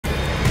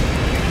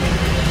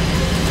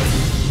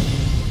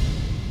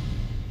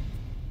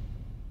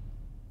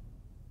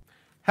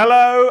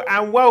Hello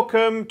and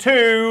welcome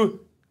to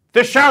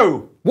the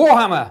show.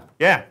 Warhammer.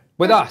 Yeah.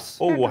 With us.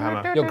 All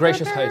Warhammer. Your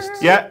gracious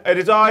hosts. Yeah, it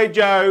is I,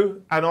 Joe,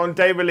 and on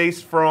day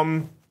release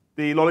from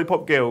the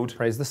Lollipop Guild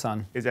Praise the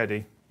sun. is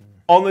Eddie.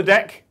 On the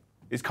deck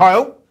is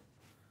Kyle.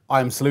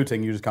 I am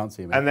saluting, you just can't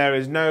see me. And there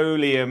is no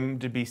Liam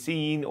to be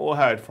seen or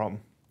heard from.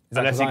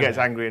 Unless he gets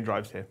angry and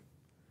drives here.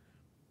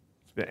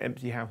 It's been an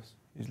empty house.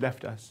 He's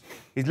left us.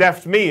 He's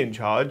left me in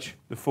charge,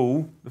 the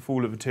fool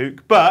of a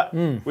toque. But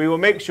we will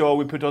make sure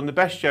we put on the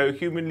best show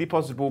humanly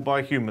possible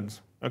by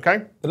humans.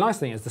 Okay? The nice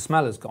thing is the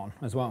smell is gone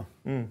as well.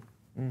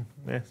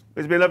 Yes,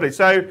 it's been lovely.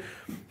 So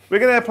we're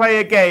going to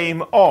play a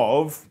game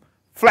of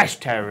Flesh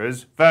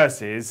Terrors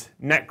versus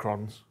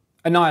Necrons.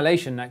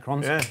 Annihilation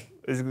Necrons. Yeah,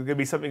 there's going to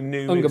be something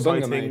new, Unga bunga,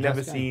 exciting, mate, never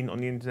let's go. seen on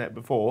the internet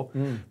before.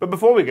 But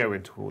before we go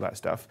into all that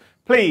stuff,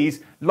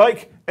 please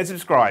like and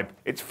subscribe.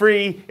 It's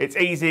free, it's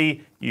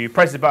easy. You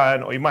press the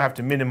button, or you might have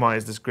to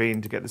minimize the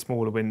screen to get the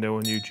smaller window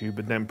on YouTube,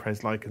 and then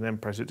press like, and then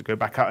press it to go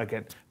back out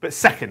again. But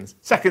seconds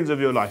of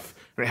your life,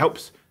 and it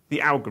helps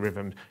the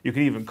algorithm. You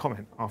can even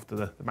comment after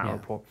the battle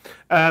report.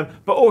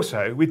 But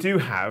also, we do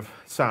have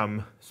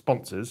some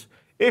sponsors.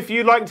 If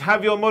you'd like to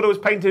have your models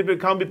painted but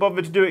can't be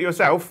bothered to do it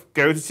yourself,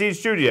 go to Seed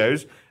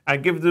Studios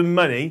and give them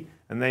money,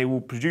 and they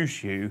will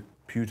produce you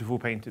beautiful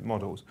painted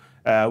models.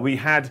 We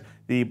had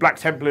the Black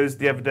Templars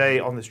the other day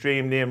on the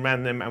stream. Liam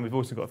ran them, and we've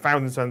also got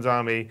Thousand Sons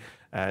Army.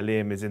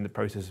 Liam is in the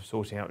process of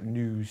sorting out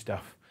new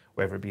stuff,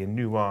 whether it be a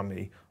new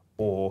army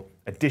or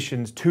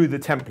additions to the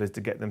Templars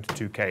to get them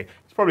to 2K.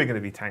 It's probably going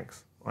to be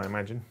tanks, I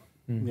imagine.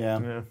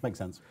 Yeah, makes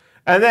sense.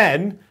 And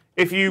then,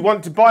 if you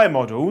want to buy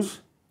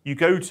models, you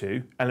go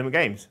to Element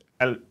Games.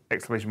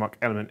 Exclamation mark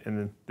Element in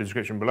the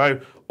description below.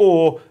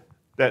 Or,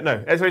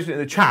 no, exclamation in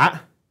the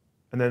chat,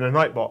 and then a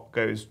Nightbot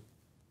goes,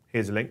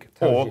 here's a link.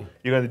 Or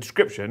you go in the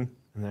description,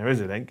 and there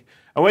is a link.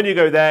 And when you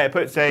go there, it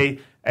puts a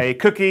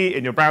cookie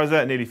in your browser.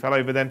 It nearly fell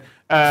over then.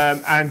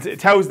 And it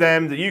tells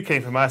them that you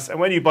came from us. And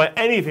when you buy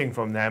anything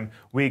from them,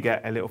 we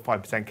get a little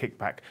 5%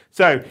 kickback.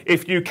 So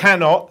if you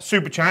cannot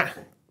super chat,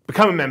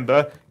 become a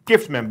member,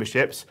 gift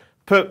memberships,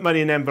 put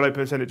money in an envelope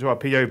and send it to our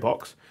PO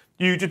box,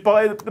 you just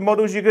buy the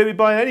models you're going to be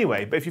buying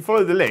anyway. But if you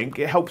follow the link,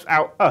 it helps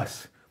out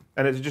us.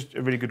 And it's just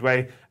a really good way.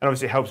 And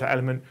obviously it helps out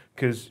Element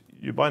because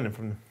you're buying them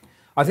from them.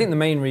 I think the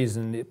main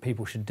reason that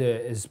people should do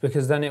it is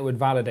because then it would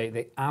validate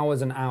the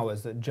hours and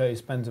hours that Joe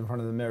spends in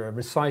front of the mirror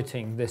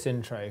reciting this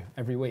intro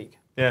every week.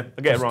 Yeah,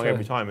 I get it wrong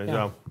every time as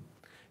well.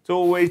 It's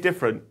always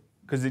different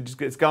because it just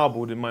gets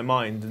garbled in my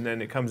mind and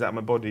then it comes out of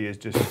my body as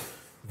just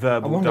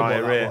verbal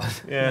diarrhea.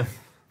 Yeah.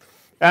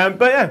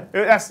 But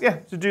yeah,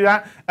 to do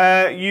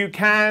that, you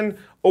can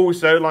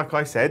also, like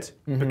I said,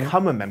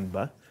 become a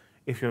member.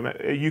 If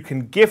you're you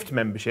can gift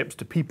memberships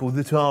to people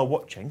that are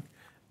watching,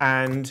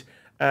 and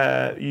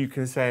you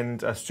can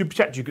send a super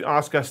chat. You can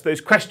ask us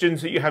those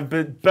questions that you have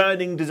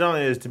burning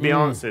desires to be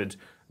answered,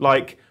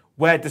 like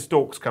where do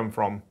stalks come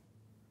from,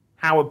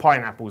 how are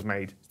pineapples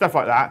made, stuff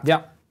like that.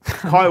 Yeah.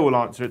 Kyle will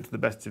answer it to the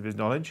best of his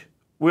knowledge.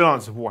 We'll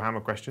answer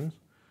Warhammer questions,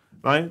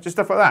 right? Just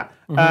stuff like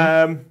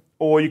that.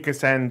 Or you can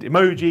send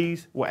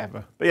emojis,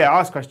 whatever. But yeah,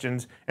 ask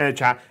questions in the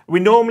chat. We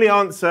normally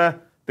answer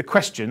the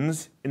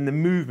questions in the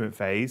movement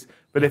phase,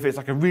 but if it's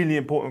like a really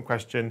important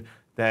question,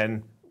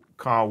 then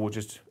Carl will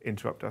just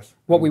interrupt us.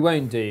 What we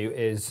won't do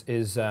is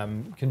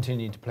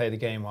continue to play the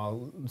game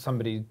while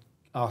somebody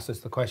asks us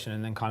the question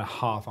and then kind of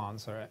half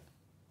answer it.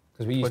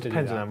 Because we used to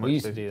do that. We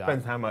used to do that.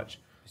 Depends how much.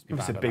 If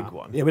it's a big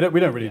one. Yeah, we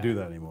don't really do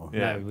that anymore.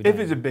 Yeah. No, if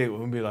it's a big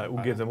one, we'll be like,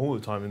 we'll give them all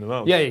the time in the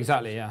world. Yeah,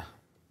 exactly, yeah.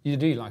 You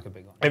do like a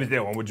big one. If it's a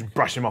little one, we'll just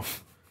brush them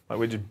off. Like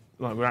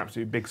we're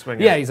absolute big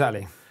swingers. Yeah,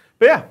 exactly.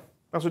 But yeah,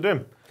 that's what we're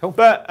doing. Cool.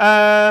 But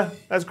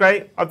that's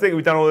great. I think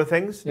we've done all the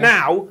things. Yeah.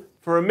 Now,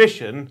 for a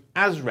mission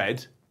as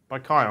read by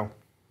Kyle.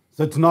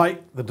 So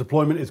tonight, the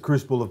deployment is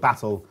Crucible of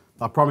Battle.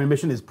 Our primary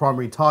mission is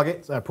priority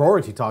targets. I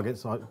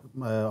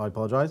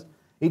apologise.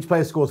 Each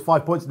player scores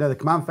 5 points in the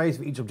command phase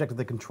for each objective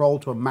they control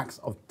to a max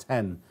of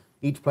 10.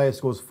 Each player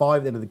scores 5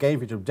 at the end of the game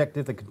for each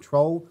objective they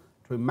control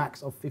to a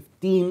max of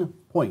 15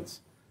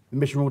 points. The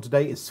mission rule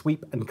today is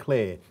sweep and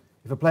clear.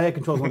 If a player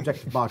controls an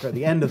objective marker at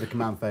the end of the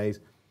command phase,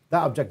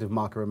 that objective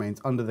marker remains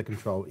under the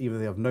control, even if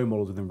they have no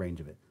models within range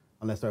of it,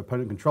 unless their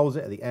opponent controls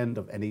it at the end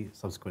of any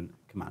subsequent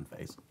command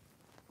phase.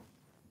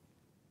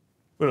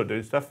 We're not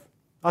doing stuff.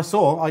 I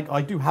saw,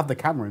 I do have the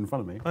camera in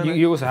front of me.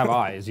 You also have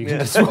eyes, you can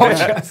just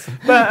watch us.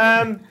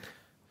 But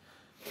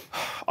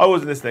I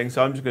wasn't listening,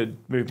 so I'm just going to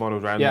move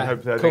models around and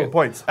hope they'll get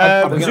points.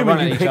 I'm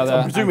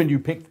presuming you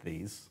picked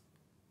these.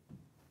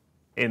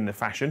 In the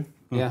fashion.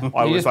 Yeah.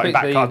 I was like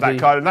that card, that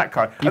card, and that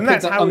card. You and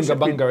picked that's the how it should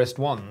be. unga-bungerest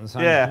ones.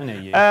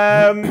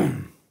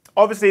 Yeah.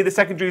 Obviously, the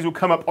secondaries will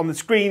come up on the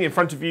screen in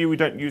front of you. We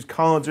don't use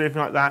cards or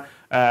anything like that.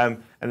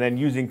 And then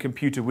using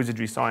computer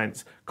wizardry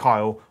science,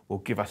 Kyle will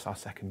give us our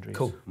secondaries.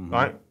 Cool.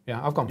 Right?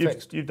 Yeah, I've gone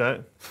fixed. You've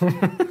done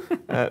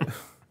it.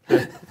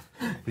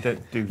 We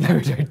don't do that. No,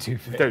 we don't do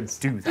fixed. We don't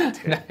do that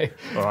here.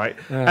 No. All right.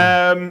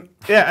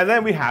 Yeah, and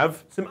then we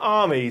have some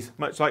armies,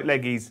 much like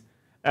leggies.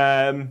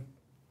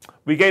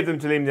 We gave them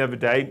to Liam the other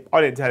day.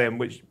 I didn't tell him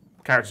which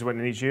characters went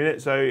in each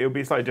unit, so it'll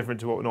be slightly different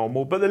to what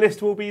normal, but the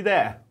list will be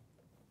there.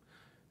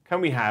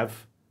 Can we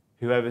have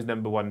whoever's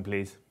number 1,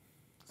 please?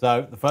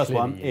 So the first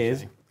one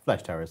is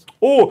Flesh Terrors.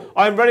 Oh,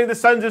 I'm running the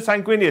Sons of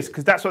Sanguinius,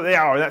 because that's what they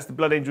are, and that's the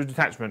Blood Angel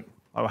detachment.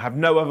 I will have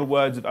no other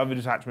words of other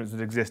detachments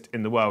that exist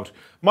in the world.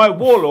 My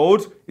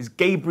Warlord is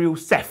Gabriel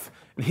Seth,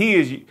 and he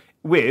is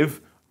with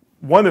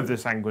one of the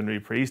Sanguinary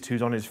Priests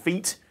who's on his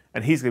feet,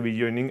 and he's going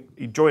to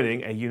be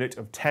joining a unit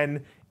of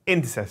 10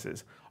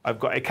 Intercessors. I've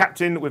got a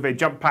Captain with a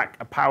Jump Pack,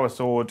 a Power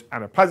Sword,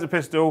 and a Plasma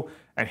Pistol,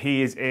 and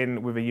he is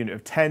in with a unit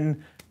of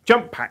 10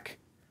 Jump Pack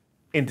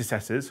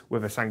Intercessors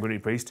with a Sanguinary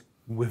Priest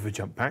with a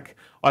Jump Pack.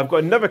 I've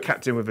got another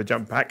Captain with a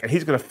Jump Pack, and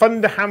he's got a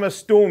Thunderhammer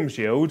Storm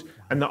Shield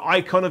and the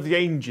Icon of the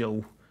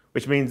Angel,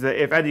 which means that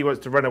if Eddie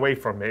wants to run away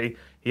from me,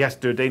 he has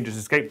to do a dangerous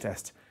escape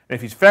test. And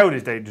if he's failed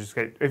his dangerous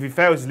escape, if he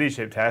fails his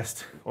leadership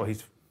test, or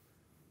he's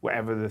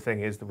whatever the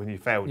thing is that when you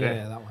failed it,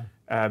 yeah, that one.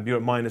 You're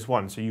at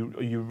 -1, so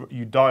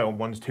you die on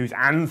 1s, 2s,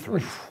 and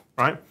 3s,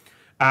 right?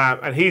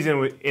 And he's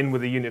in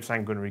with a unit of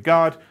Sanguinary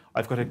Guard.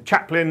 I've got a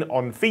Chaplain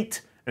on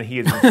feet, and he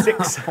is with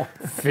 6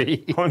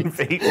 on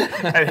feet,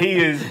 and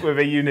he is with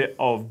a unit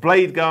of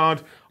Blade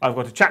Guard. I've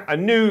got a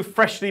new,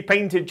 freshly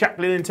painted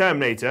Chaplain and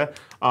Terminator,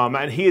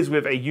 and he is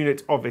with a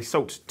unit of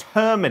Assault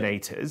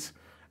Terminators.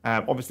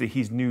 Obviously,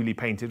 he's newly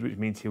painted, which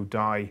means he'll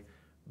die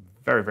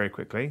very, very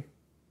quickly.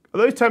 Are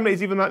those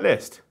Terminators even on that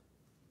list?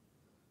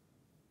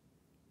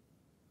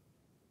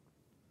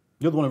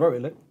 You're the one who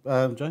wrote it,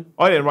 Joe.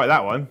 I didn't write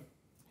that one.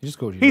 He just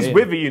called you. He's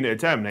with a unit of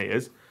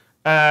Terminators.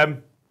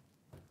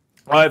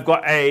 I've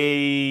got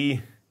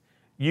a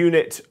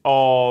unit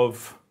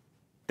of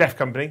Death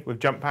Company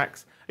with Jump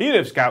Packs, a unit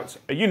of Scouts,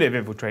 a unit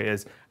of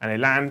Infiltrators, and a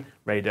Land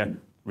Raider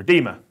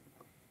Redeemer.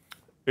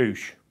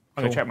 Oosh.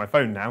 I'm going to check my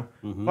phone now.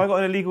 Have I got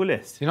an illegal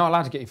list? You're not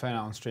allowed to get your phone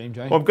out on stream,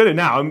 Joe. Well, I'm going to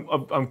now.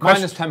 I'm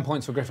minus 10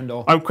 points for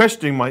Gryffindor. I'm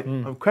questioning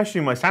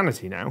my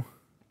sanity now.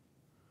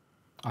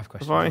 I've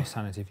questioned my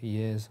sanity for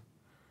years.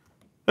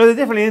 No, they're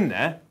definitely in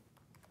there.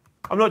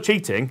 I'm not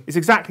cheating. It's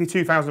exactly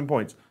 2,000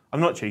 points. I'm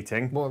not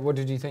cheating. What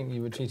did you think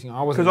you were cheating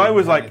on? Because I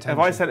was like, if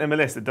I sent him a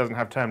list that doesn't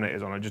have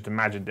Terminators on, I just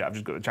imagined it. I've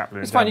just got the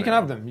Chaplain. It's fine, you can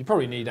have them. You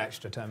probably need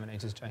extra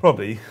Terminators, Jay.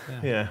 Probably,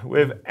 yeah.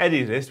 With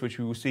Eddie's list, which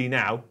we will see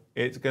now,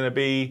 it's going to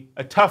be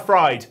a tough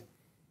ride.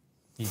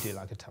 You do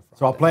like a tough ride.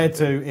 So our player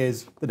 2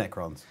 is the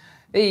Necrons.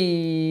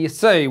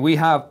 So we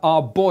have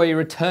our boy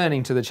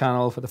returning to the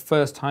channel for the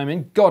first time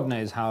in God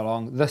knows how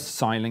long, the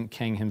Silent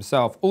King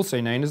himself, also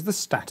known as the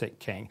Static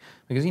King,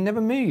 because he never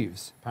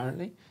moves,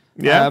 apparently.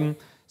 Yeah.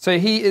 So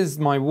he is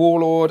my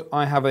warlord.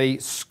 I have a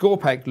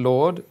Scorpec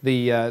Lord,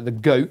 the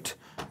goat,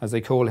 as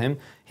they call him.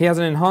 He has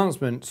an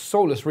enhancement,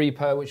 Soulless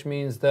Reaper, which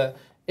means that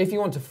if you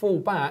want to fall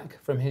back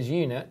from his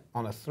unit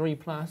on a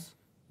 3+,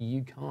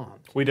 you can't.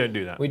 We don't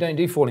do that. We don't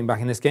do falling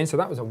back in this game, so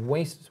that was a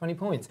waste of 20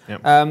 points.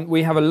 Yep.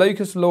 We have a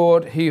Locust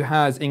Lord who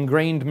has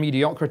Ingrained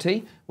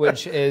Mediocrity,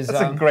 which is...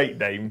 That's a great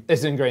name.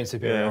 It's Ingrained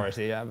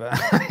Superiority, yeah, but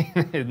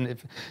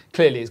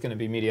clearly it's going to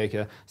be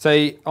mediocre.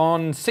 So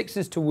on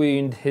 6s to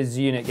wound, his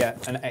unit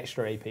gets an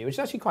extra AP, which is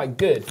actually quite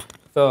good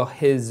for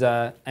his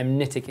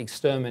Amnitic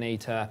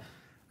Exterminator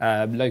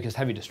Locust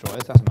Heavy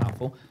Destroyers. That's a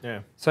mouthful.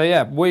 Yeah. So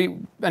yeah,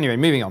 anyway,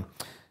 moving on.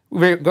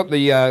 We've got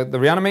the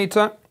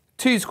Reanimator,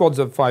 2 squads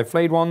of 5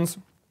 flayed ones.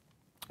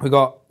 We've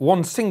got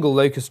 1 single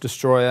Locust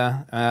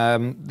Destroyer,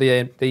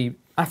 the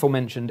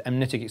aforementioned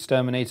Amnitic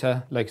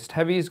Exterminator, Locust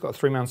Heavies, got a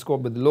 3-man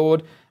squad with the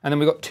Lord, and then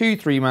we've got 2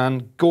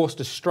 3-man Gorse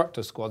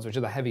Destructor squads, which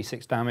are the heavy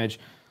 6 damage,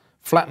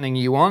 flattening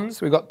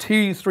U1s. We've got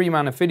 2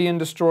 3-man Ophidian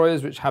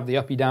Destroyers, which have the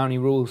uppy-downy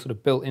rule sort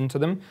of built into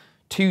them,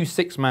 2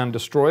 6-man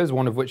Destroyers,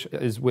 one of which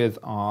is with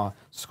our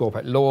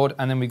Scorpec Lord,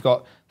 and then we've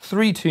got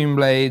 3 Tomb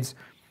Blades,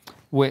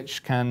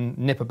 which can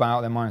nip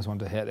about. They're -1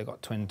 to hit. They've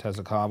got twin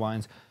Tesla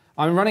carbines.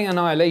 I'm running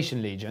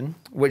Annihilation Legion,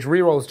 which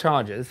rerolls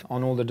charges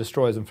on all the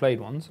destroyers and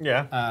flayed ones.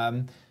 Yeah.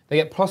 They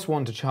get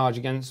 +1 to charge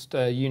against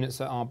units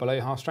that are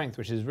below half strength,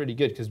 which is really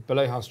good because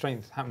below half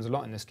strength happens a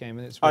lot in this game,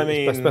 and it's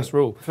best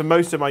rule. For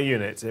most of my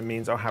units, it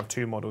means I'll have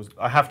 2 models.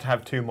 I have to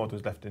have 2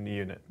 models left in the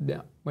unit.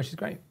 Yeah, which is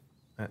great.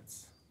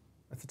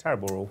 That's a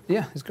terrible rule.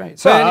 Yeah, it's great.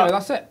 So anyway,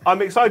 that's it.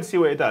 I'm excited to see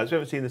what it does. We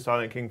haven't seen the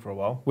Silent King for a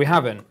while. We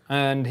haven't,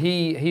 and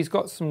he's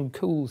got some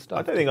cool stuff.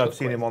 I don't think I've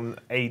seen him on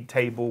a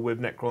table with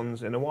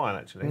Necrons in a while,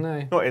 actually.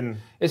 No. Not in...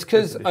 It's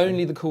because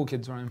only the cool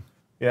kids run him.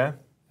 Yeah?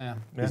 Yeah.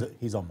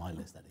 He's on my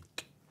list,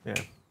 Eddie.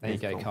 Yeah. There you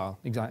go, Carl.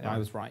 Exactly, I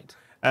was right.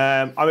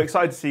 I'm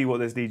excited to see what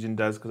this Legion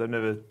does because I've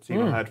never seen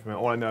or heard from it.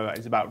 All I know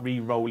is about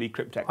re-rolly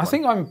Cryptek. I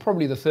think I'm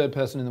probably the 3rd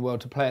person in the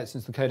world to play it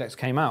since the Codex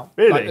came out.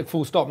 Really? Like,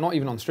 full stop, not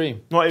even on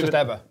stream. Not just even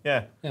ever.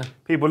 Yeah. Yeah.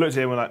 People looked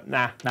at him and were like,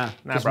 nah,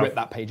 just bruv. rip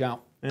that page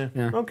out.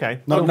 Yeah. Okay.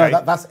 No, okay.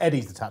 that's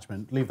Eddie's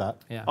detachment. Leave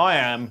that. Yeah. I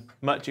am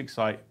much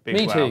excited.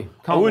 Me too.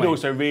 I would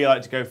also really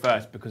like to go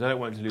first because I don't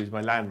want to lose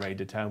my Land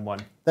Raider turn 1.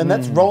 Then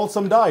let's roll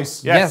some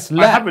dice. Yes,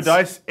 I have a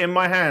dice in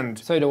my hand.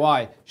 So do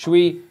I. Should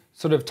we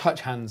sort of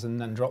touch hands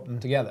and then drop them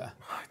together?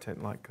 I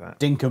don't like that.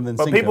 Dink 'em, then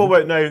but sink 'em. people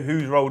won't know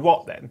who's rolled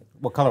what then.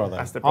 What colour are they?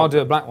 That's the I'll problem. do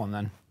a black one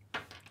then.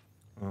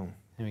 Oh.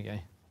 Here we go.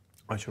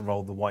 I should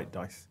roll the white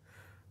dice.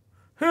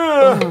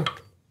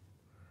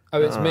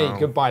 Oh, it's me.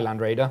 Goodbye,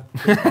 Land Raider.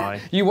 Goodbye.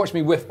 You watch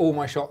me whiff all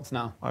my shots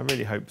now. I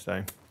really hope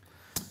so.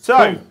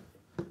 So,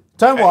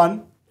 turn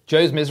 1.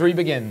 Joe's misery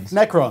begins.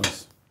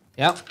 Necrons.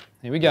 Yep.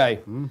 Here we go.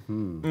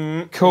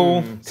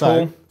 Cool.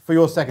 So, for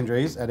your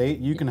secondaries, Eddie,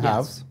 you can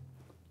have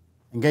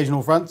engage on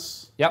all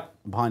fronts. Yep.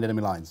 And behind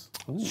enemy lines.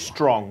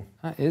 strong.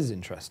 That is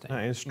interesting.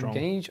 That is strong.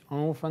 Engage on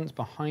all fronts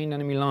behind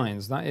enemy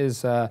lines. That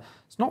is,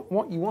 it's not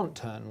what you want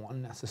turn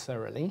 1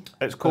 necessarily.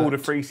 It's called a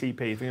free CP.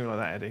 Think of it like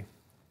that, Eddie.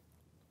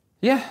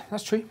 Yeah,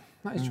 that's true.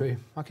 That is true.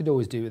 I could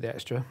always do with the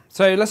extra.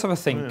 So let's have a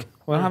think.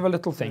 We'll have a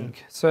little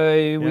think.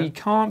 So we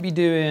can't be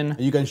doing...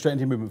 Are you going straight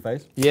into your movement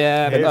phase?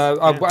 Yeah,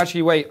 but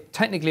actually, wait.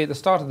 Technically, at the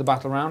start of the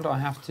battle round, I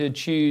have to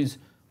choose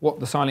what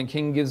the Silent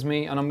King gives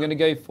me, and I'm going to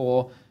go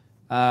for...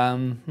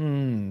 do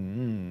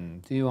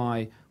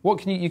I... What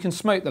can you can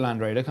smoke the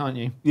Land Raider, can't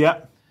you?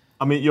 Yeah.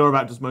 I mean, you're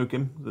about to smoke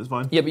him. That's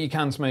fine. Yeah, but you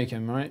can smoke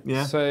him, right?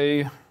 Yeah.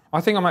 So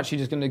I think I'm actually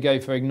just going to go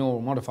for ignore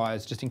all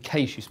modifiers, just in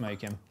case you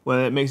smoke him.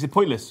 Well, it makes it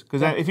pointless,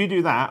 because if you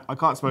do that, I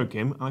can't smoke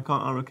him, and I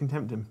can't Aura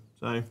Contempt him,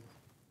 so...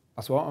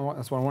 That's what I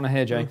want to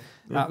hear, Jay.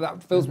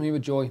 That fills me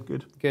with joy.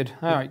 Good. Good.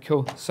 All right,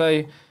 cool.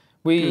 So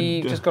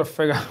we just got to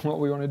figure out what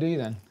we want to do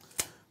then.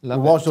 Well,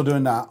 whilst you're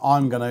doing that,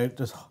 I'm going to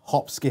just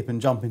hop, skip, and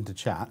jump into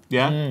chat.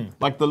 Yeah?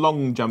 Like the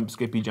long jump,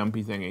 skippy,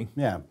 jumpy thingy.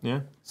 Yeah.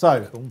 Yeah?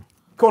 So,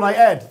 Cornet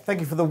Ed,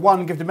 thank you for the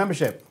 1 gifted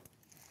membership.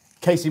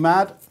 Casey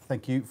Mad,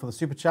 thank you for the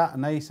super chat.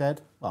 And they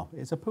said, well,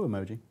 it's a poo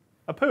emoji.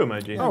 A poo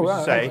emoji. Oh,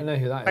 well, say, I don't know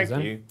who that is,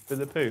 thank you for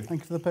the poo.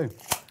 Thank you for the poo.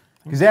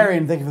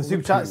 Kazarian, thank you for the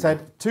super chat.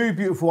 Said 2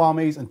 beautiful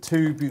armies and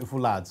 2 beautiful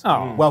lads.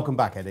 Oh. Welcome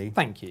back, Eddie.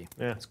 Thank you.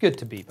 Yeah. It's good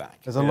to be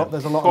back. There's a lot.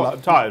 There's a lot. I'm Of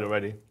love. tired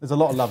already. There's a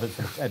lot of love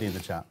for Eddie in the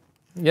chat.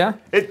 Yeah?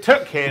 It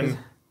took him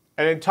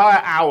an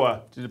entire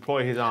hour to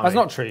deploy his army. That's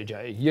not true,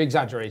 Jay. You're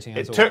exaggerating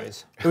as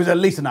always. It was at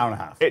least an hour and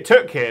a half. It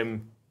took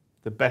him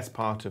the best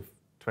part of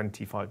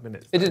 25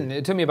 minutes. It didn't.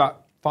 It took me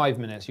about 5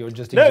 minutes. You were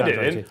just No, it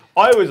exaggerating. didn't.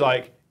 I was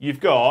like, you've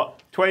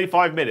got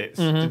 25 minutes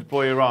to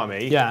deploy your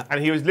army. Yeah.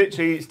 And he was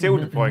literally still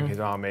deploying his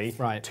army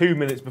 2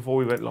 minutes before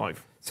we went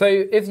live. So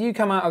if you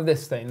come out of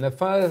this thing, the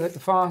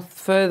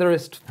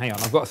furthest... Hang on,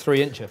 I've got a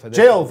 3-incher for this.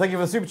 Jill, thank you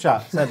for the super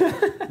chat. Said,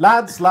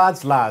 lads,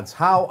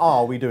 how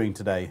are we doing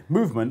today?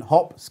 Movement,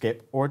 hop,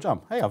 skip, or a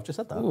jump? Hey, I've just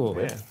said that. Ooh,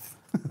 Yeah.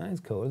 that is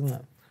cool, isn't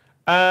it?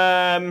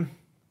 I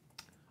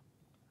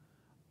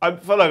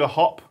felt like a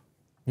hop.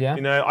 Yeah.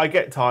 You know, I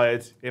get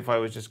tired if I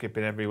was just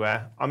skipping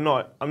everywhere. I'm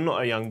not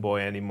a young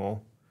boy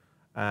anymore.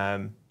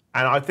 And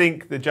I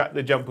think the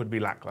jump would be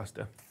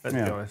lackluster, let's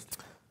be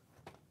honest.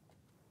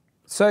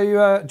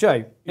 So,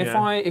 Joe, if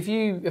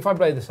I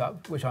blow this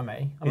up, which I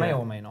may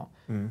or may not,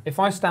 if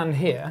I stand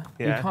here,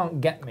 you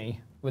can't get me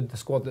with the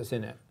squad that's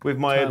in it. With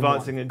my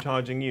advancing and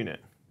charging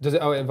unit. Does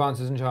it? Oh, it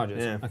advances and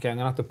charges? Yeah. Okay, I'm going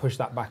to have to push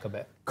that back a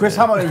bit. Chris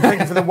Hamilton, thank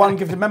you for the 1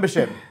 gifted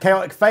membership.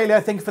 Chaotic Failure,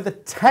 thank you for the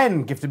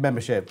 10 gifted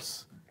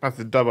memberships. That's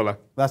a doubler.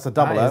 That's a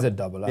doubler. That is a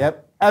doubler.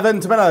 Yep.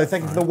 Evan Tomillo,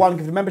 thank you for the 1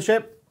 gifted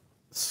membership.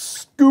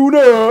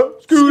 Schooner,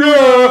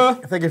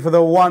 thank you for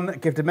the 1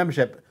 gifted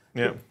membership.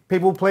 Yeah.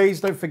 People,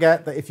 please don't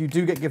forget that if you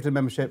do get gifted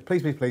membership,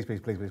 please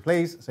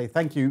say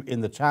thank you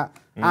in the chat.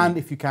 And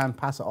if you can,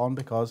 pass it on,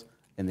 because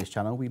in this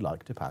channel, we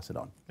like to pass it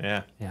on.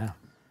 Yeah. Yeah.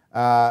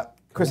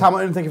 Chris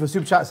Hamilton, thank you for the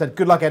super chat, said,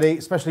 good luck, Eddie,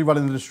 especially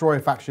running the Destroyer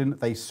faction.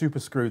 They super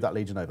screwed that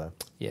Legion over.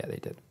 Yeah, they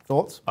did.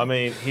 Thoughts? I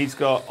mean, I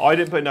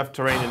didn't put enough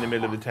terrain in the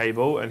middle of the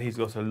table, and he's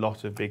got a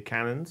lot of big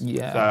cannons.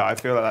 Yeah. So I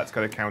feel like that's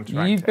going to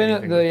counteract. You've been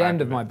at anything the that's bad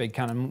end of with my it. big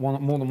cannon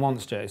more than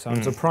once, Joe, so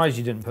I'm surprised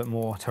you didn't put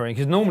more terrain,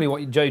 because normally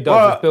what Joe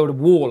does is build a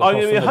wall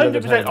across the middle of the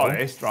 100% table.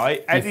 honest,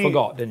 right? You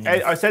forgot, didn't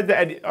you? I said that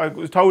Eddie, I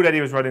was told Eddie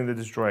was running the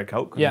Destroyer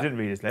cult, because I didn't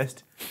read his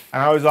list.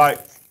 And I was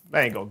like,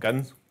 they ain't got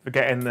guns.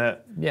 Forgetting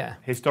that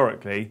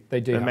historically, they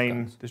do the have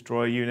main guns.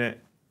 Destroyer unit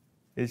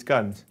is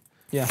guns.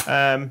 Yeah.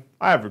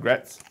 I have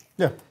regrets.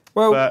 Yeah.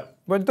 Well,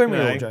 But, don't we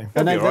you know, all, Joe?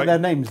 Their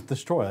name's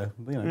Destroyer.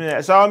 You know.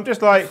 Yeah, so I'm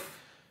just like,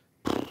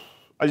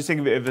 I just think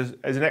of it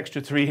as an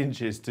extra 3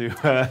 inches to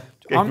get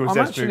I'm your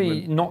actually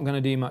movement. not going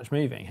to do much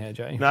moving here,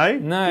 Joe. No? No, You're I don't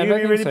gonna be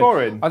think really so.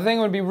 boring. I think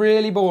it would be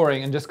really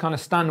boring and just kind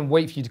of stand and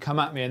wait for you to come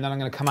at me, and then I'm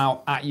going to come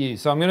out at you.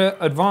 So I'm going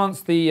to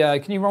advance the.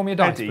 Can you roll me a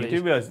dice, Eddie, please? you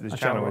do realise that this I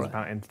shall channel roll is it.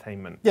 about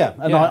entertainment. Yeah,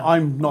 and Yeah.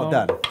 I'm not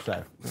done,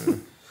 so.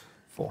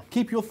 4.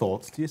 Keep your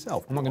thoughts to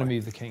yourself. I'm not going to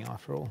move the king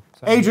after all.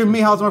 So. Adrian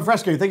Mihal's on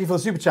Fresco, thank you for the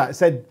super chat. It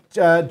said,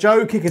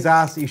 Joe, kick his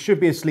ass. He should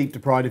be asleep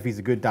deprived if he's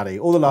a good daddy.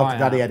 All the love I to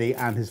Daddy am. Eddie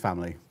and his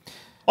family.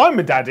 I'm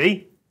a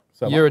daddy.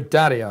 So You're a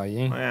daddy, are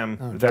you? I am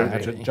a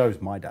daddy. daddy, Joe's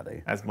my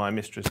daddy. as my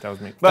mistress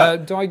tells me.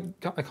 But I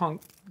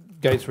can't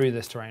go through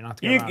this terrain. I have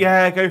to go around.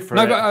 yeah, go for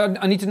No, it.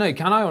 but I need to know.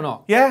 Can I or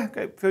not? Yeah,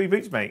 go fill your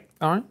boots, mate.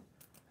 All right.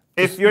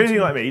 If you're anything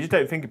like me, you just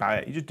don't think about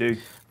it. You just do.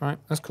 All right.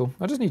 That's cool.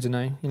 I just need to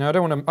know. You know, I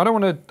don't want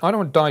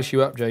to dice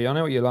you up, Joe. I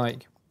know what you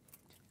like.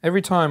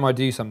 Every time I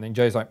do something,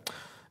 Joe's like,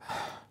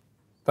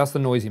 that's the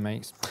noise he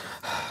makes.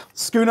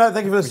 Schooner,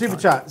 thank you for the super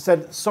chat.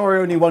 Said, sorry,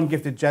 only 1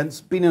 gifted,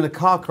 gents. Been in a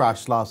car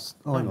crash last.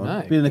 Oh, hang on.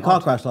 no. Been in a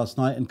car crash last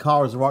night, and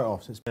car is a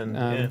write-off. So it's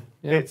And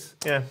yeah. it's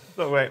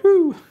not great.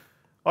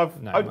 I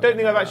don't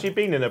think I've actually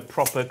been in a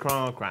proper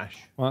car crash.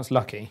 Well, that's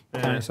lucky.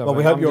 Yeah. Well,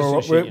 we hope you're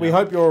all right. We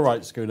hope you're all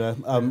right, Schooner.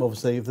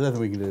 Obviously, if there's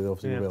anything we can do,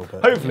 obviously we will.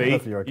 But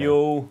hopefully you're okay.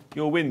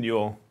 you'll win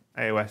your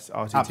AOS RTT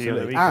on the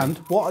Absolutely. weekend. And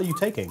what are you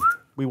taking?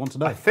 We want to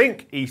know. I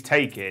think he's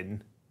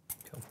taking.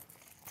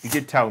 He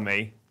did tell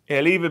me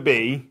it'll either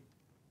be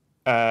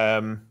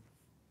Flesh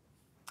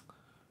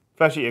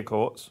Eater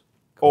Courts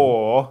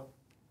or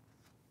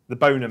the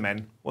Boner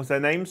Men. What's their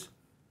names?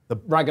 The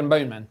Rag and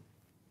Bone Men.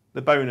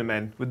 The Boner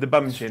Men with the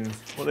bum chins.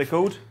 What are they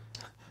called?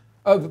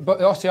 Oh, the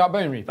Osteoart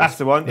Bone Reapers. That's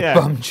the one, yeah.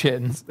 Bum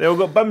chins. They all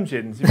got bum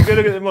chins. If you go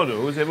look at the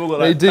models, they've all got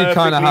like They do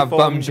kind of have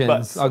bum perfectly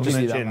chins. formed I'll give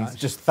butts you that on their much.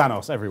 Just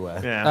Thanos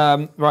everywhere.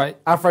 Yeah. Right.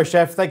 Afro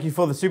Chef, thank you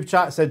for the super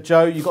chat. Said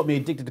Joe, you got me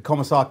addicted to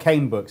Commissar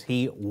Kane books.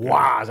 He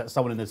was at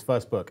someone in his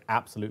first book.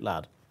 Absolute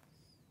lad.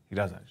 He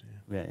does actually.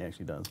 Yeah, he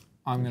actually does.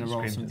 I'm going to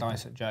roll some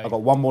dice at Joe. I've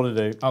got one more to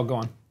do. Oh, go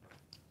on.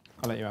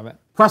 I'll let you have it.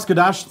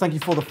 Praskadash, thank you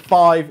for the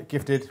 5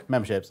 gifted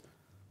memberships.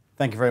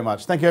 Thank you very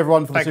much. Thank you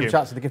everyone for the super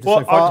chats and the gifted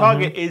so far. Our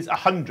target is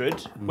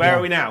 100. Where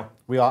are we now?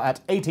 We are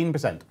at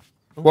 18%.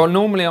 Well,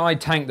 normally I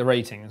tank the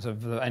ratings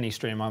of any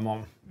stream I'm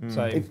on.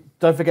 So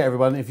Don't forget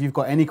everyone, if you've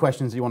got any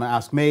questions you want to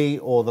ask me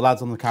or the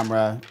lads on the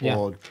camera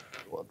or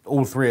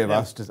all three of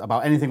us just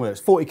about anything, whether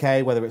it's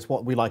 40k, whether it's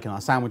what we like in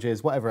our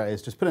sandwiches, whatever it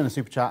is, just put in a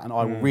super chat and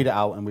I will read it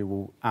out and we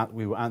will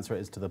answer it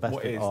as to the best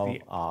of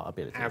our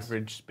abilities.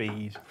 Average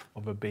speed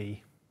of a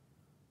bee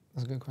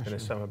that's a good in question. a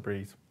summer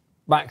breeze?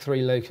 Back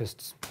 3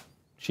 locusts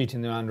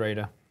shooting the Land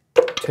Raider.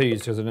 2s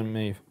because I didn't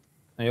move.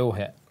 They all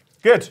hit.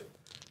 Good.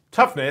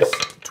 Toughness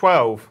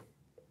 12.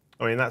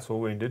 I mean that's all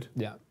wounded.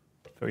 Yeah.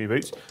 Fill your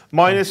boots.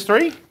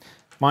 -3.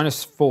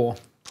 -4.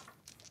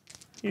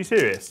 You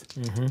serious?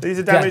 These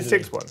are damage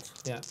 6 ones.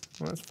 Yeah.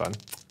 Well, that's fun.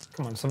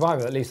 Come on,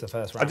 survive at least the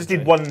first round. I just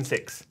did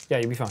 1-6. Yeah,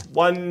 you'll be fine.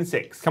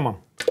 1-6. Come on.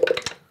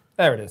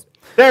 There it is.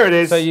 There it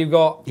is. So you've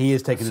got He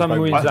is taking some his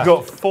wounds bonus. I've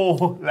left. got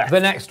 4 left. The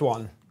next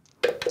one.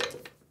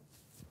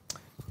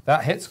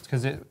 That hits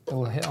because it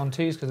will hit on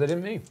 2s because they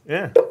didn't move.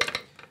 Yeah.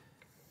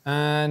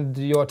 And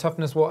your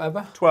toughness,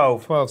 whatever?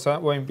 12. 12, so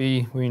that won't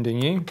be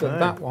wounding you, but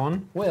that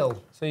one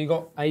will. So you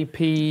got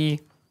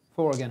AP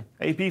 4 again.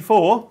 AP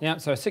 4. Yeah,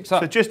 so 6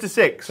 up. So just a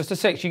 6. Just a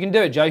 6. You can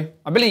do it, Joe.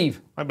 I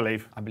believe. I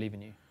believe. I believe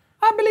in you.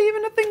 I believe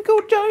in a thing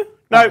called Joe.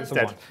 No, it's a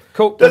dead. 1.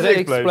 Cool. Does Does it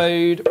it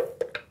explode?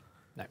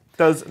 No.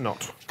 Does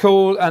not.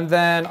 Cool. And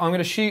then I'm going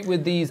to shoot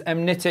with these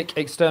amnitic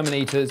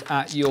exterminators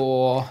at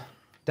your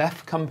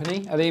death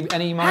company. Are they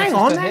any Hang minuses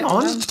on, to hang hit?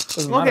 on.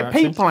 Doesn't I'll matter, get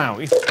actually. people out.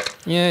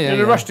 Yeah. In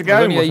a rush to go.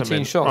 There's only or 18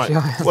 something. shots. Right.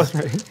 Yeah, that's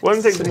right.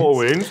 1 takes more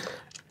wounds.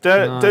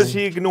 Does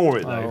he ignore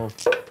it though?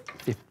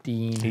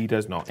 15. He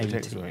does not. He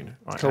 18. takes a wound.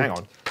 Right, Cool. hang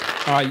on.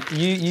 All right,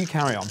 you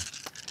carry on.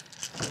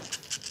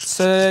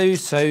 So,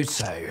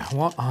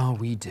 what are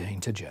we doing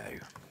to Joe?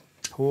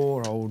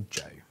 Poor old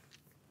Joe.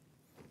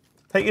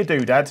 Take your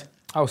doodad.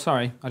 Oh,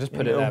 sorry, I just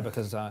put it Yeah. there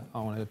because I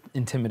want to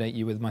intimidate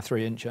you with my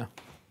 3-incher.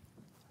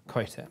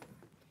 Quote it.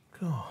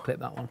 Clip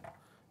that one.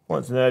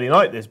 Wants an early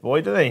night, this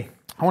boy, doesn't he?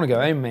 I want to go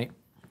home, mate.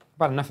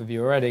 I've had enough of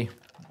you already.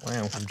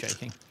 Wow. I'm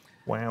joking.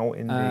 Wow,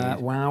 indeed.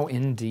 Wow,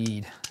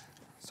 indeed.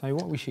 So,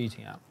 what are we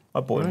shooting at? I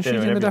bought Are him we dinner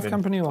shooting and the Death everything.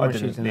 Company or I are we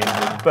didn't shooting need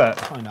the it, but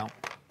Let's find out.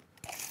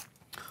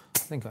 I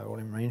think they're all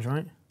in range,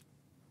 right?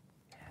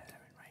 Yeah,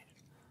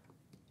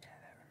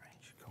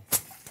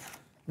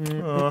 they're in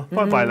range. Cool.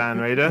 bye-bye,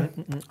 Land Raider.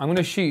 I'm going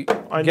to shoot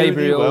I knew you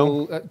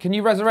Gabriel. Can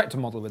you resurrect a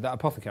model with that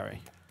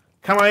apothecary?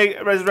 Can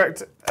I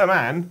resurrect a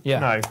man? Yeah.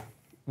 No.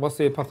 What's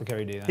the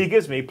apothecary do then? He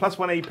gives me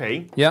 +1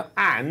 AP Yeah.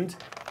 and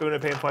doing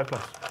AP and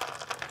 5+.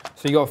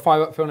 So you got a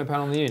 5 up, filling a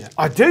pound on the unit.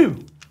 I do.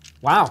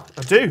 Wow.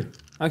 I do.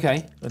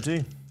 Okay. I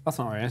do. That's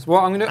not very nice.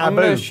 Well, I'm gonna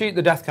boom. shoot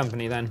the Death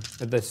Company then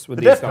with these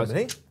Death guys.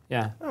 Company?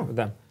 Yeah, with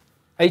them.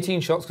 18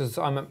 shots because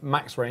I'm at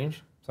max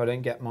range, so I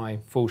don't get my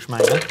full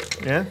schmanger.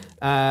 Yeah.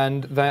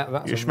 And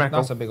that's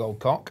schmackle. a big old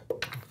cock.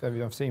 If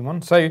ever I've seen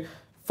one. So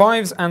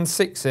 5s and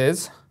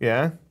 6s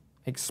Yeah.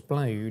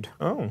 explode.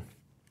 Oh.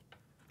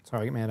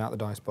 Sorry, get me out of the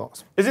dice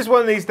box. Is this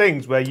one of these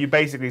things where you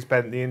basically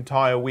spent the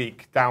entire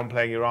week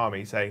downplaying your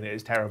army, saying that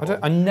it's terrible?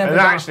 I never. And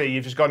actually,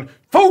 you've just gone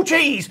full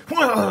cheese.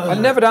 I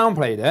never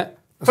downplayed it,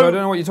 so I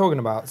don't know what you're talking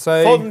about.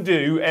 So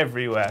Fondue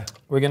everywhere.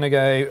 we're gonna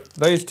go.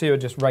 Those 2 are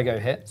just rego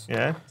hits,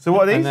 Yeah. So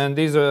what are these? and then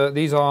these are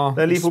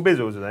They're lethal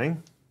bizzles, are they?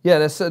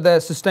 Yeah, they're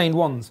sustained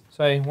ones.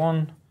 So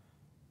 1,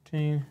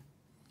 2,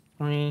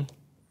 3,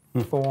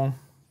 4,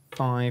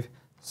 5,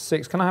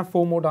 6. Can I have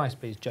 4 more dice,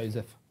 please,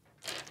 Joseph?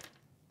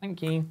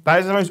 Thank you.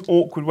 That is the most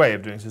awkward way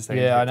of doing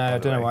sustained. Yeah, I hits, know. by I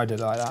the don't know way. why I did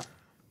it like that.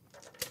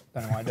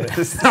 Don't know why I did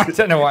it. I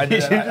don't know why I You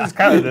did should it like just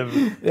that. count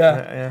them.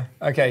 Yeah.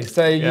 Okay,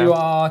 so you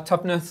are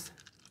toughness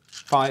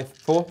 5,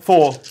 4.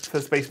 4 for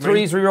Space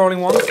Marine. 3's re-rolling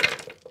ones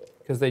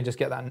because they just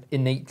get that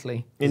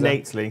innately.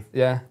 Innately.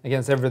 Yeah,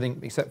 against everything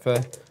except for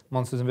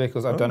monsters and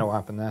vehicles. I don't know what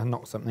happened there. I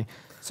knocked something.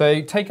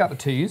 So take out the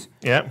 2s.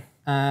 Yeah.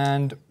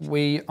 And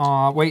we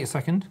are, wait a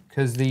second,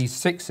 because the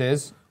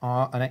 6s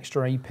are an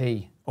extra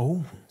AP.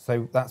 Oh.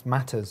 So that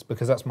matters,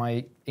 because that's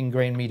my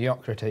ingrained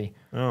mediocrity.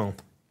 Oh.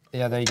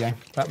 Yeah, there you go.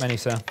 That many,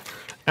 sir.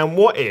 And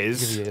what Give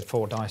is you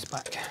 4 dice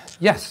back.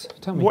 Yes,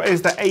 tell me. what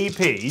is the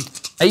AP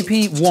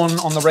AP 1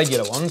 on the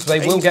regular ones. They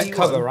will get AP1.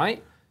 cover,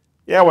 right?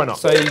 Yeah, why not?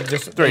 So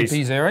just Threes.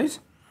 AP zeros.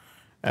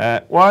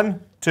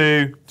 1,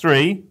 2,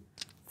 3,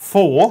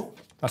 4.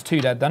 That's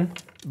 2 dead then.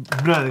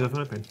 No, they got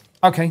open.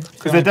 Okay.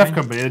 Because they're deaf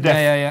company. They're deaf.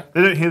 Yeah.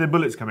 They don't hear the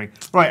bullets coming.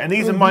 Right, and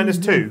these are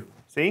 -2.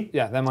 See?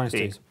 Yeah, they're minus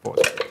See? 2s. Fours.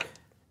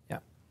 Yeah.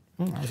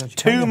 That was actually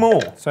 2 quite good.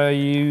 more. So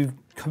you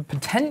could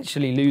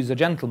potentially lose a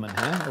gentleman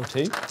here, or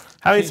 2.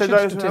 How many You said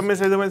should those? How many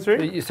said they went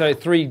through? So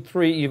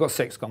 3, you've got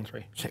 6 gone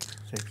through. 6.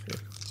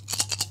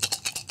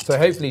 So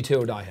hopefully 2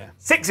 will die here.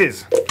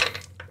 6s.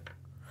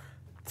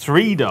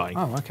 3 die.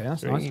 Oh, okay,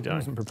 that's nice. die. I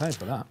wasn't prepared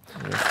for that.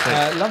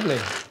 Lovely.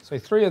 So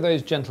 3 of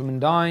those gentlemen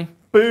die.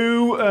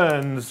 Boo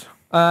earns.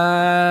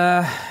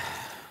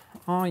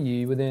 Are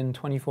you within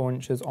 24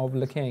 inches of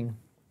the king?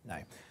 No.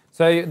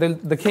 So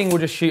the king will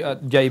just shoot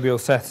at Gabriel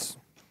Seth's.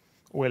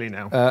 Willie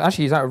now.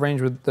 Actually, he's out of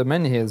range with the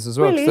menhirs as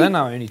well, because they're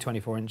now only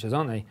 24 inches,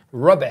 aren't they?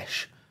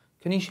 Rubbish.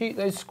 Can he shoot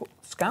those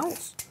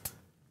scouts?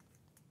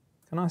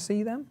 Can I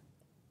see them?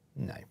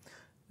 No.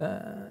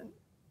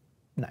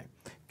 No.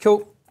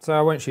 Cool. So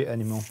I won't shoot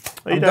anymore.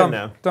 Oh, you I'm don't done,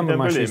 now? Done You with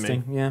my don't bully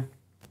shooting. Yeah.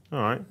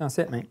 All right. That's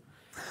it, mate.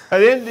 At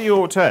the end of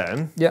your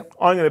turn, Yep.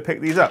 I'm going to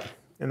pick these up,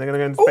 and they're going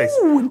to go into space.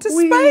 Ooh, into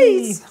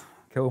Whee! space.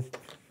 Cool.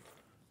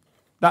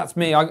 That's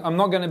me. I'm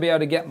not going to be able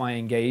to get my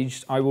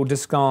engaged. I will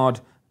discard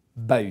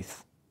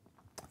both.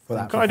 For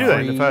that. Can I do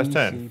that in the first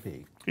turn?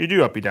 CP. You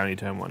do uppy downy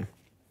turn 1.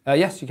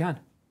 Yes, you can.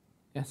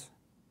 Yes.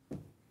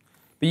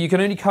 But you can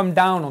only come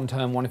down on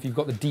turn 1 if you've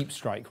got the deep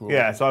strike rule.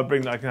 Yeah, so I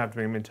can have to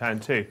bring them in turn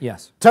 2.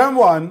 Yes. Turn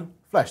 1,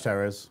 Flesh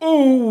Terrors.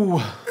 Ooh,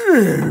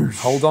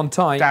 Hold on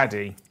tight.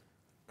 daddy.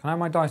 Can I have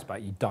my dice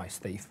back, you dice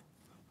thief?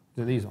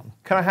 Is it these ones?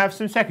 Can I have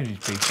some secondaries,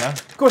 please, sir?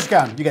 Of course you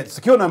can. You get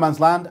secure no man's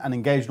land and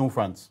engage on all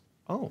fronts.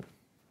 Oh.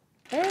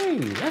 Hey,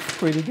 that's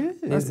pretty good.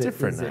 That's Is it-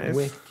 different, Is that it is.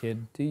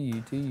 wicked? Do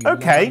you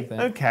Okay, love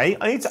it? okay.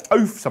 I need to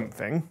oath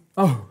something.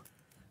 Oh,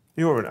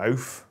 You're an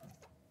oath.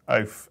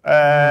 Oath.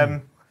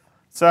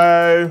 So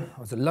that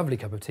was a lovely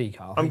cup of tea,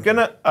 Carl. I'm going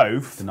to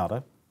oath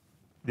Donado.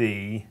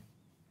 these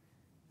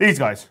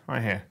guys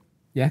right here.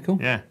 Yeah, cool.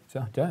 Yeah.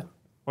 So, do it.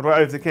 What do I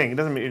oath the king? It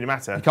doesn't really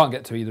matter. You can't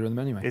get to either of them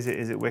anyway. Is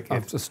it wicked?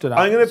 I've just stood out.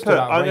 I'm going to stood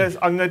out of range.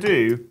 I'm going to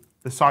do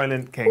the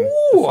silent king. Ooh,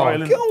 the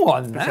silent go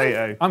on,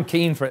 potato. man. I'm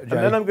keen for it, Joe.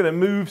 And then I'm going to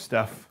move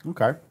stuff.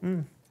 Okay.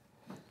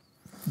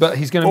 But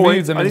he's going to Oh,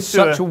 move them I in need to do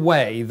such a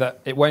way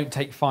that it won't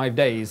take 5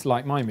 days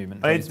like my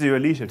movement. I need does. to do a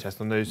leadership test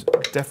on those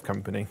deaf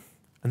company,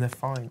 and they're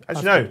fine.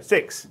 Actually, no,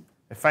 6.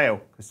 They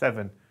fail for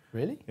 7.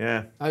 Really?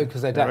 Yeah. Oh,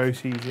 because they're They're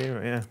deaf. OC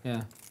 0. Yeah.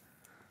 Yeah,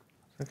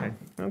 Okay.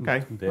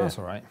 Okay. Dear. that's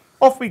all right.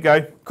 Off we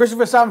go.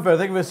 Christopher Sanford,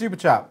 thank you for a super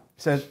chat.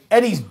 He says,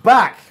 Eddie's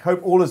back.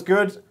 Hope all is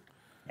good.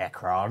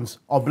 Necrons.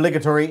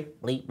 Obligatory.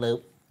 Bleep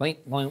bloop. Bleep,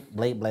 bleep.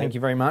 Bleep bleep. Thank you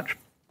very much.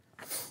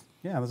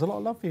 Yeah, there's a lot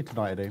of love for you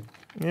tonight, Eddie.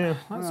 Yeah.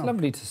 That's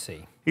lovely to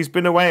see. He's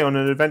been away on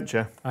an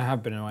adventure. I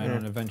have been away on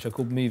an adventure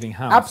called Moving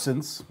House.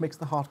 Absence makes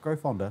the heart grow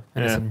fonder.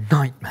 and it's Yeah. a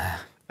nightmare.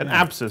 An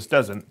abscess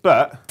doesn't,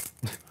 but.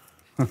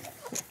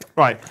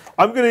 Right.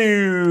 I'm going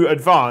to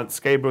advance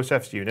Gabriel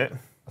Seth's unit.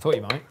 I thought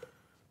you might.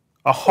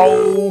 A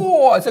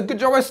whole Oh, it's a good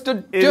job I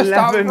stood just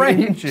out of 11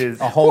 range.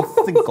 inches. A whole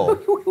cinco.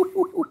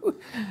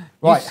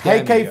 Right,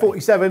 scared me,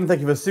 HK47,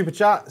 thank you for a super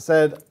chat.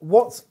 Said,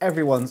 what's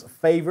everyone's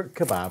favourite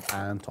kebab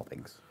and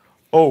toppings?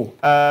 Oh,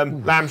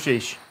 lamb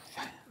sheesh.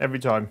 Every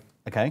time.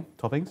 Okay,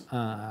 toppings.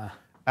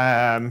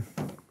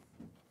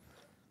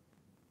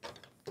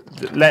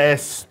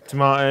 Lettuce,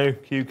 tomato,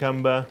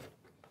 cucumber,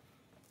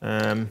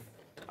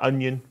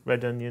 onion,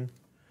 red onion.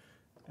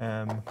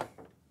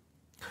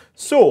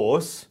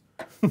 Sauce.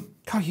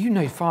 God, you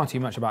know far too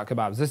much about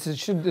kebabs.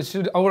 This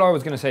should. All I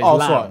was going to say is Oh,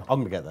 lamb. sorry, I'm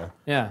going to get there.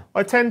 Yeah.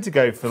 I tend to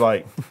go for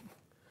like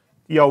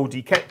the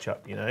oldie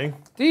ketchup, you know,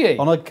 Do you?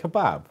 On a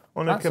kebab.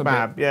 on That's a a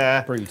kebab. bit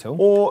Yeah. brutal.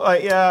 Or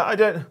yeah, I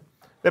don't.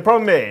 The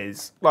problem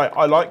is, like,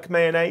 I like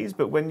mayonnaise,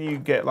 but when you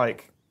get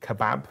like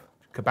kebab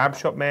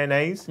shop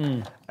mayonnaise,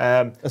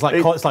 It's like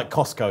it's like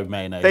Costco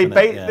mayonnaise. they isn't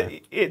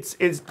it? Yeah.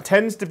 it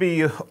tends to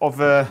be of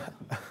a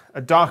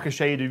darker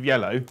shade of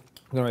yellow. I'm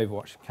going to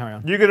Overwatch. Carry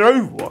on. You get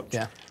Overwatch,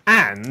 Yeah.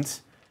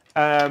 and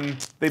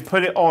they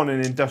put it on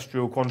in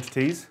industrial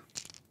quantities,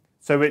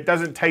 so it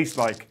doesn't taste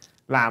like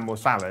lamb or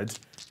salad.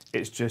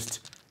 It's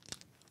just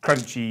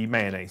crunchy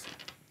mayonnaise.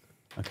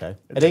 Okay.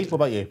 Eddie, what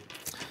about you?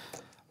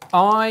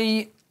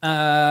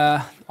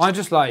 I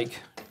just like.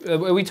 Are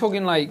we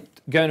talking like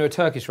going to a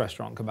Turkish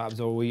restaurant kebabs,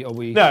 or are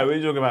we? No,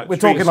 we're talking about. We're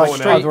talking like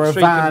street either a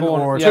street van and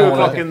or a yeah, 2 small-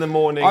 o'clock in the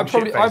morning. I'd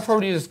probably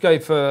shit-faced. just go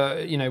for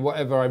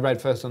whatever I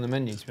read first on the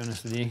menu. To be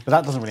honest with you. But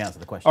that doesn't really answer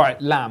the question. All right,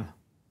 lamb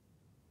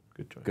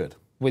Good choice. Good.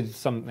 with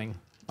something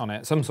on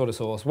it, some sort of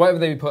sauce, whatever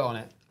they put on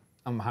it.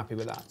 I'm happy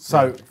with that.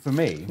 So, for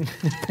me,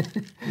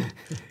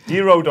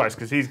 You roll dice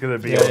because he's going to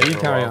be. Yeah, on you for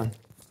a carry while. on.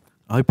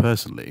 I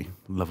personally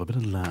love a bit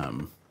of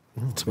lamb,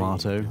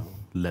 tomato,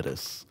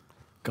 lettuce,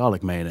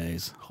 garlic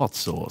mayonnaise, hot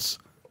sauce,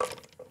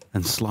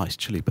 and sliced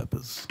chili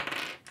peppers.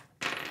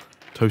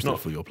 Toasted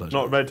for your pleasure.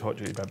 Not red hot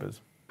chili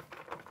peppers.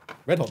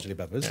 red hot chili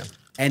peppers, Yeah.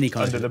 any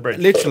kind Under of the bridge.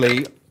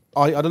 Literally,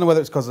 I don't know whether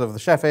it's because of the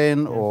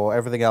chef-in or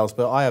everything else,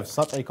 but I have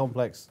such a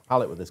complex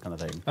palate with this kind of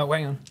thing. Oh,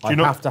 hang on. I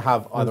have to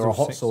have either a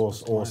hot 6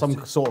 sauce or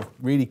some sort of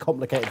really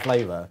complicated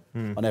flavour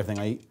on everything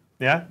I eat.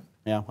 Yeah?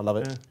 Yeah, I love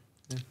it.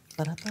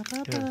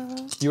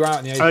 You're out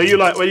in the open. Oh, you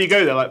like, when you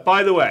go there, like,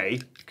 by the way,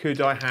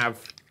 could I have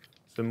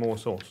some more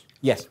sauce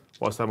Yes.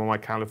 whilst I'm on my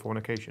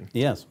Californication?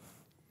 Yes.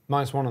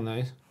 -1 on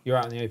those. You're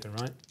out in the open,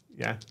 right?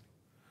 Yeah.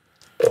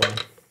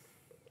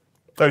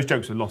 Those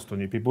jokes are lost on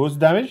you people. What's the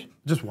damage?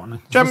 Just 1.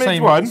 It's Damage the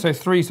same 1. So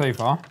 3 so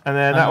far. And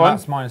then that one?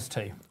 That's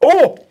 -2.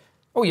 Oh!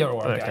 Oh, you're all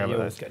I don't right. care You're about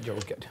all this. good. You're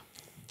all good.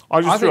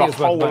 I just I threw think a it's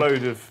worth whole the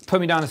load of...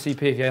 Put me down to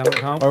CP if you haven't,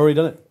 Carl. I've already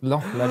done it.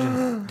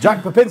 Legend.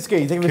 Jack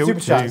Popinski, thank you for the Killed super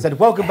chat. 2. Said,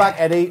 welcome back,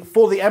 Eddie,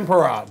 for the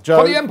Emperor. Joe,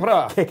 For the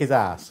Emperor. kick his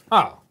ass.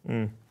 Oh.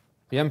 The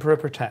Emperor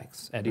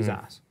protects Eddie's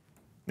ass.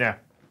 Yeah.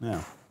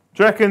 Yeah.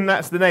 Do you reckon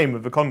that's the name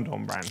of the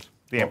condom brand?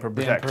 The Emperor The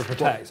Protects. Emperor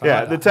protects. I Yeah,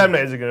 like the that.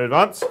 Terminators are going to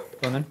advance.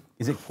 Go on then.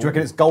 Do you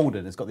reckon it's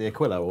golden? It's got the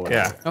Aquila or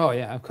whatever? Yeah. Oh,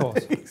 yeah, of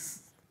course.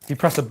 If you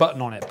press a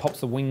button on it, it pops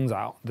the wings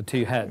out, the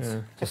 2 heads.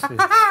 Yeah. Just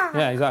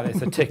yeah, exactly.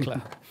 It's a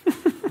tickler.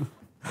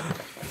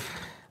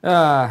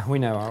 We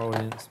know our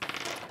audience.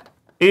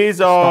 Is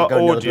Start our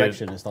going the other audience...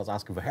 direction and starts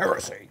asking for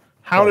heresy.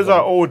 How does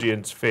our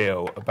audience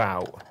feel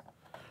about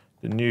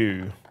the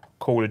new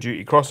Call of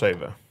Duty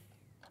crossover?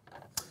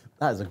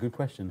 That is a good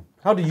question.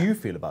 How do you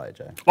feel about it,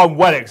 Jay? I'm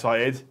well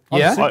excited.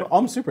 Yeah?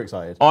 I'm super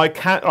excited. I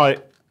can't...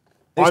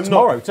 It's I'm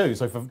tomorrow not, too,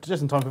 so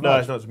just in time for No, March.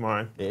 it's not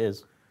tomorrow. It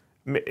is.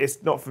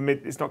 It's not for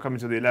mid... It's not coming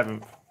till the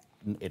 11th.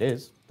 It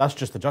is. That's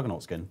just the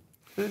Juggernaut skin.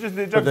 Is it just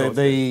the But Juggernaut?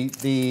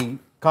 the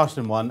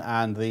Karsten one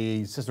and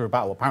the Sister of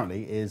Battle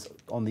apparently is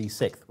on the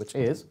 6th, which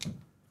is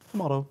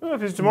tomorrow. Well,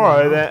 if it's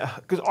tomorrow, then...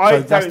 Because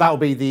So that'll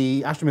be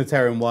the Astro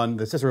Militarian one,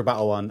 the Sister of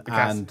Battle one,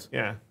 and...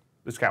 Yeah,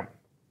 the Scout.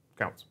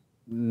 Counts.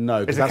 No,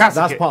 It's because a that's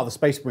casket. part of the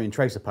Space Marine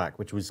Tracer Pack,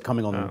 which was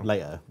coming on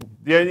later.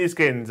 The only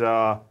skins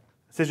are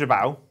Sister of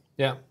Battle,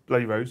 Yeah.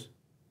 Bloody Rose.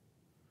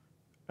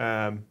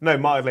 No,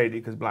 Martyred Lady,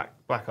 because black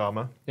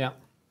armour. Yeah.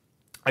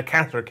 A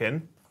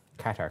Catherican,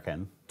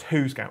 Katarkin.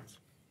 2 Scouts.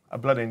 A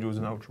Blood Angels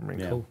and Ultramarine.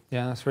 Yeah. Cool.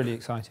 Yeah, that's really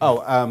exciting.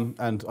 Oh,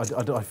 and I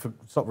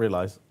stopped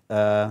realise.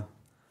 No,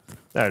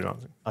 no.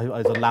 I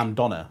was a lamb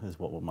doner, is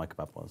what my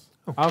kebab was.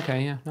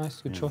 Okay, yeah,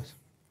 nice. Good choice.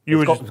 You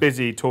were got- just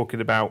busy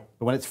talking about...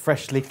 But when it's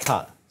freshly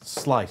cut,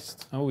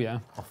 sliced Oh, yeah.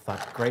 off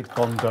that great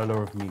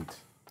gondola of meat,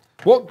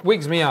 What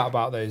wigs me out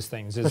about those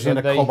things is especially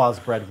in that a Cobba's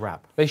bread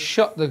wrap. they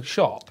shut the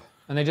shop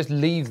and they just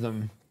leave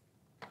them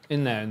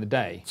in there in the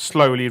day.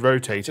 Slowly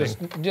rotating.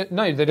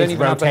 No, they don't It's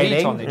even have the heat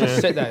rotating. on. They just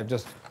sit there,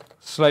 just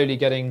slowly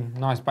getting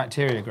nice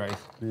bacteria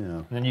growth. Yeah.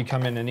 And then you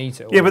come in and eat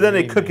it. Yeah, but then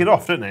they cook it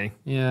off, don't they?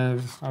 Yeah,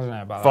 I don't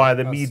know about Via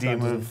that. the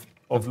medium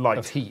of light.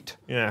 Of heat.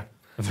 Yeah.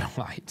 Of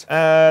light.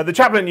 The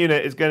chaplain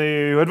unit is going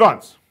to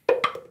advance.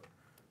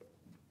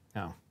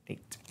 Oh.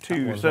 8.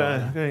 2, was so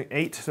right, going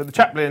 8. So the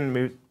chaplain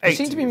moved 8. You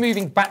seem to be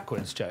moving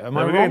backwards, Joe. Am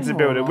I No, we're wrong? going to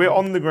build it. or- We're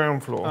on the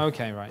ground floor.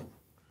 Okay, right.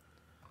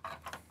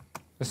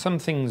 There's some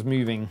things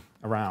moving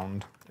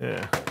around,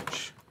 Yeah.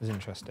 which is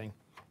interesting.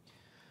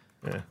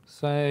 Yeah.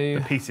 So,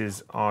 The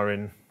pieces are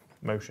in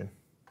motion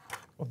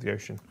of the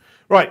ocean.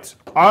 Right.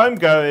 I'm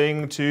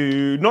going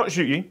to not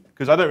shoot you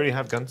because I don't really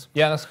have guns.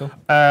 yeah, that's cool.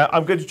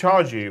 I'm going to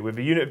charge you with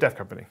a unit of Death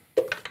Company.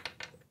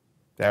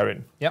 They're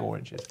in Yep. 4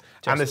 inches.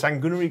 And the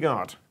Sanguinary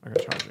Guard. I'm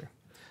going to charge you.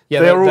 Yeah,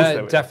 They're also they're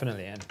in.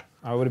 definitely in.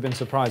 I would have been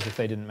surprised if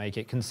they didn't make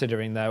it,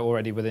 considering they're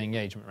already within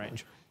engagement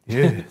range.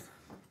 Yeah.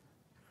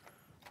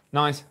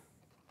 Nice.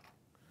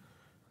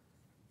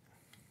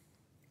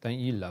 Don't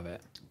you love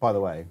it? By the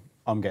way,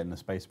 I'm getting the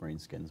Space Marine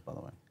skins, by the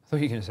way. I thought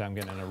you were going to say I'm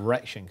getting an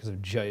erection because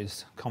of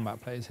Joe's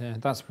combat plays here.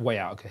 That's way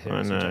out of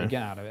coherence. I know. Joe,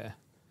 get out of here.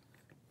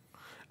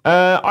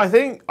 I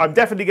think I'm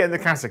definitely getting the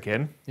cassock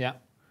in. Yeah.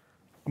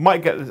 I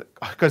might get this,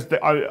 because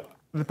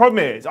the problem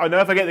is, I know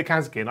if I get the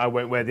cassock in, I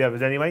won't wear the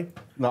others anyway.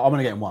 No, I'm going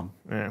to get in one.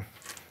 Yeah.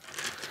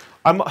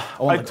 I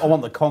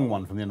want the Kong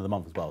one from the end of the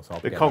month as well. So I'll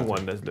The get Kong that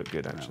one does look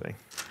good, actually.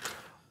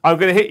 I'm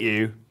going to hit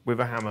you with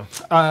a hammer.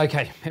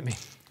 Okay, hit me.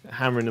 A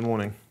hammer in the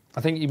morning. I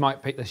think you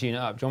might pick this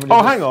unit up. Do you want me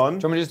to Hang on.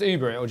 Do you want me to just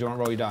Uber it or do you want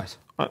to roll your dice?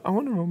 I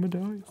want to roll my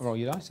dice. I'll roll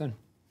your dice then.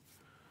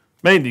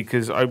 Mainly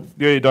because the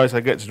only dice I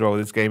get to roll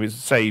this game is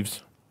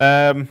saves.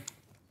 A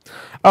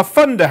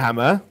Thunder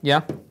Hammer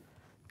Yeah.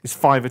 is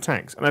 5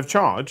 attacks, and I've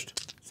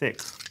charged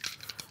 6.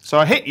 So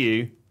I hit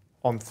you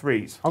on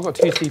 3s. I've got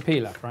 2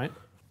 CP left, right?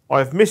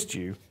 I've missed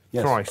you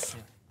Yes. thrice.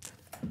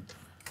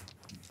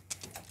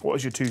 What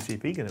is your 2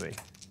 CP going to be?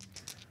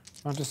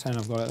 I'm just saying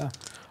I've got it there.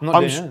 I'm not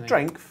I'm doing anything.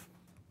 strength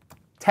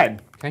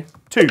 10. Okay.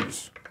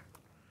 2s.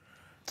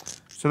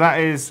 So that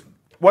is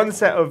 1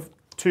 set of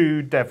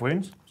 2 dev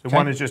wounds. So Okay.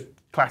 1 is just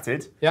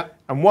clatted. Yeah.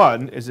 And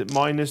 1 is at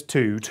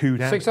 -2, 2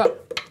 down. 6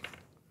 up.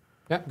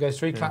 Yeah, goes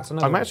 3, clats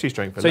another I'm one. actually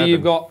strength So 11.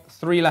 you've got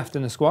 3 left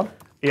in the squad.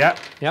 Yeah.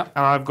 Yeah.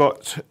 And I've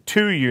got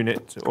 2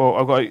 units, or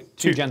I've got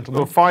 2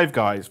 gentlemen. Or 5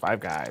 guys. 5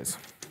 guys.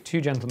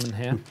 2 gentlemen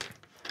here.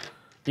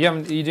 Are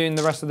you doing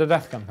the rest of the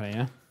Death Company,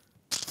 yeah?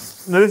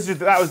 No,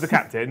 that was the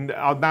captain.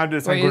 I'll now do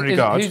the Sanguinary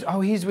Guard.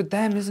 He's with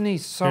them, isn't he?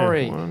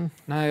 Sorry. Yeah,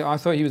 no, I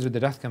thought he was with the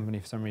Death Company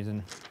for some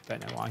reason.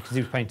 Don't know why, because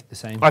he was painted the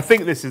same. I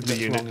think this is the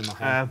Looks wrong unit. in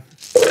my head.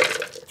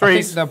 Threes.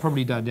 I think they're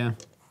probably dead. Yeah.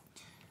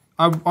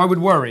 I would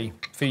worry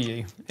for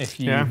you if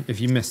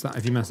you missed that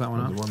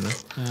one up. One there.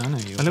 Yeah, I know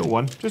you. A little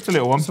one, just a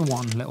little one. Just a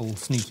one little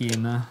sneaky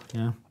in there.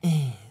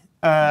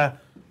 Yeah.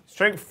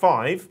 Strength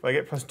 5, I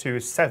get +2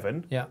 is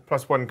 7. Yeah.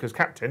 +1 because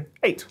captain,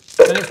 8.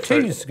 And it's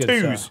twos, good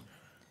sir. Twos.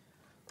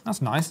 That's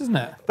nice, isn't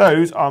it?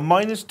 Those are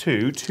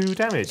 -2, 2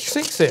 damage.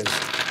 Sixes.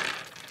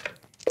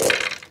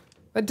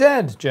 They're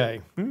dead, Joe.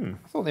 I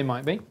thought they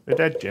might be. They're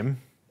dead, Jim.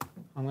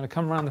 I'm going to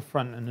come around the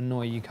front and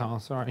annoy you, Carl.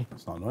 Sorry.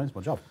 It's not annoying, it's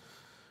my job.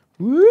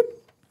 Whoop.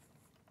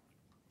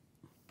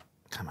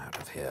 Come out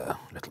of here,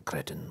 little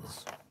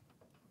cretins.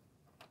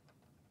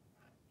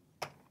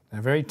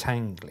 They're very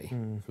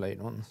tangly,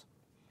 flayed ones.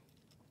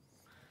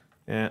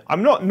 Yeah,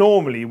 I'm not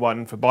normally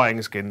one for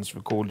buying skins for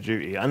Call of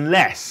Duty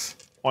unless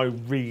I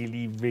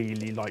really,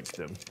 really like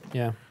them.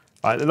 Yeah.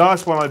 The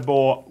last one I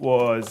bought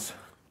was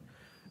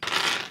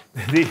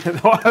the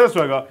last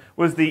one I got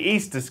was the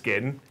Easter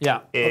skin.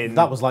 Yeah.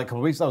 That was like a couple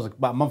of weeks. That was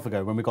about a month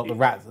ago when we got the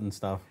rat and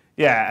stuff.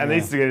 Yeah, and the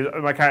Easter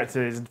skin, my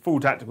character is full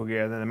tactical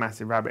gear and then a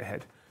massive rabbit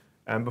head.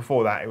 And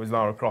before that, it was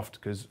Lara Croft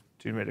because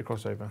she made a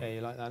crossover. Yeah,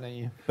 you like that, don't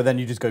you? But then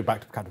you just go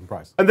back to Captain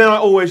Price. And then I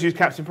always use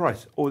Captain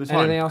Price all the time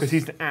Anything else? because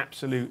he's an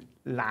absolute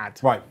lad.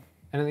 Right.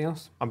 Anything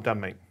else? I'm done,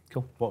 mate.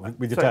 Cool. What,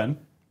 with your turn?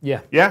 Yeah.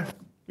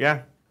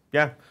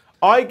 Yeah.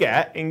 I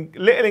get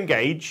little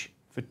engage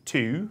for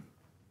 2.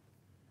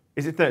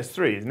 Is it? No, it's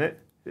 3, isn't it?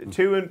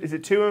 Is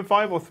it 2 and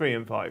 5 or 3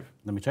 and 5?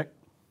 Let me check.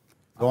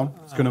 Go on.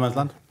 Secure No Man's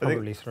Land.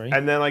 Probably 3.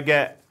 And then I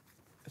get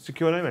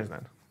Secure No Man's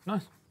Land.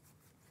 Nice.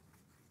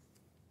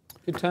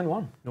 Good turn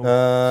 1.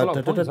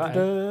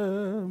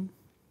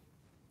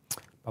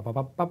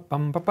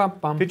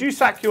 Did you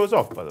sack yours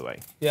off, by the way?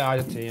 Yeah, I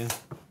did too, yeah.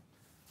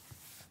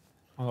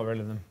 I got rid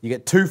of them. You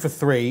get 2 for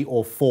 3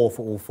 or 4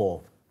 for all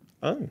 4.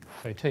 Oh.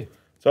 So 2.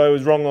 So I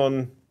was wrong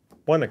on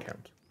one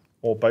account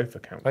or both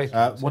accounts.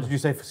 Both. What did you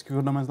say for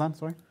Secure No Man's Land?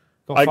 Sorry.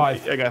 Got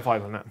 5. I get a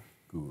 5 on that.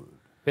 Good.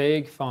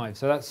 Big 5.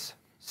 So that's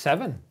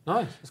 7.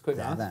 Nice. That's quick.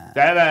 Math.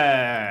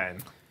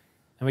 7.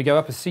 And we go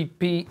up a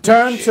CP.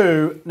 Turn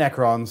to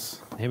Necrons.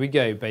 Here we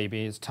go,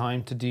 baby. It's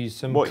time to do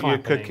some What are you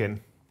clapping.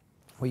 cooking?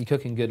 What are you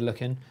cooking? Good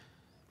looking.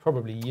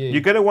 Probably you.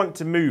 You're going to want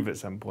to move at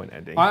some point,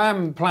 Eddie. I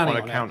am planning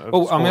on on account it. of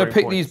Oh, I'm going to scoring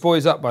pick these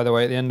points. boys up, by the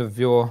way, at the end of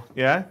your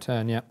Yeah?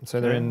 turn. Yeah. So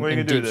they're Yeah. in, What are you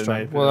in gonna do deep then,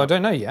 strength. mate? Well, I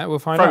don't know yet. We'll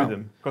find Throw out.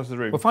 them across the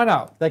room. We'll find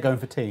out. They're going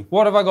for tea.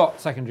 What have I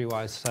got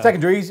secondary-wise? So.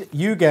 Secondaries,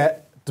 you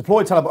get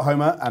Deploy Teleport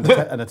Homer and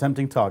an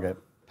attempting target.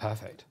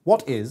 Perfect.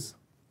 What is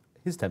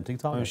his tempting I'm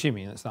target?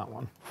 assuming it's that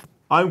one.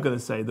 I'm going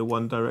to say the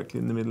one directly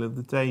in the middle of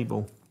the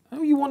table.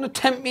 Oh, you want to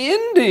tempt me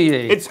in, do you?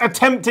 It's a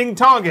tempting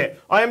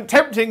target. I am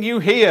tempting you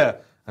here.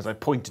 As I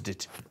pointed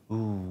it.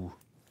 Ooh.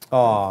 Oh.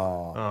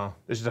 Oh,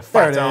 there's a There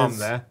fat it arm is.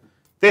 there.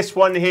 This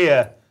one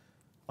here.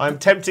 I'm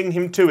tempting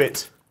him to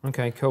it.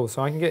 Okay, cool.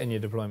 So I can get in your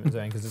deployment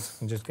zone because I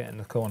can just get in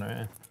the corner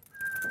here.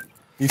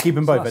 You keep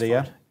them both, that's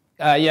Eddie,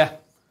 yeah? Yeah.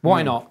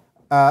 Why not?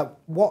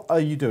 What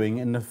are you doing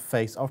in the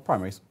face of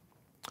primaries?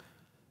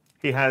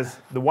 He has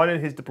the one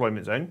in his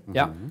deployment zone,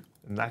 Yeah.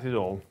 and that is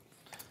all.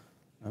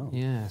 Oh.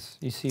 Yes.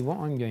 You see, what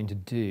I'm going to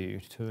do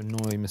to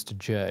annoy Mr.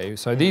 Joe.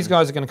 So these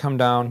guys are going to come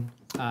down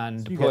and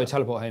you deploy get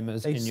teleport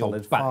homers A in your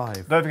solid back.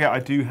 5. Don't forget, I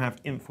do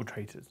have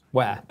infiltrators.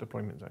 Where?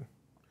 Deployment zone.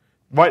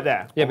 Right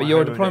there. Yeah, on but my your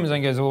homing deployment zone.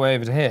 zone goes all the way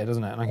over to here,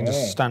 doesn't it? And I can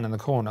just stand in the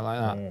corner like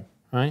that,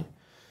 right?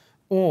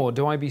 Or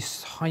do I be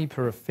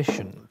hyper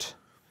efficient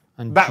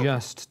and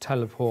just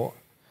teleport?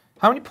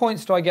 How many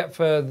points do I get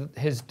for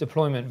his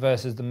deployment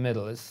versus the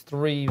middle? It's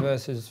 3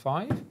 versus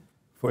 5?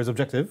 For his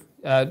objective?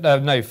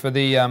 No, for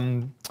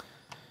the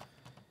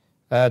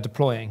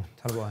deploying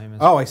teleport homers.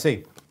 Oh, I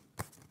see.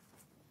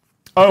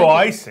 Oh,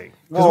 I see.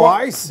 Oh,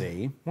 I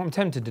see. What I'm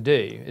tempted to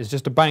do is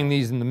just to bang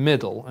these in the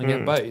middle and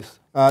get both.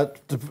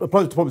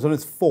 Deployment zone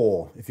is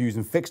 4 if you're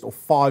using fixed, or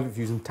 5 if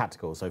you're using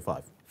tactical, so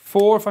 5.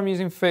 4 if I'm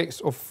using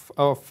fixed, or 5.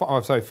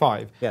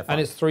 Yeah, 5.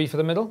 And it's 3 for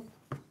the middle?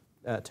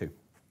 2.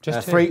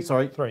 Just 2? 3,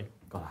 sorry. 3.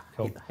 God,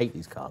 Cool. I hate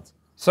these cards.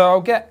 So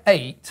I'll get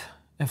 8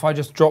 if I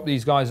just drop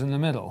these guys in the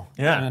middle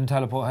Yeah. and then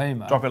teleport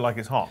Homer. Drop it like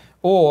it's hot.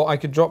 Or I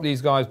could drop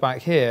these guys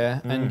back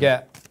here and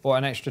get, what,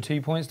 an extra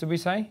 2 points, did we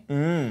say?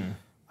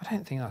 I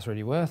don't think that's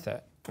really worth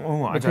it.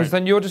 Oh, I Because don't.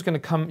 then you're just going to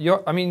come,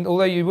 I mean,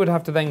 although you would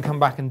have to then come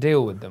back and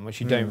deal with them,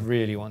 which you don't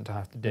really want to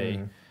have to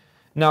do.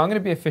 No, I'm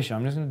going to be efficient.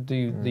 I'm just going to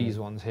do these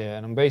ones here,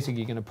 and I'm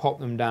basically going to pop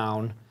them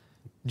down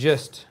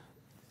just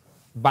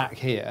back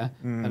here,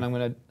 and I'm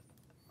going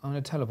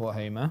to teleport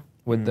Homer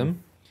with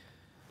them,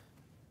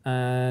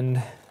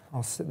 and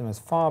I'll sit them as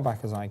far back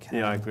as I can.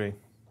 Yeah, I agree.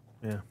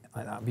 Yeah.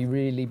 Like that. It'd be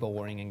really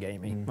boring and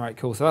gamey. Right,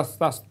 cool. So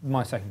that's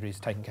my secondaries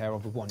taken care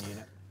of with 1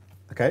 unit.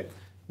 Okay.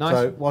 Nice.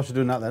 So whilst you're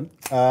doing that then,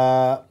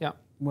 Yeah.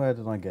 where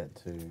did I get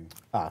to?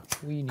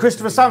 We need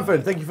Christopher to do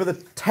Sanford, thank you for the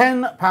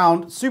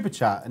 £10 super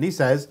chat. And he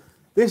says,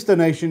 this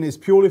donation is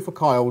purely for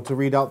Kyle to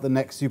read out the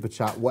next super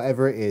chat,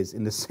 whatever it is,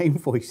 in the same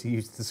voice he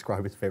used to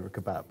describe his favourite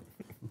kebab.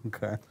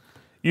 Okay.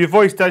 Your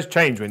voice does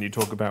change when you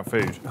talk about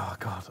food. Oh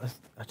God,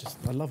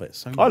 I love it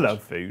so much. I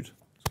love food.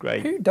 It's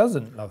great. Who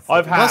doesn't love food?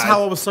 I've had. That's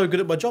how I was so good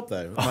at my job,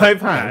 though.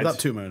 I've had that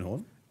toot my own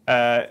horn.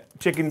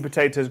 chicken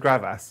potatoes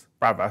bravas.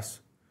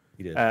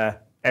 You did.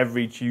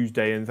 Every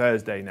Tuesday and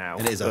Thursday now.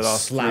 And it is for the a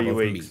last slab 3 of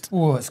weeks. meat.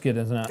 Oh, it's good,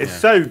 isn't it? It's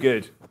so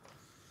good.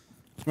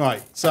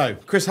 Right, so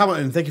Chris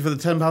Hamilton, thank you for the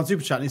 £10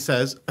 super chat. And he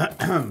says,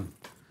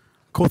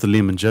 caught the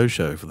Liam and Joe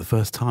show for the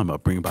first time. I'll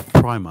bring back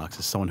Primarchs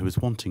as someone who is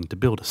wanting to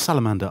build a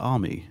salamander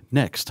army.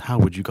 Next, how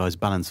would you guys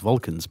balance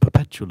Vulcan's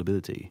perpetual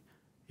ability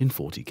in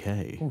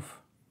 40k?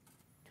 Oof.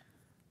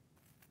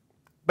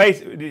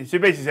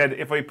 Basically said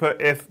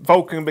if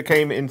Vulcan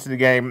became into the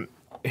game,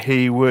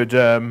 he would.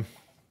 How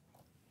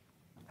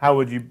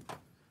would you?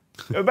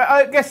 But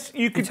I guess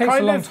you could It takes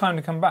kind a long of. time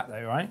to come back,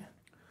 though, right?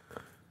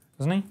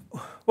 Doesn't he?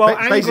 Well,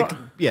 Basically,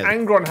 yeah.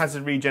 Angron has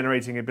a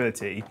regenerating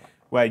ability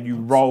where you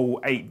roll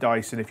 8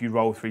 dice, and if you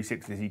roll 3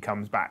 6s, he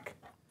comes back,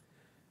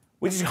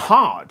 which is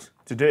hard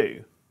to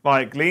do.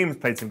 Like Liam's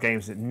played some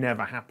games that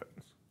never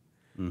happens,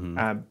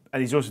 and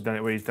he's also done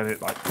it where he's done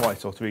it like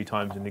twice or 3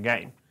 times in the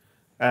game.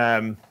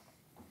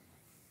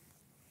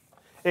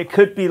 It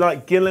could be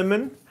like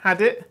Gilliman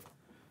had it.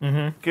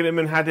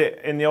 Gilliman had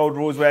it in the old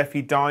rules where if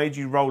he died,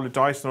 you roll a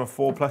dice on a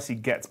 4+, he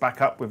gets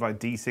back up with like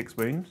D6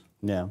 wounds.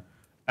 Yeah.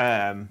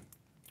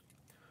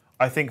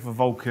 I think for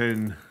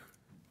Vulcan,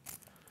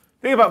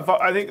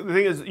 I think the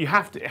thing is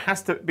it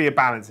has to be a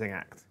balancing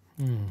act.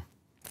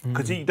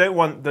 Because you don't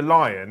want the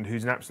lion,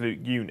 who's an absolute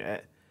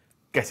unit,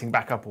 getting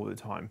back up all the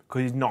time,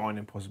 because he's not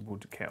impossible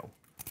to kill.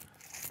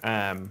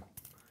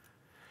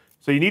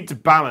 So you need to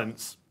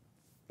balance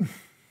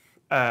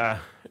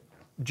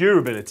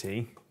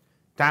durability,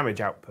 damage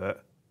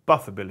output,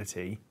 buff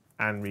ability,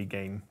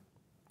 and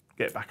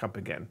get back up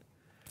again.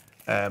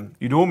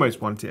 You'd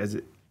almost want it as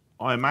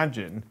I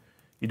imagine,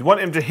 you'd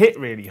want him to hit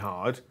really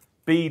hard,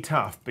 be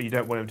tough, but you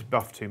don't want him to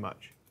buff too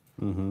much.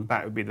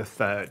 That would be the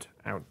third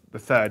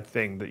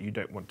thing that you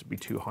don't want to be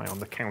too high on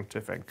the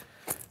counter thing.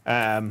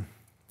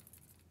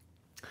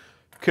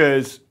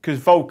 Because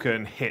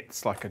Vulcan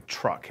hits like a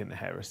truck in the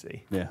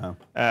Heresy. Yeah.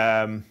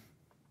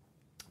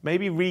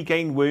 Maybe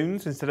regain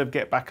wounds instead of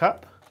get back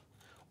up.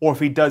 Or if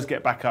he does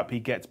get back up, he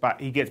gets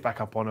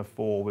back up on a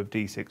 4 with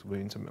D6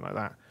 wounds, something like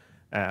that.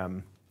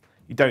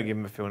 You don't give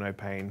him a feel no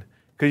pain.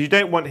 Because you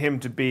don't want him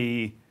to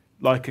be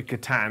like a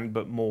Catan,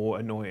 but more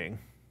annoying.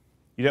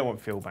 You don't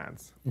want feel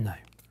bads. No.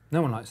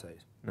 No one likes those.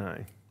 No.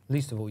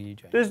 Least of all you,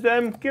 James. Does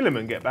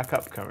Gilliman get back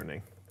up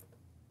currently?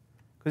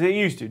 Because he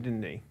used to,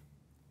 didn't he?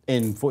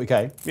 In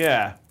 40k.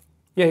 Yeah.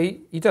 Yeah,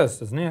 he does,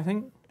 doesn't he, I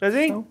think? Does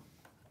he? So?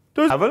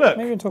 Have a look.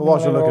 Maybe we're talking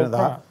Whilst about you're looking old at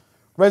that, crap.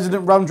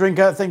 Resident Rum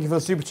Drinker, thank you for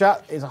the super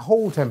chat. It's a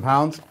whole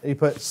 £10. He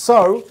put,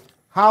 so,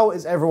 how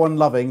is everyone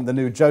loving the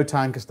new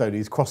Jotan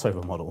Custodes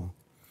crossover model?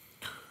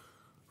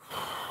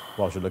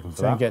 Whilst you're looking for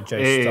So that. get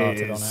Joe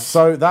started on it.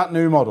 So that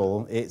new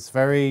model, it's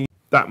very...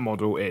 That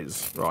model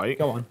is, right?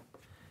 Go on.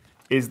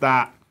 Is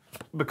that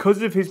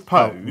because of his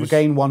pose...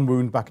 regain 1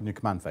 wound back in your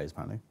command phase,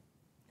 apparently.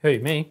 Who,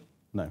 me?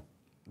 No,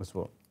 that's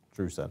what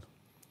Drew said.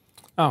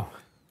 Oh.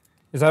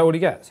 Is that all he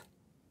gets?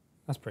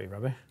 That's pretty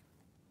rubbish.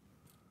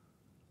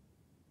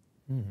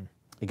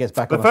 He gets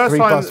back The on a first 3+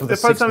 time, with the a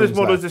first 6 time this wounds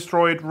model is left.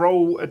 destroyed,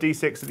 roll a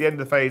d6 at the end of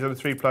the phase on a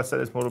 3+, set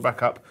this model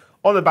back up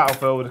on the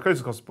battlefield as close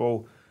as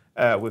possible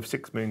with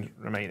 6 wounds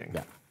remaining.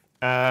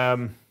 Yeah.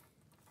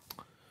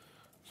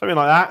 Something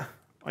like that,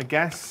 I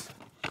guess.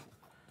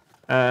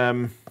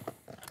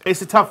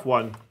 It's a tough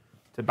one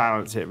to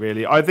balance it,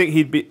 really. I think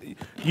he'd be...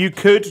 You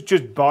could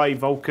just buy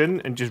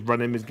Vulcan and just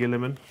run him as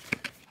Gilliman,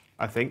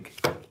 I think,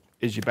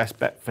 is your best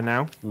bet for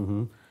now.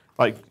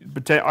 Like,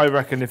 but I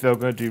reckon if they were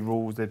going to do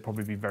rules, they'd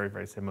probably be very,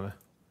 very similar.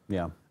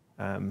 Yeah.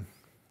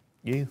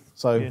 Yeah.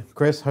 So, Yeah.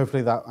 Chris,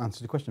 hopefully that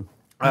answered your question.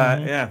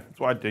 Yeah, that's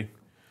what I'd do.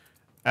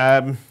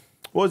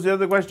 What was the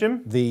other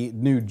question? The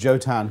new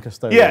Jotan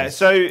Custodes. Yeah,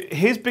 so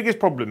his biggest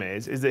problem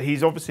is that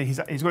he's got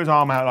his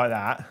arm out like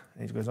that.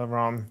 He's got his other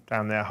arm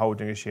down there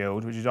holding a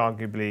shield, which is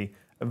arguably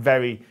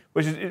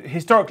which is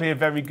historically a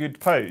very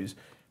good pose.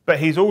 But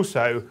he's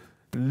also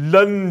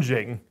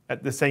lunging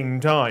at the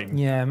same time.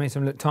 Yeah, it makes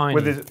him look tiny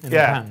With his, in the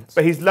yeah, pants.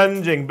 but he's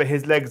lunging, but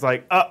his leg's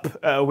like up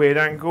at a weird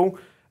angle.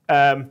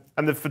 And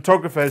the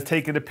photographer has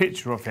taken a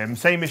picture of him,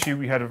 same issue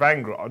we had with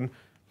Angron,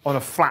 on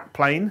a flat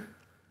plane,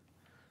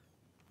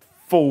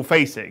 full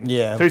facing.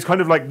 Yeah. So he's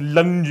kind of like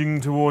lunging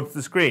towards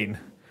the screen.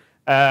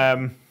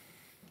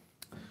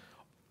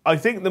 I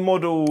think the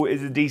model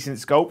is a decent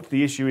sculpt.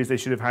 The issue is they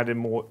should have had him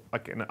more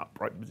like in an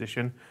upright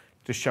position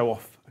to show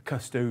off a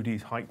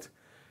Custodes' height.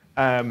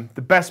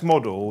 The best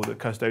model that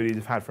Custodes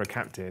have had for a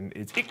captain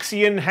is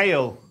Ixion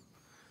Hale,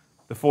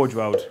 the Forge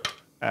World,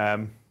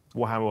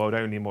 Warhammer World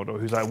only model,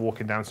 who's like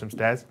walking down some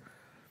stairs.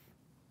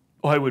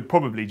 I would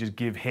probably just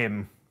give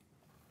him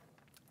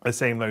the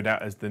same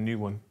loadout as the new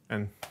one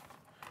and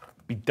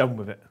be done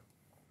with it.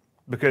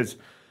 Because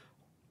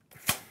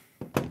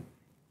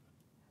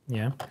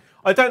Yeah.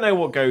 I don't know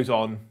what goes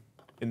on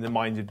in the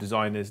minds of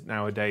designers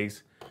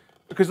nowadays.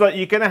 Because like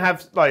you're gonna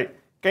have like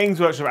Games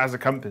Workshop as a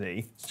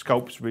company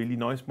sculpts really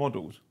nice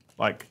models.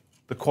 Like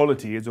the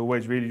quality is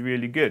always really,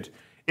 really good.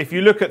 If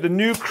you look at the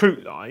new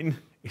Kroot line,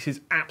 it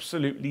is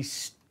absolutely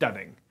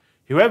stunning.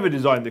 Whoever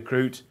designed the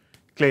Kroot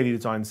clearly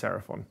designed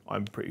Seraphon,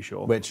 I'm pretty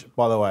sure. Which,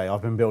 by the way,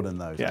 I've been building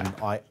those, Yeah. and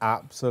I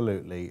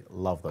absolutely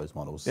love those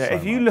models. Yeah, so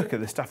if you much. look at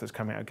the stuff that's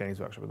coming out of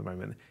Games Workshop at the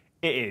moment,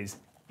 it is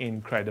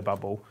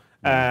incredible.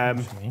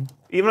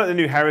 Even like the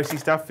new Heresy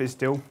stuff is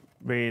still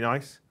really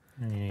nice.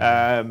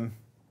 But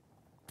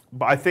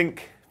I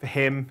think for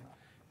him,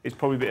 it's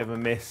probably a bit of a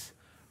miss.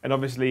 And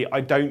obviously, I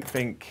don't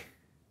think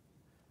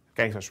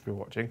Games Workshop will be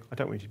watching. I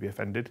don't want you to be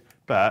offended,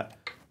 but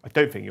I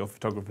don't think your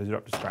photographers are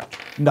up to scratch.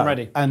 No,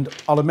 Ready. and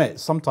I'll admit,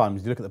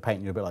 sometimes you look at the paint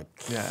and you're a bit like,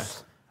 Yeah.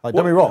 like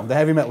don't be wrong, the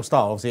heavy metal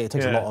style, obviously it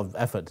takes a lot of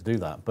effort to do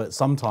that, but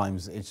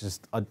sometimes it's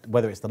just,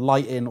 whether it's the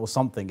lighting or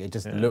something, it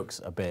just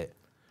looks a bit...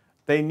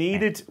 They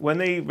needed, when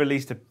they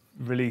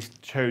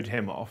showed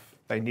him off,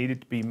 they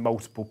needed to be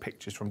multiple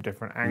pictures from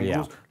different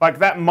angles. Yeah. Like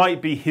that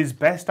might be his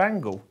best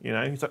angle, you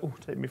know? He's like, oh,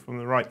 take me from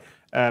the right.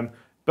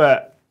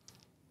 But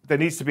there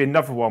needs to be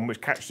another one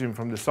which catches him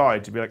from the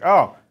side to be like,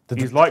 oh,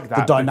 he's like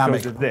that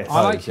dynamic because of this.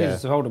 I like yeah.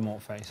 his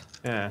Voldemort face.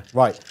 Yeah.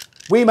 Right.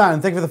 Wee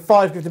Man, thank you for the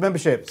 5 gifted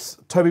memberships.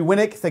 Toby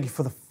Winnick, thank you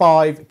for the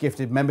 5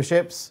 gifted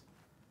memberships.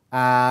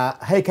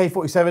 Hey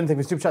K47, thank you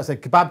for super chat,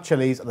 said kebab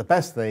chilies are the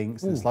best thing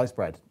since sliced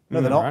bread.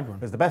 No, they're not,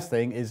 because the best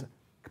thing is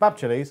kebab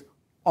chilies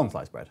on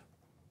sliced bread.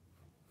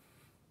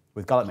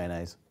 With garlic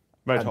mayonnaise.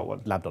 Red hot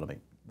one. Labbed on a meat.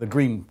 The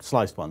green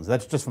sliced ones, they're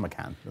just from a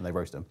can, and they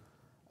roast them.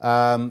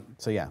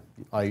 So yeah,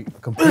 I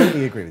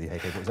completely agree with you, Hey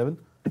K47.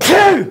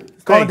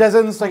 Colin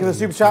Desens, thank you for the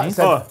super chat.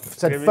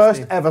 Said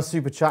first ever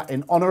super chat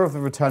in honour of the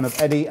return of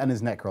Eddie and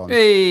his Necrons.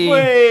 Hey.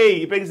 Wait,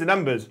 he brings the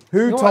numbers.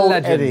 Who You're a told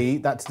legend. Eddie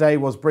that today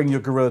was Bring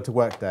Your Gorilla to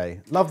Work Day?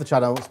 Love the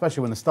channel,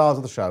 especially when the stars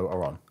of the show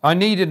are on. I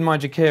needed my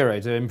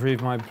Jakiro to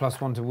improve my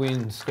 +1 to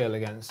wound skill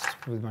against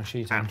with my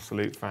shooting.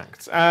 Absolute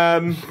facts.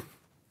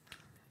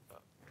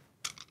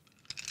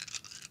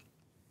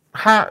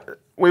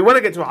 We want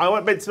to get to. I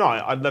want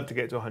tonight. I'd love to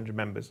get to 100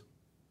 members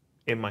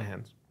in my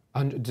hands.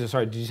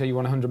 Sorry, did you say you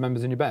want 100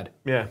 members in your bed?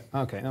 Yeah.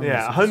 Okay. that Yeah,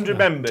 makes sense, 100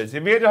 members.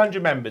 If we get to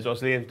 100 members,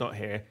 whilst Liam's not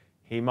here,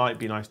 he might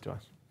be nice to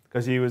us.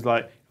 Because he was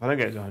like, if I don't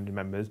get to 100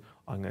 members,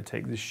 I'm going to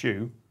take this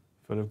shoe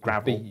full of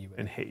gravel beat you with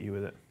and hit you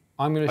with it.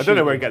 I'm going to. I don't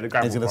know where he get the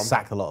gravel He's going to from.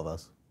 sack a lot of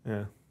us.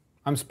 Yeah.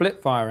 I'm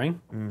split firing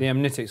the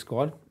Amnitic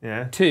squad.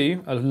 Yeah.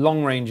 2 are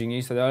long ranging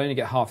you, so they'll only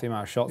get half the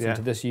amount of shots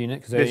into this unit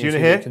because This they unit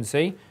here? can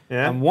see.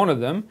 Yeah. And one of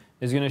them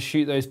is going to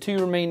shoot those 2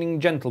 remaining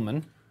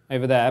gentlemen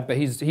over there, but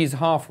he's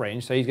half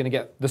range, so he's going to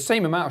get the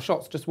same amount of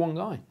shots, just one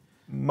guy.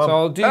 So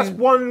I'll do. That's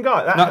one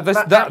guy.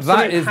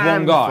 That is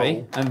one guy,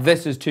 handful. and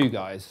this is 2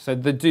 guys. So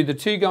do the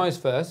 2 guys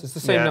first. It's the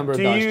same number of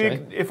Do dice. you,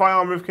 Jay. if I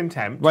arm with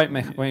contempt, Won't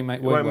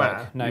won't work.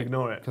 matter. No, You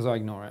ignore it. because I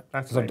ignore it.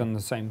 That's Because I've lame. done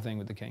the same thing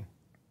with the king.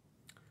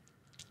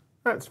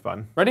 that's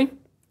fun. Ready?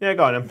 Yeah,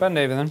 go on then. Bend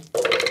over then.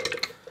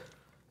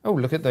 Oh,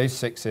 look at those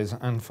 6s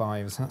and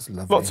 5s. That's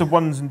lovely. Lots of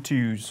 1s and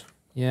 2s.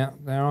 Yeah,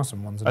 there are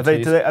some 1s and Are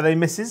 2s. they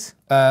misses?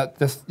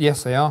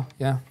 Yes, they are.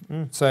 Yeah.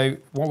 So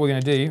what we're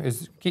going to do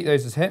is keep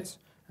those as hits,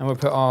 and we'll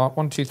put our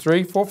 1, 2,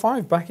 3, 4,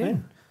 5 back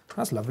in.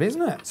 That's lovely,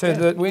 isn't it? So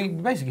that we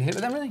basically hit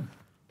with everything.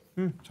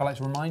 Which I like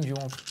to remind you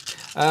of.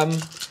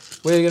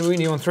 We're going to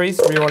win you on 3s,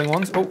 re-rolling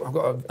 1s. Oh, I've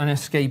got an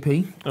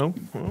escapee. Oh.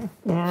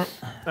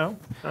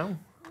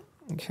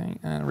 Okay,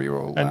 and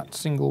re-roll that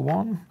single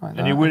one. Like And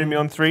that. you're winning me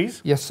on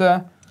 3s? Yes,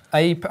 sir.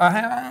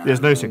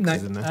 There's no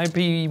 6s in there.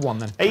 AP1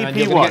 then. AP1. And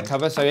you're gonna get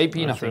cover, so AP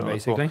nothing Cool.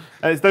 basically.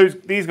 And it's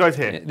these guys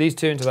here. These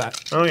 2 into that.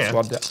 Oh, yeah.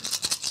 Squad.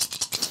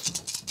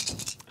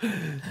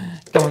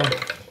 Come on then.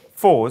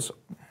 4s.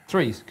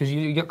 3s, because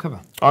you got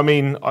cover. I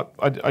mean,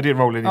 I didn't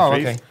roll any 3s. Oh,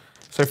 okay.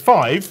 So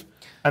 5,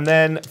 and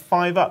then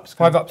 5 ups.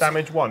 5 ups.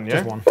 Damage 1, yeah?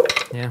 Just 1.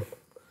 Yeah.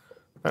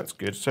 That's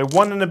good. So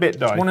 1 and a bit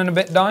die. 1 and a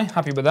bit die.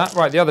 Happy with that.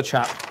 Right, the other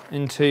chap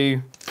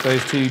into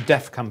those 2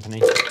 deaf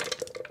companies.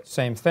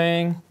 Same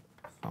thing.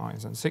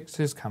 5s and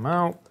 6s come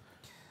out.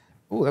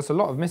 Oh, that's a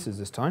lot of misses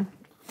this time.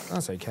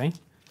 That's okay.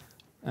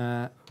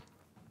 1,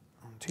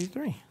 2,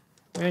 3.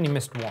 We only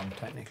missed 1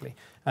 technically.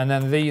 And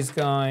then these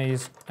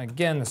guys,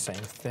 again the same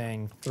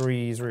thing.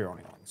 3s,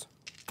 rerolling 1s.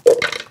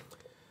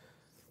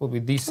 Well,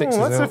 with these 6s,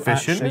 that's they'll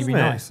efficient, actually be isn't it?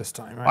 nice this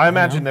time. Right, I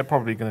imagine they're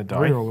probably going to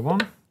die. reroll the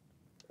 1.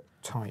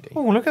 Tidy.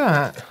 Oh, look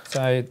at that. So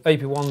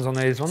AP1s on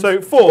those ones. So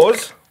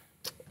 4s,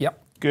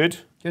 Yep. good.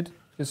 Good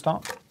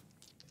start.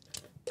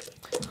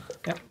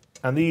 Yep.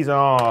 And these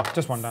are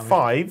Just 1 damage.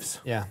 5s.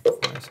 Yeah.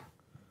 Nice.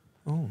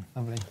 Oh,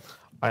 lovely.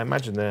 I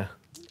imagine they're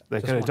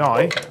going to one.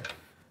 die.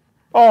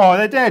 Oh,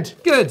 they're dead.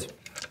 Good.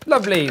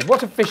 Lovely.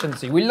 What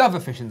efficiency. We love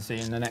efficiency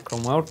in the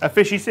Necron world. A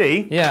fishy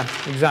sea. Yeah,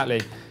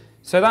 exactly.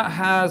 So that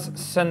has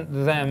sent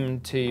them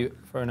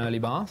for an early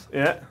bath.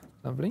 Yeah.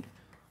 Lovely.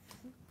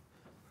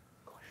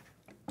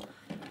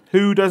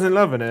 Who doesn't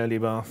love an early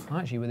bath? I'm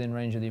actually within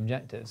range of the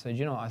objective. So do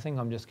you know what? I think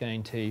I'm just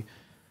going to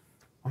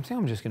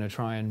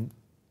try and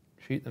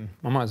shoot them.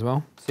 I might as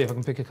well. See if I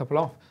can pick a couple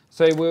off.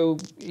 So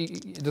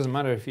it doesn't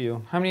matter if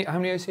you, how many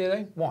OC are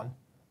they? 1?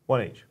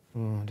 1 each.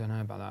 Oh, I don't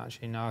know about that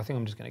actually. No, I think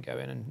I'm just going to go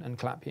in and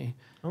clap you.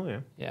 Oh, yeah.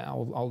 Yeah,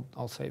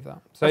 I'll save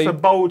that. So That's a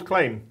bold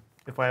claim,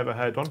 if I ever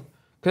heard one.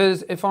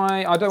 Because if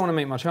I don't want to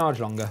make my charge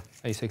longer,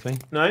 basically.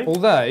 No.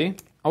 Although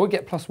I would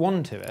get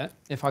 +1 to it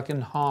if I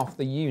can half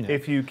the unit.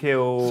 If you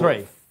kill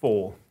 3.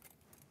 4.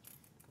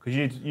 Because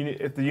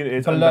if the unit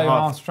is Below under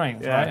half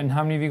strength, right? And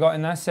how many have you got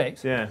in there?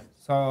 6. Yeah.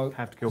 So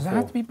have to kill does 4. it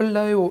have to be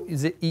below, or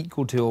is it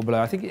equal to or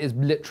below? I think it is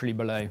literally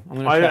below. I'm going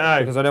to check don't know.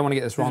 because I don't want to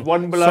get this wrong. Is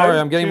 1 below? Sorry,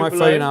 I'm getting 2 my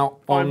below, phone out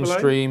 5 on below?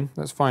 stream.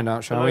 Let's find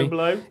out, shall we?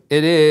 Below?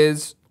 It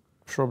is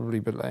probably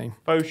below.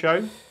 Faux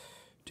show?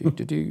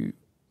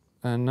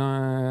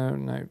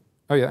 No.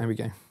 Oh yeah, here we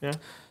go. Yeah.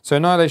 So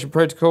Annihilation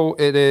Protocol,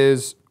 it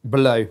is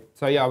below.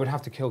 So yeah, I would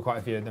have to kill quite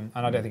a few of them,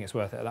 and I don't think it's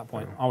worth it at that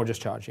point. I will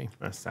just charge you.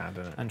 That's sad,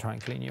 isn't it? And try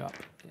and clean you up.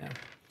 Yeah.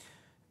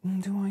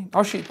 Do I?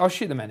 I'll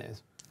shoot the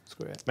menhirs.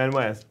 Screw it. Men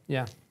wares?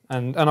 Yeah.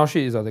 And I'll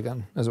shoot his other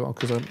gun as well,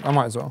 because I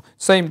might as well.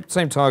 Same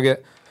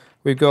target.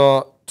 We've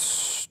got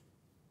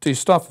do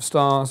Staff of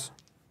Stars.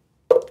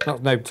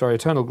 No, sorry,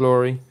 Eternal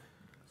Glory.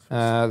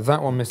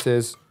 That one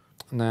misses.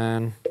 And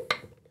then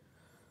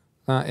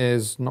that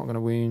is not going to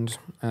wound.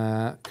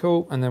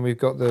 Cool. And then we've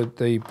got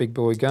the big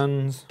boy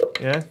guns.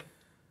 Yeah?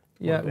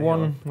 Yeah,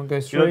 one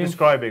goes through. You're not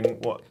describing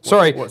what's the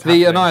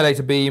happening.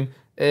 Annihilator Beam,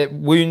 it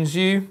wounds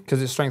you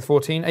because it's strength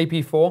 14,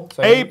 AP 4.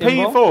 So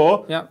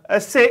AP4? Yeah. A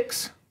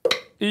 6?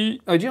 Oh, do you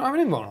not have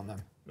an invuln on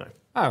them? No.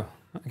 Oh,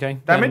 okay.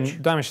 Damage?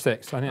 Then damage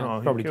 6. I think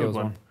that probably kills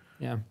one.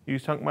 Yeah. You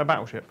sunk my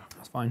battleship.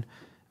 That's fine.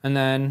 And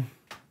then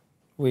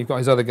we've got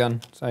his other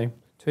gun. So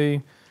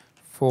 2,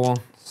 4,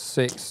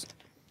 6,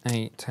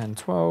 8, 10,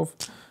 12.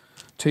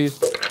 2.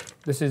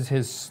 This is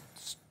his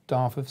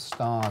Staff of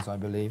Stars, I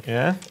believe.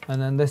 Yeah.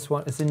 And then this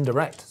one is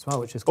indirect as well,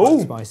 which is quite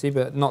spicy,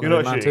 but not that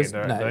it matters.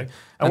 Indirect, no. though.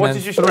 And what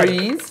did you strike?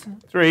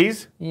 3s?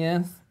 3s?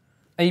 Yes.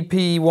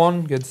 AP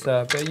 1, good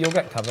stuff, but you'll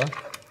get cover.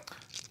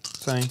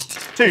 So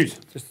 2s?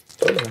 Just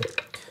 2 then.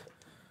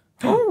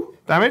 Oh,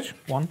 damage?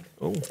 1.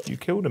 Oh, you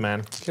killed a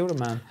man. Killed a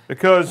man.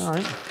 Because All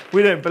right.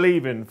 we don't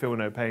believe in feel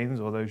no pains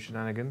or those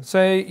shenanigans.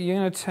 So you're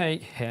going to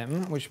take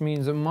him, which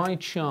means that my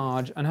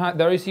charge, and how,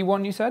 there is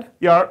he1 you said?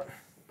 Yeah.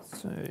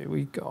 So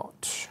we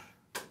got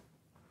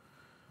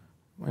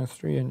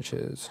 3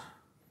 inches.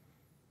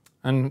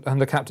 And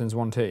the captain's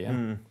 1 too, yeah?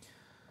 Mm.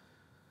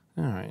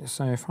 All right,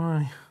 so if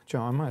I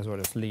might as well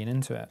just lean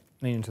into it,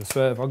 lean into the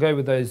swerve. I'll go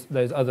with those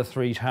other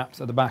 3 chaps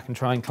at the back and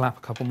try and clap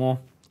a couple more.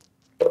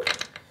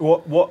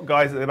 What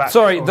guys at the back?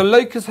 Sorry, the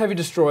Locust Heavy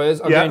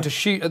Destroyers are Yeah. going to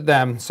shoot at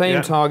them.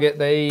 Same target,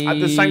 they At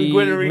the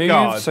Sanguinary move,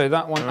 Guard. so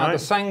that one at the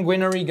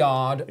Sanguinary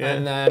Guard, Yeah.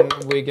 and then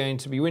we're going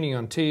to be winning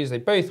on 2s. They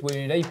both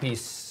wound, AP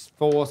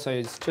 4, so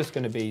it's just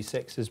going to be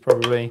 6s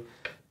probably.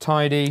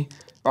 Tidy.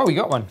 Oh, we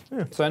got one.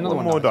 Yeah. So another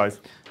one more dice.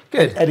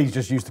 Good. Eddie's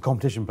just used the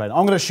competition plan.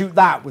 I'm going to shoot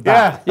that with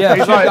that. Yeah,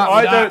 He's shoot like, that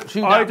with that,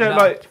 shoot I that don't with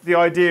like the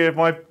idea of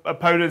my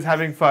opponents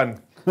having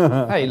fun.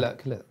 Hey,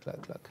 look.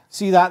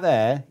 See that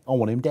there? I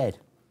want him dead.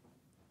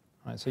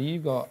 Right, so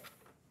you've got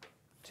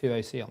 2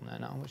 AC on there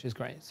now, which is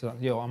great. So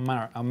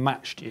I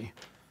matched you.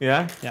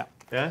 Yeah? Yeah.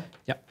 Yeah?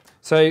 Yeah.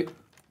 So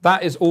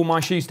that is all my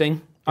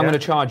shooting. I'm Yeah. going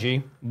to charge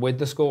you with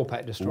the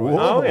Scorpet Destroyer.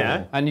 Oh,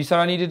 yeah. And you said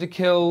I needed to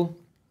kill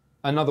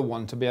another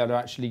one to be able to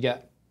actually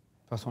get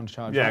 +1 to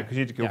charge. Yeah, right? because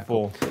you had to kill Yeah,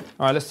 4. cool.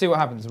 All right, let's see what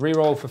happens.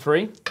 Reroll for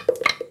 3.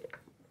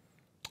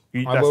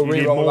 You I will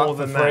did reroll more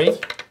that than for 3.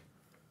 that.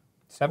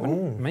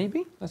 7,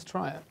 maybe? Let's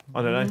try it.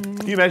 I don't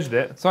know. You measured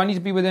it. So I need to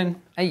be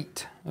within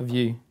 8 of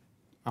you.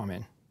 I'm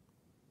in.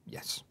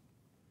 Yes.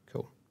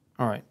 Cool.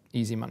 All right,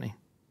 easy money.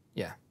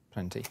 Yeah,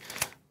 plenty.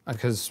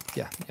 Because,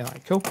 yeah, all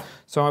right, cool.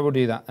 So I will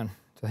do that then.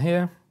 To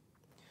here.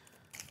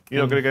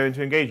 You're not going to go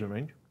into engagement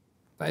range?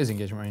 That is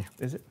engagement range.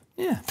 Is it?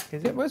 Yeah.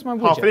 Is it? Where's my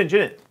widget? Half an inch,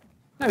 isn't it?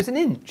 No, it's an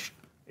inch.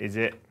 Is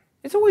it?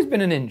 It's always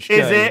been an inch.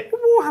 Is Joe. it?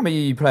 What Warhammer are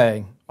you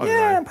playing? I don't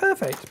Yeah, know.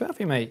 perfect,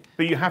 mate.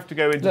 But you have to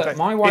go into... Look,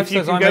 my wife if you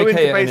says can I'm go okay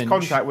into at an base inch.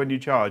 contact when you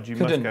charge, you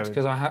Couldn't must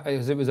go...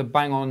 because it was a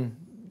bang on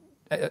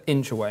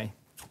inch away.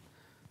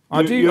 I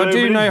You're do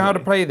over an know inch how to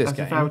away? play this That's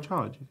game. a foul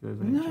charge. If you're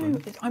over an inch away. No,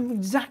 I'm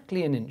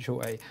exactly an inch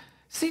away.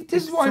 See,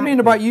 this is what I mean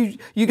about you.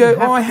 You go,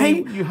 have oh, I to be-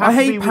 hate you have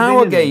to be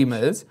power within an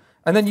gamers,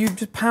 and then you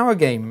just power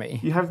game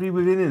me. You have to be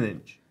within an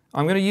inch.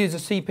 I'm going to use a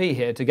CP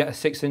here to get a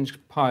 6-inch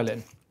pile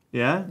in.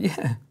 Yeah?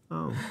 Yeah.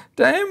 Oh.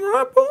 Damn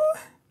right, boy.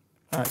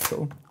 All right,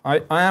 cool.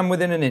 I am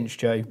within an inch,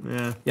 Joe.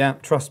 Yeah. Yeah,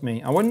 trust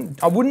me. I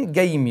wouldn't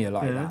game you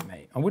like that,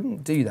 mate. I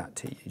wouldn't do that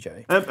to you,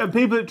 Joe. And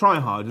people that try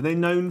hard, are they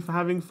known for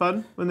having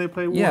fun when they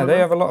play Warhammer? Yeah, they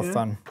have a lot of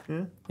fun.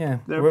 Yeah? Yeah,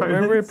 They're we're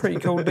opponents? pretty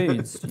cool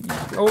dudes.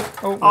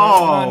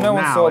 Oh, no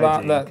one now, saw that.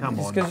 Eddie, Look, come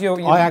it's on. 'cause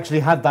you're I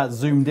actually had that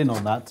zoomed in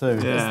on that too.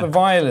 Yeah. It's the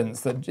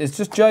violence that it's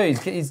just Joe.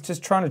 He's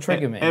just trying to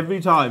trigger me. Every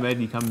time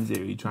Eddie comes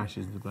here, he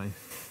trashes the place.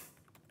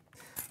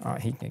 All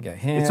right, he can go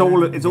here. It's all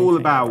he can go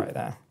about- right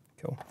there.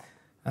 Cool.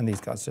 And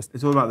these guys just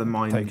It's all about the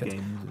mind take it.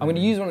 games. I'm going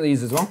to use one of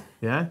these as well.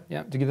 Yeah?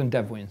 Yeah, to give them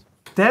dev wounds.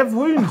 Dev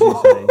wounds, you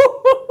say?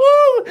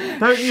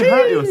 Don't you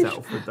hurt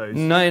yourself with those?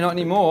 No, not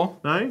anymore.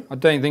 No? I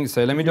don't think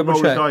so. Let me double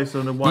roll check. the dice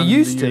on a one, You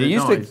used the to.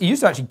 unit dies. You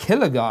used to actually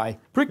kill a guy.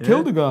 Brick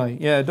killed a guy.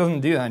 Yeah, it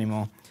doesn't do that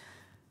anymore.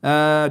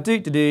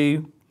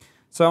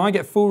 So I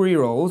get full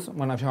rerolls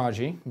when I charge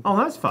you. Oh,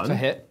 that's fun. To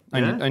hit.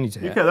 Yeah? Only to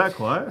You hit. get that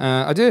quiet.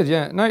 I did,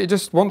 yeah. No, it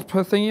just once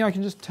per thingy I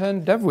can just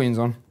turn dev wounds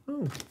on. Oh,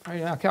 Oh,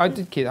 yeah, okay, I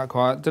did keep that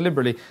quiet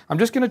deliberately. I'm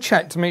just going to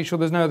check to make sure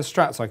there's no other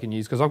strats I can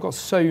use because I've got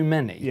so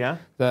many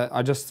that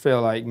I just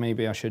feel like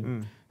maybe I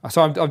should.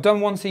 So I've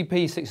done 1 CP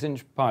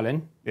 6-inch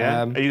piling.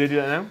 Yeah. Are you going to do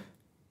that now?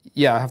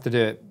 Yeah, I have to do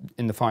it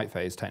in the fight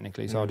phase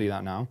technically, so I'll do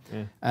that now.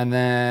 Yeah. And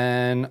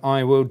then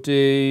I will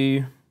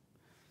do.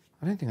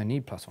 I don't think I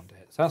need +1 to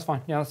hit, so that's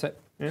fine. Yeah, that's it.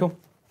 Yeah. Cool.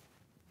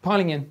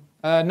 Piling in.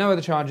 No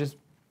other charges.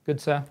 Good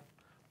sir.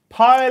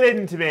 Pile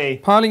into me.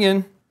 Piling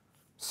in.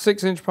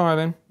 6-inch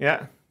piling.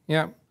 Yeah.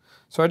 Yeah.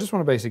 So I just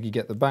want to basically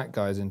get the back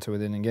guys into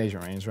within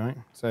engagement range, right?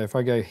 So if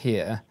I go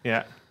here.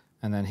 Yeah.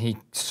 And then he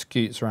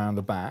scoots around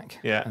the back.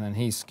 Yeah. And then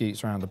he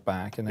scoots around the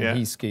back. And then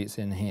he scoots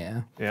in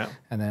here. Yeah.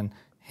 And then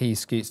he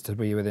scoots to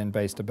be within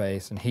base to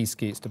base. And he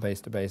scoots to base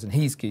to base. And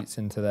he scoots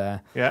into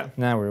there. Yeah.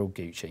 Now we're all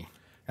Gucci.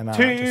 And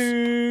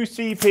 2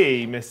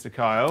 CP, Mr.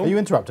 Kyle. Are you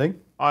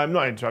interrupting? I'm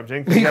not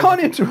interrupting. You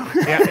can't interrupt.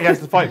 He has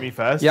to fight me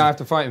first. Yeah, I have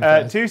to fight him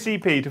first. 2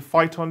 CP to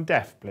fight on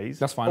death, please.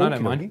 That's fine. I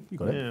don't mind. You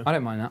got it. Yeah. I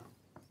don't mind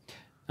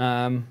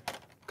that.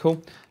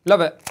 Cool.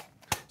 Love it.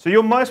 So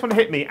you're -1 to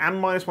hit me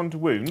and -1 to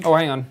wound. Oh,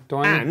 hang on. Do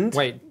I need... And...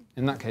 Wait.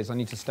 In that case, I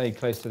need to stay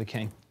close to the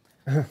king.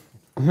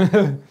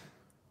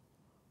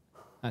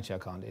 Actually, I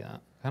can't do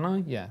that. Can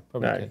I? Yeah,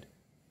 probably could.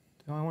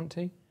 Do I want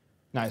to?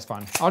 No, it's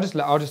fine. I'll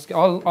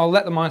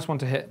let the -1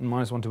 to hit and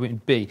 -1 to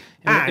wound be.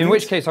 In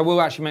which case, I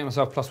will actually make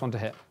myself +1 to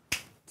hit.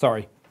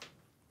 Sorry.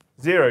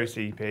 0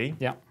 CP.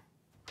 Yeah.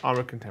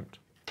 Armor contempt.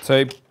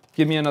 So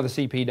give me another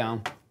CP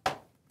down.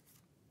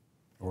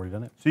 Already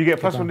done it. So you get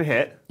 +1 to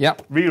hit.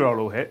 Yep. Reroll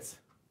all hits.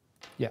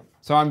 Yeah.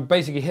 So I'm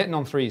basically hitting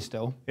on 3s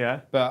still.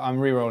 Yeah. But I'm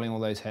re-rolling all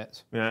those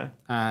hits. Yeah.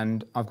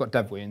 And I've got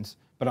dev wounds,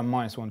 but I'm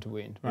 -1 to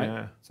wound, right?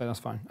 Yeah. So that's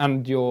fine.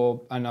 And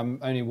I'm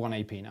only 1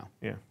 AP now.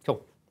 Yeah.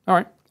 Cool. All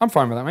right. I'm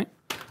fine with that, mate.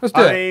 Let's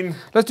do it.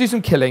 Let's do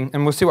some killing,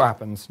 and we'll see what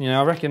happens. You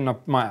know, I reckon I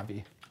might have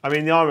you. I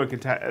mean, the armor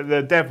contempt,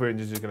 the dev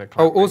wounds is just going to.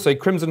 Oh, also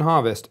Crimson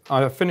Harvest. I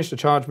have finished a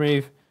charge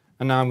move,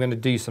 and now I'm going to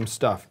do some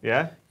stuff.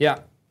 Yeah. Yeah.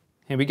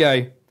 Here we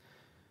go.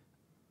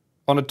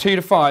 On a 2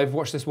 to 5,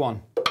 watch this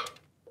one.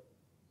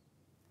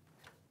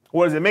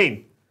 What does it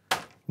mean?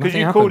 Because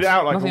you called it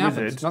out like a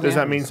wizard. Does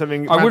that mean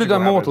something? I would have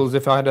done mortals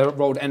if I had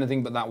rolled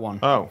anything but that one.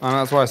 Oh. And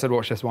that's why I said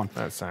watch this one.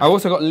 That's sad. I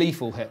also got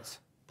lethal hits.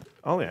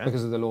 Oh, yeah.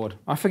 Because of the Lord.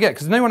 I forget,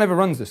 because no one ever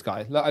runs this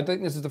guy. Like, I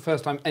think this is the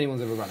first time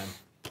anyone's ever run him.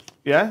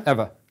 Yeah?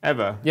 Ever.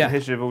 Ever? Yeah. In the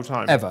history of all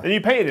time? Ever. And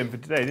you painted him for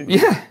today, didn't you?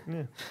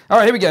 Yeah. All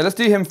right, here we go. Let's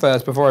do him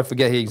first before I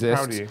forget he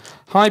exists. Proud of you.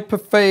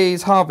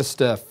 Hyperphase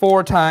Harvester.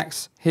 4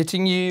 attacks,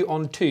 hitting you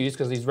on 2s,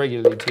 because he's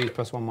regularly 2s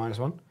 +1,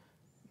 -1.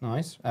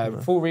 Nice.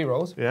 Full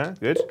rerolls. Yeah,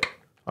 good.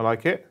 I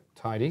like it.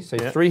 Tidy. So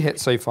 3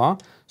 hits so far.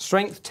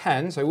 Strength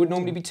 10, so it would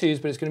normally be 2s,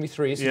 but it's going to be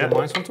 3s, so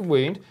 -1 to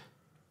wound.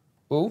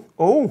 Ooh.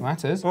 Oh.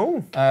 Matters.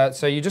 Oh.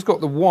 So you just got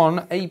the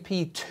 1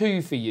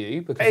 AP2 for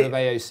you because of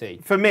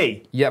AOC. For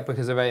me? Yeah,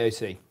 because of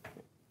AOC.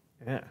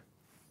 Yeah.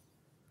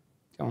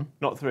 Go on.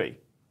 Not 3. It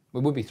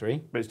would be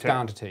 3. But it's 2.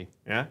 Down to 2.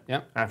 Yeah?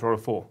 Yeah. After a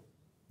 4.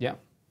 Yeah,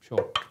 sure.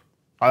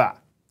 Like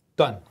that.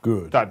 Done.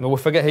 Good. Done. Well, we'll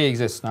forget he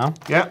exists now.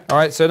 Yeah. All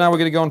right, so now we're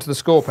going to go on to the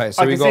score page.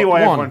 So I can see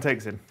why everyone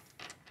takes him.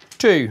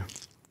 2,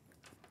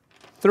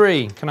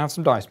 3. Can I have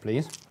some dice,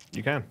 please?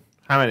 You can.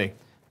 How many?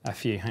 A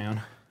few, hang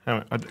on.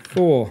 How many?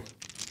 4,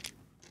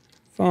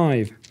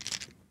 5,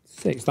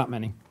 6, that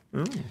many.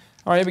 All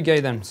right, here we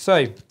go then.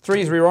 So,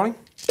 3 is rerolling.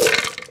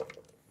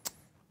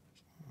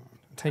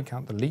 Take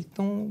out the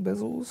lethal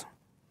bezels.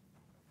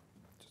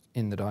 Just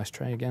in the dice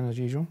tray again, as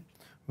usual.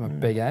 With my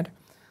big head.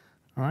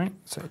 All right,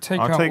 so I'll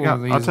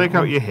take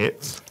out your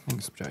hits.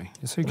 Thanks, Joe.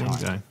 You're so There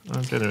kind. you go.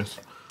 I'm generous.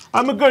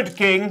 I'm a good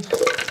king.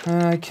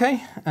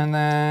 Okay, and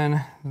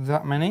then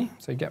that many.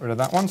 So get rid of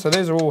that one. So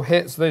those are all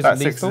hits. Those are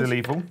lethal. 6 is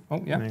lethal.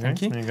 Oh, yeah, There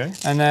thank you. There you go.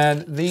 And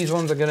then these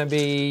ones are going to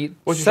be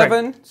What's your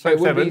 7. strength? So it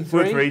would be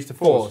 7, 3s to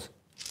 4s.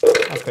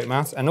 That's quick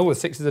maths. And all the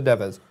 6s are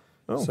devers.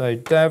 Oh. So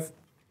dev,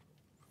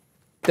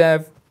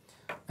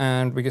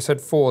 and we just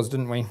said 4s,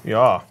 didn't we?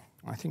 Yeah.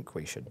 I think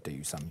we should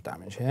do some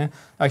damage here.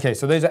 Okay,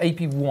 so those are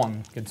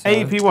AP1. Good sir.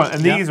 AP1,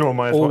 and these are all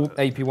 -1. All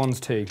AP1s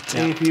too.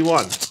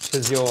 AP1.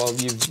 Because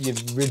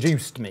you've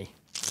reduced me.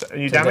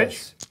 And you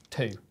damage?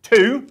 2.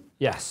 2?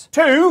 Yes.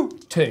 2?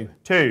 2.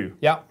 2.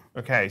 Yep.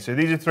 Okay, so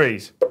these are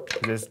 3s.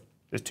 There's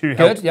 2 Good,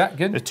 help. yeah,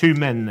 good. There's 2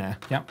 men there.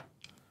 Yep.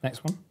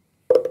 Next one.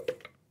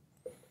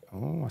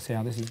 Oh, I see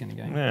how this is going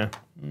to go. Yeah.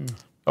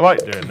 I like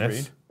doing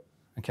this.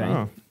 Okay.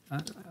 Oh.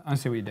 I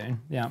see what you're doing.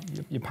 Yeah,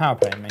 you're power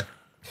playing me.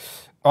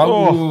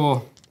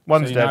 Oh.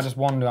 One's so dead. now just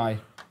one guy.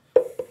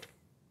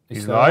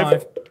 He's still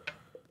alive.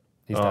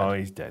 He's Oh, dead.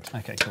 he's dead.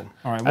 Okay, cool.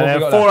 All right, And what have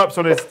we then got 4 left?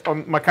 ups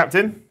on my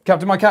captain.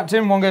 Captain, my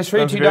captain. 1 goes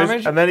through, 2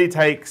 damage. And then he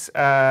takes...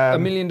 a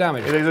million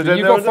damage. You've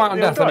got fight on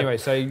death anyway,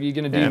 so you're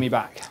going to do me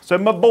back. So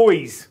my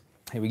boys.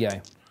 Here we go.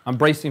 I'm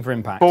bracing for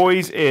impact.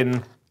 Boys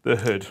in the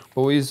hood.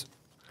 Boys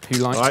who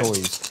like Right.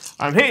 toys.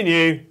 I'm hitting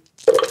you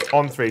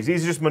on 3s.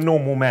 These are just my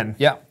normal men.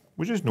 Yeah.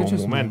 We're just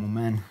normal men.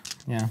 Normal men.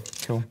 Yeah,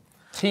 cool.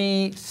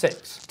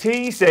 T6.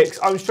 T6.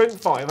 I'm strength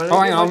 5. Oh,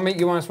 hang on, I'll make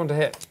you -1 to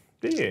hit.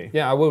 Do you?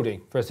 Yeah, I will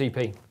do for a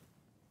CP.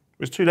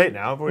 It's too late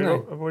now. I've already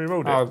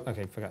rolled it. Oh,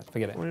 okay, forget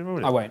it. Already rolled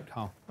it. I won't,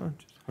 Carl.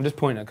 I'm just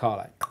pointing at Carl.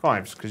 Like.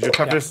 5s, because you're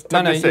toughness,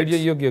 No, toughness 6.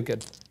 you're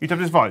good. You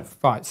toughness 5.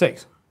 5,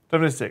 6.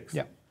 Toughness 6.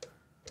 Yeah.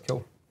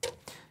 Cool.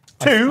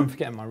 2. I'm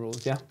forgetting my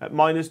rules, yeah. At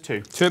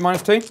 -2. 2 at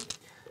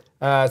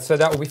 -2. So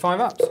that will be 5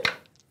 ups.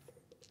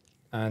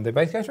 And they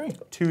both go through.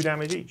 2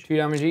 damage each. 2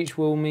 damage each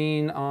will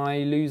mean I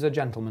lose a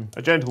gentleman.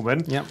 A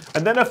gentleman. Yep.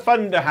 And then a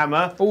thunder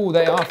hammer. Oh,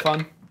 they are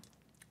fun.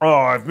 Oh,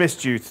 I've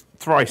missed you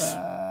thrice.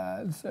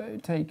 So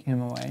take him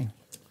away.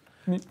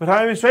 But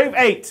I'm in strength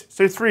 8,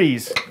 so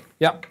 3s.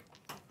 Yep.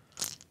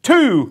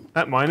 2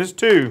 at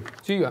 -2.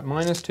 2 at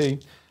 -2.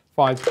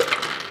 5.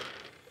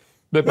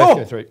 They both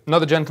go through.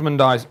 Another gentleman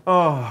dies.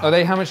 Oh. Are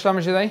they, how much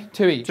damage are they?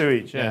 2 each? 2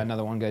 each, yeah.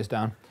 Another one goes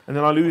down. And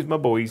then I lose my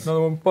boys.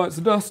 Another one bites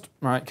the dust.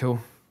 Right, cool.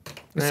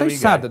 It's so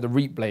sad that the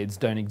Reap Blades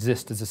don't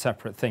exist as a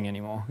separate thing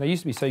anymore. They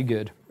used to be so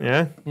good.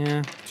 Yeah?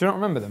 Yeah. Do you not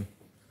remember them?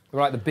 They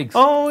were like the big...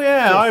 Oh,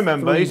 yeah, I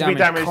remember. They used to be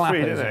damage 3,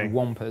 clappers didn't they? and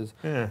Whompers.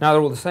 Yeah. Now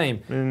they're all the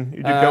same. And,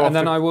 you did go off and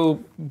then I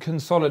will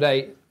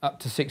consolidate up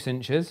to 6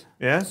 inches.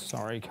 Yeah?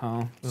 Sorry,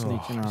 Carl.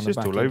 Sneaking around It's the just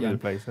back all over again. the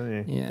place, isn't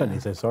it? Yeah. Don't need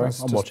to say sorry. That's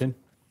I'm just- watching.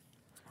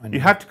 You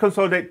have to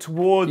consolidate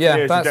towards the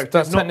nearest objective,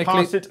 that's not technically-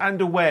 past it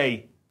and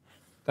away.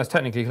 That's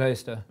technically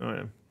close to. Oh,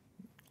 yeah.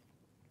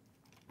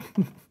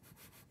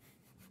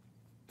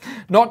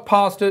 Not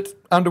past it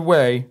and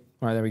away.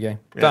 Right, there we go.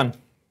 Yeah. Done.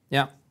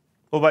 Yeah.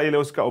 What about your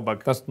little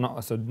scuttlebug?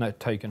 That's a no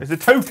token. It's a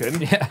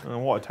token? Yeah. I don't know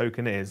what a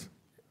token is.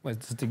 Well, it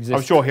just exists.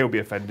 I'm sure he'll be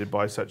offended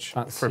by such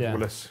That's-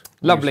 frivolous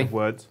Lovely. use of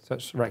words.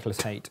 Such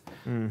reckless hate.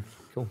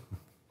 Cool.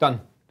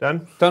 Done.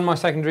 Done? Done my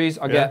secondaries.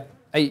 I Yeah. get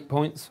 8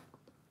 points.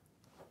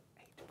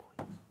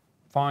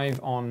 5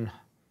 on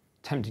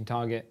tempting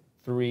target,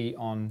 3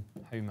 on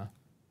Homer.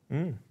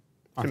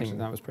 I think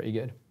that was pretty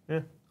good. Yeah.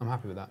 I'm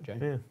happy with that, Joe.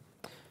 Yeah.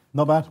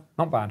 Not bad.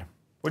 Not bad.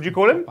 What do you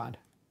call him? Not bad.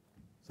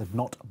 Said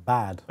not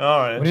bad. All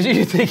right. What did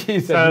you think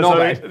you said? Not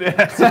bad.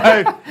 Yeah, so,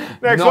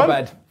 next Not one.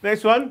 bad.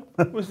 Next one.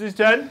 What's this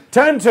turn?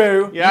 Turn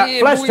 2. Yeah. Yeah.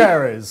 Flesh boy.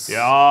 Terrors.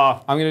 Yeah.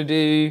 I'm going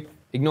to do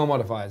ignore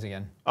modifiers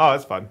again. Oh,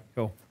 that's fun.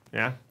 Cool.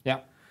 Yeah. Yeah.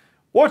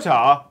 What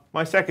are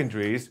my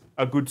secondaries,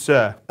 a good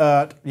sir?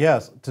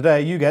 Yes.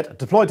 Today you get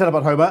deploy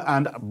teleport Homer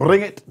and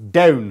bring it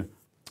down.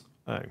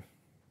 Oh.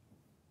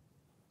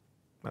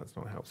 That's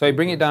not helpful. So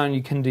bring it down,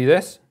 you can do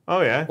this,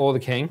 Oh, yeah. or the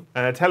king.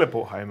 And a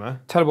teleport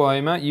Homer. Teleport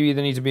Homer, you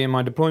either need to be in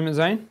my deployment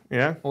zone,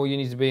 Yeah. or you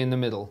need to be in the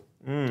middle.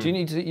 Do you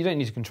need to? You don't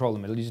need to control the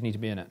middle, you just need to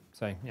be in it.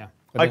 So, yeah.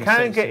 I Within can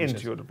 6 get inches.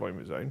 into your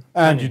deployment zone.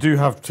 And you do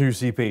have 2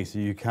 CP, so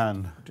you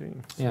can.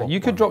 Yeah, swap you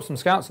could one. drop some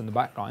scouts in the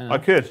back line. I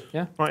could.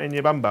 Yeah. Right in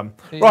your bum bum.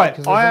 Yeah, Right,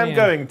 'cause I there's am only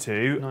going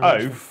to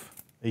nine oath.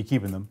 Are you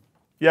keeping them?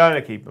 Yeah, I'm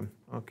going to keep them.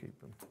 I'll keep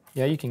them.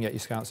 Yeah, you can get your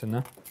scouts in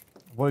there.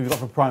 What have you got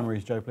for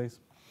primaries, Joe, please?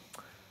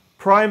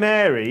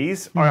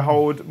 Primaries, I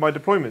hold my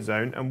deployment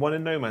zone and 1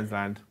 in no man's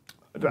land.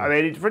 Are they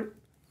any different?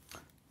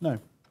 No.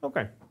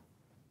 Okay.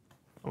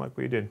 I like what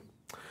you're doing.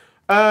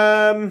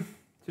 So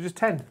just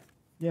 10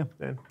 Yeah.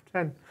 then.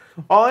 10.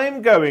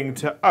 I'm going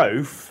to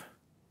oath.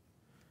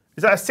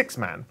 Is that a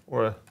 6-man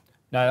or a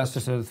No, that's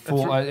just a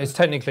 4. It's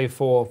technically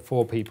four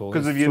people.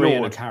 'Cause There's of your 3 in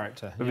a lord.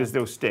 character. with Yeah. this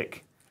little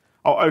stick?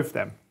 I'll oath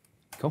them.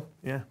 Cool.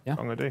 Yeah, Yeah.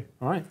 I'm going to do.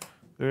 All right.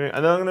 And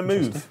then I'm going to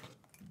move.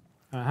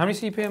 How many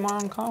CP am I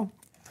on, Carl?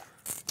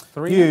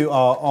 3? You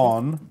are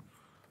on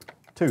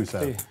 2,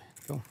 sir. 2.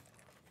 Cool.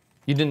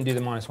 You didn't do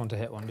the -1 to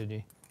hit one, did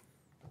you?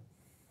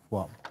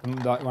 What?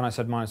 Like when I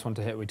said -1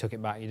 to hit, we took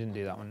it back. You didn't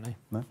do that one, no?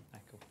 No. No,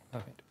 cool.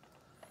 Perfect.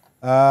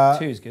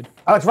 2 is good.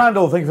 Alex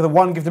Randall, thank you for the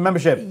 1 gifted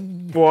membership.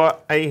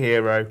 What a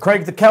hero.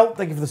 Craig the Celt,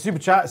 thank you for the super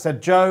chat.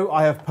 Said, Joe,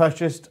 I have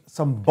purchased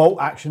some bolt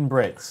action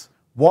Brits.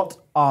 What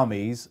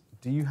armies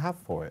do you have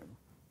for it?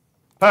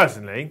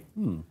 Personally,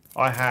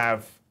 I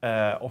have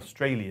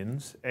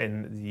Australians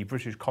in the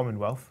British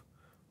Commonwealth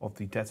of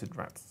the Desert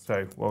Rats.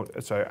 So,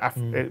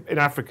 in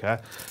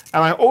Africa.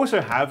 And I also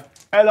have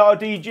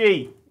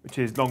LRDG, which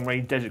is Long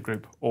Range Desert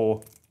Group,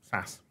 or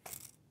SAS.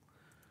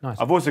 Nice.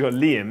 I've also got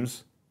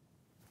Liam's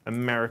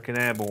American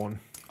Airborne.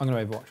 I'm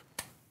going to Overwatch.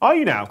 Are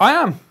you now? I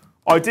am.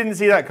 I didn't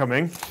see that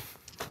coming.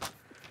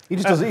 He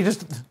just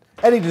doesn't.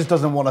 Eddie just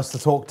doesn't want us to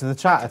talk to the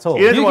chat at all.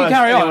 He doesn't You want can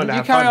carry us- on. anyone to You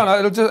have carry fun. on.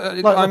 It'll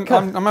just, Like,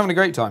 I'm having a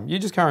great time. You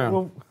just carry on.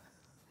 Well,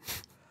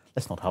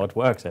 that's not how it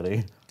works,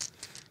 Eddie.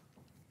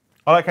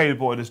 I like how you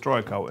bought a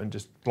destroyer cult and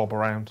just blob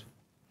around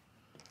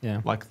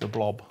yeah. like the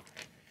blob. Do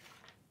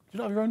you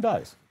not have your own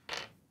dice?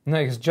 No,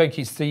 because Joe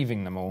keeps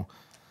thieving them all.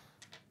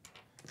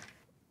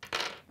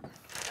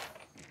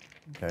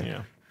 Okay.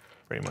 Yeah,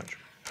 pretty much.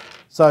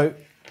 So,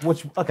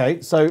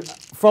 so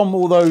from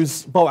all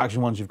those bolt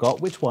action ones you've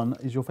got, which one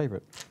is your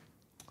favourite?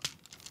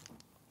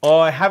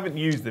 I haven't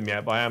used them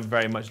yet, but I am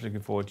very much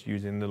looking forward to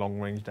using the Long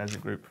Range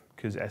Desert Group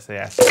because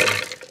SAS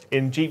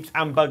in Jeeps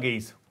and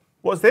buggies.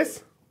 What's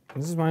this?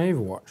 This is my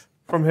Overwatch.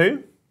 From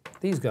who?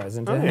 These guys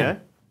into Oh, him. yeah.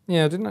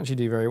 Yeah, I didn't actually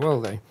do very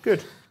well, though.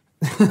 Good.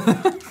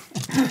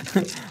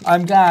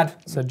 I'm glad,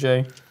 said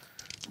Joe.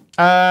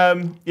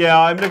 Yeah,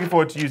 I'm looking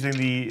forward to using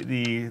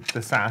the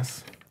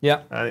SAS.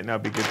 Yeah. I think that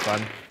would be good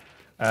fun.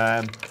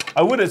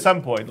 I would at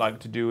some point like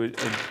to do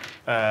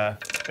a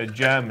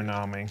German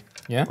army.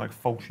 Yeah? Like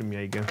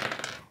Fallschirmjäger.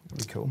 That'd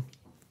be cool.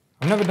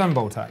 I've never done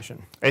bolt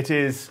action. It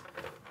is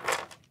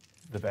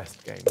the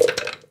best game.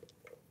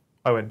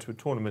 I went to a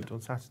tournament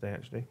on Saturday,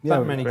 actually.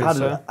 That many good,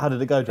 sir. How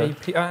did it go, Joe?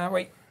 AP,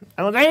 wait.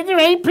 I was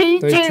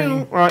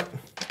AP2. Right.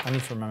 I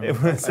need to remember.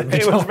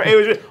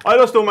 I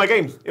lost all my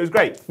games. It was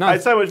great. Nice. I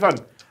had so much fun.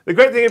 The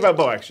great thing about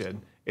bolt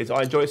action is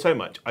I enjoy it so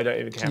much, I don't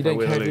even care You if I don't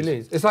win care or if you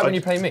lose. lose. It's like when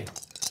you pay me.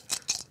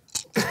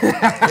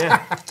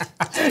 Yeah.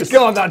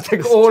 God, that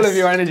took all of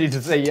your energy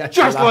to say yes.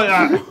 Just like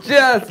that.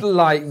 Just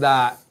like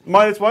that.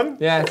 -1?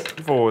 Yes.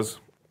 4s.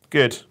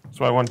 Good. That's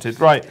what I wanted.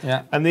 Right.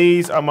 Yeah. And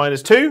these are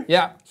 -2.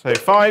 Yeah. So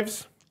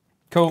 5s.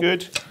 Cool.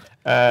 Good.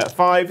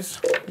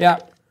 5s.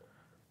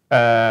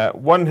 Yeah.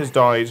 1 has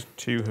died.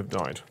 2 have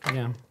died.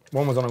 Yeah.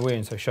 One was on a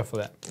wound, so shuffle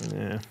it.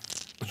 Yeah.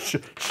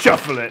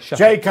 Shuffle it.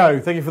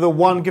 Jaco, thank you for the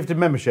 1 gifted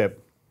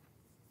membership.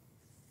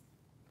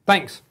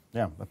 Thanks.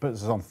 Yeah, that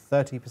puts us on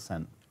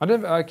 30%.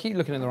 I keep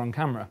looking at the wrong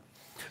camera.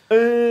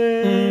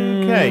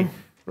 Okay.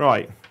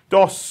 Right.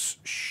 DOS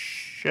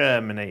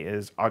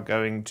Shermanators are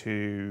going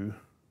to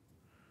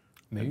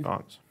Move.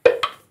 advance.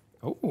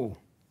 Oh.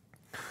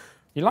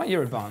 You like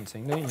your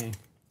advancing, don't you?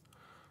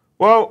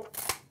 Well,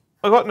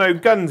 I got no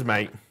guns,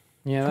 mate.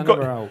 Yeah, that You got-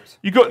 never helps.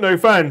 You got no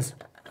fans.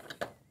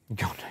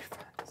 God, no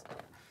fans.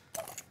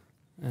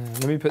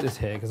 Let me put this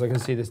here, because I can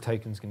see this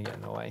token's going to get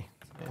in the way.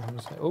 Yeah, I'm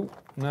just like, oh,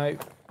 no.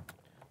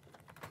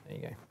 There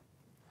you go.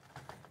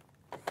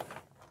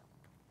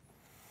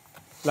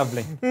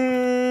 Lovely.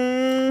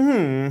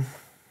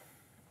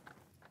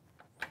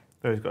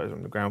 Those guys are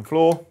on the ground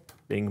floor,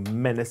 being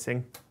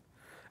menacing.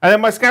 And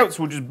then my scouts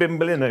will just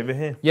bimble in over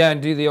here. Yeah,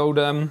 and do the old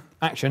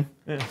action.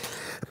 Yeah.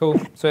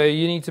 Cool. So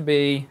you need to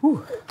be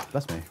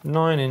Bless me.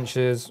 9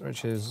 inches,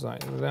 which is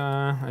like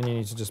there, and you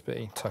need to just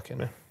be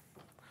tucking.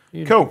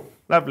 Cool.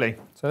 Lovely.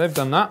 So they've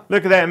done that.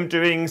 Look at them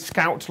doing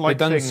scout-like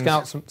They've done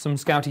things. some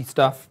scouty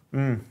stuff.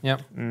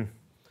 Yep. Mm.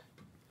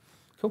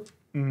 Cool.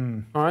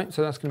 All right,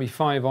 so that's going to be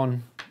 5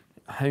 on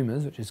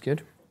homers, which is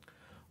good.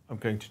 I'm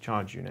going to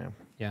charge you now.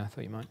 Yeah, I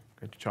thought you might. I'm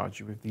going to charge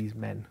you with these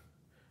men.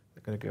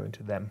 They're going to go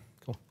into them.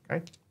 Cool.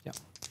 Okay? Yeah.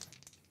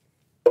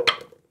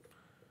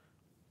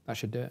 That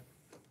should do it.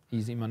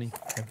 Easy money.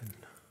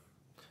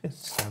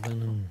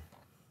 7.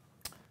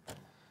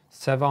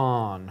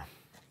 7.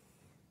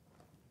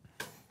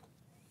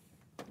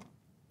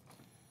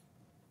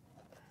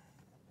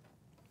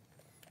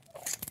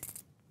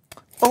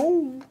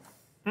 Oh!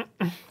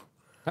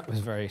 That was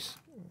very,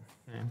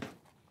 yeah,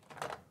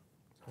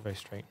 a very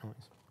straight noise.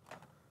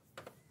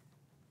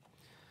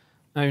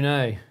 Oh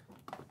no.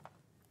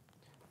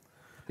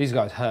 These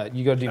guys hurt.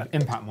 You got to do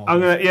impact more. I'm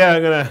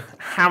gonna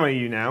hammer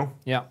you now.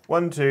 Yeah.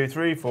 1, 2,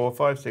 3, 4,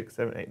 5, 6,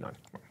 7, 8, 9.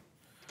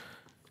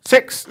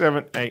 6,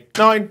 7, 8,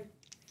 9.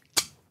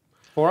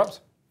 4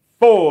 ups.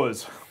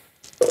 4s.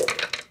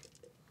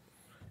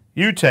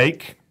 You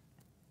take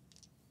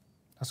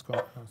That's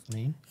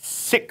mean.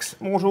 6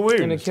 mortal I'm going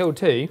to wounds. kill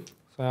 2,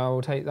 so I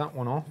will take that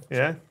one off.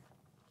 Yeah.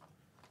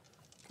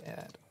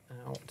 Get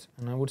out,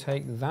 and I will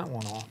take that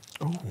one off.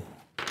 Oh.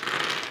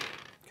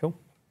 Cool.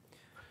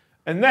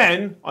 And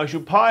then I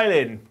shall pile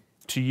in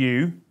to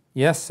you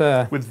Yes,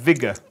 sir. with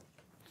vigour,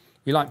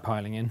 You like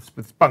piling in.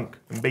 with spunk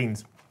and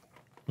beans.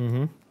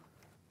 Mm-hmm.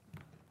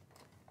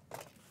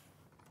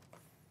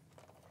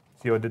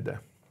 See what I did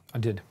there? I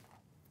did.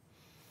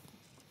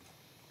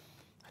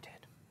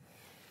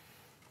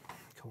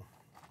 Cool.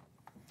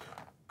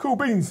 Cool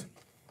beans.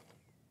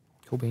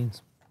 Cool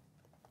beans.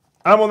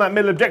 I'm on that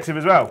middle objective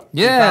as well.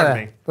 You're proud of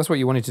Yeah, me. that's what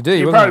you wanted to do.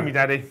 You're wasn't proud it? of me,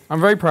 Daddy.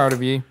 I'm very proud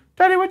of you.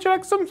 Daddy, would you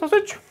like some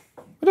sausage?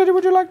 Daddy,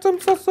 would you like some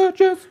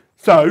sausages?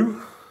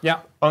 So, Yeah.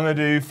 I'm going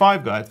to do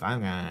 5 guys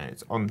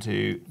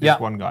onto this Yeah.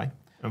 one guy,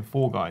 and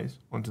 4 guys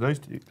onto those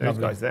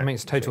Lovely. guys there. That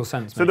makes total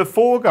sense. So mate. the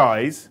 4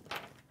 guys,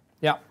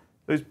 Yeah.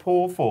 those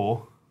poor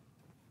 4,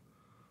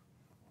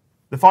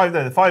 the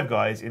 5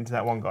 guys into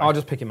that one guy. I'll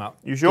just pick him up.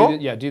 You sure?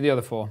 Yeah, do the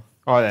other 4.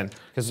 All right then.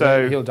 Because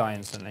So he'll die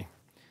instantly.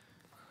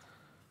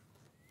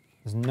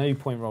 There's no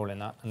point rolling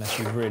that unless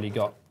you've really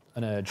got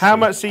an urge. how to.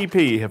 much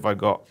CP have I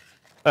got?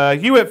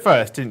 You went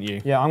first, didn't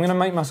you? Yeah, I'm going to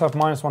make myself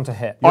 -1 to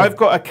hit. I've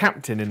got a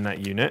captain in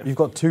that unit, You've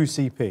got 2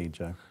 CP,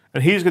 Joe.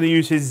 and he's going to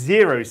use his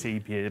 0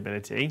 CP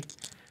ability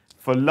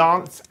for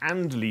lance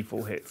and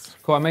lethal hits.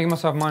 Cool, I'm making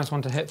myself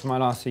 -1 to hit for my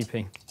last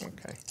CP.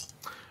 Okay.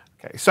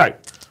 Okay, so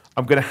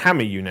I'm going to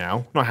hammer you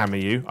now. Not hammer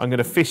you. I'm going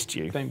to fist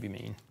you. Don't be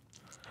mean.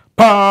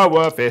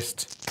 Power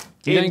fist.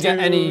 You don't get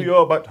into any-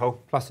 your butthole.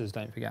 Pluses,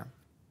 don't forget.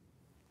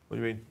 What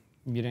do you mean?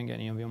 You don't get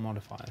any of your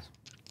modifiers.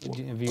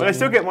 Well, I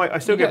still get my. I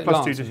still You get plus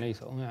 2 lance to. and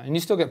lethal, yeah, and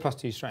you still get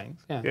 +2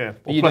 strength. Yeah. Yeah,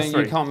 But or you plus don't.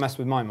 3. You can't mess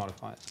with my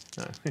modifiers.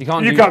 No. You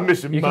can't. You do, can't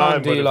miss with You my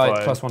can't do like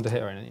modifiers. +1 to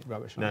hit or any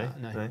rubbish No,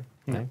 like that. no,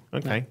 No.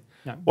 Okay.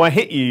 No. Well, I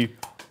hit you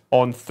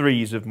on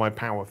 3s of my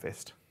power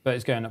fist. But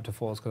it's going up to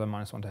 4s because I'm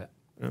 -1 to hit.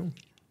 Oh.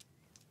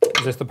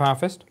 Is this the power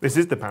fist? This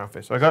is the power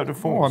fist. I go up to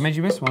 4s. Oh, I made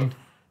you miss one.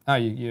 Oh,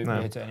 you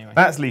No. hit it anyway.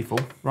 That's lethal.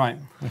 Right.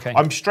 Okay.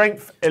 I'm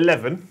strength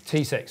 11,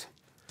 T6.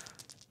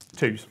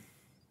 2s.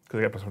 Because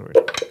I get plus 1 already.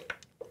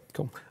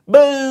 Cool.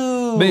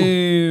 Boo!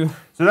 Boo.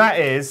 So that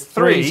is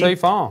 3 3 so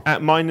far.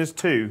 at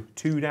 -2.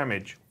 2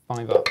 damage.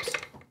 5 ups.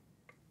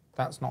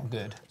 That's not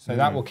good. So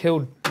that will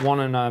kill one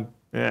and a...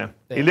 Yeah.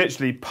 He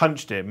literally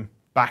punched him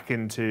back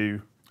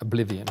into...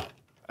 Oblivion.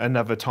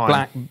 Another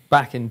time.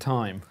 Back in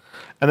time.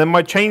 And then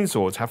my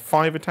chainsaws have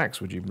 5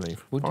 attacks, would you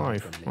believe? Would you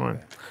 5. believe Right.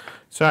 it?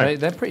 So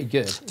They're pretty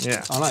good.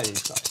 Yeah. I like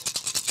these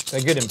guys.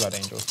 They're good in Blood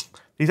Angels.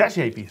 he's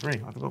actually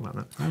AP3. I forgot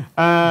about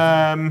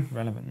that.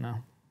 Relevant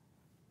now.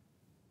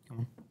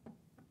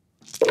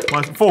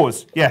 My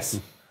 4s, yes.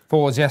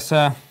 4s, yes,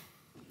 sir.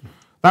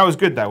 That was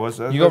good, that was.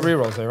 You got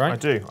rerolls though, right? I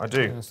do.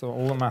 That's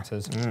all that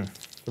matters.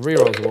 The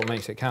rerolls are what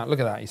makes it count. Look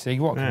at that, you see?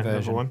 What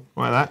conversion. One.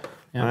 Like that.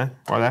 Yeah.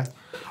 Right there.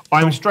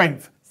 I'm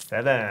strength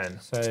 7.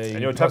 So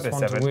and you're plus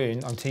toughness 1 7. to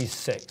wound. I'm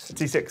T6.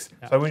 T6.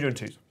 Yeah. So I wound you on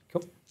 2s.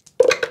 Cool.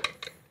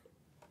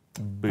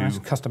 Boom. Nice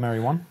customary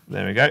one.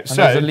 There we go. And so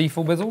those are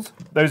lethal bizzles?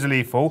 those are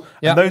lethal.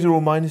 Yeah. And those are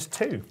all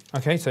 -2.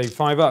 Okay, so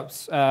 5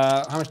 ups.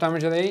 How much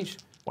damage are they each?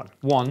 1.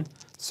 1.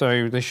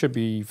 So they should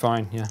be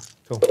fine, yeah.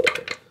 Cool.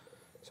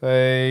 So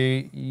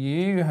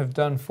you have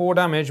done 4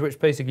 damage, which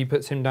basically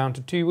puts him down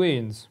to 2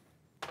 wounds.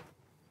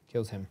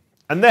 Kills him.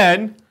 And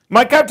then,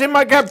 my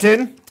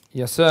captain,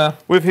 Yes, sir.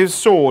 with his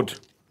sword,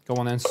 Go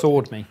on then,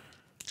 sword me.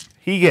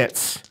 he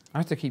gets I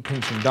have to keep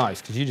pinching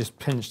dice, because you just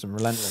pinched them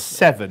relentlessly.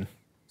 7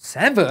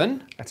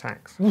 7?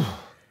 attacks.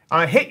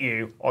 I hit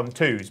you on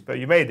 2s, but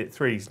you made it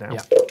 3s now.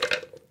 Yeah.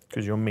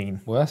 Because you're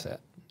mean. Worth it.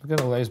 Look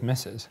at all those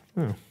misses.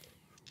 No.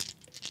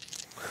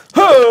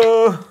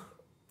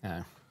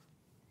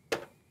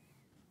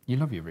 You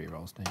love your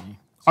rerolls, don't you?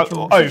 Such a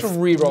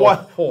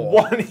reroll whore.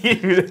 one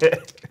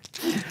unit.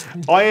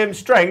 I am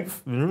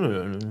strength.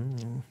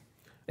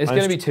 It's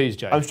going to be 2s,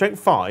 Joe. I'm strength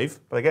 5,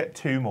 but I get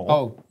 2 more.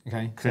 Oh,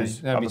 okay.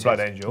 Because that'd I'm be a blood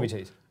 2s. angel. That'd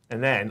be 2s.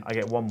 And then I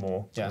get 1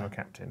 more because Yeah. I'm a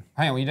captain.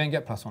 Hang on, you don't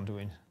get +1 to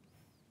wound.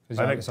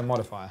 Because it's a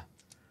modifier.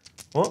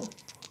 What?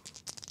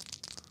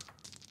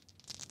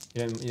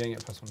 You don't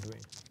get +1 to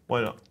wound.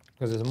 Why not?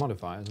 Because there's a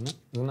modifier, isn't it?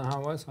 Isn't that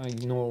how it works? I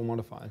ignore all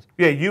modifiers.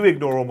 Yeah, you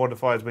ignore all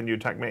modifiers when you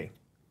attack me.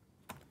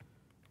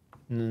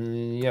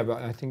 Yeah,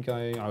 but I think oh,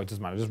 it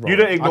doesn't matter. Just roll. You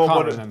don't ignore I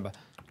can't remember.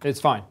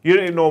 It's fine. You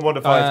don't ignore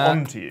modifiers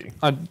onto you.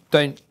 I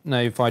don't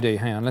know if I do.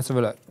 Hang on, let's have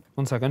a look.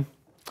 1 second.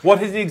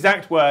 What is the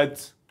exact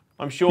words?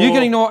 I'm sure. You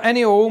can ignore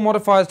any or all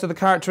modifiers to the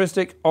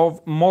characteristic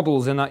of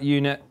models in that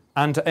unit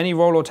and to any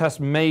roll or test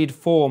made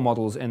for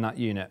models in that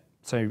unit.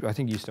 So I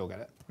think you still get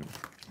it.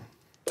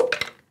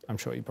 I'm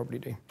sure you probably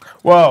do.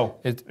 Well,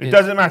 it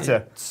doesn't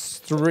matter. It's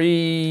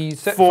 3,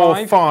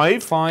 4,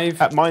 5.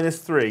 5 At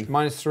 -3.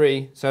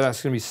 -3. So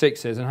that's going to be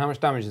 6s. And how much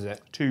damage is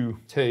it? 2.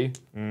 2.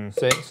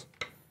 6.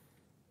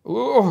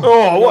 Ooh,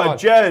 Oh, what a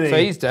journey. So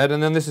he's dead,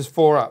 and then this is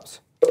 4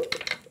 ups. Oh,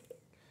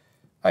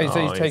 so he's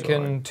he's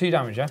taken alright. 2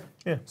 damage, yeah?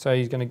 Yeah. So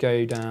he's going to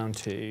go down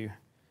to,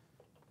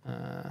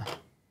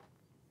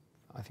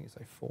 I think it's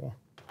like 4.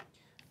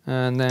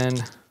 And then,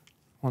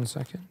 1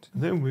 second.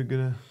 Then we're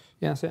gonna.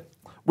 Yeah, that's it.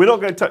 We're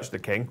not going to touch the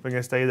king. We're going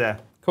to stay there.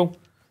 Cool.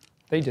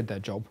 They did their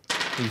job,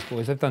 these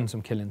boys. They've done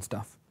some killing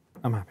stuff.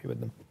 I'm happy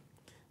with them.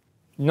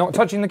 Not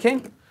touching the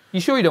king? You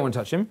sure you don't want to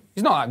touch him?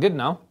 He's not that good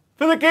now.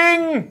 For the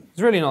king!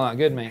 He's really not that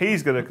good, mate.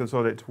 He's going to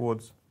consolidate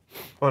towards.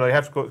 Oh no, you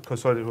have to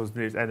consolidate towards the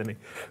nearest enemy.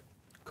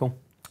 Cool.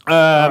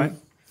 Right.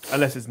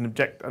 Unless it's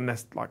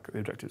unless like the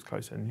objective's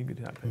closer, and you could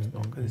do that, but it's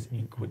not because it's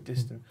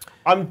equidistant.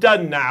 I'm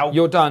done now.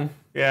 You're done.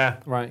 Yeah.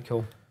 Right,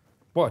 cool.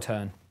 What a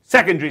turn.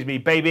 Secondaries me,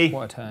 baby.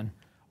 What a turn.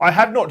 I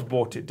have not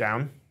bought it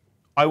down.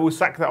 I will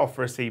sack that off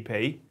for a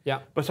CP. Yeah.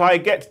 But I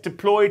get to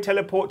deploy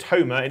teleport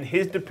Homer in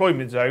his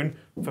deployment zone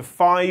for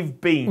 5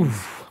 beans.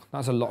 Oof,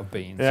 that's a lot of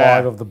beans. Yeah.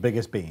 5 of the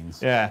biggest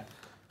beans. Yeah.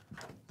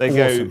 They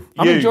Awesome. go.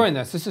 I'm enjoying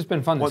this. This has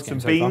been fun. Want This game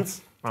some so far.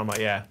 beans? I'm like,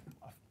 yeah.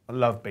 I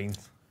love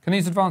beans. Can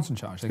these advance and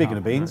charge? They Speaking can't.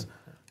 of beans,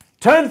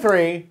 turn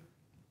 3,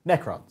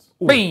 Necrons.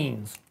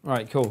 Beans!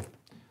 Right, cool.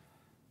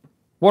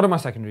 What are my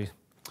secondaries?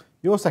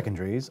 Your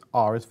secondaries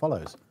are as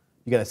follows.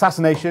 You get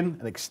Assassination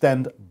and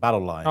Extend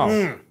Battle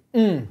Lines.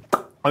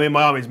 I mean,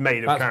 my army's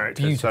made of That's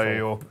characters, beautiful. so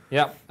you're.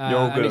 Yep. You're all good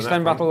on and that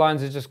extend front. battle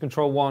lines is just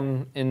control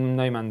 1 in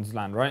no man's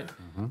land, right?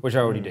 Which I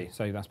already do,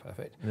 so that's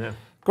perfect. Yeah.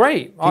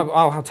 Great.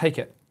 I'll take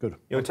it. Good.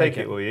 You'll take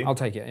it, will you? I'll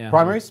take it, yeah.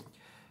 Primaries?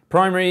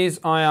 Primaries,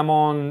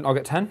 I'll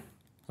get 10.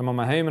 I'm on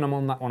my home and I'm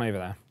on that one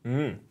over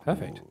there.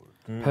 Perfect.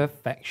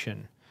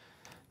 Perfection.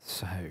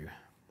 So.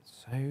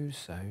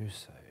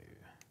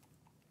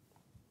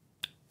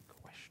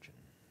 Questions.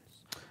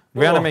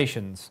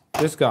 Reanimations.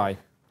 This guy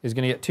is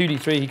going to get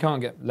 2d3. He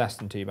can't get less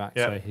than 2 back,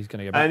 so he's going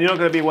to get back. And you're not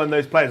going to be one of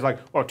those players like,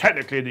 well,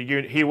 technically the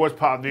unit, he was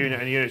part of the unit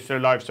and the unit's still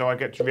alive, so I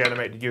get to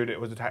reanimate the unit that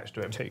was attached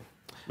to him. 2.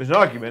 There's an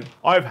argument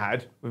I've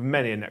had with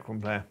many a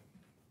Necron player.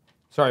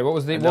 Sorry, what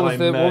was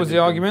the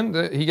argument?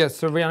 That he gets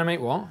to reanimate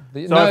what?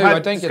 So I've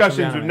had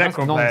discussions with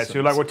Necron players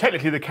who are like, nonsense. well,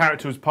 technically the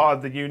character was part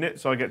of the unit,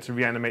 so I get to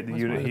reanimate the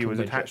unit my he little was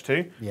midget. attached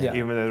to, Yeah.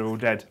 even though they're all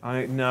dead.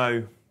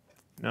 No.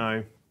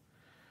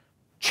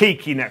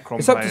 Cheeky Necron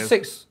It's up players. to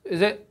 6.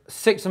 Is it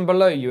 6 and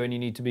below you only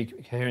need to be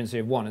coherency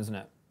of 1, isn't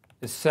it?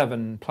 It's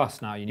 7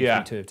 plus now. You need to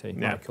be 2 of 2.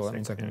 Yeah. Right, cool. That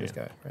means I can just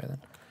go right then.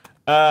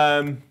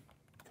 Um,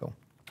 Cool.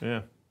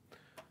 yeah.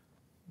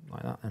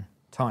 Like that then.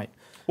 Tight.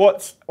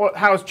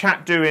 How's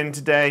chat doing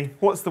today?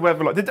 What's the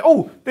weather like?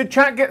 Did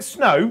chat get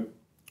snow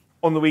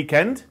on the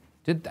weekend?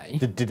 Did they?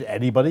 Did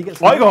anybody get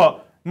snow? I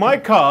got my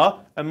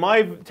car and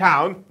my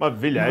town, my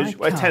village.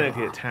 Well,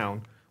 technically a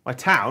town. My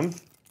town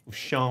of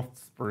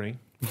Shaftesbury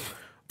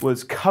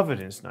was covered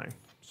in snow.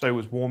 So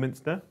was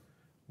Warminster,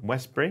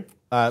 Westbury.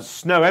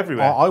 Snow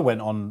everywhere. I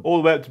went on all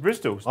the way up to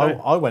Bristol.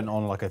 I went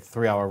on like a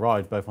 3-hour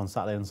ride both on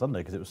Saturday and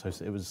Sunday because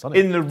it was sunny.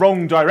 In the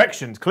wrong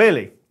directions,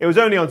 clearly. It was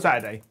only on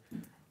Saturday.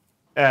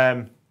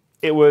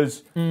 It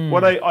was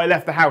when I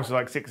left the house at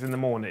like 6 in the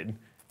morning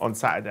on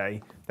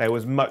Saturday. There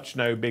was much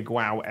snow, big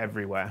wow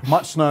everywhere.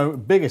 Much snow,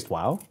 biggest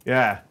wow.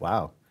 Yeah.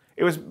 Wow.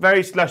 It was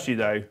very slushy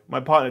though. My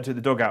partner took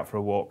the dog out for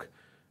a walk,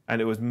 and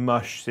it was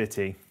Mush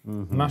City.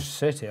 Mush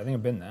City. I think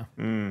I've been there.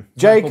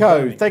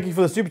 Jaco, thank you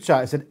for the super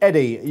chat. It said,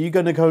 Eddie, are you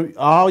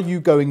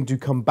going to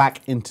come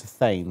back into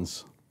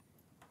Thanes?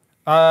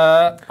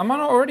 Am I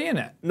not already in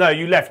it? No,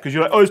 you left because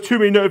you're like, oh, there's too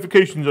many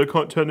notifications. I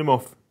can't turn them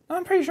off.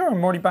 I'm pretty sure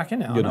I'm already back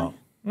in it. You're not.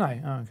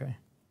 No. Oh, okay.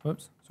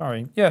 Whoops.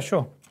 Sorry. Yeah,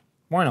 sure.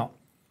 Why not?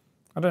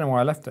 I don't know why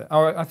I left it.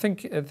 Oh, I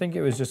think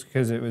it was just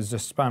because it was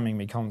just spamming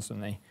me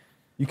constantly.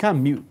 You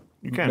can mute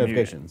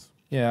notifications.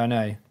 Yeah, I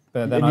know.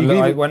 But then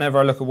whenever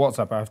I look at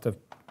WhatsApp, I have to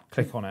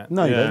click on it.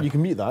 No, you don't. You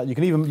can mute that. You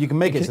can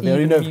make it so the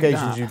only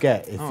notifications you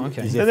get is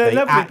if they're they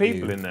lovely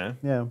people in there.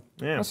 Yeah.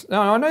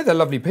 No, I know they're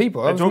lovely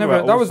people.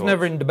 That was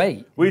never in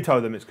debate. We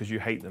told them it's because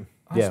you hate them.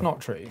 That's not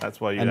true. That's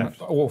why you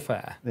left. All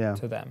fair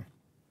to them.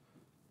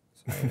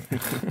 So.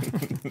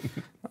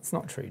 That's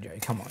not true, Jay.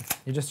 Come on.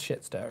 You're just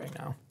shit stirring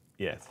now.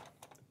 Yes.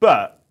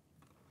 But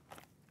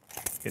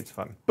it's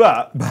fun.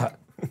 But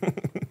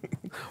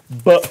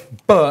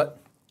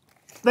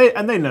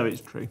they know it's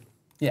true.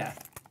 Yeah,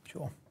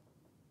 sure.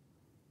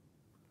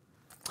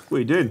 What are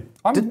you doing?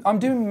 I'm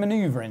doing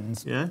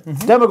maneuverings. Yeah.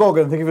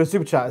 Demogorgon, thank you for the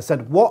super chat. It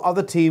said, what are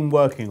the team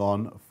working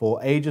on for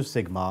Age of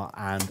Sigmar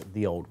and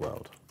the Old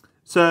World?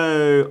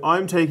 So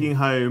I'm taking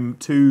home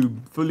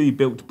 2 fully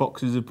built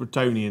boxes of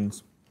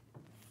Bretonians.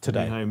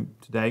 Today.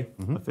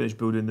 I finished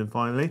building them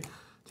finally.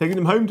 Taking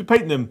them home to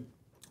paint them.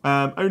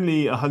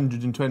 Only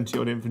 120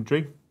 odd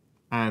infantry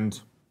and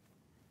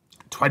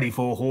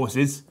 24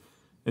 horses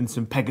and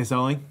some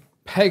Pegasi.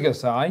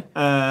 Pegasi?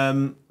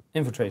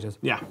 Infiltrators.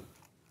 Yeah.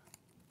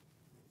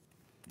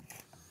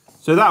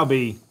 So that'll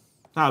be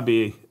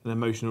an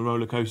emotional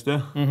roller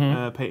coaster,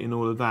 painting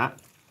all of that.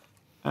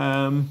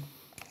 And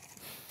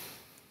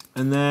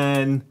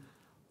then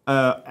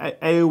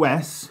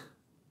AOS.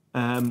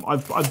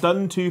 I've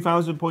done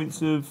 2,000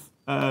 points of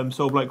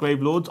Soulblight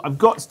Gravelords. I've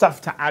got stuff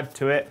to add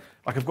to it.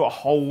 Like I've got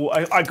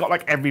I got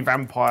like every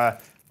vampire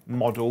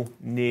model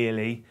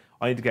nearly.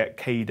 I need to get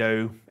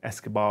Kado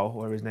Escobar,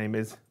 whatever his name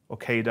is, or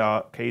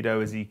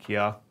Kado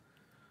Ezekiel.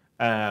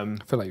 I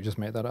feel like you just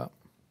made that up.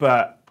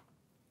 But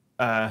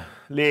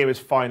Leo has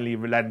finally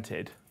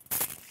relented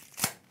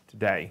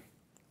today,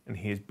 and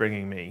he is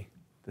bringing me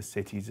the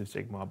Cities of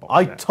Sigmar box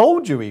I set.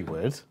 told you he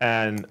would.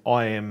 And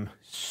I am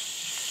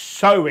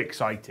so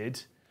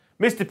excited.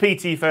 Mr.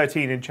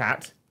 PT13 in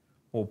chat,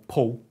 or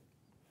Paul,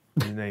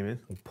 his name is.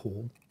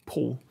 Paul.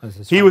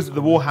 He was at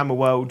the Warhammer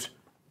World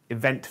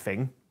event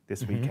thing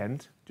this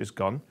weekend, just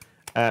gone.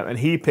 And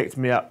he picked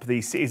me up the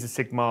Cities of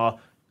Sigmar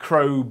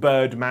Crow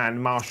Birdman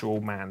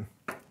Marshall Man.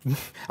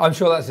 I'm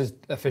sure that's his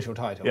official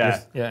title.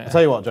 Yeah. I'll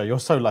tell you what, Joe, you're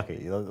so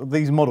lucky.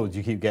 These models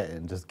you keep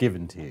getting just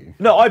given to you.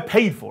 No, I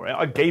paid for it.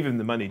 I gave him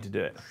the money to do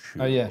it.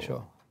 Oh, yeah,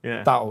 sure.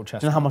 Yeah. That old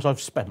chest. Do you know how much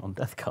I've spent on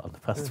Death Card the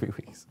past 3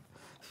 weeks?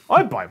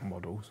 I buy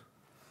models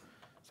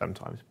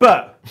sometimes.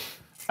 But,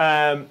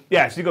 so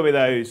you've got me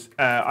those.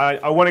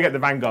 I want to get the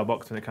Vanguard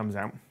box when it comes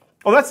out.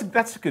 Oh,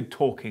 that's a good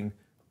talking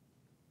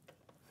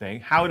thing.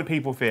 How do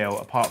people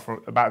feel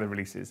about the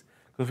releases?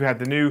 Because we had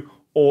the new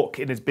Orc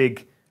in his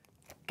big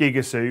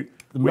Giga suit,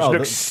 which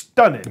looks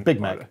stunning. The Big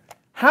Mech.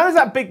 How does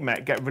that Big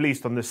Mech get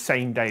released on the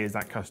same day as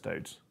that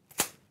Custodes?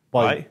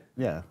 Right?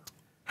 Yeah.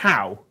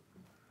 How?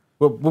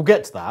 Well, we'll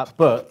get to that,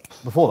 but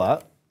before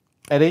that,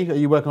 Eddie, are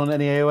you working on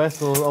any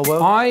AOS or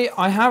World?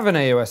 I have an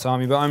AOS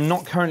army, but I'm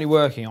not currently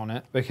working on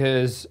it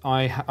because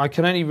I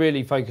can only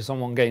really focus on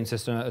one game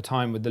system at a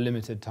time with the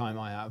limited time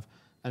I have,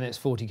 and it's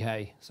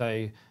 40k.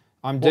 So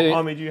I'm doing. What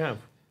army do you have?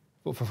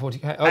 What, for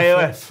 40k? Oh,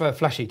 AOS. For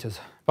Flesh Eaters.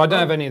 But I don't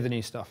have any of the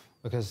new stuff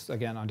because,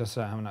 again, I just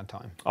haven't had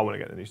time. I want to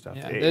get the new stuff.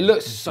 Yeah. It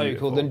looks so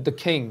cool. The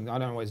King, I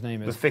don't know what his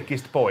name is. The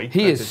thickest boy.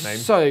 He is his name.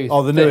 so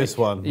Oh, the thick. newest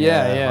one.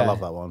 Yeah. I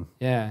love that one.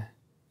 Yeah.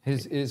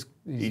 He's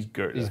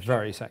good. He's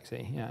very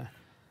sexy, yeah.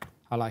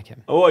 I like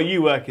him. Oh, what are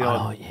you working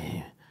on? Oh,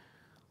 yeah.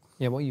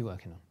 Yeah, what are you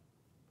working on?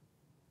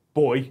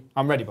 Boy.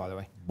 I'm ready, by the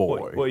way. Boy.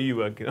 What are you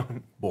working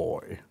on?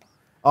 Boy.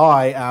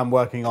 I am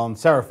working on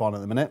Seraphon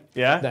at the minute.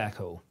 Yeah? They're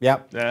cool.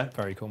 Yep. Yeah.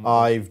 Very cool.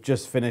 I've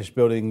just finished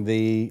building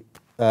the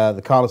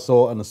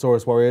Carnosaur and the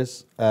Saurus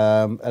Warriors.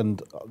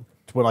 And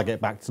when I get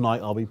back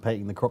tonight, I'll be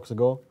painting the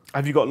Croxagore.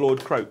 Have you got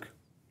Lord Croak?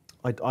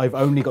 I've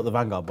only got the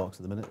Vanguard box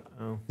at the minute.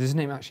 Oh. Is his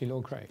name actually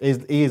Lord Croak?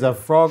 He is a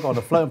frog on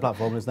a floating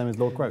platform, and his name is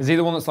Lord Croak. Is he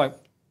the one that's like...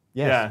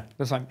 Yes. Yeah.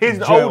 That's like Here's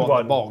an Joe old on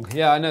one. the bog.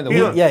 Yeah, I know the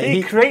He, one. Yeah,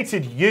 he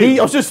created you.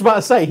 I was just about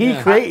to say, he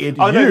created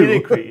Oh, you. no, he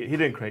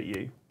didn't create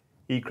you.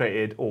 He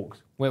created orcs.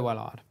 We're well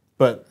hard.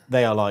 But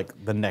they are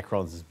like the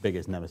Necrons'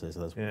 biggest nemesis.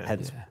 So that's Yeah.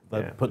 hence Yeah.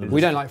 they put them.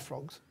 We don't like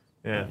frogs.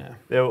 Yeah. Yeah.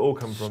 They all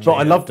come from. So the,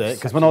 I loved it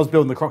because when I was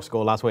building the croc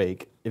score last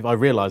week, if I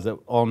realised that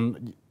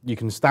you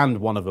can stand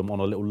one of them on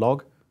a little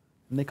log,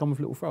 and they come with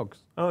little frogs.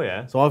 Oh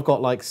yeah. So I've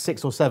got like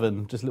 6 or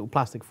 7 just little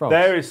plastic frogs.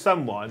 There is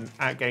someone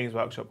at Games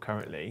Workshop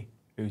currently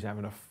who's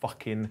having a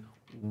fucking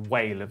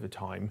whale of a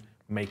time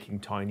making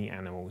tiny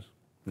animals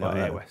for Yeah,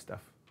 I know. AOS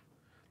stuff.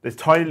 There's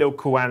tiny little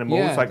cool animals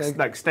Yeah,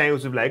 like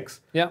snails with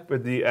legs. Yeah.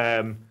 With the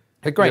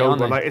They're great, the old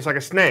aren't one. they? Like, it's like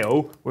a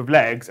snail with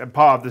legs, and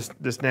part of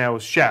the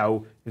snail's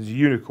shell is a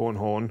unicorn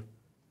horn.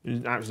 It's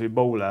an absolute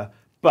baller.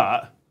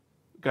 But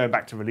going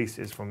back to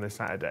releases from this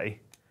Saturday,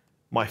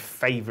 my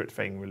favourite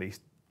thing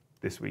released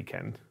this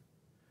weekend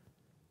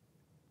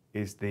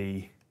is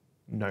the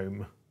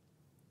gnome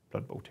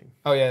Blood Bowl team.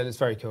 Oh yeah, that's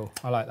very cool.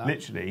 I like that.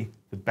 Literally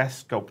the best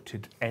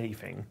sculpted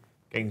anything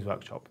Games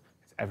Workshop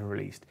has ever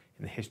released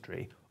in the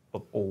history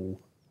of all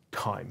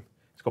time.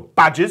 It's got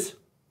badgers.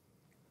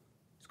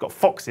 It's got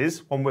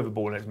foxes, one with a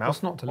ball in its mouth,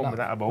 What's not to one love,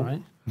 without a ball.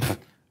 right?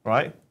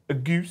 Right? A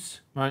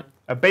goose, Right.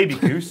 a baby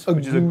goose,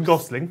 which is a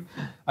gosling.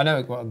 I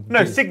know. What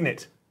No,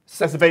 cygnet.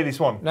 That's a baby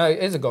swan. No, it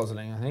is a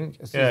gosling, I think.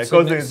 It's Yeah, a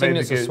gosling is a baby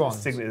cygnet's a goose. swan.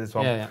 Cygnet is a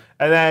swan. Yeah,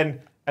 yeah.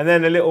 And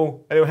then a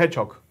little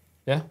hedgehog.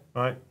 Yeah.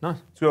 Right? Nice.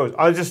 So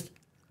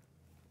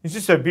it's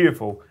just so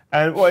beautiful.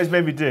 And what it's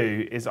made me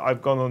do is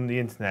I've gone on the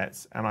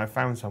internet and I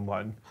found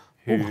someone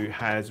who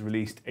has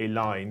released a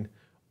line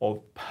of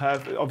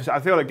perfect. Obviously, I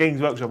feel like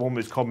Games Workshop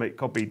almost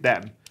copied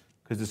them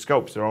because the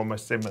sculpts are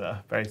almost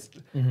similar. Where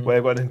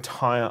they've got an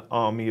entire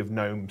army of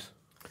gnomes.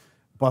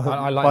 By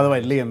I like the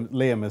way,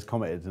 Liam has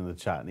commented in the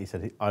chat and he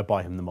said, I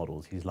buy him the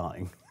models. He's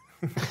lying.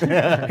 He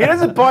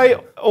doesn't buy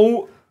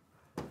all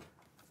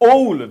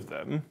of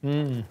them.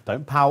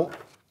 Don't pout.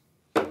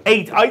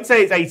 I'd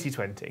say it's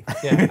 80-20.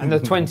 Yeah. And the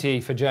 20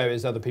 for Joe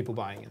is other people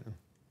buying them.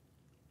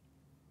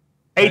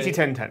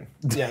 80-10-10.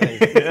 Yeah. There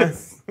you go.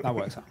 That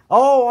works out.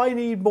 Oh, I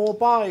need more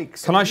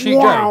bikes. Can I shoot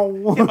Wow.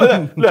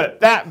 Look,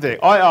 that thing,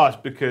 I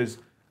asked because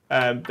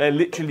they're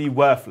literally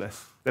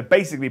worthless. They're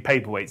basically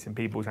paperweights in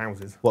people's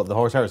houses. What, the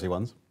Horus Heresy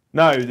ones?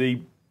 No,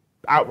 the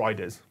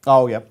Outriders.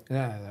 Oh, yeah.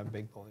 Yeah, they're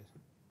big boys.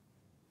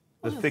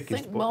 The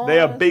thickest boys. They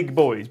are big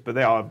boys, but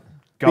they are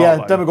Yeah,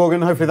 garbo.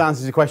 Demogorgon, hopefully that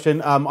answers your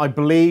question. I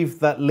believe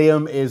that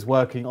Liam is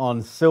working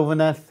on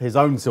Sylvaneth, his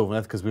own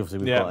Sylvaneth, because we've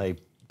got a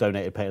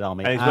donated painted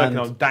army. And he's working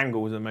on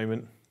Dangles at the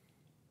moment.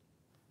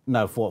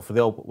 No, for the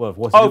old world.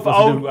 What's Oh, he, for what's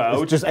he Old doing?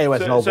 World. It's just AOS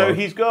so, and Old so World.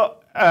 he's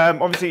got,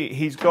 obviously,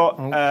 he's got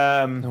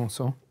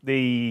Also.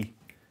 the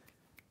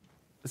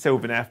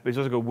Sylvaneth, but he's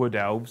also got Wood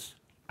Elves.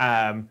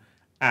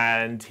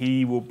 And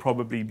he will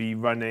probably be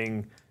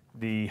running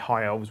the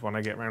High Elves when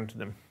I get round to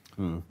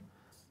them.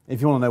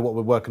 If you want to know what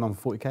we're working on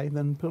for 40k,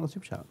 then put it on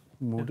Super Chat.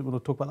 We'll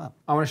talk about that.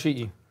 I want to shoot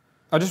you.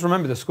 I just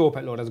remember the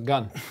Scorpet Lord has a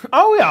gun.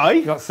 Oh,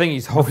 yeah. That thing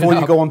he's holding Before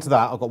you up. go on to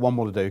that, I've got one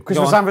more to do.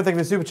 Christopher on. Sanford, thank you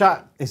for the Super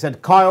Chat. He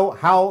said, Kyle,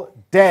 how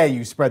dare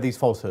you spread these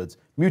falsehoods?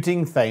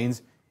 Muting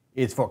Thanes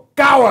is for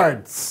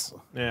cowards.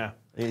 Yeah.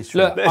 It is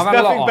true. Look, There's I've had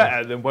a lot nothing on.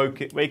 better than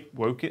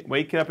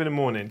waking up in the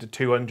morning to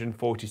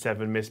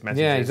 247 missed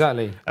messages. Yeah,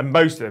 exactly. And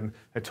most of them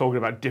are talking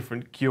about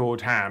different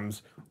cured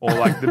hams or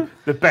like the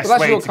best Well,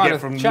 that's way your to kind get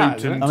of from chat,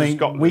 Luton isn't I to mean,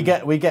 Scotland.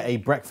 we get a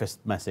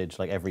breakfast message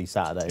like every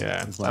Saturday.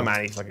 Yeah, as well. a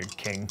man, he's like a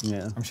king.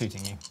 Yeah. I'm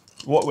shooting you.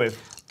 What with?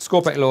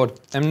 Scorpet Lord,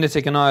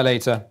 Amnitic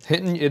Annihilator.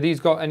 Hitting. Have these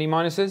got any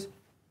minuses?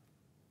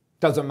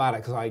 Doesn't matter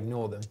because I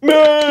ignore them.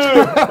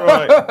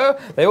 Right.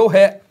 They all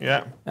hit.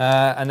 Yeah.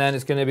 And then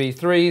it's going to be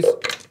 3s.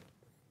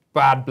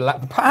 Bad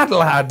lad,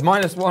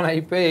 -1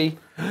 AP.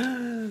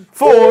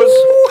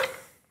 4s.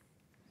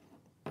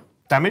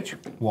 Damage.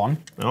 1.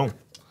 Oh.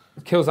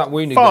 Kills that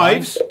wounded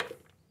 5s. guy.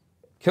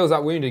 Kills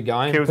that wounded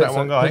guy. and Kills puts that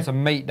one guy. Puts a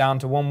mate down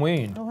to 1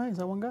 wound. Oh, hey, is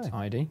that one guy?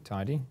 Tidy,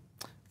 tidy.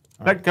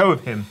 Let go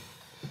of him.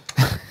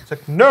 It's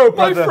like, no,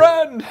 My brother.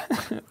 friend!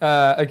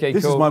 Okay,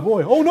 This cool. is my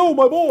boy. Oh no,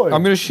 my boy.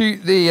 I'm going to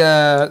shoot the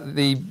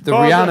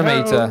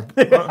reanimator.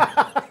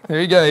 Here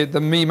we go, the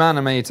meme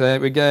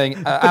animator. We're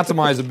going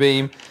atomizer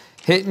beam,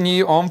 hitting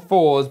you on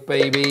 4s,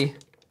 baby.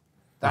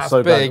 That's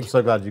big. I'm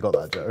so glad you got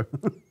that, Joe.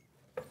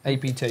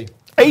 AP2.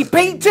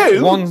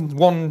 AP2?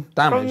 One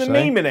damage. From the though.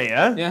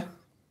 Meminator? Yeah.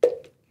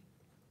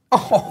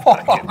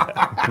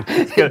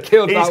 He's going that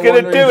to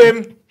one do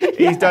him.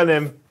 He's done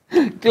him.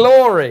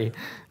 Glory.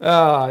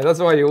 That's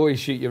why you always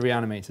shoot your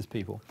reanimators,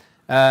 people.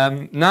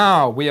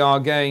 Now we are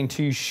going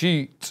to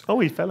shoot Oh,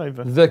 he fell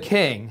over. the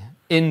king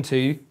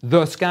into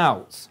the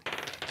scouts.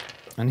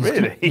 And he's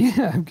Really?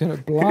 I'm going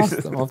to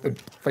blast them off the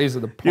face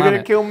of the You're planet.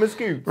 going to kill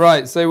Muscoot.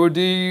 Right, so we'll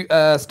do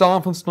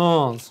Staff of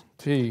Stars.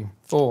 2,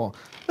 4,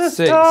 The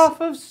 6,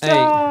 Staff of 8,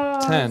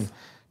 Stars. 10,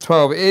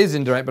 12. It is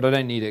indirect, but I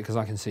don't need it because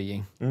I can see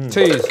you.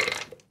 2s.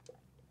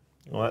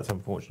 Well, that's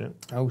unfortunate.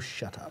 Oh,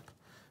 shut up.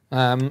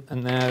 And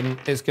then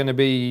it's going to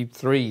be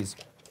 3s.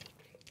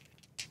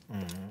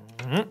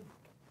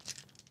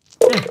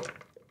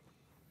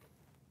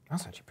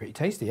 That's actually pretty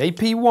tasty.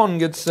 AP1,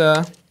 good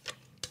sir.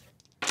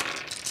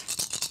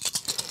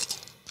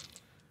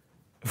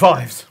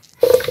 5s.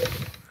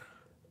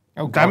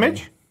 Oh, God.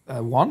 Damage?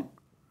 1.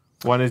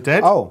 1 is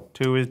dead. Oh.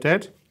 2 is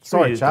dead.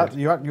 Sorry, 3 is chat. dead.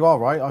 You are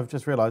right. I've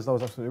just realised I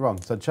was absolutely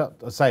wrong. So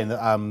chat was saying that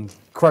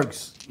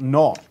Croak's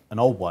not an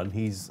old one.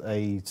 He's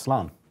a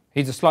Slan.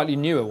 He's a slightly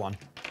newer one.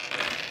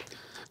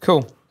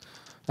 Cool.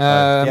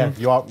 Yeah,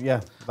 you are.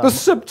 Yeah. The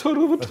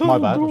subtitle of a That's my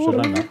bad. I should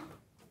have known that.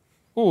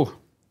 Oh,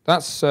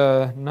 that's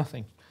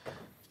nothing.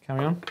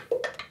 Carry on.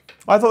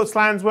 I thought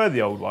Slans were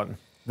the old one.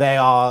 They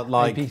are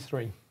like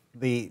AP3.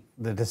 the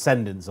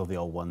descendants of the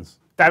old ones.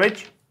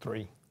 Damage?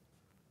 3.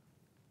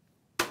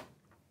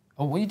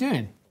 Oh, what are you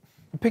doing?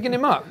 You're picking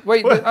him up.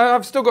 Wait,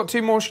 I've still got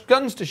 2 more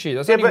guns to shoot.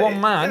 That's only one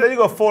man. They only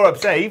got a 4-up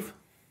save.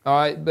 All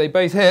right, they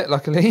both hit,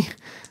 luckily.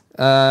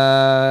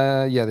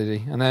 Yeah, they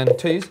do. And then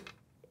 2s.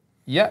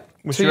 Yep.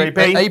 What's 2, your AP?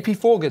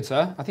 AP4, good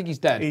sir. I think he's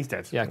dead. He's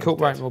dead. Yeah, cool.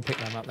 Right, we'll pick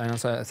them up then.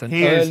 So it's an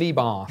He is early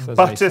bath, as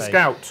Butter they say.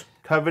 Scout.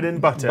 Covered in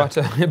butter.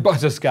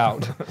 Butter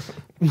Scout.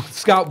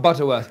 Scout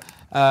Butterworth.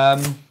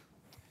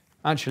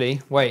 Actually,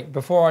 wait,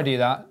 before I do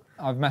that,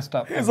 I've messed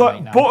up. It's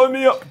like, now. butter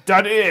me up,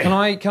 daddy.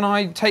 Can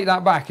I take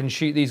that back and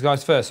shoot these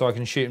guys first so I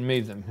can shoot and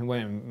move them? It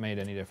won't have made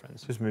any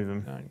difference. Just move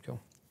them. All right, cool.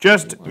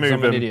 Just I'm move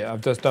an them. idiot.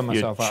 I've just done You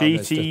myself out of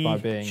this just by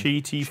being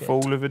cheaty shit.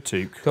 fool of a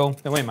toque. Cool.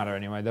 It won't matter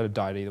anyway. They'd have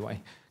died either way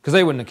because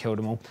they wouldn't have killed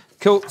them all.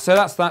 Cool. So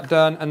that's that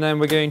done, and then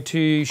we're going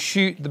to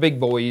shoot the big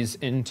boys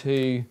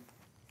into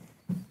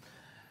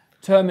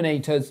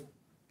Terminators.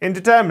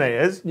 Into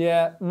Terminators?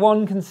 Yeah.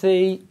 1 can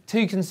see,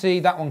 2 can see.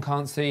 That one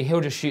can't see.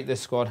 He'll just shoot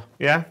this squad.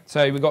 Yeah.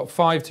 So we've got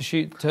 5 to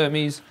shoot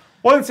Termies.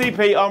 1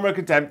 CP, armor of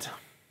contempt.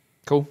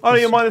 Cool. Oh, no,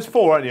 you're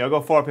 -4, aren't you? I've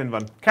got 4 up in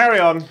one. Carry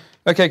on.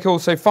 Okay, cool.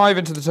 So 5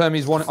 into the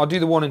Termies. 1. I'll do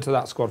the 1 into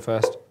that squad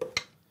first.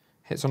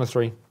 Hits on a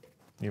 3.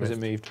 Because it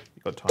moved.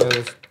 You got time.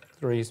 Others,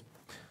 3s.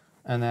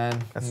 And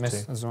then That's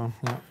miss 2. as well.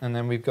 Yeah. And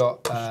then we've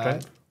got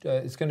Strength?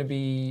 it's going to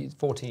be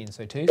 14,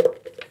 so 2.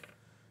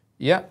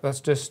 Yeah, that's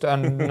just no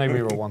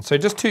reroll 1. So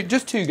just two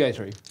go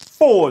through.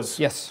 4s.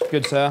 Yes,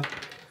 good sir.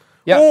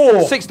 Yeah,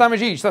 Oh. 6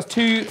 damage each. That's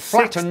 2 6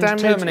 flattened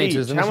damage Terminators. each.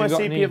 unless How much you've got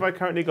CP any- have I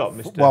currently got,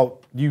 Mister? Well,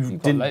 you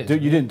got didn't loads, do.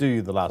 haven't You didn't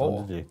do the last 4.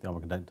 one, did you? The armor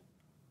content.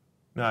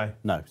 No.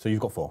 No. So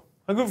you've got 4.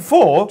 I've got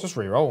 4? Just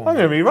reroll I'm one.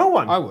 going to re-roll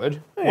 1. I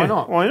would. Yeah, Why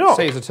not? why not?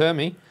 Saves a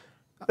Termie.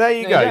 There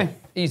you There go. you go.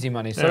 Easy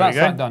money. So There we that's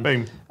go. that done.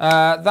 Boom.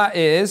 That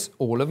is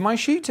all of my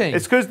shooting.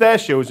 It's because their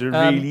shields are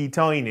really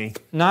tiny.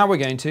 Now we're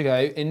going to go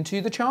into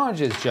the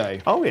charges, Joe.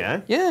 Oh,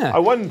 yeah? Yeah. I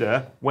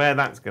wonder where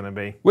that's going to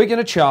be. We're going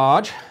to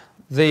charge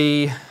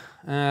the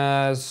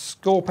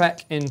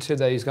Scorpec into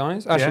those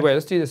guys. Actually, Yeah. wait,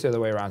 let's do this the other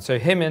way around. So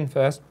him in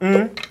first.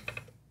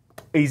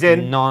 He's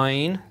in.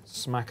 9,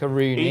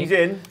 Smackaroony. He's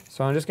in.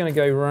 So I'm just going to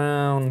go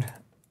round.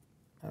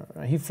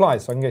 He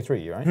flies, so I can go through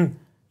you, right?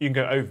 You can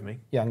go over me.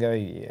 Yeah, I can go,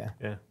 yeah.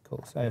 Yeah.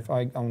 Cool. So if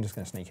I'm just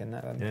going to sneak in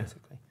there then, Yeah.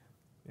 basically.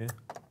 Yeah.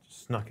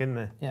 Just snuck in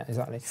there. Yeah,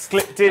 exactly.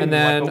 Slipped in. And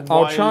then like a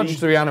I'll wily- charge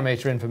the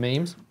reanimator in for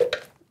memes.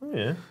 Oh,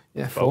 yeah.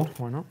 Yeah, Bold.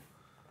 4. Why not?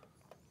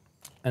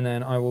 And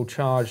then I will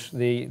charge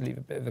leave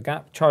a bit of a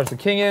gap. Charge the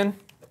king in,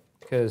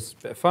 because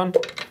a bit of fun.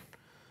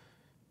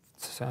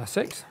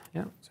 6,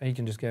 yeah. So he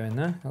can just go in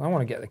there. I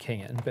want to get the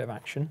king in, a bit of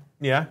action.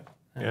 Yeah.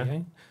 There Yeah. we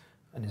go.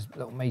 And his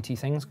little matey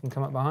things can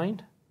come up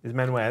behind. His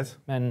men wears.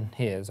 Men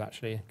here's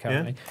actually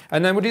currently.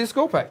 And then we'll do the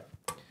Scorpec.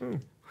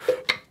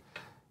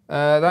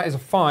 That is a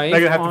 5.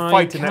 They're gonna have to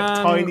fight in that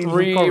I tiny can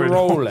little corridor.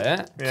 re-roll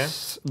it, Yeah.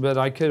 but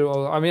I could.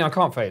 I mean, I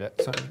can't fail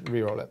it. So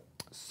re-roll it.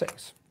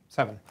 6,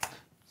 7,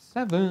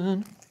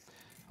 7.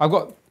 I've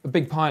got a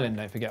big pile in.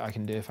 Don't forget, I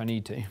can do if I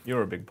need to.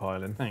 You're a big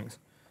pile-in. Thanks.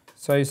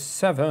 So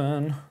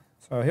 7.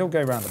 So he'll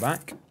go round the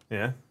back.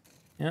 Yeah.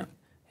 Yeah.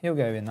 He'll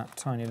go in that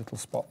tiny little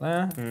spot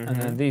there, and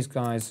then these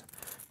guys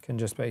can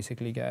just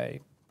basically go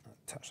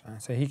touch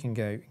that. So he can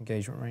go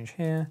engagement range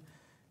here,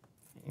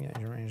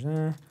 engagement range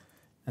there,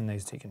 and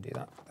those 2 can do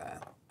that there.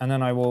 And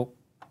then I will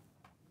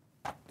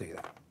do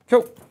that.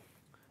 Cool.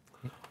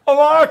 I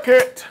like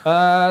it.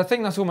 I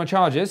think that's all my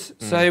charges.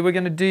 So we're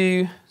going to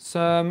do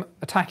some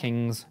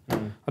attackings.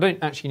 I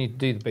don't actually need to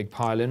do the big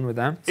pile-in with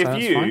them. So If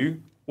that's you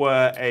fine.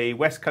 were a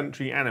West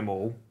Country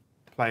animal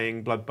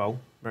playing Blood Bowl,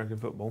 American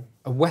football,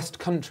 A West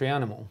Country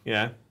animal.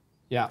 yeah,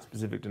 Yeah.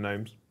 specific to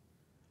gnomes,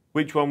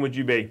 which one would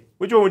you be?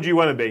 Which one would you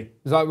want to be?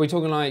 Is that, we're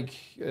talking like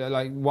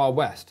Wild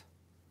West?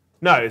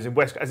 No, as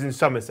in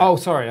Somerset. Oh,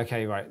 sorry.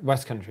 Okay, right.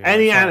 West Country.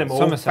 Any right, sorry. animal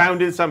Somerset.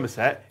 found in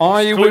Somerset,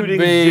 I would excluding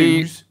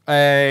be zoos.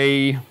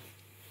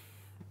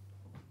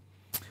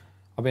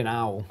 I'll be an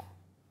owl.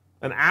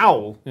 An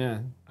owl. Yeah.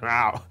 An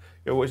owl.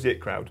 You ever watched the It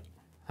Crowd?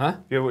 Huh?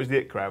 You ever watched the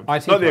It Crowd?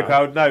 IT Not the It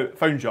Crowd. Crowd. No,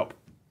 Phone Shop.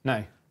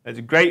 No. There's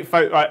a great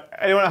phone. Right,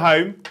 anyone at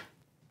home,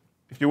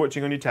 if you're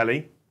watching on your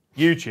telly,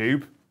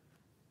 YouTube,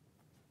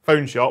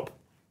 Phone Shop,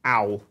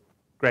 owl.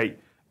 Great.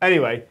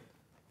 Anyway,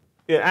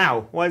 yeah,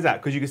 owl. Why is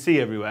that? Because you can see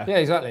everywhere. Yeah,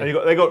 exactly.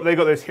 And they got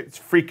those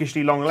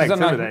freakishly long legs,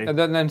 haven't they?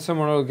 And then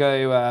someone will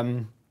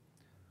go.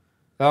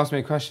 They'll ask me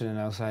a question and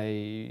they'll say,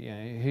 you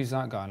know, who's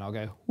that guy? And I'll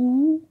go,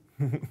 who?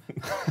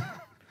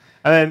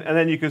 And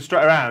then you can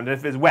strut around. And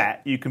if it's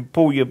wet, you can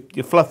pull your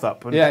fluff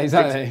up and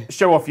exactly.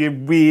 show off your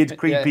weird,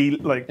 creepy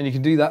like. And you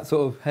can do that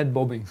sort of head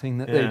bobbing thing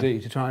that they do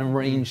to try and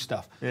range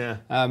stuff. Yeah.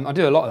 I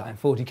do a lot of that in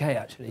 40k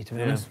actually, to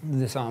be honest, with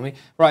this army.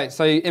 Right,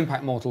 so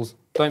impact mortals.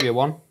 Don't be a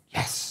 1.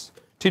 Yes.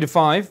 2 to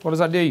 5. What does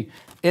that do?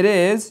 It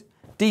is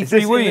D3 Is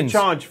this wounds. in the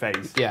charge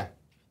phase? Yeah.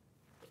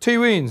 2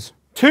 wounds.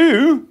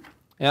 2?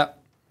 Yeah.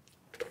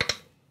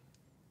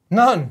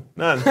 None.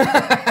 None.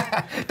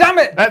 Damn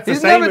it! That's the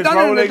He's same never as done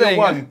rolling a anything.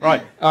 1.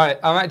 Right. All right,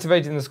 I'm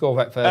activating the score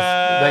pack first.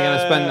 They're going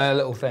to spend their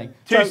little thing.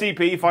 2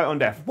 CP, fight on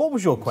death. What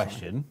was your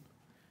question?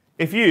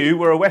 If you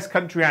were a West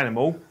Country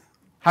animal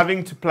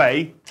having to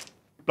play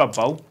Blood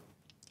Bowl,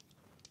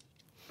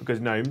 because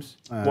gnomes,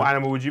 what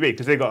animal would you be?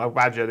 Because they got a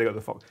badger, they got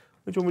the fox.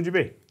 Which one would you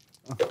be?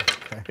 Okay.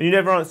 And you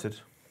never answered.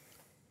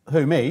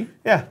 Who, me?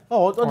 Yeah.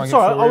 Oh, I get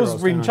sorry, 4 I was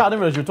rerolls, reading don't chat. I didn't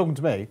realise you were talking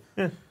to me.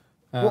 Yeah.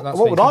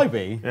 What would I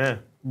be? Yeah.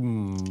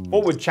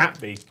 What would chat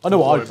be? I know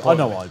what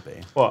I'd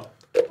be. What?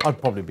 I'd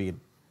probably be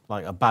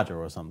like a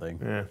badger or something.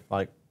 Yeah.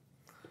 Like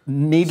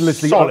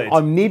needlessly. Solid.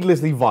 I'm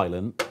needlessly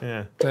violent.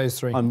 Yeah. Those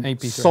 3. I'm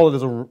AP3. solid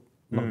as a.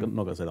 Not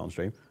gonna say that on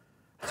stream.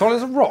 Solid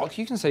as a rock.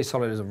 You can say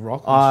solid as a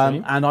rock on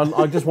stream. And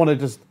I just want to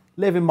just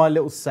live in my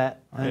little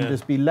set and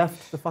just be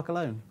left the fuck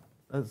alone.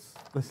 It's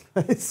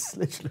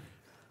literally.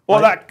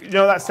 What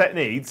that set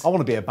needs? I want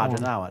to be a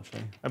badger now,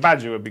 actually. A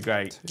badger would be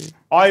great.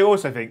 I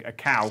also think a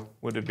cow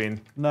would have been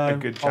No, a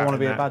good chat. I want to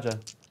be in a that. badger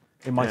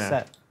in my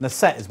set. And the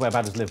set is where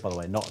badgers live, by the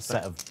way, not a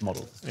set of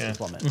models. Yeah. That's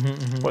what I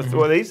meant. What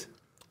are these?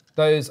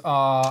 Those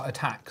are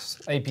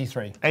attacks.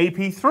 AP3.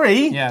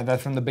 AP3? Yeah, they're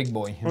from the big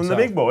boy himself. From the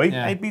big boy?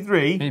 Yeah.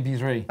 AP3?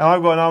 AP3. And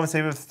I've got an armor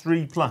save of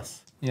 3+.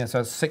 Yeah, so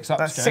it's 6 ups.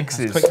 That's Jay.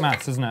 sixes. Quick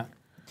maths, isn't it?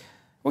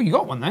 Oh, you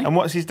got one though. And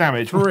what's his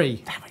damage?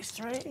 3. Damage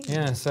 3.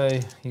 Yeah, so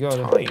you got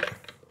to. Right.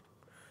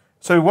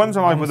 So one's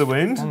alive with a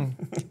wound.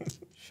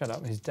 Shut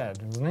up, he's dead,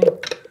 isn't he?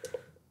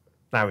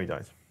 Now he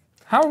dies.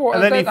 How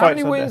And then he how fights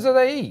many on wins death. are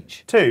they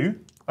each? 2.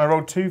 I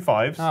rolled 2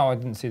 5s. Oh, I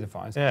didn't see the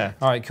 5s. Yeah.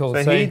 All right, cool.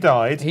 So he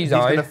died. He He's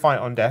died. going to fight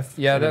on death.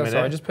 Yeah, in a that's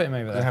minute. right. Just put him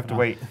over there. You have for to now.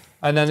 wait.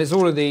 And then it's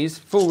all of these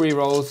full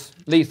rerolls,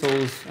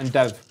 lethals, and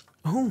dev.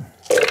 Oh.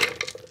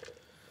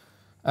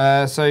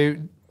 So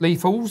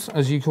lethals,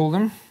 as you call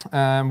them,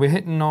 we're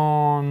hitting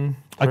on.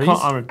 I threes.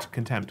 can't armor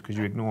contempt because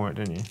you ignore it,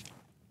 don't you?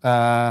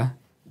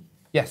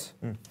 Yes.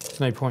 There's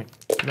no point.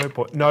 No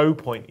point. No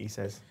point, he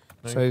says.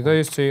 No So point.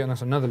 those 2, and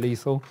that's another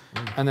lethal.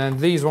 And then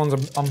these ones,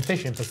 I'm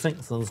fishing for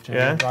 6s, Jimmy,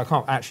 Yeah? but I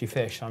can't actually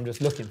fish. I'm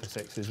just looking for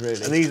 6s,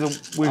 really. And these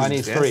are wounds, I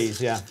need yes?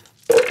 3s, yeah.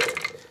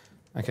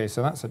 Okay,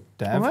 so that's a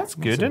dev. Well, that's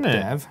good, a isn't it?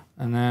 Dev.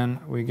 And then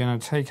we're going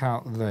to take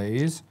out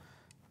those.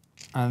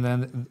 And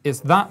then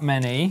it's that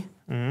many,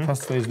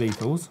 plus those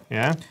lethals.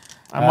 Yeah.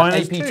 And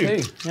minus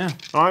AP2, 2. yeah.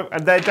 Right,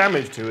 and they're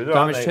damaged 2 as well.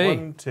 Damage aren't they?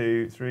 2. 1,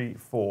 2, 3,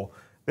 4.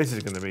 This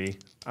is going to be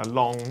a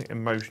long,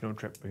 emotional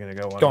trip we're going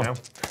to go on Go on. now.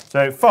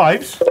 So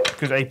 5s,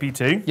 because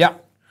AP2. Yeah.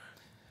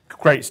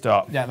 Great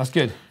start. Yeah, that's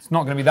good. It's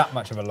not going to be that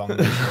much of a long one.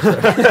 So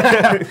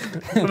the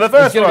It's first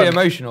going to one, be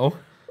emotional.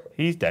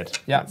 he's dead.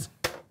 Yeah.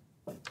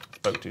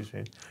 Spoke too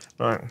soon.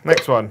 Right,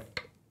 next one.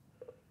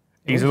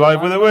 He's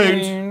alive with a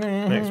wound.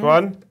 Next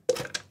one.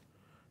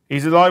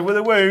 He's alive with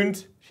a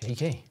wound.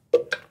 Cheeky.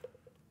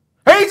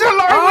 He's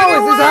alive Oh, with a is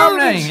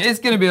wound! this happening? It's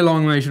going to be a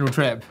long emotional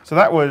trip. So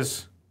that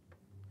was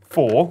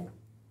 4.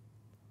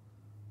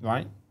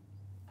 Right.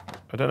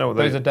 I don't know what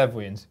Those those are dev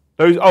wounds.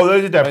 Those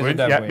are dev Those are wounds.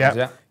 dev Yep, wounds, yep.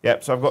 yeah.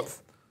 Yep, so I've got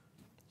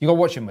You got to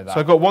watch him with that.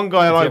 So I've got one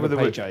guy If you alive have with a a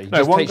wound. page, No,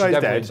 just one takes your guy's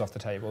dev dead. wounds off the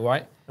table,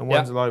 right? And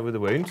one's alive with a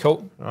wound.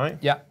 Cool. Right.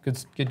 Yeah,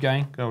 good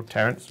going. Good old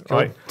Terence. Cool.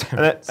 Right. And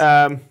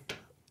then,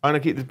 I'm going to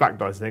keep this black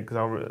dice in it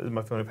because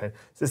my phone pen.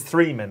 So there's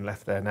 3 men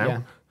left there now.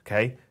 Yeah.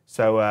 Okay.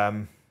 So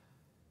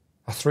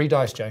That's 3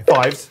 dice, Joe.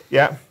 5s.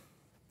 Yeah.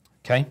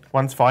 Okay.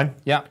 One's fine.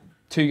 Yeah.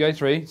 2 go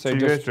 3. So 2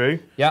 just, go through.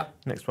 Yeah.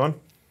 Next one.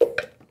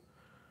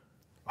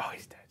 Oh,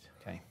 he's dead.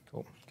 Okay,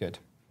 cool. Good.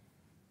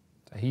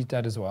 So he's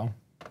dead as well.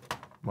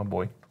 My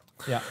boy.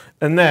 Yeah.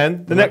 And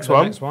then the next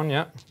one. Next one,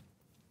 yeah.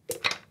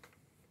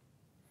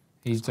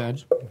 He's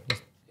dead.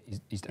 He's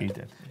dead. He's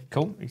dead.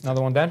 Cool.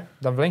 Another one dead.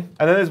 Lovely. And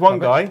then there's one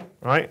Love guy,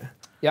 right?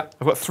 Yeah.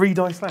 I've got 3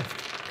 dice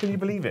left. Can you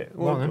believe it?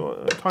 Go on then.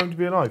 What time to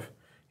be alive.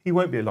 He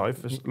won't be alive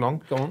for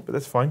long. Go on. But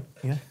that's fine.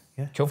 Yeah.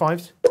 Yeah. Cool.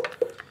 5s.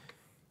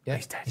 Yeah,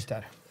 He's dead. He's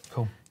dead.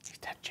 Cool. He's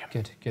dead, Jim.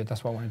 Good.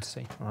 That's what I wanted to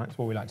see. All right. That's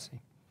what we like to see.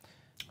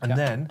 And Yeah.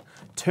 then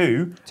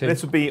 2. Two.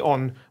 This will be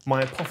on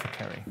my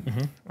apothecary.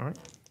 All right.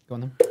 Go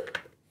on then.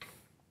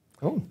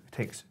 Oh,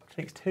 Takes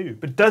 2.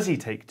 But does he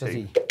take 2? does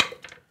he?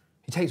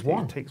 He takes He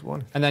 1. takes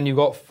 1. And then you've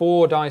got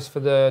 4 dice for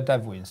the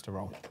dev wounds to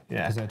roll.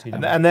 Yeah. 'Cause they're 2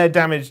 And, damage. and they're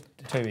damaged.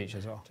 2 each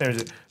as well.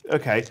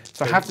 Okay.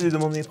 So I have to do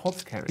them on the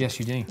apothecary. Yes,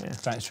 you do. Yeah.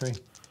 That's true.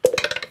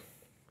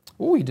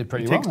 Oh, you did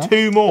pretty well. Takes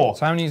there. 2 more.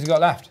 So how many has he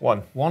got left?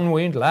 1. 1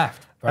 wound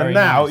left. Very And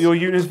now nice. your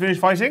unit's finished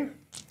fighting.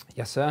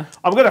 Yes, sir.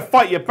 I'm going to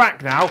fight you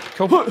back now.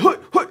 Cool.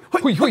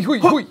 Hui, hui, hui,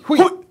 hui,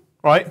 hui.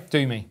 Right.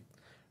 Do me.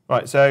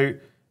 Right. So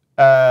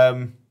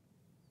I'm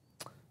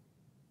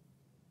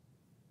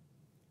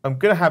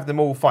going to have them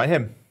all fight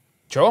him.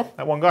 Sure.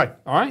 That one guy.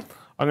 All right.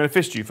 I'm going to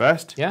fist you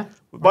first. Yeah.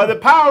 By the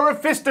power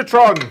of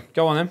Fistatron.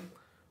 Go on then.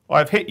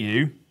 I've hit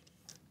you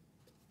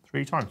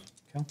 3 times.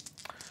 Cool.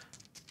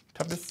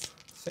 Tap this.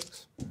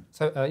 6.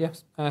 So,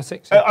 yes,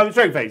 6. Yeah. I'm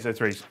strength 8, so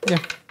 3s. Yeah,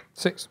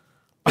 6.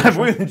 I've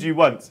wounded you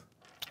once.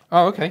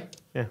 Oh, okay.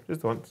 Yeah,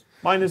 just once.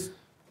 Minus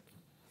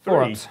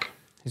 4 3. ups.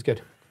 He's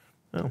good.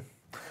 Oh.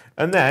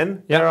 And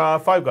then there are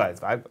 5 guys.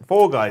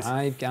 4 guys.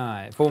 5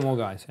 guys. 4 more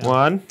guys. Yeah.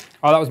 1.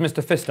 Oh, that was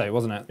Mr. Fisto,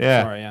 wasn't it?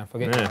 Yeah. Sorry, yeah.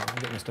 Forget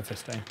Mr.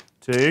 Fisto.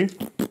 2.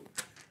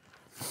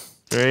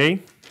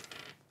 3.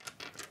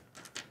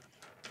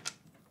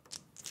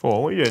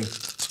 4. What are you doing?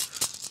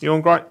 You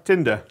on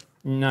Tinder?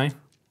 No.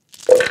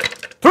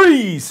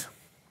 3s!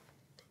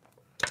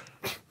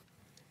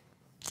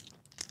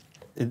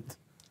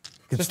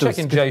 Just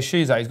checking Jay's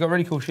shoes out. He's got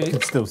really cool shoes. I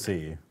can still see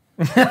you.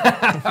 Like,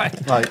 I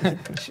don't know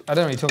what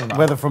you're talking about.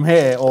 whether from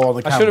here or on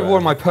the camera. I should have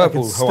worn my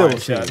purple still Hawaiian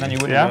see shirt, and then you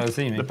wouldn't Yeah? be able to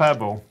see me. The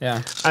purple.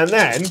 Yeah. And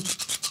then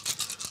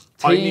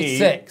I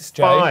need T6,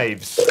 Joe.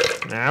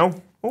 5s now.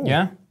 Ooh.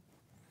 Yeah?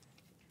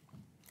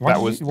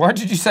 Why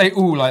did you say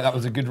ooh like that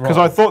was a good roll? Because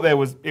I thought it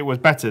was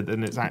better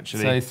than it's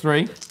actually. So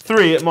 3.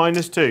 3 at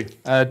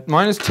 -2.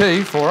 Minus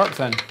 2, 4 ups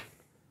then.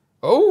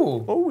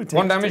 Oh, Oh, we take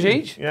 1 damage 2.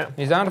 each. Yeah.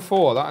 He's down to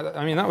 4.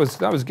 I mean, that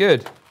was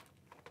good.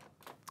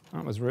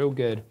 That was real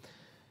good.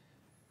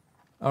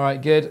 All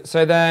right, good.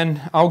 So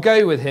then I'll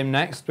go with him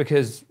next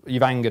because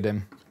you've angered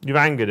him. You've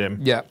angered him.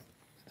 Yeah.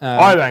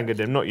 I've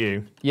angered him, not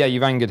you. Yeah,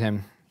 you've angered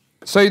him.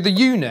 So the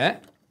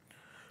unit,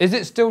 is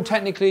it still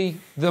technically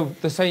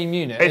the same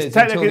unit? It's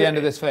until the end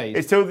of this phase.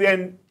 It's till the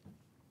end.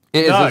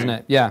 It is, No. isn't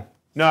it? Yeah.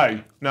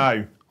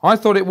 No. I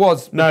thought it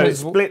was. No, it because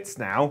splits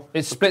now.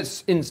 It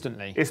splits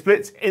instantly. It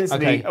splits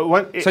instantly.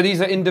 Okay. So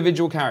these are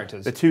individual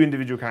characters. the 2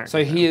 individual characters.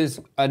 So he is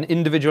an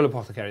individual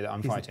apothecary that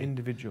I'm He's an fighting.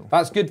 individual.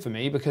 That's good for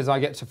me because I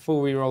get to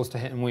full rerolls to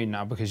hit and wound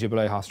now because you're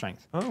below half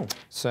strength. Oh.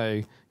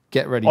 So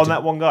get ready On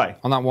that one guy.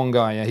 On that one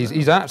guy, yeah.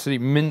 He's an absolute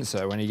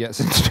mincer when he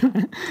gets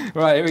into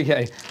Right, here we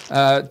go.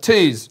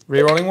 2s,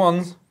 rerolling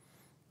 1s.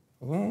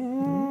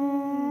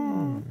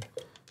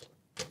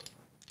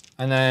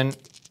 And then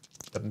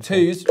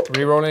 2s,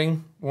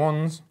 rerolling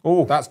 1s.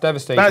 Oh, That's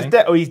devastating.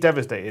 Oh, he's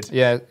devastated.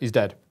 Yeah, he's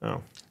dead.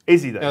 Oh,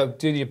 is he though?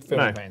 Do the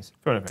film pains.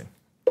 Feel no pain.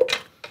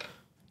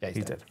 Yeah,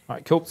 he's dead. dead.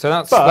 Right, cool. So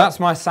But that's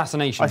my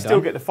assassination I still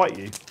done. get to fight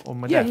you on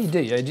my Yeah, death. you do.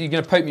 Yeah. You're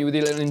going to poke me with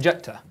your little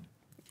injector.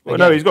 Well,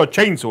 no, he's got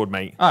a chainsword,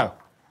 mate. Oh.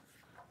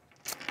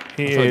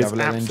 He thought you'd is have a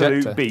little absolute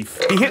injector. beef.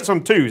 He hits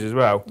on 2s as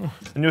well,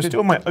 and you're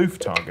still my oath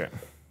target.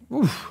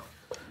 Oof.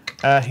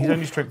 He's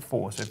only strength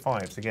 4, so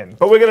 5s again.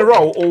 But we're going to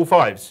roll all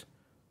 5s.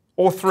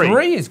 Or 3.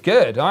 3 is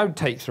good. I would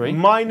take 3.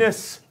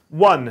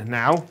 -1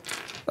 now.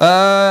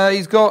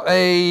 He's got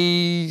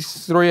a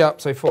 3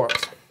 up, so 4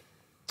 ups.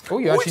 Oh,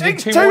 you actually did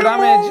takes 2 2 more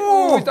damage.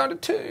 more. Oh, he's down to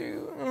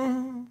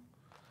 2.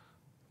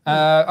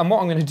 And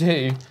what I'm going to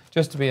do,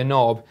 just to be a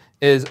knob,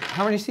 is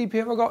how many CP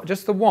have I got?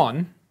 Just the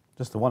 1.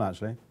 Just the 1,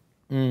 actually.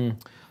 I'm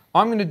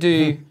going to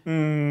do.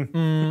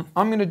 I'm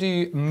going to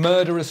do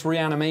murderous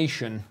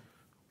reanimation.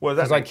 What does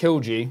that Because I mean?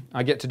 killed you,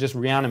 I get to just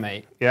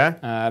reanimate.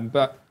 Yeah?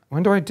 But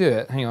when do I do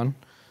it? Hang on.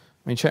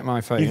 Let me check my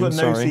phone. He's got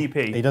no Sorry.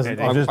 CP. He doesn't.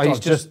 Yeah, I've He's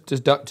just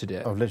ducted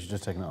it. I've literally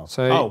just taken it off.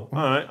 So Oh,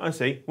 all right, I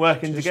see.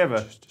 Working together.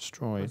 just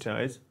destroyed. That's how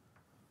it is.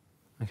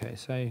 Okay,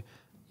 so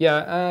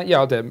yeah,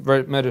 I'll do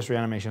it. Murderous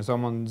reanimation. So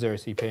I'm on 0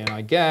 CP and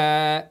I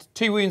get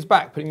 2 wounds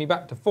back, putting me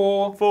back to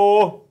 4.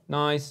 4.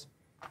 Nice.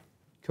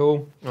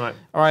 Cool. Right.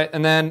 All right,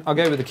 and then I'll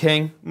go with the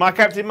king. My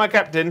captain, my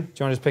captain. Do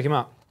you want to just pick him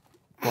up?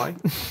 Why?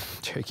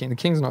 Joking. The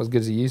king's not as good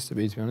as he used to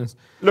be be honest.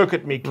 Look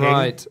at me, king.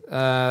 Right.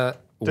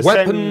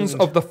 Weapons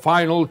of the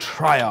Final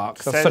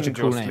Triarch. That's such a Descend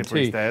cool your name.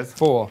 slippery 2, stairs.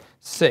 4,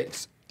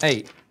 6,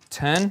 8,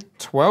 10,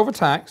 12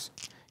 attacks,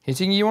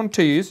 hitting you on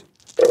 2s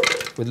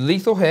with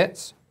lethal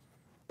hits.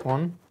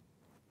 1,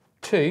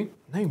 2.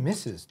 No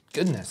misses.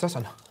 Goodness, that's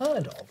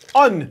unheard of.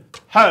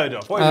 Unheard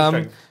of. What is his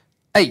strength?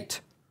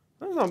 8.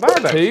 That's not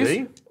bad,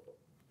 actually.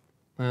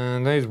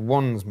 And those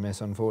 1s miss,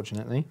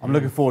 unfortunately. I'm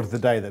looking forward to the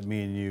day that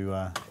me and you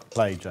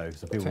play, Joe,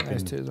 so people Take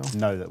those 2 as well. can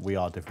know that we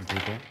are different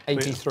people.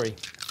 83.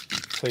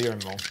 So you're in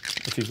more,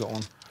 if you've got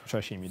 1, which I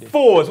assume you do.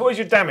 4s. What is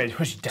your damage?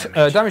 What's your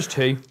damage? Damage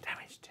 2.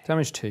 Damage 2.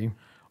 Damage 2.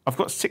 I've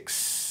got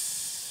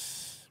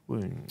 6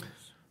 wounds.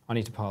 I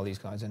need to pile these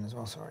guys in as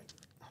well, sorry.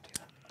 I'll do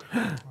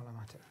that while I'm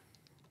at it.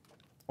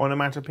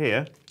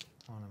 Onomatopoeia.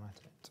 While I'm at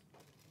it.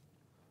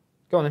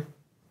 Go on then.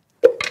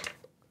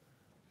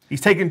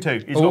 He's taken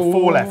 2. He's got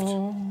 4 left.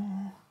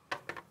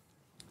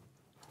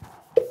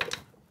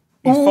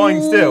 He's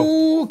fine still.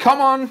 Ooh, come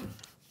on.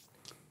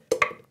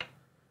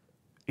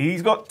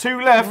 He's got 2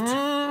 left.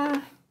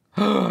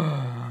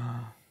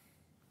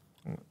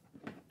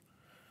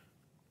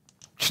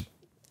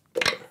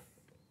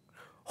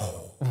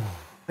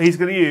 He's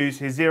going to use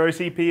his 0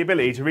 CP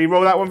ability to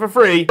re-roll that one for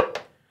free.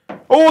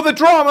 Oh, the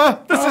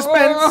drama! The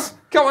suspense!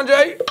 Come on,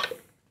 Jay.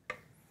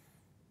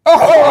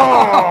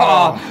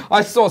 Oh!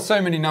 I saw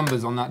so many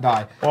numbers on that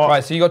die. What?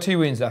 Right, so you got 2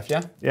 wounds left,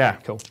 yeah? Yeah.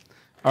 Cool.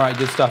 All right,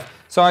 good stuff.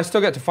 So I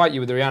still get to fight you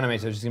with the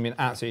Reanimator, which is going to be an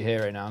absolute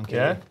hero now. I'm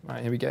kidding. Yeah?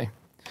 Right, here we go.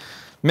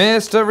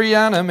 Mr.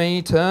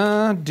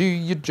 Reanimator, do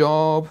your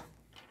job.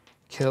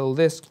 Kill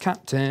this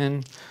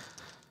captain.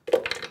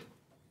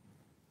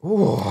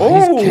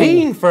 Oh, he's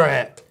keen for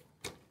it.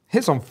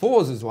 Hits on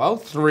 4s as well.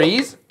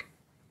 3s.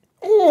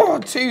 Oh,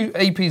 2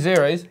 AP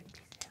 0s.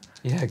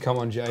 Yeah, come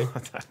on, Joe.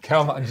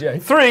 Come on, Joe.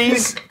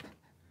 3s.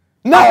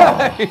 No!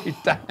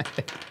 Damn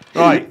it.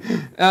 Right.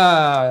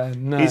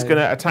 No. He's going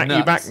to attack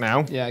you back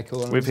now. Yeah,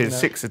 cool. With his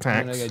 6 I'm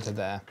going attacks. to go to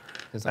there.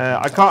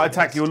 I can't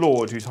attack your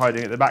lord who's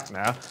hiding at the back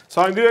now.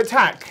 So I'm going to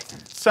attack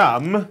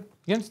some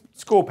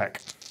Scorpec.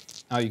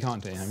 Oh, you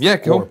can't do him. Yeah,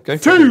 cool. Go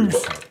for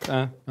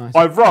 2s. Nice.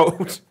 I've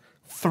rolled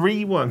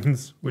 3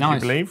 1s, would you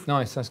believe?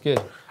 Nice, that's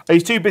good.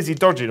 He's too busy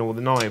dodging all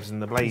the knives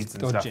and the blades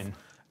and Dodging.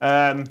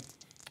 stuff.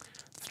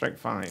 Strength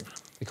 5.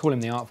 They call him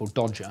the Artful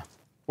Dodger.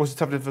 What's the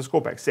toughness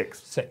for Scorpec? 6.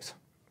 6.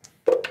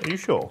 Are you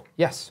sure?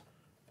 Yes.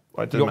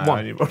 Well, it You doesn't got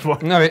matter. You got 1.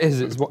 No, it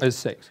is. It's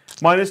 6.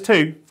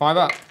 -2. 5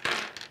 up.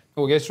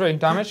 Oh, goes through.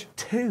 Damage.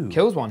 2.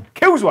 Kills 1.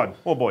 Kills 1.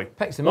 Oh boy.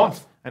 Picks him What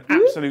off. an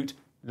absolute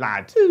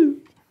lad.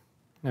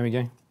 There we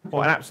go.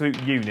 What an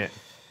absolute unit.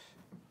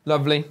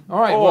 Lovely. All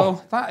right, Oh.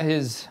 well, that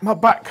is... My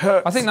back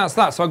hurts. I think that's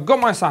that. So I've got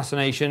my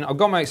assassination. I've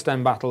got my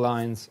extend battle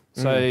lines.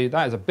 So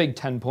that is a big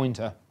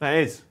 10-pointer. That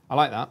is. I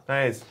like that.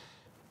 That is.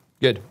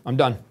 Good. I'm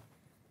done.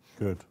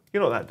 Good.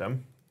 You're not that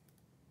dumb.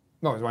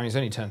 No, it's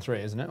only turn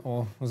 3, isn't it?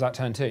 Or was that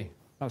turn 2?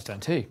 That was turn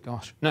 2.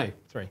 Gosh. No,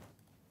 3.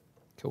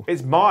 Cool.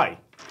 It's my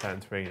turn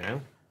 3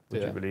 now. Would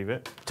Do you it. believe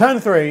it? Turn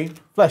 3,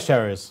 Flesh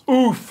Terriers.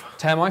 Oof.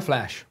 Tear my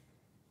flesh.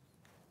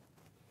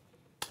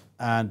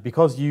 And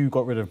because you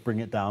got rid of Bring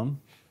It Down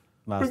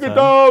last Bring it turn,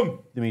 down.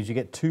 that means you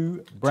get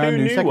 2 brand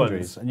new new secondaries.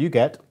 ones. And you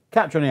get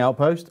Capture on the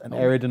Outpost and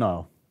Area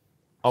Denial.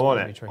 I'm on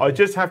gonna be it. tricky. I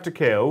just have to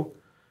kill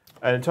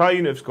an entire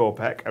unit of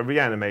Scorpec, a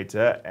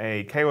Reanimator,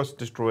 a Chaos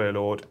Destroyer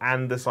Lord,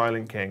 and the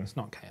Silent King. It's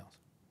not chaos.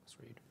 That's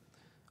rude.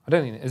 I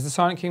don't think... Is the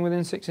Silent King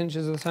within 6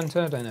 inches of the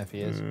centre? I don't know if he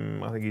is.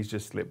 I think he's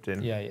just slipped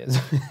in. Yeah, he is.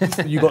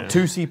 You got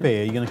 2 CP.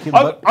 Are you going to keep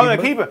I'm them? going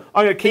to keep it.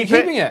 I'm going to keep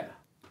Keeping it. it.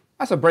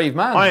 That's a brave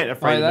man. I ain't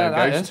afraid Right of no there,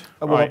 that ghost. is.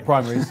 What Right.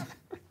 primaries?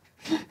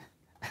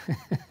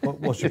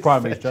 What's your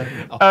primaries, Joe?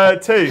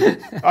 2.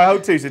 I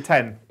hold 2, so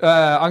 10.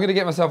 I'm going to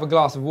get myself a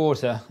glass of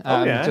water,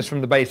 yeah? just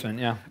from the basement,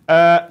 yeah.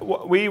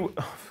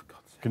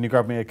 Can you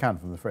grab me a can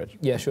from the fridge?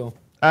 Yeah, sure.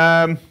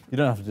 I'm You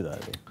don't have to do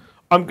that,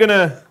 Eddie.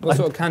 gonna. What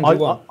sort of can do you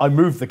want? I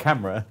moved the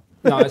camera,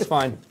 No, it's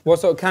fine. What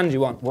sort of can do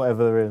you want?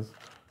 whatever there is.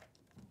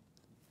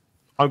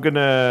 I'm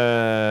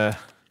gonna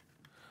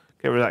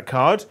get rid of that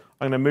card.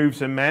 I'm gonna move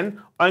some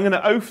men. I'm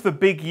gonna oath the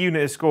big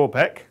unit of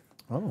Scorpec,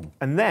 Oh.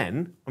 and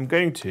then I'm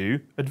going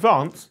to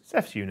advance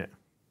Seth's unit.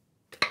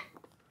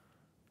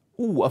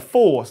 Ooh, a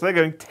 4. So they're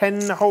going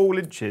 10 whole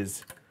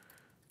inches.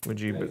 Would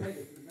you?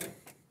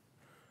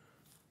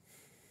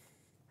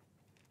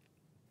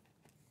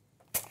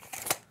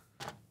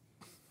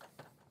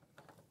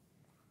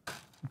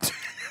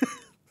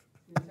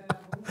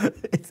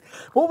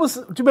 What was?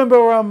 Do you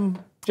remember?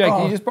 Jake,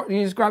 can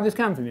you just grab this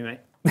can for me, mate?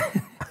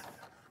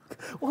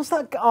 What's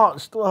that?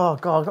 Oh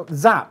God!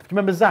 Zap. Do you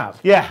remember Zap?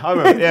 Yeah, I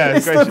remember. Yeah,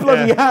 It's the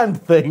bloody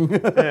hand thing.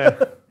 Yeah.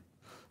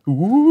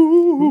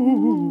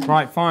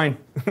 Right, fine.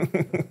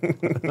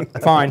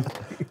 Fine.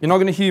 You're not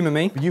going to humour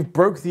me. You've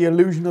broke the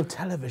illusion of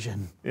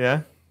television.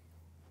 Yeah.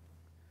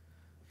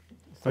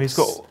 Oh, he's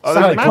got.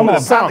 Santa- Man come with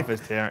on, a Santa-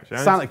 fist here, actually.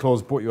 Santa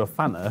Claus brought you a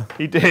Fanta.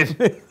 He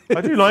did.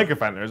 I do like a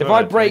Fanta as If well.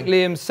 I break actually.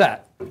 Liam's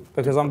set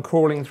because I'm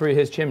crawling through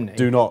his chimney...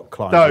 Do not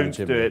climb. through the Don't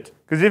chimney. do it.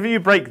 Because if you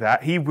break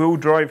that, he will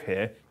drive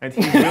here and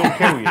he will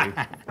kill you.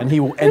 And he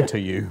will enter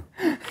you.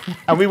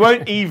 And we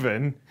won't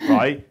even,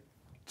 right,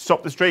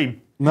 stop the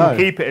stream. No. We'll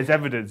keep it as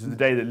evidence of the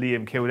day that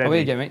Liam killed Eddie. Oh,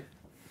 here you go, mate.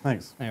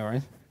 Thanks. No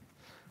worries.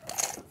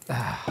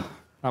 That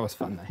was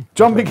fun, though.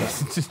 Jumping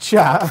into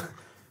chat.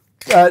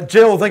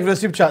 Jill, thank you for the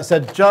super chat,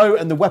 said Joe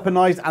and the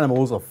weaponized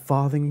animals of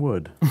Farthing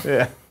Wood.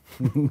 Yeah.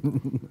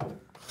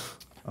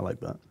 I like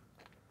that.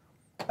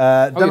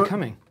 You're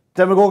coming.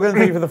 Demogorgon,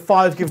 thank you for the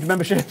 5 gifted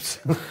memberships.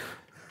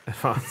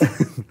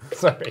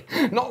 Sorry.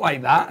 Not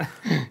like that.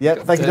 Yep,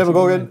 thank you, 30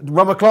 Demogorgon.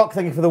 Rummer Clock,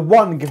 thank you for the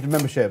 1 gifted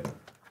membership.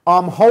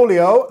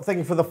 Holio, thank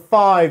you for the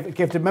 5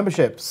 gifted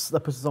memberships. That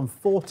puts us on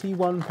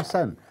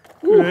 41%.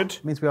 Good.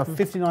 Means we are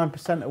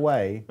 59%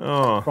 away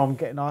Oh. from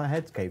getting our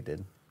heads caved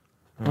in.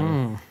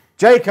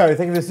 Jaco,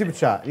 thank you for the super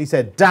chat. He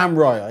said, damn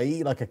right, I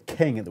eat like a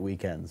king at the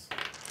weekends.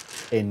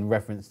 In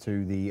reference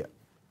to the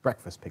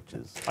breakfast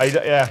pictures.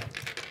 Yeah.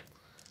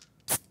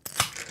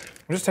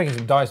 I'm just taking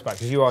some dice back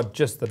because you are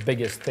just the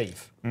biggest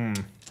thief. I've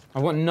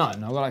got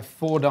none. I've got like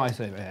 4 dice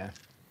over here.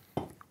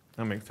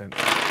 That makes sense.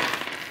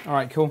 All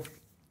right, cool.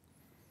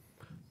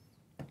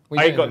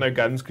 I ain't got no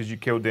guns because you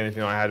killed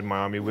anything I had in my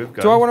army with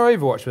guns. Do I want to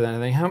Overwatch with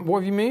anything? What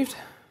have you moved?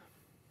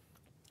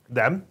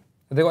 Them?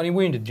 Have they got any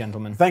wounded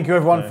gentlemen? Thank you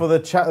everyone for the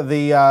chat,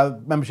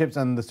 the memberships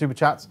and the super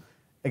chats.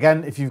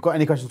 Again, if you've got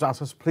any questions to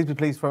ask us,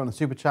 please throw it on the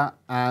super chat.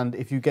 And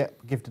if you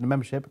get gifted a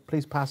membership,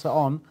 please pass it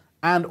on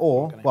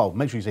well,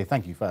 make sure you say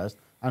thank you first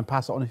and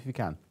pass it on if you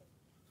can.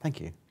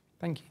 Thank you.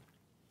 Thank you.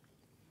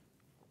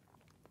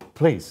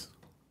 Please.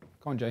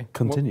 Come on, Jay.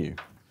 Continue.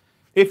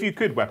 If you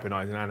could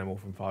weaponize an animal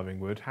from Farthing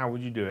Wood, how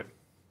would you do it?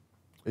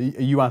 Are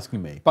you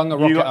asking me? Bung a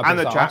rocket up and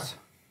his the chat. arse.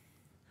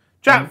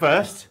 Chat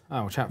first.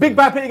 Oh, chat. Big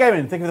Bad Pitty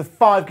Gaming, thank you for the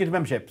 5 gifted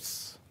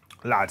memberships.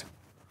 Lad.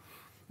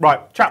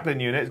 Right, chaplain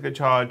unit is going to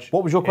charge.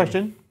 What was your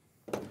question?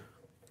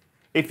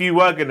 If you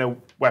were going to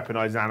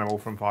weaponise an animal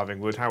from Farthing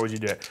Wood, how would you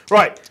do it?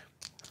 Right,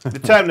 the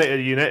Terminator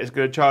unit is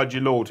going to charge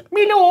your lord.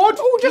 Me lord!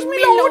 Oh, just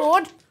me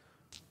lord!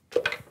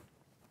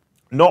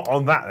 Not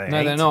on that, they No,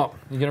 ain't. they're not.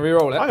 You're going to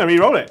re-roll it. I'm going to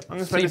re-roll it. I'm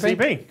going to spend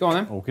a CP. Go on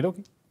then. Okie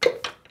dokie.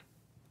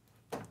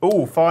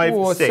 Oh, 5,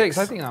 Ooh, 6. 6.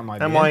 I think that might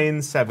be Am I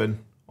in 7?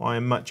 I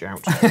am much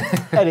out.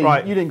 Eddie,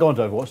 Right. you didn't go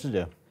into Overwatch, did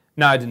you?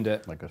 No, I didn't do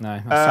it. My God. No, I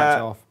sacked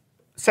it off.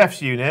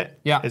 Seth's unit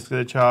Yeah. is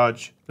going to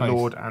charge the Both.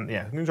 lord and,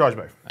 yeah, I'm going to charge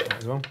both. Okay,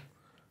 as well.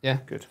 Yeah,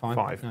 Good, fine.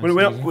 5. Nice,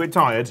 We're easy.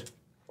 tired.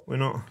 We're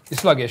not, You're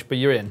sluggish, but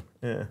you're in.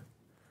 yeah.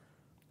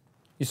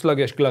 You're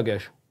sluggish,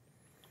 gluggish.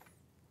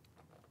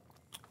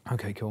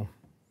 Okay, cool.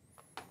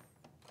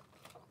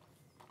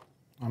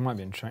 I might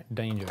be in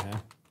danger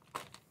here.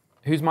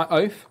 Who's my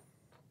oath?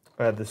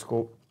 The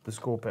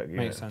Scorpic unit.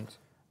 Makes sense.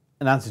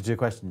 In answer to your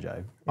question,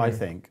 Joe, I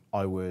think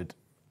I would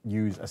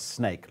use a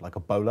snake, like a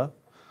bowler.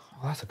 Oh,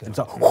 that's a good And,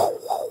 one.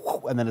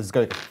 so, and then it's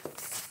going.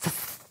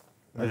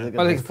 It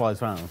Well, just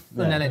flies around.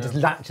 And then it just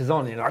latches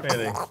on. You're like,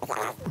 Really.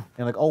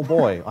 You're like, oh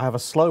boy, I have a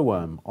slow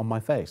worm on my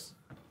face.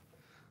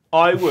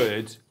 I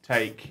would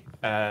take,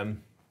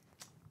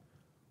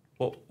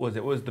 what was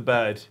it? What was the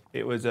bird?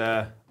 It was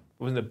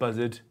wasn't a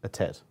buzzard, A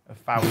tit. a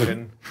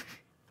falcon,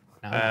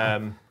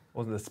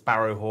 wasn't a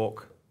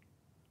sparrowhawk.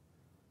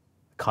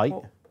 Kite.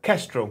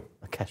 Kestrel.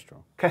 A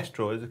kestrel.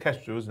 Kestrel is a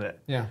kestrel, isn't it?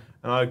 yeah.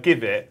 And I'd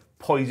give it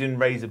poison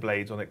razor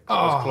blades on its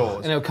claws.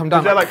 and it'll come down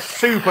 'Cause they're like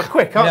super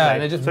quick, aren't Yeah, they?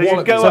 and they just so you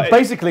wallop go you. So like,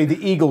 basically, the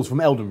eagles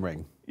from Elden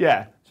Ring.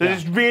 yeah. So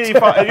just really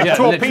far, you Yeah,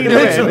 torpedo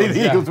literally in,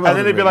 the eagles from and then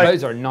Elden they'd be Ring. like,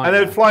 Those are a and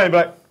nightmare. they'd fly and be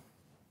like,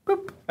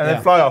 boop, and Yeah.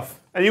 then fly off,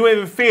 and you wouldn't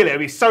even feel it. It'd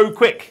be so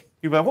quick.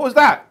 You'd be like, what was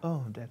that?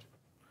 Oh, I'm dead.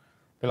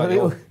 Be like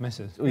your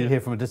missus. All you hear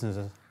from a distance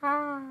is,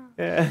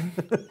 Yeah.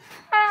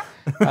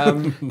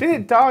 Did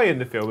it die in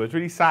the film? It was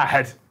really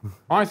sad.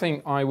 I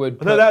think I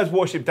would. No, that was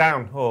Warship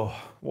Down. Oh,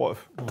 what?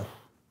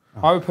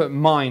 I would put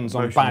mines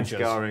on Emotionally badgers.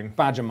 scarring.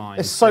 Badger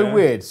mines. it's so Yeah.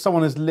 weird.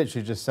 Someone has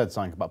literally just said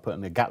something about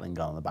putting a Gatling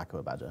gun on the back of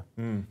a badger.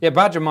 Yeah,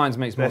 badger mines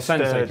makes more They're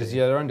sense sturdy. because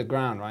they're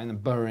underground, right, and they're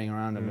burrowing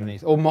around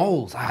underneath. Or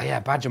moles. Ah, yeah,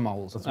 badger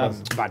moles.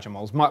 Badger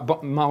moles.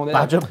 Badger mole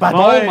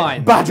mines.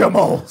 mines. Badger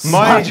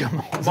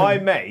moles. My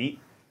mate,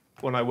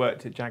 when I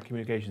worked at Jag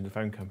Communications, the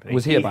phone company,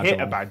 Was he a badger hit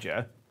a mole?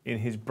 badger in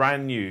his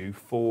brand new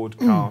Ford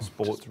car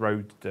sports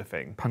roadster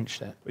thing.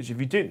 Punched it. Which, if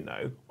you didn't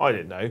know, I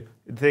didn't know.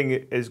 The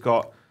thing has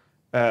got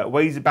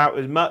weighs about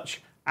as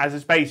much as a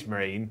Space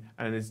Marine,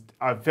 and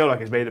I feel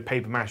like it's made of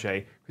paper mache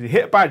because he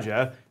hit a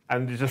badger,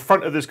 and the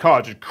front of this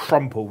car just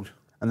crumpled.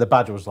 And the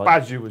badger was like,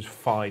 Badger was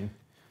fine,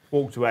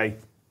 walked away.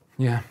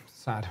 Yeah,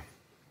 sad.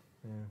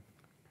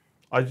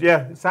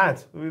 Yeah, it's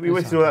sad. We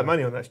wasted sad, all that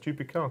money on that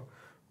stupid car.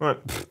 Right,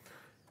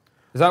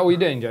 Is that what you're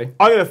doing, Joe?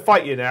 I'm going to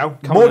fight you now.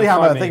 Come on, Morty fight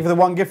Hammer, me. thank you for the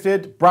one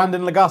gifted.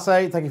 Brandon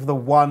Lagasse, thank you for the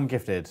one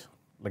gifted.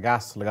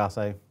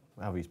 Lagasse,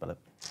 however you spell it.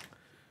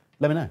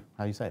 Let me know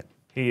how you say it.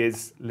 He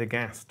is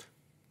Legast.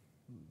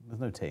 There's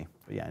no T,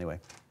 but yeah, anyway.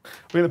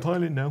 We're going to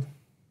pile in now.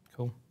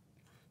 Cool.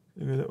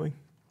 You go that way.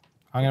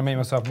 I'm going to make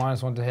myself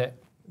 -1 to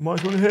hit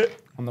Might as well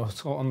hit.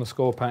 on the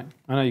score pack.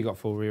 I know you got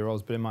full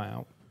rerolls, but it might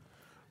help.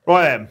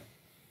 Right then.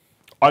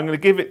 I'm going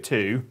to give it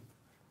to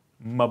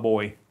my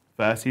boy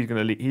first. He's going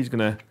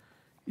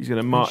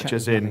to march Check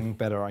us there's in. nothing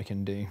better I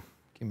can do.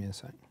 Give me a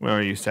sec. Where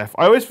are you, Seth?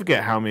 I always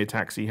forget how many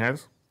attacks he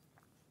has.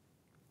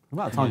 The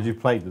amount of times you've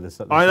played with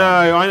this. I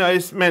know.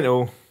 It's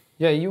mental.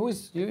 Yeah, you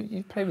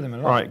play with him a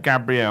lot. Right,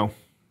 Gabrielle.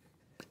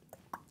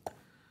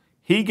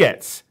 He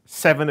gets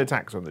 7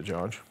 attacks on the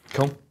charge.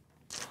 Cool.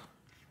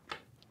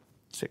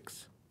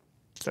 6,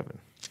 7.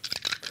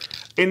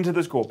 Into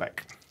the score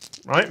pack.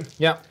 Right?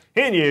 Yeah.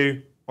 Hitting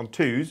you on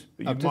 2s,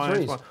 but you Up to minus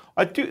 3s.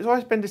 1. So I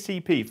spend a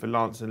CP for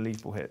lance and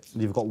lethal hits.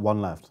 You've got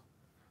one left.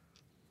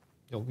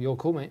 You're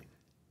cool, mate.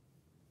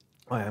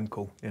 I am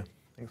cool. Yeah.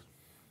 Thanks.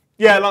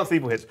 Yeah, lance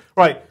lethal hits.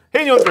 Right.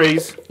 Hitting you on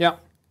 3s. Yeah.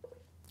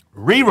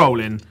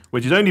 Re-rolling,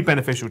 which is only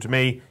beneficial to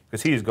me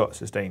because he has got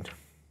sustained.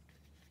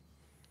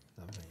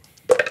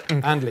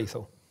 And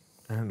lethal.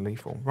 And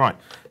lethal. Right.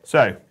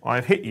 So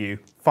I've hit you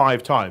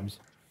 5 times.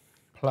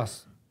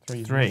 Plus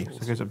 3. 3. So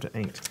it goes up to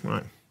 8.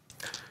 Right.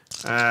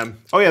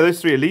 Oh yeah,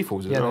 those 3 are lethals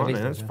as Yeah, well, aren't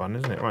they're they? lethals, That's yeah. fun,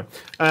 isn't it? Right.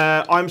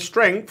 I'm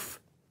strength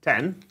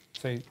 10.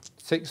 So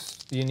 6,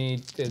 you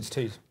need, it's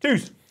 2s.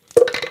 2s.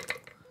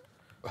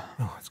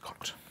 Oh, it's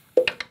cocked.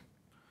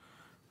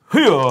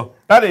 Hoo-yah.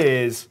 That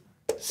is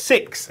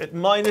 6 at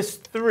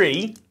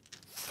 -3.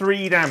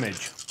 3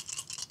 damage.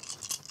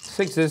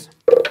 6s.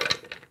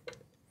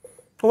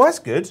 Oh, that's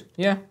good.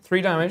 Yeah,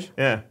 3 damage.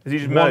 Yeah. Is he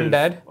just 1 murdered?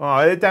 dead. Oh,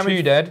 they're damage.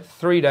 2 dead.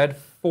 3 dead.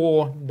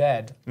 4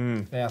 dead.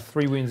 They are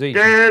 3 wounds each.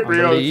 I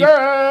Gabriel believe.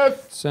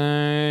 Seth! So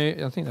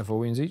I think they're 4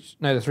 wounds each.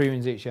 No, they're 3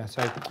 wounds each. Yeah.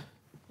 So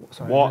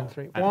sorry, What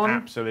 3. an 1,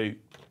 absolute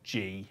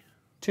G.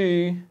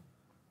 2.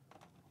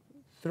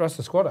 The rest of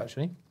the squad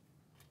actually.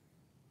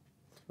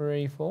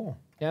 3, 4.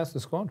 Yeah, that's the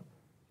squad.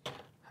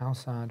 How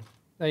sad.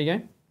 There you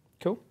go.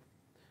 Cool.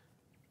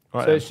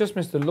 Right So then. it's just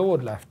Mr.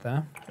 Lord left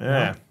there.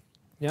 Yeah.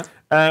 Yeah.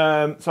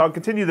 So I'll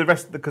continue the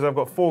rest because I've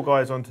got 4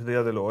 guys onto the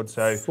other lord.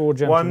 So 4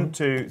 gentlemen. 1,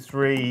 2,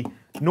 3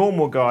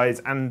 normal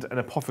guys and an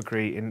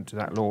apothecary into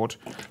that lord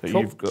that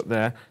you've got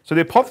there. So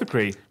the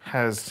apothecary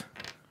has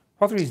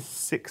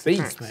 6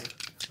 beasts, attacks,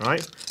 mate.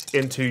 right?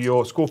 Into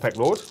your Scorpec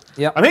lord.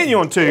 Yep. I'm hitting you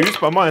on 2s,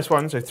 but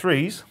 -1, so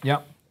 3s.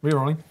 Yep.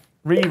 Rerolling.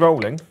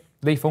 Re-rolling.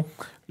 Lethal.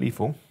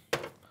 Lethal.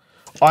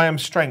 I am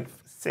strength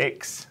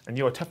 6, and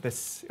your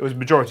toughness, it was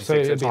majority So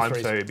 6 at it'd the be time,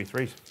 3s. so it'd be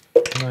 3s.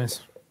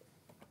 Nice.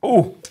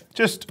 Oh,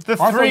 just the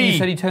 3. I thought you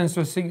said he turns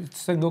to a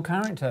single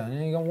character.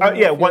 And you got one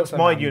yeah, field, once so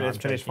my no, unit's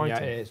I'm finished joking.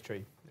 fighting. Yeah, it is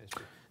true. It's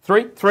true.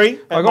 3? 3.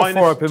 I got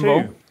 4 up in -2.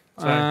 ball.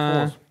 So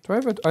 4s. Do I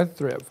have I have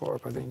 3 up, 4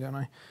 up, I think, don't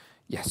I?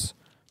 Yes.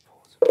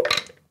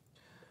 4s.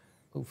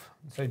 Oof.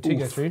 So 2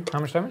 go through. How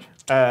much damage?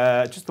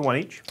 Just the 1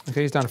 each.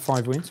 Okay, he's down to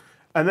 5 wounds.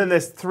 And then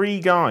there's 3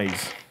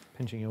 guys.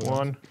 Pinching your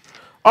 1.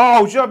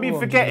 Oh, should I be Oh, I'm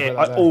forget just it? gonna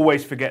put I that there.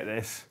 always forget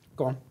this.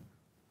 Go on.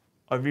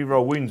 I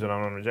re-roll wounds when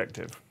I'm on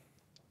objective.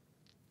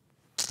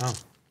 Oh.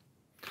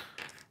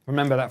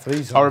 Remember that for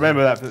these. I'll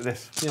remember that for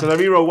this. Because Yeah. I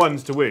re-roll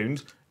 1s to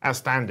wound, as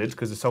standard,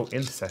 because assault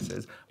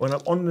intercessors. When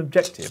I'm on an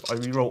objective, I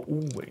re-roll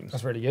all wounds.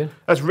 That's really good.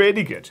 That's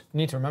really good. You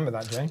need to remember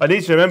that, Jay. I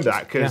need to remember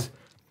that, because,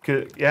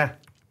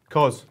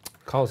 cause.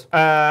 Cos.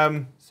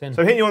 Sin.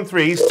 So hitting you on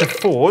 3s to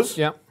 4s.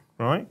 Yeah.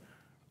 Right.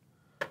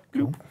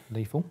 Cool.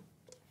 Lethal.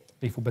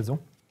 Lethal bizzle.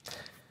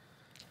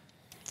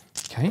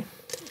 Okay.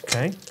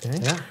 Okay.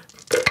 Yeah.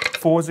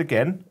 4s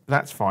again.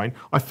 That's fine.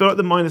 I feel like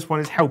the -1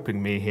 is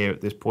helping me here at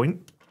this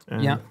point.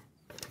 Yeah.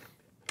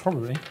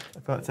 Probably. I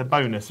feel it's a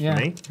bonus Yeah.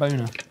 for me.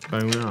 Boner.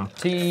 Boner.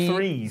 T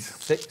 3s.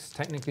 6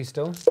 technically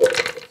still.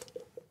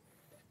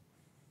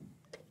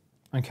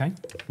 Okay.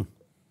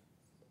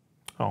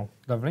 Oh.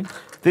 Lovely.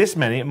 This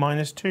many at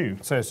 -2.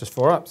 So it's just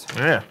 4 ups.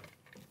 Yeah.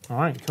 All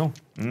right. Cool.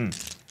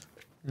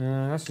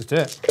 That's just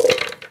it.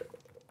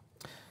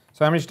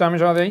 So how much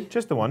damage are they?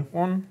 Just the 1.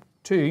 1,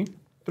 2,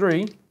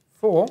 3,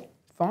 4,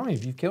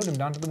 5. You've killed him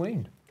down to the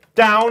wound.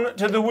 Down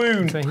to the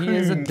wound. So he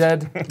is a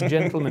dead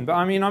gentleman. But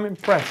I mean, I'm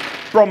impressed.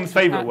 Brom's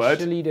favourite word.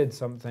 Actually did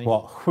something.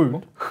 What?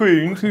 Wound?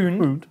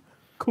 Wound.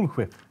 Cool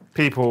whip.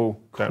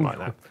 People don't like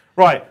that.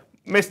 Right.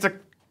 Mr.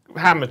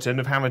 Hamilton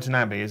of Hamilton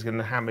Abbey is going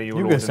to hammer your You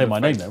were lord going to say in the my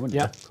name face. there, weren't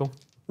Yeah, you? cool.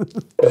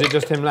 Is it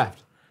just him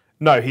left?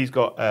 No, he's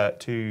got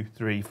 2,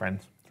 3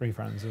 friends. 3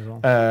 friends as well.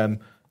 They're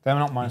They're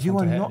not minus you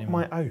one are to hit not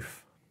anymore. my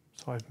oath,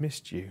 so I've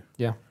missed you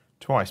Yeah.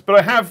 twice. But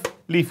I have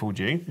lethal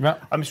you. Yeah.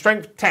 I'm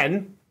strength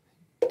 10.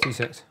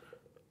 T6.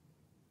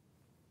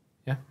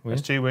 Yeah.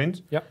 That's 2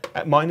 wounds. Yep.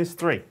 At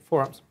 -3.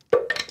 4 ups.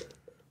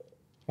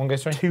 1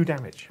 goes through. 2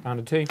 damage. Round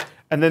of 2.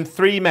 And then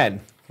 3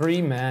 men.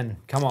 3 men.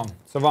 Come on.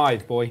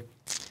 Survive, boy.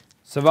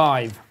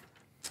 Survive.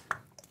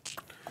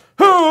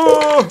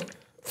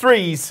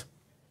 3s. Is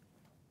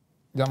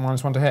that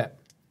 -1 to hit?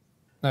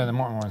 No, they're -1 to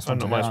not hit. minus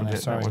aren't one they? to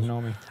hit, Sorry, that was.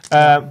 ignore me.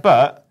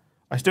 But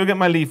I still get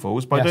my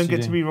lethals, but I Yes, don't you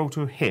get to do. re-roll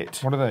to a hit.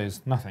 What are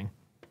those? Nothing.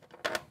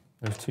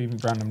 There's 2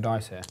 random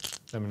dice here.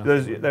 Them are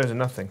Those, nothing. those are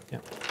nothing.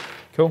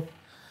 Cool.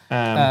 Um,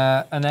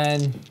 And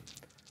then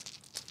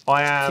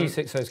I am...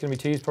 T6, so it's going to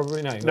be 2s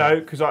probably? No. No,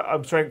 because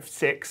I'm strength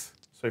 6,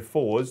 so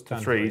 4s to Down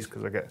to 3s, threes.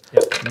 because I get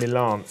Yep. my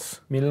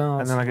lance.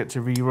 Milan. And then I get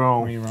to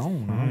re-roll.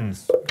 Reroll.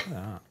 Nice. Look at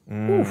that.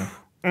 Oof.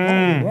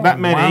 That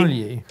many.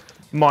 Value.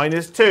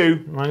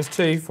 -2.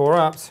 -2, 4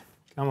 ups.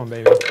 Come on,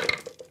 baby.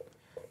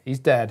 He's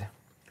dead.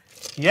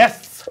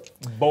 Yes,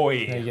 There boy.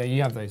 you go.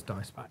 You have those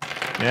dice back.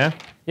 Yeah?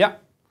 Yeah.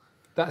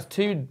 That's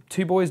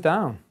two boys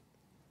down.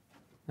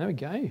 There we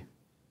go.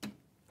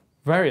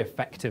 Very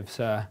effective,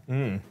 sir.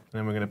 Then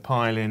we're going to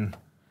pile in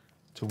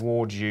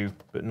towards you,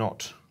 but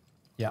not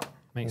Yeah,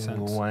 makes all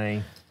sense. the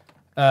way.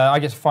 I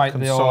get to fight the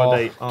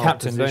Consolidate our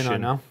captain, don't I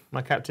position. now?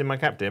 My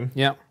captain.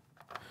 Yeah.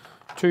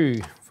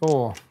 2,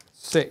 4,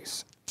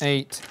 6,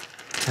 8,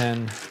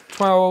 10,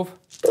 12.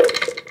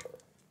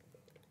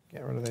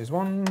 Get rid of those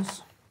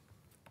ones.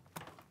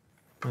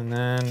 And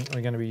then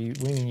we're going to be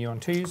winning you on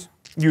 2s.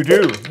 You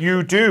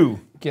do.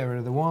 Get rid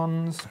of the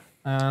 1s.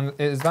 And it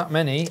is that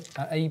many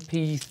at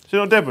AP So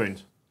you're not dead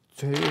wounds?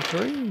 2,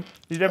 3.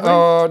 You dead wounds?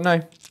 Oh, no.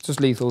 It's just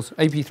lethals.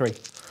 AP 3.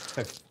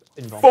 So,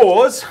 invuln.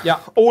 4s? Yeah.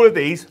 All of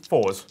these,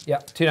 4s. Yeah,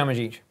 2 damage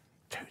each.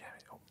 2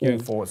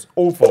 damage. All 4s.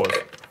 All 4s.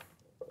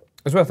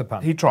 It's worth a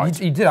punt. He tried.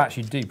 He did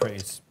actually do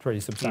pretty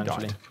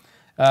substantially.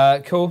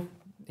 Cool.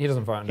 He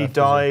doesn't fight on He death,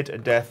 does died a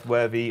death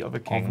worthy of a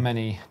Of king.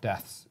 many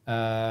deaths.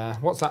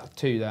 What's that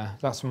 2 there?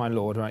 That's for my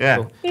lord, right? Yeah.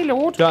 Cool. Hey,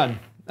 Lord. Done.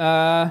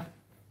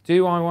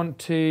 Do I want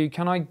to?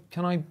 Can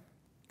I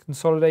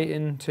consolidate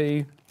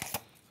into?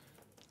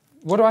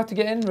 What do I have to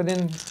get in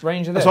within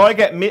range of this? So I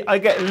get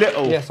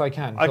little. Yes, I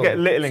can. I cool. get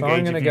little So engaged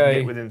I'm gonna if you go. can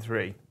get within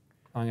 3.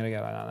 I'm gonna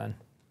go like that then.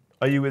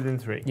 Are you within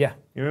 3? Yeah.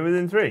 You're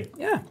within 3?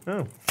 Yeah.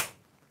 Oh.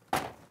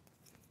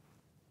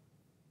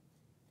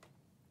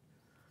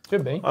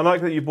 Should be. I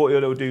like that you brought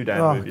your little doodad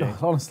Oh, with you. God,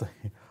 honestly.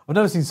 I've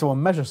never seen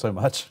someone measure so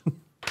much.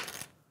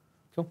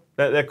 Cool.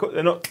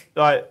 They're not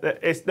like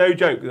it's no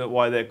joke that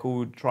why they're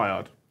called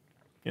triad.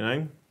 You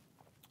know.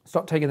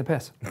 Stop taking the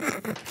piss.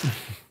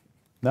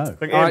 No.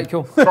 Look at All him, right,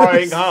 cool.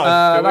 Trying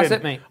hard. to That's win.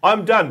 it, mate.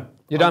 I'm done.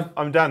 You're done?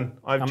 I'm done.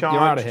 I've charged.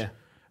 You're out of here.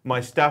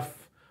 my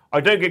stuff. I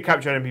don't get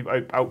capture enemy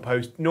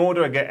outpost, nor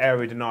do I get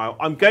area denial.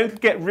 I'm going to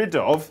get rid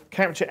of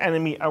capture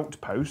enemy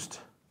outpost,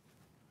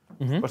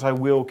 but I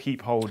will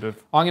keep hold of.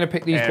 I'm going to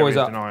pick these boys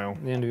up denial.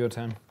 at the end of your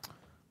turn.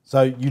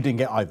 So you didn't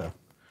get either.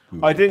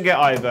 I didn't get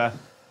either.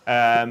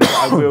 But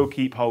I will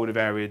keep hold of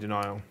area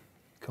denial.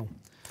 Cool.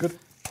 Good.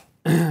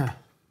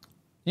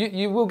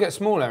 You will get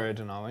small area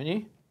denial, won't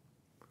you?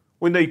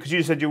 Well, no, because you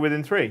just said you're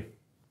within 3.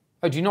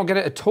 Oh, do you not get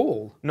it at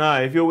all?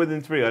 No, if you're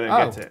within 3, I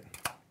don't get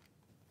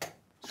it.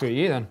 Screw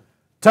you then.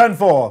 Turn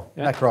 4,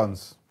 Yeah.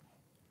 Necrons.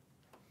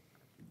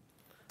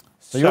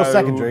 So your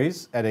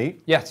secondaries, Eddie,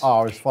 Yes.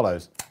 are as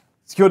follows.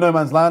 Secure no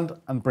man's land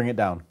and bring it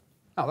down.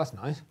 Oh, that's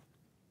nice.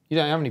 You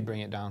don't have any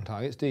bring it down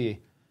targets, do you?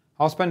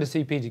 I'll spend a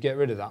CP to get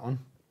rid of that one.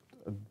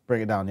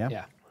 Bring it down, yeah?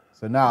 Yeah.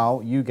 So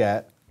now you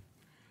get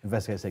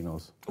investigate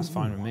signals. That's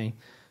fine with me.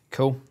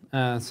 Cool.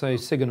 So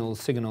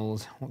signals.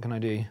 What can I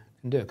do?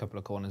 I can do a couple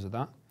of corners of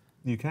that.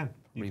 You can.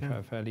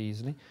 Repair fairly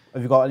easily.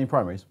 Have you got any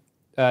primaries?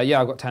 Yeah,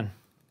 I've got 10.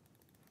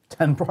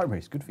 10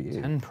 primaries, good for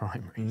you. 10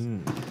 primaries.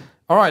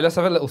 All right, let's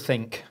have a little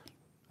think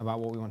about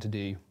what we want to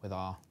do with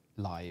our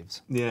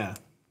lives. Yeah.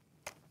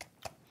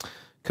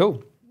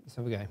 Cool. Let's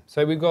have a go.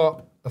 So we've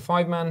got a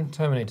 5-man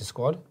Terminator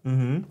squad.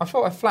 I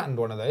thought I flattened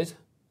one of those.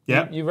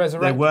 Yeah. You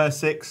resurrected. There were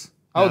 6.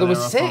 Oh, Now there was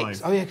are 6.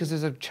 5. Oh yeah, because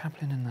there's a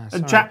chaplain in there. And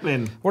Sorry.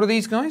 chaplain. What are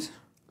these guys?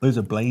 Those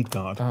are blade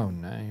guard. Oh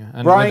no.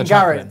 And Brian another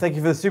Garrett, chaplain. thank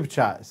you for the super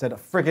chat. Said, I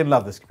friggin'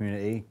 love this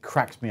community.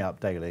 Cracks me up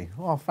daily.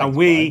 Oh, thanks, And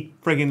we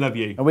friggin' love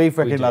you. Brian. And we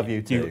friggin' do. love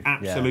you too. You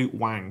absolute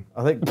wang.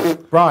 I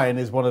think Brian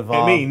is one of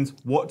our... It means,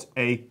 what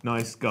a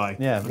nice guy.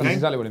 Yeah, That's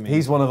exactly what it means.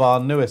 he's one of our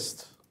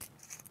newest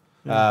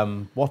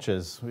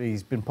watchers.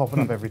 He's been popping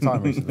up every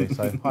time recently.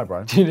 So, hi,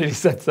 Brian. You nearly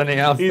said something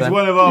else He's then.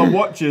 one of our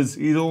watchers.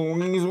 He's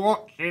always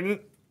watching.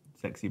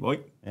 Sexy boy.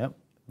 Yep.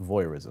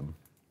 Voyeurism.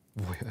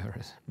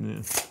 Voyeurism.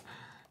 Yeah.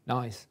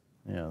 Nice.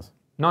 Yes.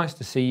 Nice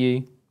to see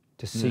you.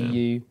 To see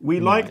you. We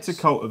like to Nice.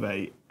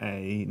 cultivate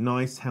a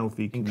nice,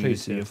 healthy community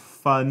Inclusive. of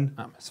fun,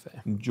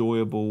 Atmosphere.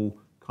 enjoyable,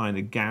 kind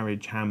of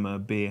garage hammer,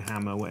 beer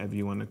hammer, whatever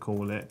you want to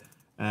call it.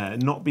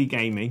 Not be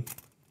gamey.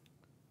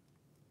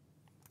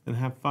 And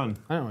have fun.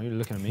 I don't know what you're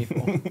looking at me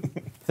for.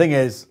 Thing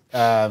is,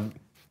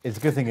 it's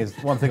a good thing is,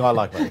 one thing I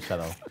like about this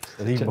channel,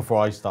 that even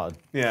before I started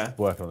Yeah.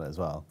 working on it as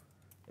well,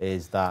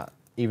 is that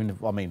even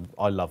if, I mean,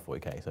 I love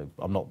 40k, so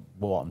I'm not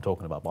what I'm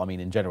talking about, but I mean,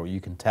 in general, you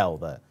can tell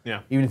that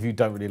even if you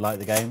don't really like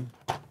the game,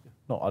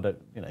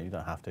 you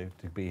don't have to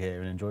be here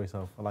and enjoy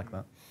yourself. I like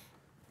that.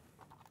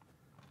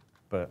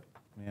 But,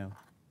 yeah.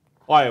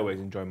 I always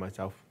enjoy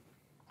myself.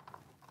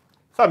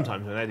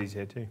 Sometimes when Eddie's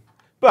here too.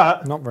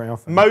 But Not very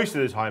often. most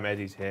of the time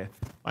Eddie's here,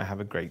 I have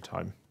a great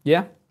time.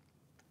 Yeah.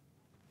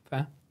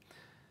 Fair.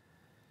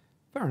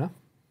 Fair enough.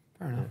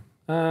 Fair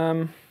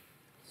enough.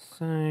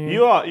 So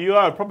You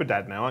are a proper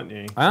dad now, aren't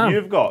you? I am.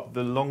 You've got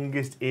the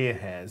longest ear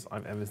hairs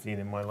I've ever seen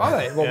in my life. Are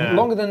they? Well, Yeah.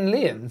 longer than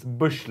Liam's.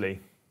 Bushly.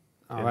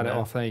 Oh, in I had it there.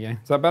 off. There you go.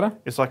 Is that better?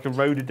 It's like a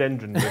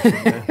rhododendron bush. in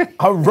there.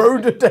 A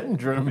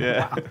rhododendron.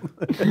 Yeah.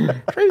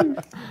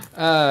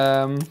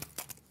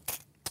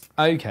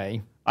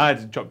 Okay. I had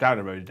to chop down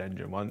a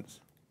rhododendron once.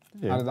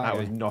 How did that That go?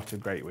 was not a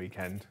great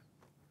weekend.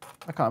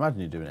 I can't imagine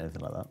you doing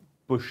anything like that.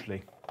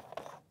 Bushly.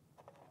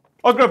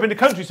 I grew up in the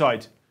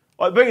countryside.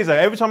 The thing is, though,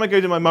 every time I go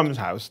to my mum's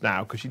house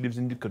now, because she lives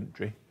in the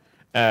country,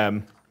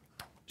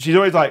 she's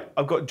always like,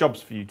 I've got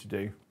jobs for you to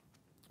do.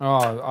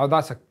 Oh,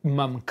 that's a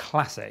mum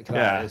classic.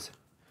 That is.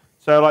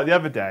 So, like the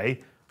other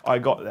day, I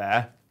got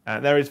there,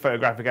 and there is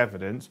photographic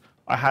evidence.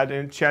 I had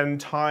an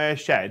entire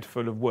shed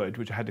full of wood,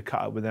 which I had to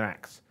cut up with an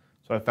axe.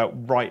 So I felt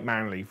right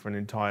manly for an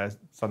entire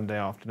Sunday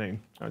afternoon.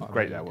 That was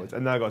great, that was.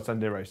 And then I got a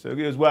Sunday roast, so it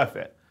was worth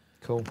it.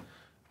 Cool.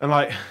 And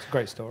like, It's a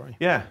great story.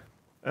 yeah.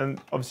 And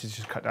obviously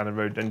just cut down a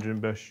rhododendron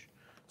bush.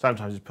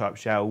 Sometimes just put up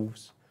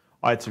shelves.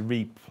 I had to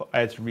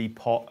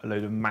repot a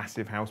load of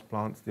massive house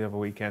plants the other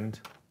weekend.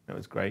 That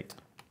was great.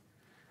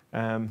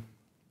 Yeah,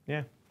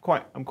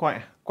 I'm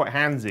quite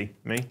handsy,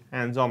 me,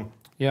 hands-on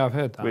Yeah, I've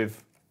heard that.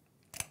 with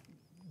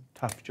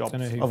tough jobs.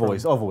 Don't know who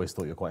I've from. always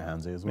thought you're quite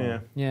handsy as well. Yeah,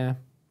 Yeah.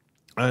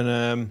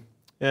 and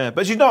yeah,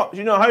 but she's not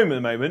home at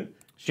the moment.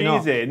 She's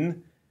not?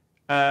 in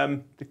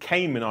the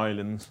Cayman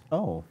Islands.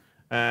 Oh.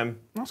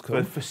 That's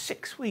cool. For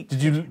 6 weeks.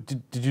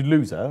 Did you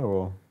lose her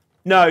or?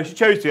 No, she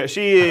chose to.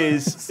 She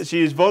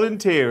is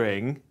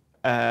volunteering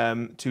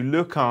to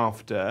look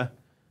after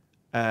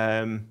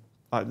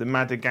like the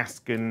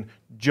Madagascan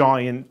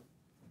giant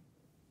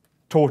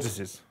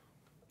tortoises.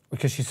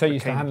 Because she's so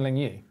used to Cayman. handling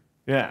you.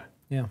 Yeah,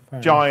 Yeah. Fair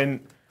enough.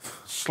 giant,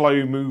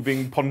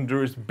 slow-moving,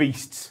 ponderous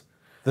beasts.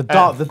 The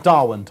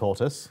Darwin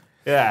tortoise.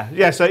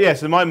 Yeah.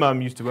 So my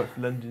mum used to work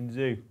for London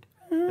Zoo,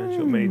 and she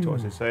got many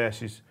tortoises. So yeah,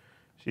 she's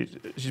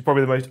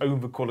probably the most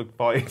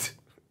overqualified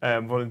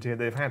volunteer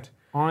they've had.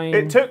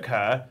 It took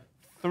her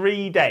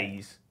 3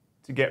 days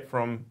to get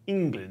from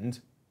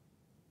England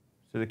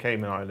to the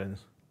Cayman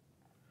Islands.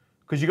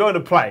 Because you go on a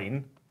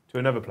plane to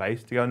another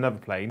place, to go on another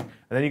plane, and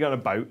then you go on a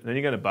boat, and then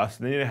you go on a bus,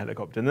 and then you go on a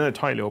helicopter, and then a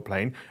tiny little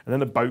plane, and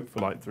then a boat for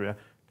like 3 hours.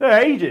 They're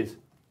ages.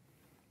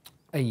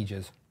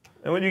 Ages.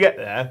 And when you get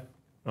there,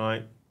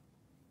 right,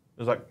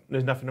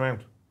 there's nothing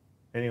around.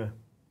 Anyway,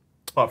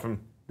 apart from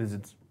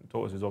lizards,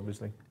 tortoises,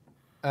 obviously.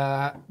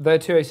 They're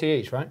 2 AC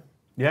each, right?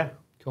 Yeah.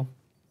 Cool.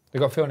 They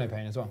got Feel No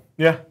Pain as well.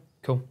 Yeah.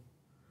 Cool.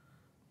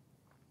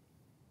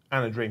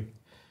 And a dream.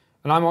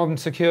 And I'm on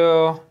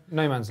secure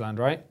no man's land,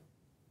 right?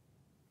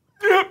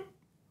 Yep.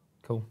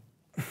 Cool.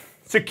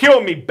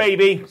 Secure me,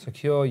 baby.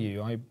 Secure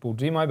you. I will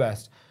do my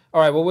best. All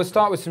right, well, we'll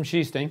start with some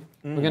shoosting.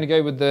 We're going to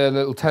go with the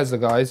little Tesla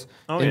guys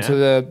into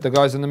the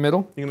guys in the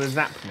middle. You're going to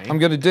zap me? I'm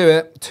going to do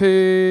it.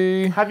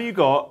 2... Have you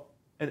got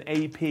an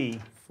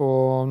AP?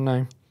 4,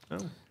 no. Oh.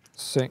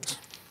 6.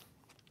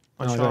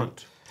 I No, I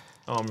shan't.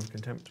 Arm of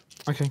Contempt.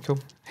 Okay, cool.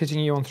 Hitting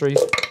you on 3s.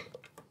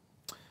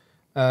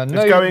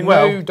 Going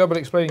well. No double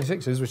exploding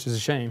 6s, which is a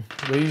shame.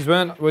 These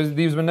were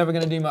never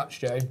going to do much,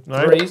 Joe.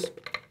 No. 3s.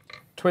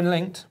 Twin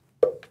linked.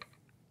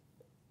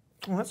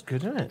 Oh, that's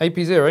good, isn't it?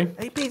 AP0.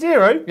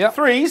 AP0? Yep.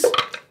 3s?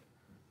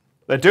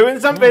 They're doing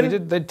something. No,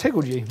 they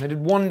tickled you. They did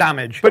 1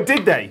 damage. But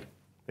did they?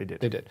 They did.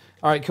 They did.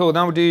 All right, cool.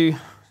 Now we'll do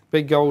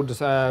big gold.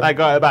 That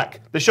guy at the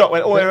back. The shot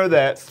went all over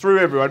there, through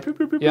everyone. Pew,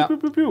 pew, pew, Yeah. pew,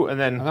 pew, pew, and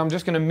then... And I'm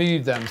just going to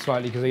move them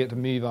slightly because they get to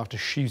move after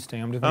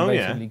shooting. I'm just going to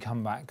basically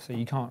come back, so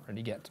you can't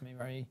really get to me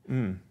very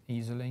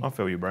easily. I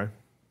feel you, bro.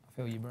 I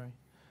feel you, bro.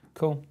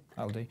 Cool.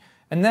 That'll do.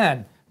 And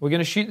then we're going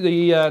to shoot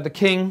the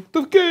king.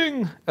 The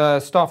king!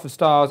 Staff of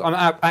Stars. I'm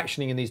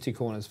actioning in these 2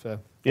 corners for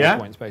 4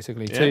 points,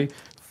 basically. Yeah. 2,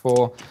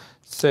 4,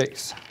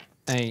 6,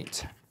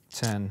 8,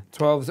 10,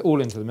 12. It's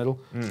all into the middle.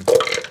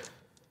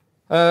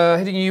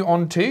 Hitting you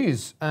on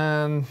 2s.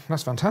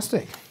 That's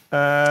fantastic.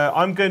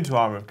 I'm going to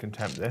Armor of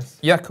Contempt this.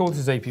 Yeah, cool. This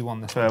is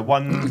AP1. This For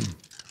 1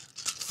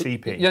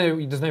 CP. Yeah,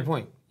 no, there's no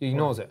point. He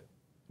ignores it.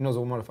 He ignores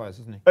all modifiers,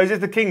 doesn't he? Oh, is this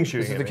the king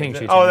shooting? This is the king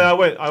shooting. Oh, then I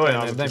won't.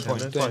 No, no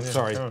point.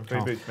 Sorry. Oh,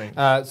 Oh. boots me.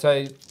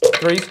 So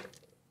 3s.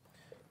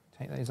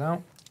 Take these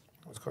out.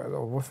 That's quite a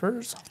lot of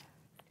woofers.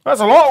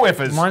 That's a lot of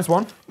whiffers.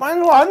 -1.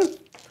 -1.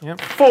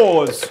 Yep.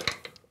 4s.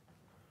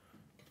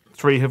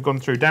 3 have gone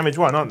through. Damage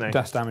 1, aren't they?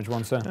 That's damage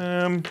 1, sir.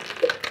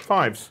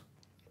 5s.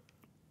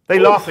 They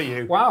laugh at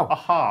you. Wow. A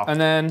half.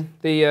 And then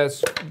the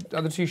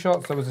other 2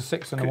 shots, there was a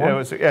 6 and a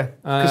 1. Yeah,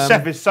 because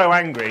Seth is so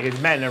angry, his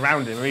men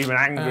around him are even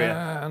angrier.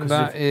 And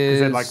that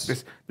is... they're like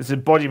this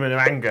embodiment of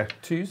anger.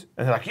 2s.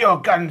 And they're like, your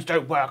guns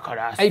don't work on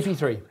us.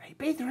 AP3.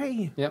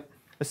 AP3. Yep.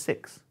 A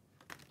 6.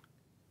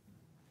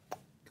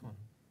 Come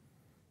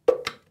on.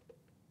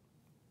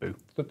 Boo.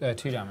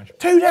 2 damage.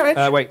 2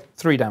 damage? Wait,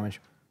 3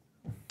 damage.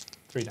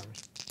 3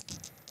 damage.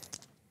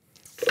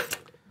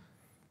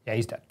 Yeah,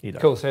 he's dead. He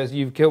died. Cool, so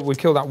we've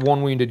killed that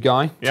 1 wounded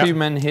guy. Yep. 2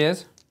 men here.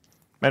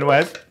 Men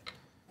where's?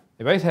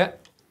 They both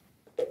hit.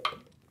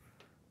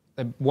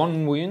 They're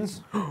 1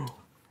 wounds.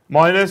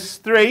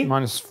 -3.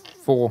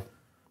 -4.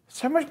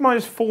 So much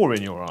 -4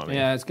 in your army.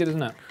 Yeah, it's good,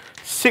 isn't it?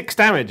 6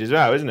 damage as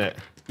well, isn't it?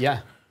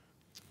 Yeah.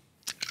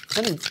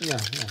 Yeah.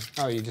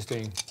 Oh, you're just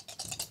doing...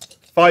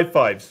 5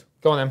 5s.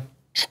 Go on then.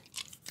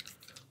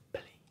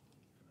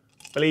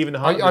 Believe in the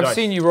heart of the I've dice.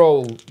 seen you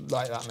roll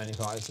like that many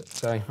times,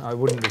 so I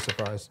wouldn't be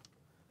surprised.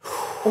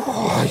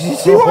 You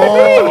see what I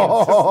mean?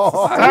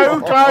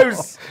 So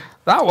close.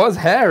 That was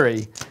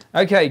hairy.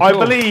 Okay, cool. I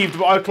believed,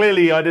 but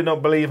I did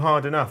not believe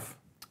hard enough.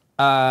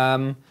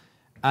 And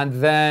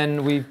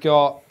then we've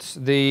got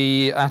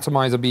the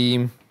atomizer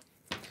beam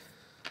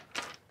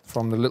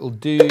from the little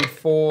dude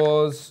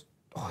 4s.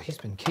 Oh, he's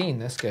been keen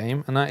this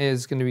game, and that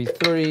is going to be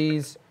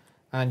 3s,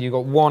 and you've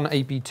got 1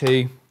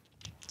 AP2.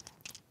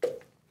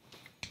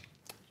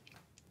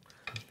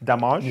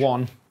 Damage?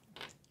 1.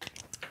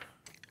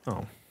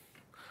 Oh.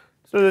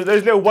 So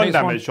those little 1 Here's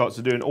damage 1. shots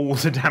are doing all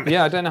the damage.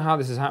 Yeah, I don't know how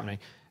this is happening.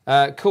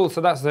 Cool,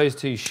 so that's those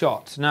 2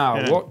 shots.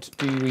 Now, what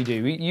do we do?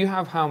 You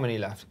have how many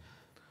left?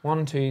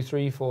 1, 2,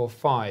 3, 4,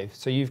 5.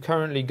 So you've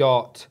currently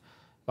got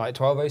like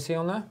 12 AC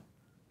on there?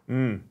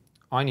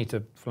 I need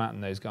to flatten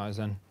those guys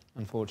then,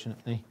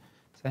 unfortunately.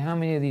 So how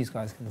many of these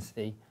guys can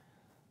see?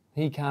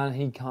 He can't.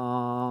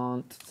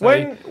 So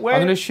I'm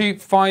going to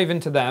shoot 5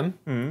 into them,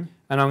 and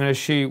I'm going to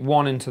shoot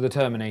 1 into the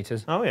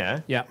Terminators. Oh, yeah?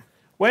 Yeah.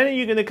 When are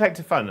you going to collect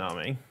a fun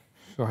army?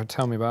 Sure,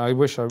 tell me about it. I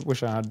wish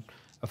I had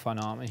a fun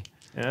army.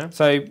 Yeah?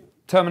 So,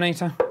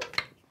 Terminator.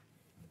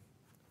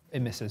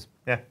 It misses.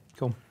 Yeah.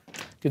 Cool.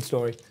 Good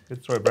story.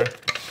 Good story, bro.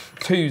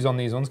 2s on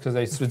these ones because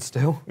they stood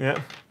still. Yeah.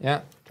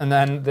 Yeah. And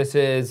then this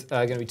is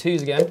going to be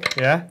 2s again.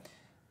 Yeah?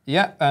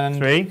 Yeah. And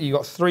 3. you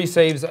got 3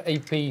 saves at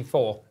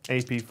AP4.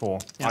 AP4.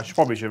 Yeah. I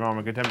probably should have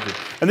armor contempted.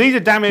 And these are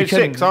damage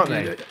 6, aren't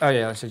they? Oh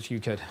yeah, I said you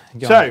could.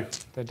 Go So, on.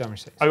 They're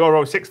damage 6. I got to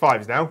roll 6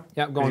 5s now.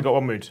 Yeah, go on. He's got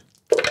 1 mood.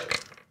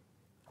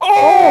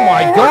 Oh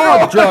my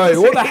God,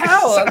 Joe! What the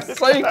hell? That's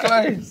so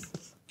close.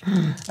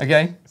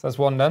 Okay, so that's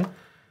 1 done.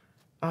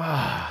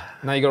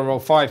 Now you got to roll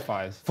 5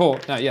 5s. 4.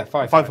 No, yeah,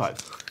 5 5 5s.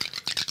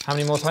 5s. How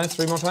many more times?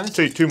 3 more times?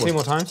 2 more. 2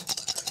 more times.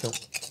 Cool.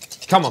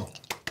 Come on.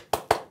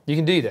 You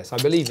can do this. I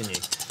believe in you.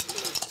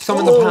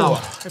 Summon the power.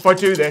 If I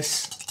do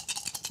this,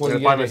 What I'm are going you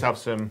to buy gonna do? myself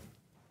some...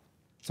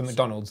 Some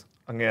McDonald's.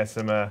 I'm going to get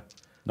some...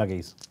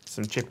 Nuggies.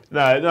 Some chip...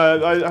 No,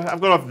 I've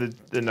ggot off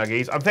the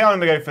nuggies. I think I'm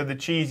going to go for the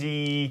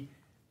cheesy...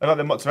 I got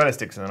the mozzarella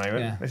sticks at the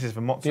moment. Yeah. This is for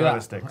mozzarella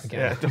that. sticks. Okay.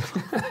 Yeah.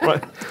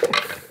 Right.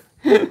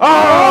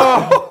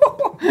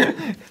 Oh!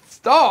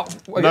 Stop!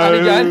 No And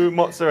again.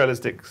 mozzarella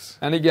sticks.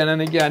 And again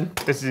and again.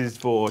 This is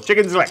for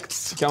chicken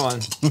selects. Come on.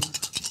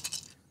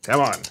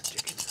 Come on.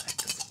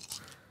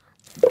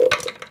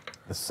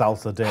 The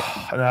salsa dip.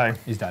 No,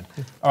 He's dead.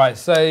 All right,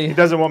 so he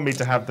doesn't want me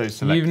to have those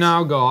selects. you've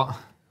now got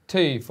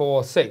 2,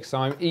 4, 6. So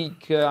I'm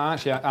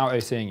actually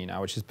out-OCing you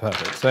now, which is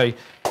perfect. So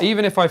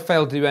even if I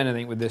fail to do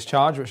anything with this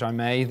charge, which I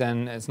may,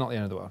 then it's not the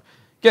end of the world.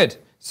 Good.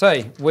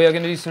 So we are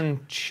going to do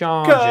some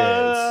charges.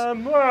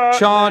 Come on,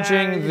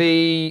 Charging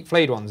the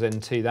flayed ones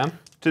into them.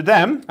 to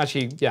them.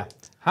 Actually, yeah.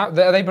 Are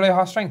they below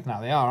half strength now?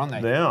 They are, aren't they?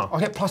 They are. I'll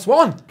get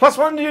 +1.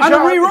 +1 to your And a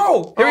charge.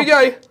 reroll. Here we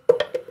go.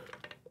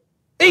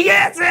 He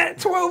gets it!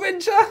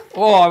 12-incher.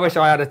 Oh, I wish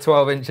I had a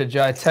 12-incher,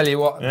 Joe. I tell you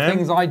what,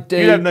 things I do.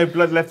 You have no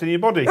blood left in your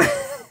body.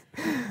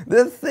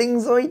 The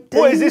things I do.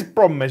 What is this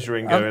brom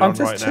measuring going I'm on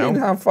just right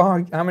now?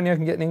 seeing how many I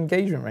can get in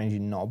engagement range, you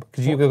knob.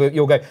 Because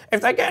you'll go,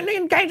 if they get an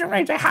engagement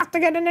range, they have to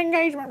get an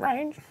engagement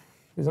range.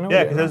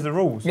 Yeah, because there's the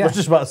rules. I was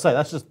just about to say,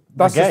 that's just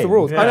That's the just the game.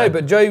 rules. I Yeah. know,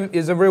 but Joe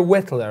is a real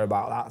whittler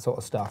about that sort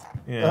of stuff.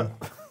 Yeah.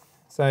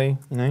 So, you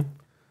know,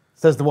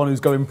 Says the one who's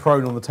going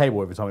prone on the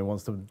table every time he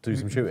wants to do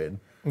some shooting.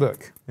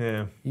 look,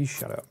 Yeah. you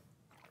shut up.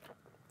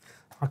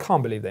 I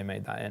can't believe they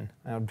made that in.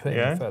 I'll put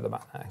it further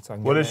back there. So I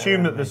can We'll get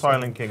assume it that the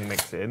Silent King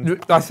mixed it in.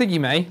 I think he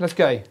may. Let's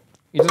go.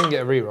 He doesn't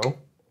get a reroll.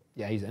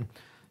 Yeah, he's in.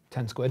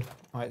 10 squid.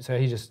 All right, so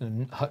he's just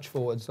going to hutch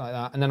forwards like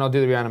that. And then I'll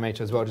do the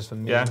reanimator as well, just for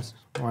memes.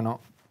 Yeah. Why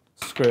not?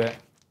 Screw it.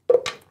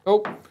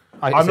 Oh.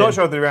 I'm not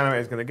sure if the reanimator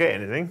is going to get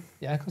anything.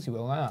 Yeah, of course he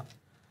will, like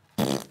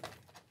that.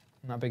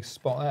 And that big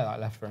spot there that I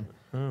left for him.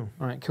 All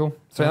right, cool.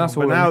 So that's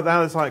all. But now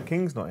the Silent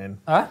King's not in.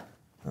 Huh?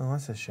 Oh,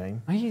 that's a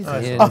shame. He's I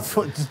in.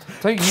 thought just,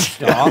 Don't you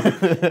start.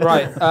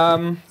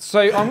 Right. So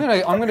I'm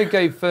gonna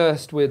go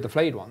first with the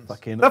flayed ones.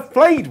 fucking The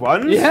flayed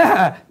ones?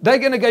 Yeah, they're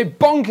gonna go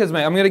bonkers,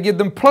 mate. I'm gonna give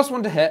them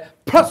 +1 to hit,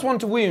 +1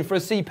 to wound for a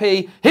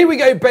CP. Here we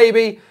go,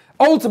 baby.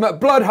 Ultimate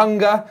blood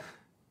hunger.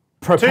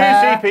 2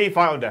 Prepare CP,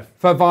 fight on death.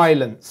 for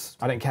violence.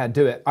 I don't care.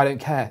 Do it. I don't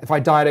care. If I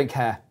die, I don't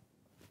care.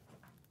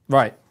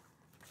 Right.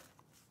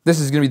 This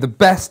is going to be the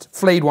best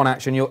flayed one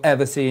action you'll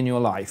ever see in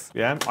your life.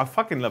 Yeah, I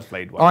fucking love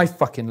flayed ones. I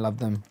fucking love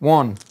them.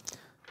 1,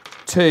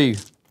 2,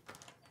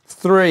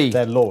 3.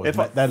 their lore, If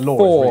I- their lore is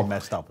 4, really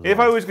messed up. As If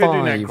well. I was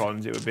going to do 5.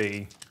 Necrons, it would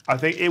be. I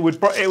think it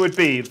would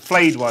be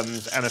flayed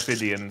ones and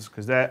Ophidians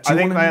because I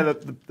think wanna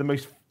they're the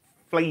most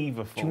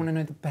flavourful. Do you want to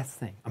know the best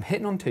thing? I'm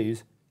hitting on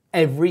 2s.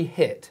 Every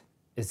hit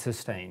is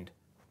sustained.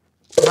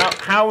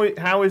 How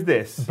is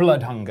this?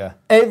 Blood hunger.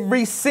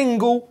 Every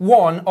single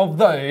one of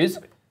those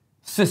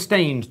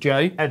sustained,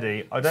 Joe.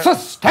 Eddie, I don't.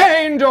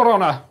 Sustained, Your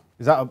Honour.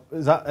 Is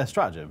that a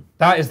stratagem?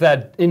 That is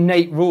their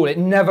innate rule. It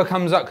never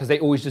comes up because they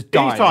always just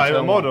die. Each time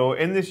until a model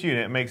in this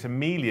unit makes a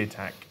melee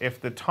attack,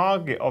 if the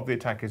target of the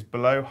attack is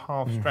below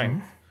half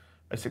strength,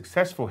 a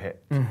successful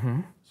hit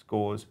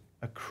scores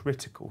a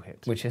critical hit.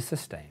 which is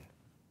sustained.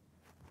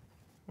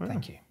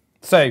 Thank you.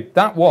 So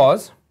that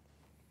was,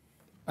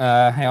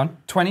 hang on,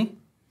 20? Is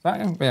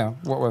that, yeah,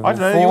 what were I don't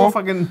know, 4, you're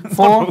fucking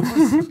 4,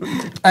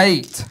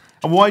 8,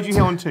 And why do you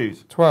hit on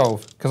 2s?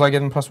 12, because I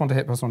give them +1 to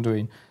hit, +1 to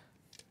wound.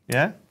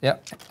 Yeah?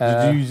 Yep.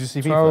 Did you use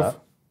your CP 12, for that?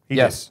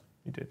 yes.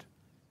 You did.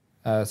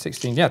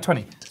 16, yeah,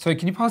 20. So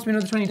can you pass me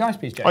another 20 dice,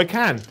 please, Jay? I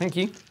can. Thank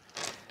you.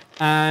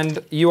 And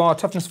you are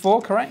toughness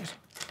 4, correct?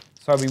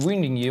 So I'll be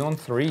wounding you on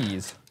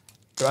 3s.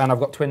 And I've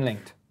got twin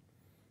linked.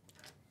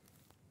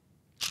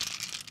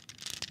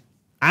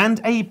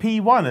 And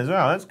AP1 as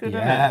well. That's good,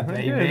 Yeah, isn't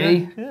it?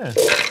 baby. Good, yeah.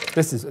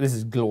 This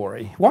is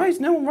glory. Why is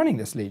no one running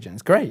this Legion?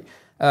 It's great.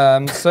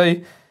 So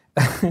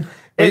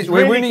It's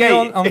we're really winning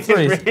great. on It's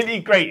 3s. really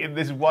great in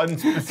this one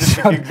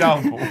specific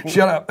example.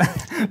 Shut up.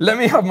 Let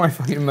me have my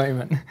fucking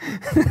moment.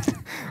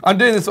 I'm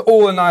doing this for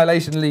all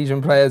Annihilation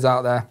Legion players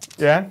out there.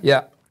 Yeah?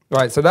 Yeah.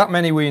 Right, so that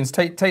many wounds.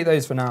 Take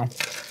those for now.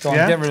 Go on,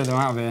 Yeah? get rid of them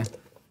out of here.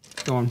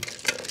 Go on.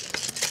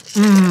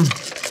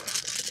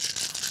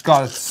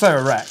 God, it's so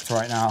erect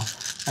right now.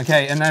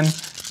 Okay, and then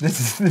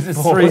this is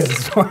 3s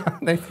as well.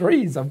 They're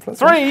 3s. I'm +1.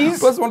 3s?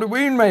 +1 to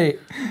wound, mate.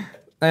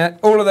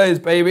 All of those,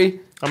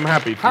 baby. I'm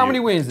happy for How you. many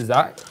wounds is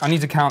that? I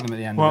need to count them at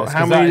the end Well, of this.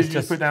 how 'cause many that did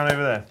is you put down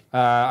over there?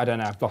 I don't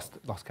know. I've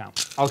lost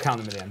count. I'll count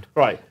them at the end.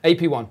 Right.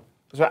 AP1,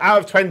 So out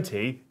of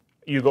 20,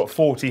 you got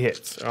 40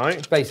 hits, all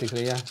right?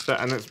 basically, yeah. So,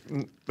 and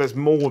that's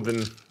more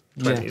than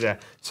 20 Yeah. there.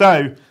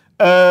 So,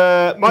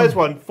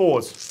 -1,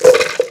 4s.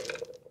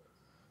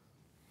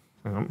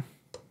 Hang on.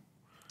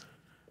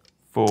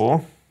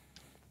 4,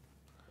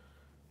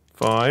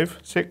 5,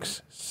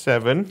 6,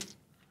 7,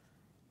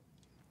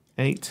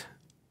 8,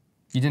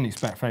 You didn't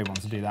expect flayed ones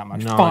to do that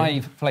much. 9,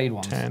 5 flayed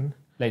ones, 10,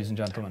 ladies and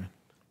gentlemen.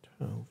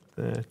 12,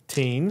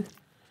 13.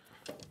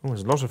 Oh,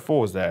 there's a lot of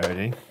 4s there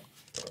already.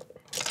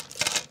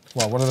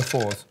 Well, what are the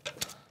 4s?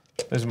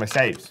 Those are my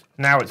saves.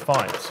 Now it's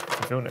 5s.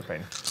 I feel no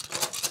pain.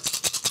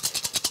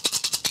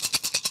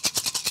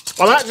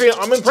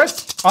 I'm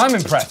impressed. I'm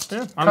impressed.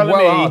 Yeah, I'm colour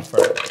well me. hard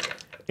for it.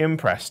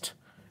 Impressed.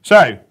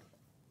 So,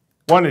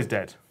 1 is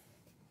dead.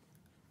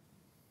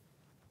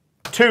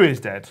 2 is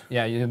dead.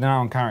 Yeah, you're now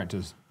on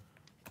characters.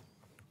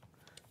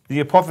 The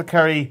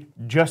apothecary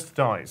just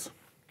dies.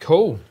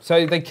 Cool.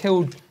 So they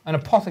killed an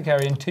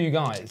apothecary and 2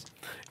 guys.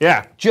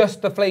 Yeah.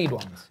 Just the flayed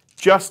ones.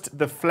 Just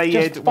the flayed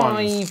Just 5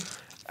 ones.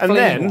 And flayed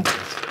then ones.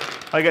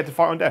 I get to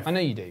fight on death. I know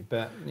you do,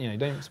 but you know,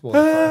 don't spoil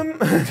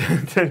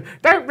it.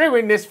 Don't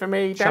ruin this for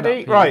me, Shut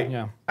Daddy. up, Right.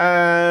 yeah.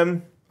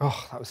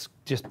 Oh, that was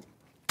just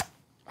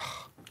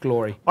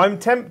glory. I'm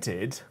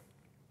tempted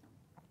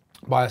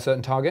By a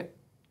certain target.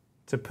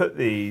 to put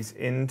these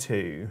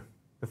into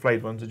the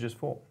flayed ones I just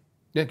fought.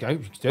 Yeah, go.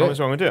 Do I'm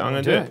going to do it. I'm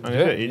going to do it. I'm going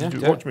to do it. You Yeah,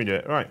 just do watch it. me do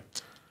it. Right.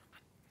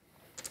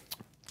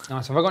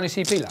 Nice. Have I got any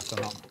CP left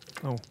or not?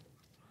 Oh.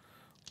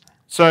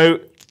 So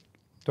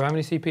Do I have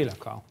any CP left,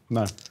 Carl?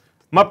 No.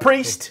 my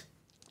priest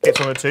hits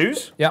on the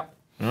 2s. Yep.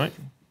 Right.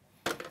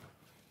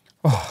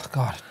 Oh,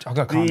 God. I've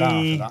got to calm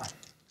down The- after that.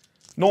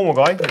 Normal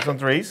guy hits on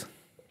 3s.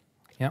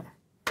 Yep.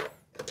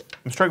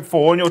 And stroke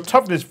 4, and your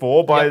toughness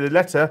 4 by Yep. the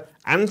letter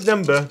and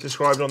number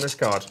described on this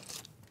card.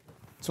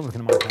 Still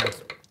looking at my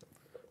cards.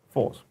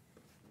 4s.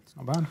 It's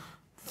not bad.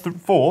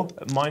 4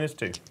 at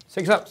 -2.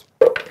 6 ups.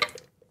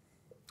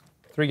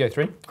 3 go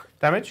 3.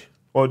 Damage?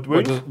 Or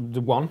Well, wound?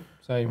 the 1.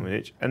 So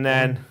And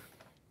then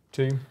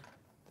 2,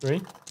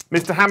 3.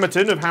 Mr.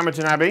 Hamilton of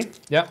Hamilton Abbey,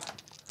 Yep.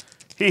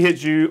 he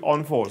hits you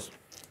on 4s.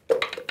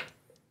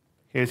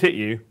 He has hit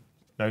you,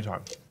 no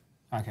time.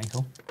 Okay,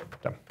 cool.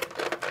 Done.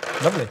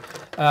 Lovely.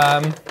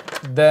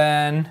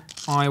 Then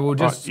I will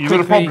just. Right, you've got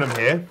a quickly- problem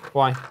here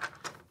Why?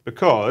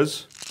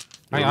 because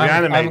your I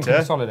haven't reanimator.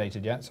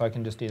 consolidated yet, so I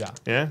can just do that.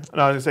 Yeah?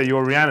 No, I was going to say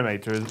your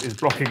reanimator is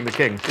blocking the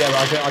king. Yeah,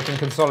 but I can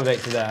consolidate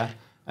to there,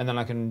 and then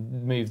I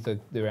can move the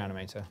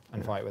reanimator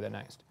and fight with it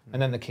next.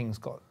 And then the king's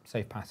got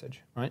safe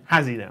passage, right?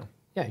 Has he now?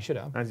 Yeah, you should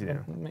have. Has he now?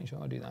 Make sure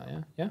I do that, yeah?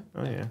 Yeah?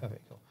 Oh, yeah.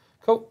 Perfect, cool.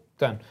 Cool,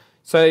 done.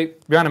 So,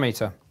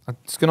 reanimator.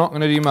 It's not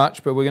going to do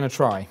much, but we're going to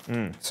try.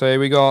 So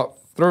we got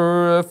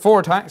 4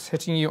 attacks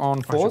hitting you on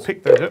I should 4s.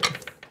 pick those up.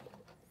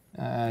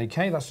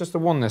 Okay, that's just the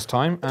 1 this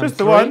time. And Just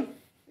the 3. 1?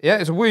 Yeah,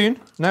 it's a wound.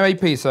 No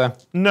AP, sir.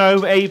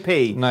 No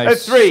AP. No, A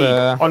 3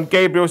 sir. on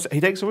Gabriel.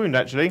 He takes a wound,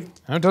 actually.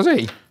 Oh, does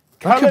he? That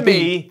Colour could me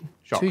be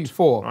shocked. 2,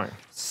 4, Right.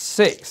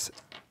 6,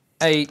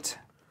 8,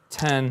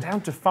 10,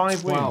 Down to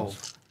 5 12.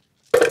 wounds.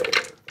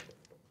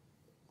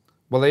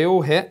 Well, they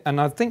all hit, and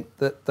I think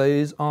that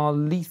those are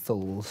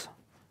lethals.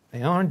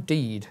 They are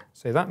indeed.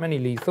 So that many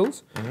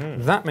lethals,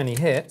 that many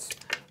hits,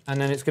 and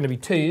then it's going to be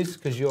 2s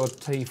because you're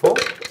T4.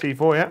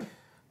 T4, yeah.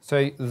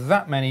 So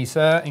that many,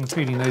 sir,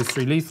 including those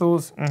 3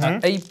 lethals.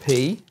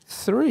 AP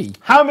 3.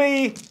 How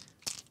many?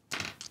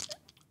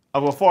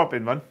 I've got 4 up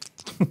in one.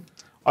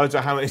 Oh,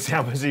 so how many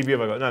CP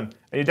have I got? None. And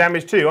you're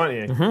damaged 2,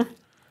 aren't you?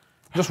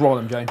 Just roll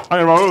them, Joe. I'm going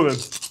to roll all of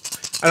them.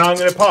 And I'm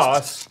going to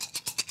pass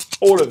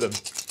all of them.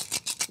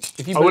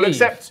 If you I will believe,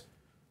 accept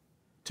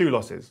 2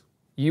 losses.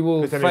 you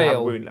will Because then I have a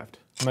fail wound left.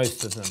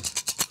 most of them.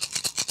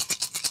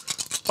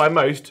 By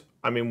most,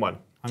 I mean 1.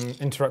 I'm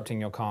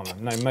interrupting your karma.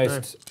 No,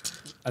 most,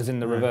 as in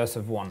the reverse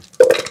of 1.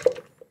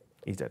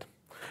 He's dead.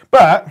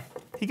 But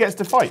he gets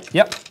to fight.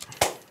 Yep.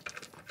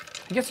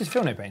 He gets his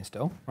feel no pain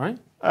still, right?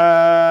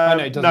 No,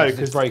 no, it doesn't, No, 'cause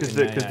it's broken.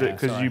 Yeah,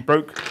 sorry. you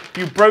broke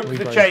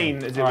the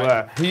chain, as it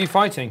were. Who are you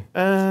fighting?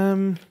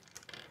 Who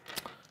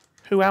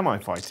am I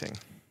fighting?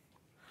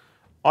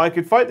 I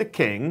could fight the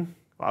king,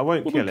 but I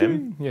won't kill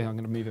him. Yeah, I'm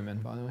going to move him in,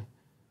 by the way.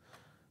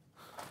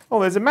 Oh,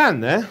 there's a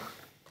man there.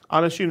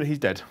 I'll assume that he's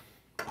dead.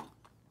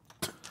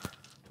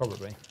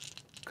 Probably.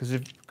 Because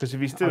if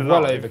he's still I've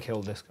alive. well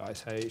overkilled this guy,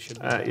 so it should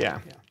be. Yeah.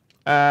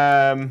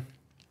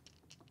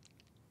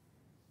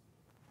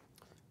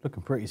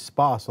 Looking pretty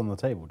sparse on the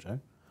table, Joe.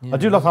 I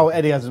do love how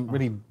Eddie hasn't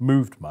really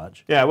moved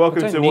much. Yeah,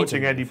 welcome don't to need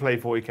watching to. Eddie play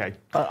 40k.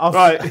 I'll-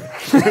 Right.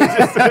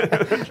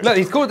 Look,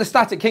 he's called the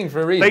Static King for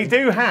a reason. They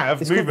do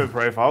have movement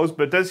profiles,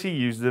 but does he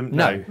use them?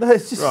 No. No,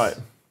 it's just... Right.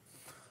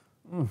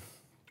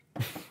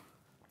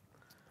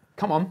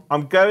 Come on,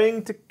 I'm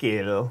going to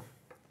kill.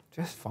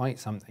 just fight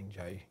something,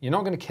 Joe. You're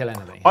not going to kill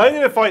anything. I'm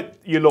going to fight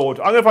your lord.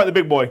 I'm going to fight the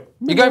big boy.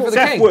 You're going for the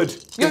Seth king. Wood. You're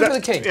Is going for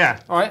that- the king. Yeah.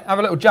 All right, have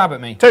a little jab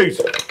at me. 2s.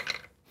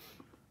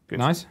 Good.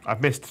 Nice.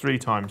 I've missed 3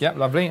 times. Yep,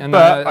 lovely. And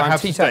But I I'm have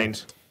T10.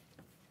 sustained.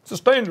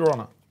 Sustained, Your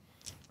Honour.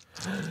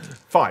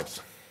 5s.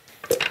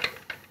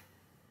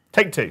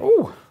 Take 2.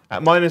 Ooh.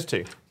 At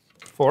 -2.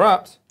 4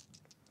 ups.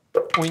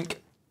 Oink.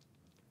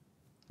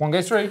 1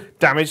 goes 3.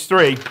 Damage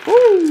 3.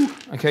 Woo!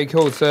 Okay,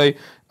 cool. So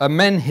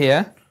men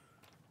here,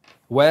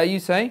 where you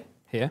say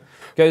here,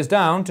 goes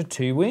down to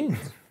 2 wounds.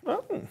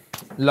 Oh.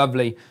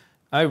 Lovely.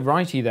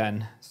 Alrighty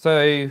then.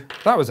 So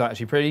that was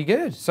actually pretty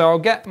good. So I'll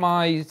get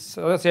my.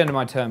 So that's the end of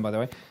my turn, by the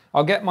way.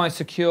 I'll get my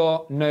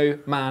secure no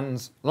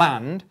man's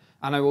land,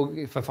 and I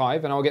will for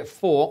 5, and I'll get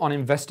 4 on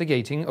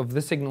investigating of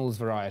the signals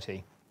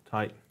variety.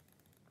 Tight.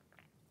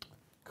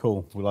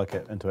 Cool, we like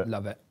it. Into it.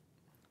 Love it.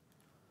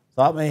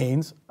 So that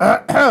means,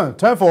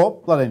 turn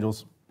 4, Blood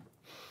Angels.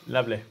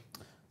 Lovely.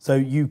 So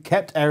you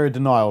kept area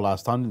denial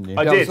last time, didn't you?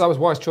 I That did. was, that was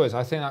wise choice.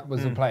 I think that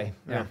was the play.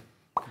 Yeah.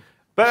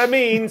 But it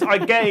means I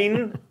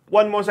gain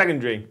 1 more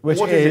secondary. Which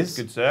What is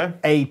it, good sir?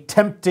 a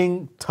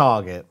tempting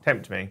target.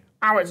 Tempt me.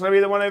 Oh, it's going to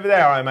be the one over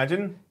there, I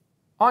imagine.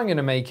 I'm going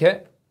to make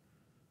it.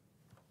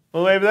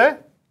 All the way over there?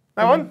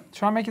 That one?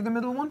 Try and make it the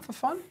middle one for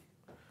fun.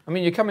 I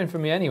mean, you're coming for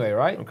me anyway,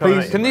 right?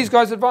 Please- Can these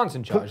guys advance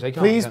in charge? They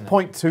can't, Please can they?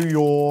 point to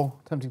your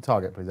tempting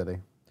target, please, Eddie.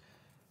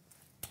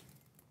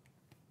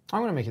 I'm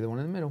going to make it the one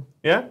in the middle.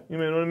 Yeah? You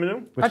mean one in the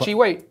middle? Actually,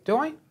 wait, do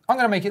I? I'm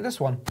going to make it this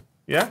one.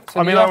 Yeah? So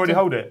I mean, you I have already to-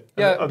 hold it.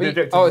 Yeah, The but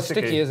objectives oh, are it's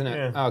sticky, isn't it?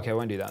 Yeah. Oh, okay, I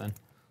won't do that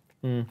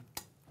then.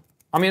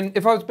 I mean,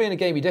 if I was being a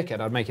gamey dickhead,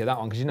 I'd make it that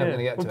one because you're never going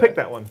to get We'll to pick it.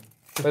 that one.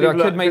 But I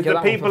could make it the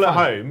that people one for at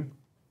fun. home,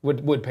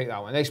 Would pick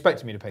that one. They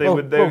expected me to pick They it.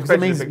 would- Well, 'cause that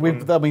expected means to pick one.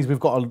 that means we've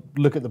got to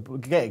look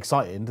at get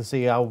excited to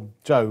see how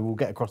Joe will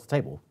get across the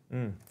table.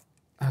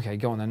 Okay,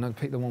 go on then. No,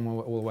 pick the one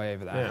all the way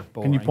over there. Yeah.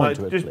 Boring. Can you point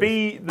to it, just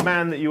be the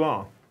man that you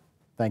are.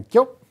 Thank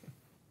you.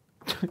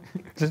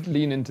 Just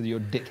lean into your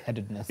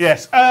dick-headedness.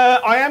 Yes,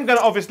 I am going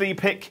to obviously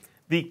pick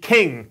the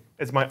king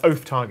as my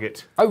oath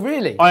target. Oh,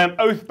 really? I am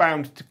oath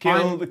bound to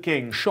kill I'm the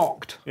king.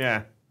 shocked.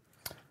 Yeah.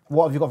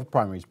 What have you got for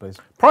primaries, please?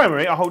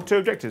 Primary, I hold 2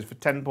 objectives for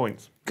 10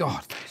 points.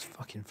 God, those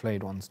fucking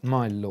flayed ones.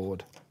 My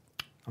lord.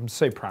 I'm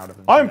so proud of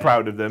them. I'm today.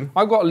 proud of them.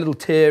 I've got a little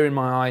tear in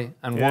my eye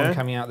and Yeah. one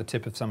coming out the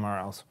tip of somewhere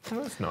else.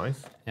 Oh, that's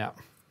nice. Yeah.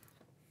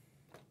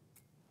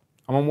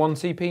 I'm on 1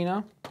 CP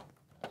now?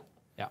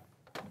 Yeah.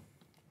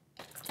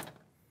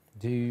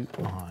 Do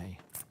I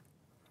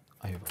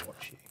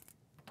overwatch you?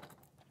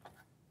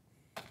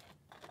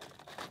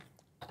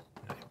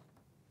 No.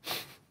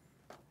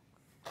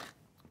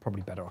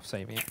 Probably better off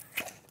saving it.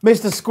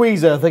 Mr.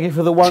 Squeezer, thank you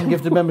for the 1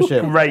 gifted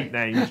membership. Great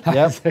name. Yep.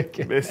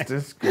 Mr.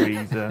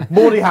 Squeezer.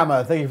 Morty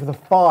Hammer, thank you for the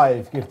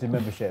 5 gifted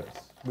memberships.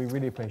 We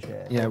really appreciate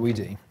it. Yeah, we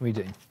do. We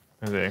do.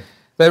 Okay.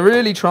 They're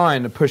really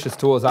trying to push us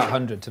towards that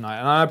 100 tonight,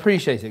 and I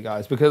appreciate it,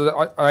 guys, because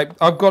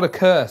I've got a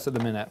curse at the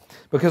minute.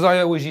 Because I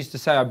always used to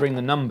say I bring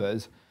the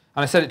numbers,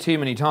 and I said it too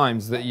many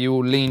times that you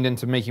all leaned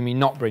into making me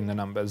not bring the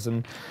numbers,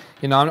 and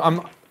you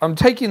know I'm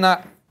taking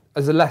that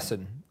as a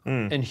lesson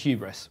in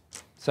hubris.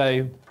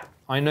 So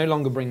I no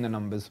longer bring the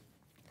numbers.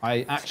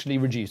 I actually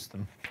reduce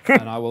them,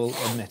 and I will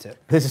admit it.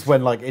 This is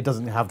when like it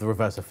doesn't have the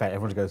reverse effect.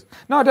 Everyone just goes,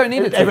 No, I don't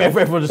need it to.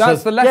 Everyone just That's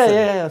says, the lesson.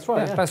 Yeah, that's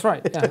right. Yeah. That's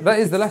right. Yeah, that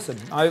is the lesson.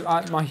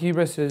 My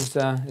hubris is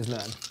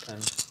learned.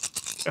 And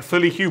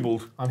Fully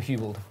hubbled. I'm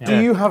hubbled. Yeah.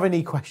 Do you have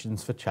any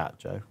questions for chat,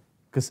 Joe?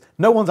 Because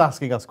no one's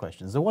asking us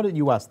questions, so why don't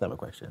you ask them a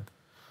question?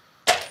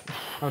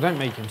 Oh, don't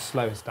make him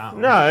slow us down.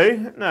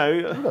 No,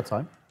 no. We've got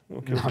time.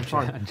 Okay, No, I'm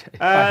fine.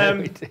 joking. I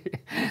know we do.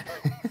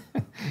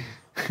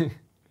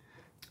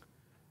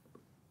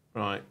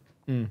 Right.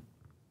 Hmm.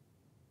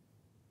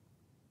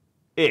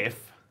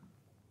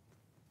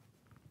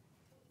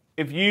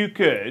 If you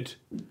could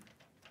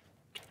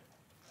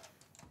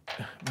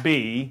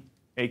be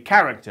a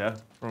character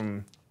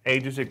from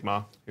Age of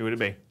Sigmar, who would it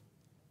be?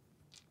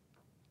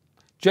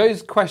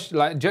 Joe's question,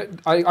 like,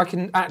 I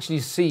can actually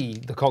see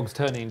the cogs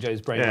turning in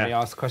Joe's brain when he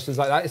asks questions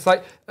like that. It's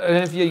like, I don't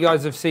know if you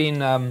guys have seen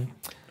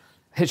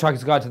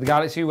Hitchhiker's Guide to the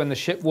Galaxy when the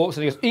ship walks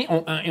and he goes,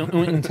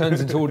 and turns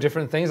into all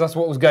different things. That's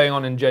what was going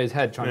on in Joe's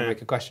head trying to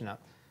make a question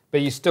up.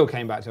 But you still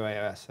came back to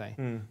AOS, so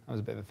that was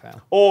a bit of a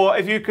fail. Or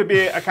if you could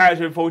be a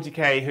character in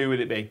 40k, who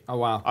would it be? Oh,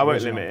 wow. I won't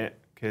Original. limit it,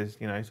 because,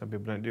 you know, some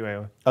people don't do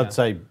AOS. I'd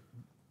say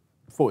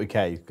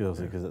 40k, because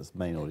that's the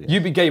main audience.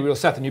 You'd be Gabriel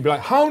Seth and you'd be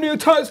like, how many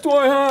attacks do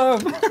I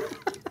have?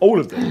 All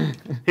of them.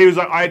 He was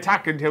like, I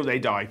attack until they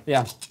die.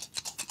 Yeah.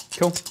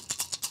 Cool.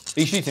 Are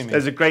you shooting me?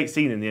 There's a great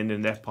scene in the end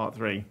of Death Part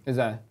 3. Is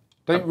there?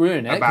 Don't ruin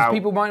it, because about-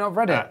 people might not have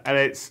read it. And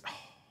it's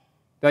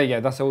There you go,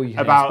 that's all you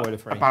can about spoiler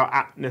free.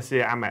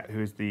 Nasir Ahmet,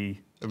 who is the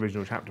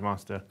original chapter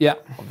master Yeah.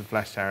 of the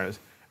Flesh Terrors.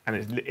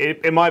 And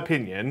in my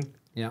opinion,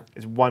 Yeah.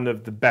 it's one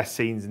of the best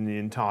scenes in the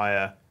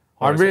entire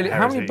How many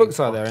Heresy. books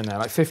are there in there?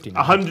 Like 50 now?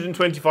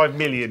 125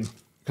 million.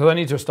 Because I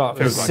need to start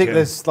Feels this. like it.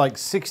 There's like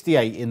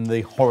 68 in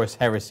the Horus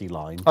Heresy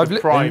line.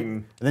 Prime.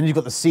 And then you've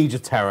got the Siege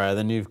of Terror,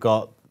 then you've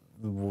got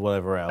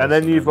whatever else. And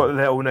then you've got the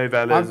little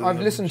novellas. I've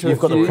listened to You've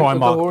a got the few of the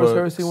Primarch Horus books.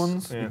 Heresy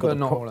ones, You've got but the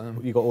not all of them.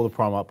 You've got all the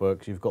Primarch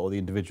books, you've got all the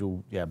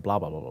individual, blah,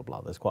 blah, blah, blah,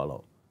 blah. There's quite a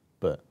lot.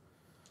 But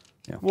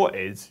What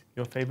is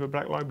your favourite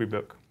Black Library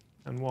book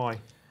and why?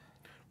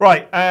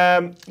 Right,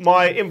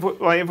 my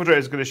infiltrator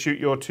is going to shoot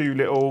your 2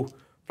 little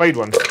fade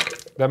ones.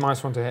 They're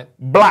nice one to hit.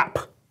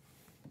 Blap!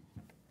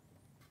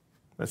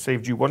 That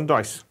saved you 1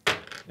 dice.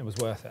 It was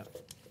worth it.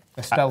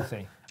 They're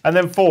stealthy. And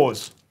then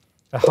 4s.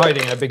 They're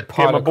hiding in a big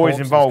pile Get my of boys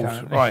corpses involved.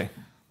 currently. Right.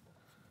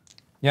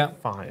 Yeah.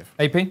 5.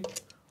 AP?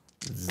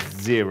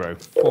 0.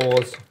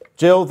 4s.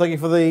 Jill, thank you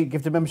for the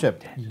gifted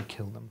membership. You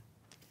kill them.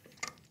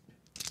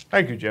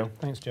 Thank you, Jill.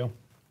 Thanks, Jill.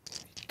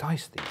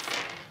 Dice these.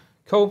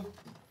 Cool.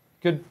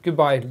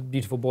 Goodbye,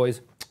 beautiful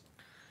boys.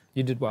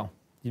 You did well.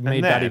 You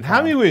made Daddy How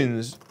proud. many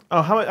wounds?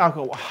 Oh, how many? I've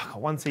got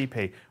 1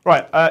 CP.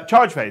 Right,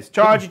 charge phase.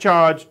 Charge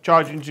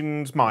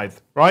engine Smythe.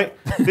 Right?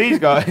 These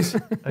guys are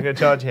going to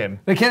charge him.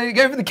 They can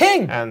go for the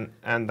king!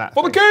 And that.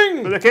 For the thing.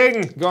 king! For the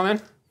king! Go on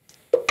then.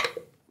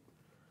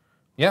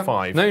 Yeah,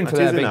 5. known for That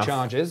their is big enough.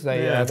 charges.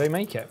 They Yeah. they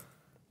make it.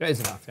 It is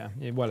enough, yeah.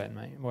 You're well in,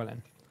 mate. Well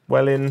in.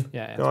 Well in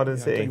Yeah. Garden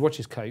yeah. City. Watch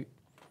his coat,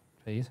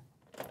 please.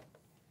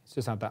 Let's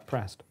just have that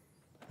pressed.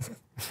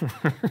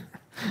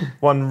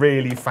 One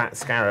really fat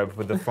scarab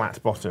with a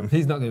flat bottom.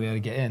 He's not going to be able to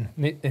get in.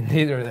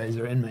 Neither of those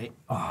are in, mate.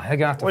 Oh, they're going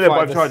to have to Well, fight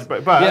they're both charged,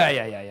 but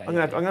yeah. I'm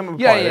going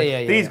to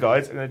Yeah. These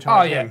guys are going to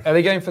charge him. Are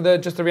they going for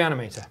just the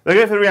reanimator? They're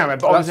going for the reanimator,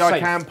 but obviously I safe.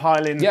 can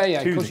pile in Yeah,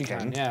 to of course the you can.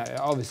 king. Yeah,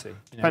 obviously.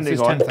 Depending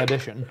it's on 10th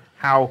edition.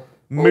 How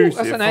Moose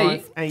that's an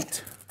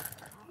 8.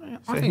 I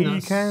So think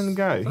he can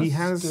go. He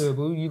has.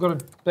 doable. You've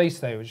got a base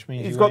there, which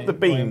means He's you got won't, the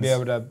beams. You won't be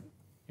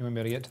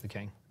able to get to the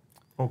king.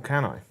 Or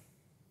can I?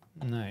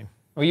 No.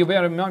 Well,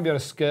 might be able to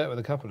skirt with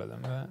a couple of them,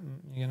 but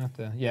you're gonna have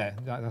to. Yeah,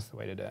 that's the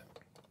way to do it.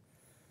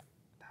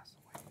 That's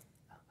the way.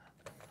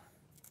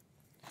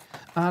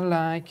 I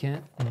like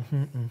it.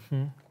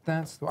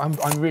 That's.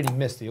 I really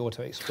miss the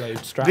auto explode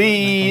strat.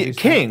 The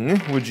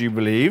king, would you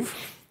believe?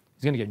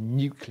 He's gonna go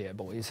nuclear,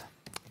 boys.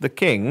 The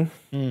king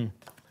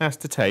has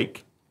to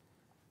take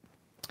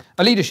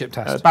A leadership a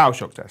test. battle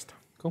shock test.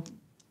 Cool.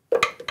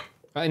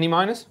 Any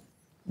minus?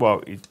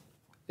 Well,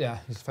 Yeah,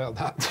 he's failed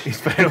that. he's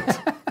failed.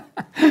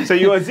 So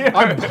you are 0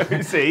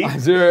 AC, I'm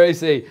 0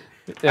 AC.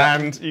 Yeah,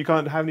 and you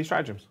can't have any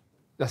stratagems.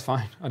 that's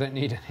fine. I don't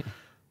need any.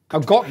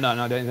 I've got none,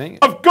 I don't think.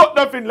 I've got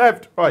nothing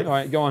left. Right, All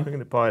right, go on. I'm going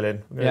to pile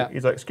in. Yeah.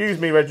 He's like, excuse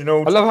me,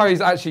 Reginald. I love how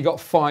he's actually got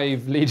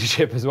 5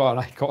 leadership as well, and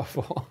I got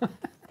 4.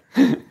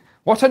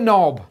 What a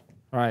knob.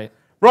 Right.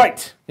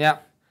 Right, Yeah.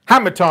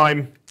 hammer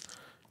time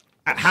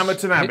at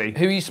Hammerton Abbey.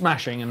 Who are you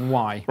smashing and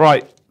why?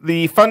 Right,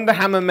 the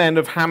Thunderhammer men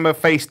of Hammer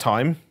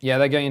FaceTime Yeah,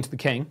 they're going into the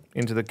king.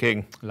 into the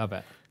king. Love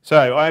it.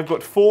 So I've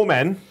got 4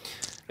 men.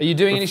 Are you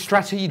doing any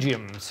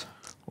stratagems?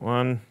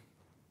 1,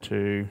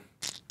 2,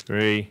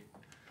 3.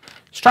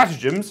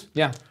 Stratagems.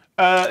 Yeah.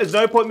 There's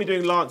no point in me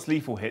doing Lance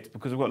lethal hits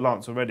because I've got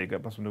Lance already.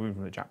 Get plus 1 to wound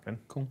from the chaplain.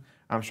 Cool.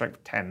 I'm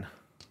strength 10.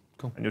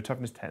 Cool. And your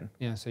toughness 10.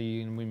 Yeah, so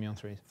you can win me on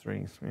 3s.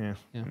 3s. Yeah.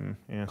 Yeah.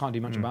 Yeah. Can't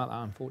do much about that,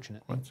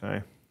 unfortunately.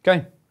 So.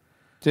 Okay.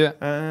 Do it.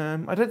 I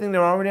don't think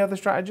there are any other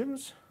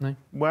stratagems No.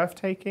 worth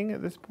taking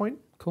at this point.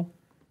 Cool.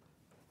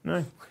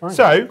 No. Right.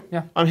 So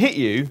Yeah. I'm hit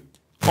you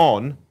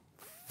on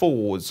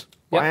 4s.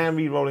 But Yep. I am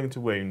re-rolling to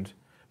wound.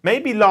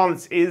 Maybe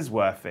Lance is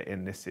worth it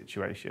in this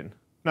situation.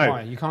 No,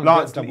 Why? You can't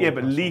Lance. get double Yeah,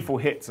 but plus lethal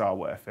hits are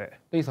worth it.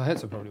 Lethal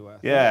hits are probably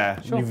worth it.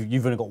 Yeah, Sure.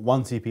 You've only got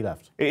 1 CP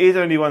left. it is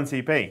only 1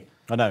 CP.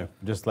 I know.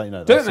 Just to let you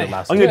know. Do that's it, your mate.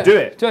 last I'm one. going to do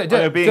it. Do it, do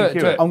I'm it, gonna be do and it,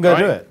 cure do it. I'm going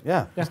to do right? it.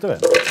 Yeah, let's do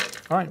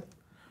it. All right.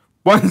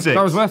 1 6.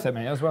 That was worth it,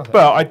 mate. That was worth it.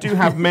 But I do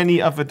have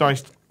many other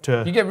dice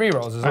to. You get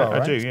rerolls as well, I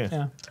right? do, yeah.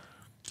 Yeah.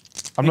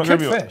 I'm You not going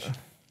could to be. fish.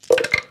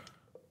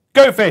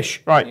 Go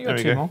fish. Right, You there got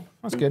we 2 go. more.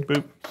 That's good.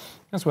 Boop.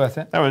 That's worth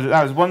it. That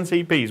was 1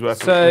 CP's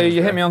worth. So of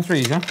you hit me on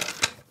 3s, yeah?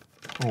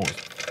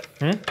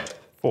 4s.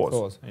 4s.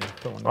 4s. Yeah,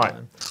 put one Right,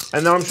 down.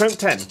 and then I'm strength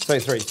 10. So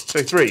 3s. So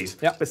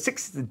 3s. Yep. But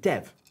 6 is the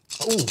dev.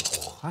 Ooh,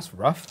 that's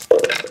rough.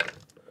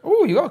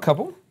 Ooh, you got a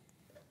couple.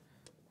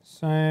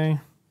 So,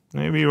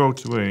 Maybe roll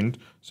to wound.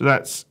 So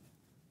those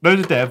are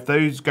dev.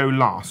 Those go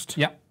last.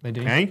 yeah, they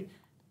do. Okay,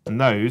 and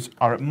those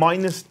are at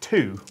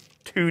 -2.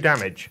 2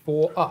 damage.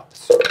 4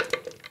 ups.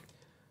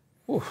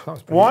 Ooh, that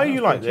was pretty Why are that you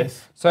was like pretty this?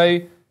 cheap. So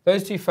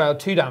those 2 failed,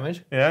 2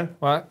 damage. Yeah.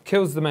 Well,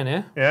 kills the men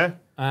here, Yeah.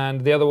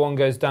 and the other one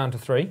goes down to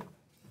 3.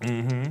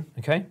 Mm-hmm.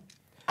 Okay.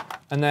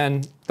 And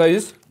then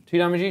those 2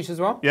 damage each as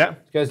well. Yeah.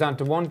 Goes down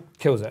to 1,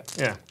 kills it.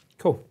 Yeah.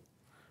 Cool.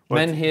 What?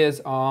 Men here's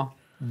are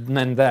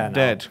men there now,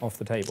 Dead. off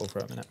the table for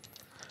a minute.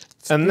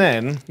 And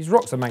then These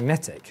rocks are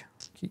magnetic.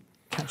 Keep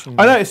catching.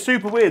 I know it's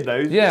super weird though.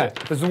 isn't Yeah, it?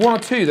 there's 1 or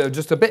 2 that are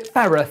just a bit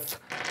ferrous.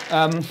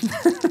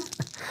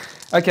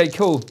 Okay,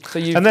 cool. So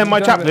you. And then my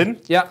you've done a bit-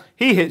 chaplain. Yeah.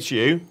 He hits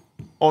you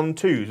on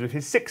 2s with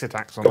his 6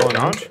 attacks on the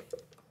charge.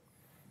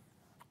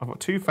 I've got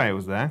 2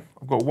 fails there.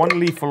 I've got 1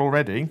 lethal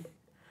already.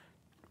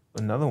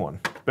 Another one.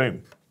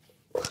 Boom.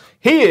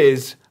 He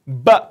is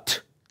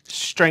but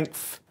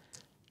strength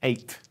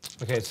 8.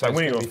 Okay, so I'm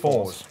winning it's on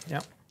gonna be 4s. Yeah.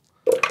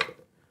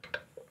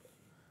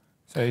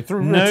 So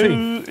through 2.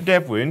 No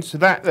dev wounds. So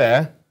that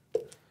there.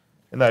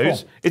 And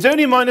those. 4. It's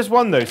only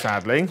 -1 though,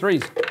 sadly.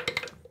 3s.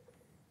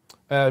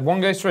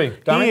 1 goes through.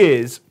 Damage? He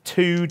is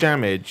 2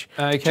 damage.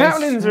 Okay,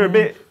 Chaplains are a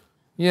bit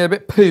Yeah, a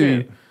bit poo.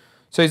 Shit.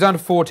 So he's down to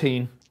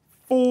 14.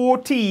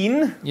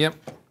 14. Yep.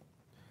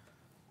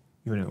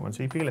 You only got 1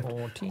 CP left.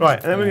 14.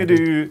 Right, and then we're going to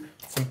do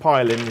some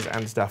pilings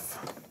and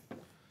stuff.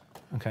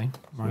 Okay.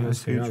 Right, let's let's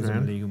see. do That was an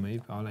round. illegal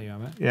move, but I'll let you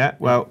have it. Yeah,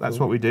 well, that's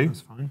what we do.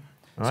 That's fine.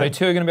 So Right.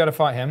 2 are going to be able to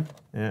fight him.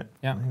 Yeah.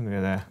 Yeah. I'm going to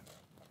go there.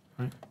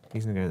 Right.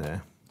 He's going to go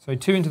there. So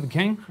 2 into the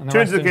king. And 2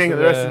 into the king and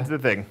the rest into the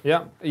thing.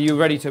 Yeah. Are you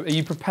ready to? Are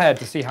you prepared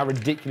to see how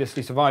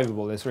ridiculously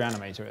survivable this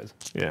reanimator is?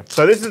 Yeah.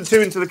 So this is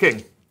 2 into the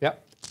king.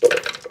 Yep.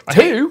 I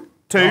hit 2?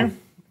 2. Oh,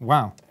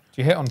 wow.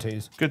 Do you hit on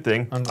 2s? Good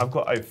thing. I've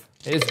got oath.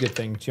 It is a good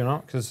thing, do you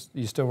not? Because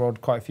you still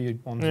rolled quite a few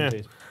 1s and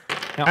 2s.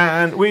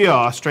 And we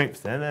are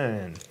strength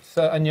 10.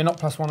 So, and you're not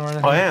 +1 or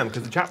anything? I am,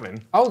 because the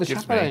chaplain. Oh, the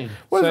gives me- chaplain.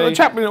 Well, so the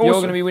chaplain you're also.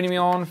 going to be winning me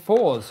on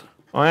 4s.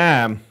 I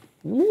am.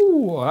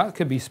 Ooh, that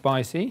could be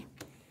spicy.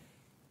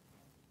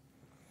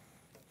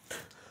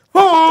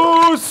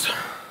 4s!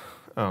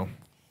 Oh.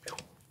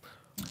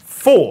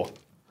 4.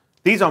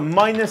 These are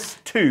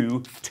 -2,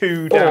 2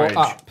 4 damage.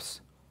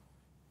 ups.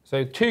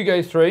 So 2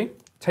 goes through,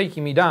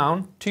 taking me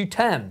down to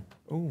 10.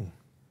 Ooh.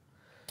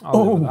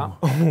 I'll live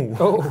with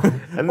that.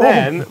 Oh. And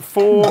then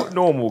 4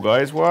 normal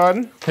guys.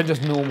 1, They're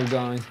just normal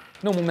guys.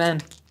 Normal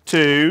men.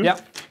 2,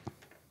 Yep.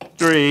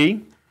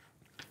 3,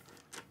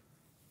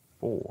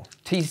 4.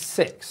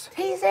 T6.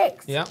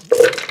 T6. Yep.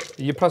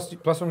 You plus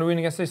 1 to wound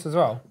against this as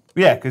well?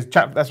 Yeah, because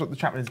that's what the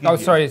chaplains give you. Oh,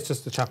 sorry, it's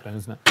just the chaplain,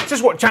 isn't it? It's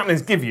just what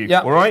chaplains give you,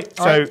 Yep. all right?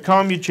 All So right.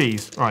 calm your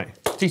cheese. Right.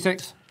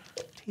 T6.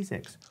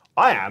 T6.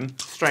 I am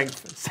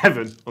strength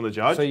 7 on the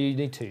charge. So you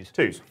need 2s.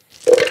 2s.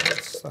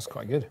 That's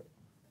quite good.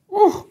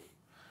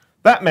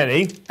 That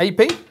many.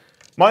 AP?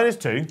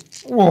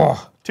 -2. Whoa.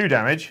 2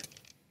 damage.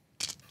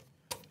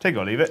 Take it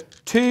or leave it.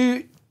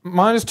 2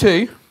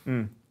 -2.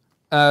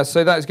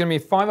 So that is going to be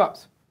 5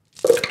 ups.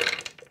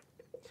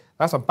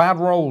 That's a bad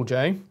roll,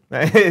 Joe.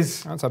 That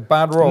is That's a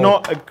bad roll.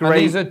 not a And great.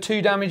 these are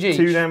 2 damage each.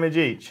 2 damage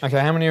each. Okay,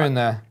 how many are in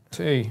there?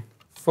 2,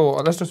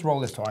 4. Let's just roll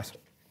this twice.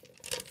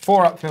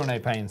 4 up, feel no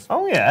pains.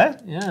 Oh yeah.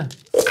 Yeah.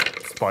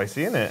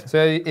 Spicy, isn't it? So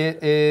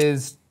it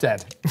is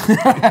dead.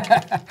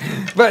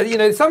 But, you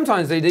know,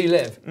 sometimes they do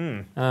live.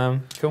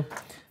 Cool.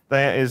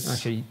 There is.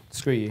 Actually,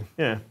 screw you.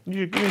 Yeah.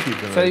 You keep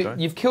doing So that.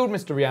 you've killed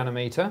Mr.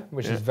 Reanimator,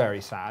 which is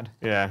very sad.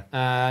 Yeah.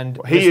 And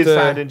He is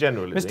sad in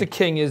general, is Mr. he?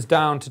 King is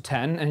down to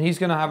 10, and he's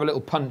going to have a little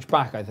punch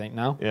back, I think,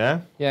 now. Yeah.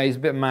 Yeah, he's a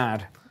bit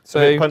mad.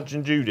 So Punch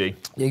and Judy.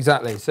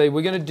 Exactly. So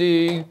we're going to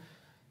do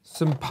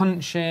some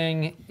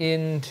punching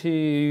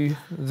into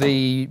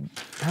the...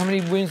 How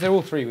many wounds? They're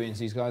all 3 wounds,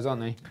 these guys,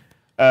 aren't they?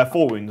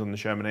 4 wounds on the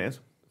Shermanators.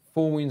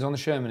 4 wounds on the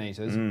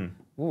Shermanators.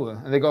 Ooh,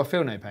 and they got a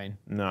feel no pain.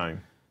 No.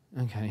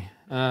 Okay.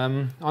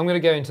 I'm going to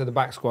go into the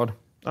back squad.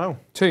 Oh.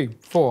 2,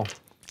 4,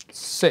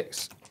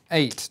 6,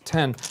 8,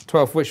 10,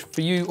 12, which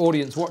for you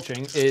audience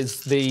watching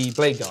is the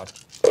Blade Guard.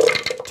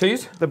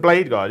 2s? The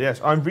Blade Guard, yes.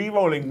 I'm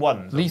re-rolling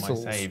 1s on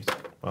Lethals. my saves,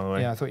 by the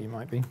way. Yeah, I thought you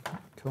might be.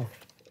 Cool.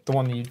 The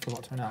one that you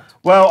forgot to announce.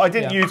 Well, I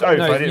didn't Yeah. use oath,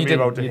 No, I didn't you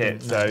re-roll to you hit,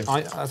 didn't, so...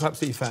 no. That's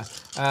absolutely fair.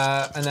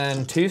 And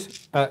then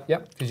 2s?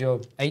 Yep, because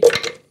you're 8.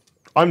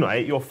 I'm not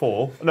 8, you're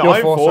 4. No, You're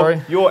I'm 4, 4,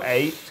 sorry. You're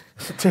 8.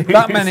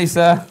 That many,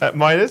 sir.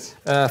 Minus?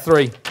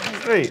 3.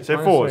 3, so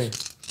Minus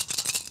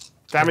 4s.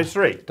 Damage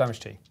 3. Damage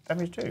 2.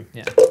 Damage 2.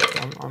 Yeah.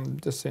 I'm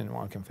just seeing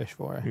what I can fish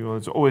for here.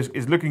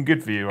 It's looking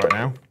good for you right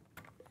now.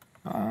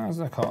 That's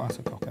a cock.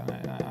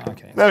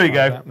 Okay. There we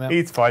go. Yep.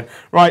 He's fine.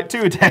 Right,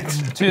 2 attacks.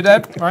 2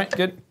 dead. Right,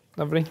 good.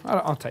 Lovely.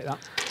 I'll take that.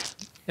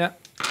 Yeah.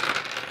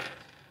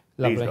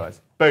 Lovely. These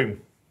guys.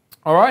 Boom.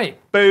 All right.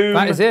 Boom.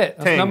 That is it.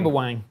 That's ting. number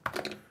wang.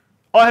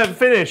 I have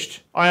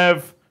finished. I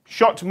have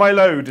shot my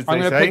load, as I'm they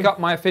going to say. pick up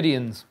my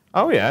Ophidians.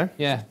 Oh, yeah.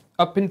 Yeah.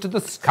 Up into the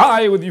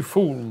sky with you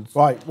fools.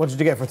 Right, what did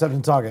you get for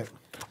attempting target?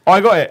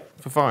 I got it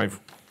for 5.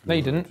 No,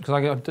 you didn't, because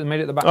I made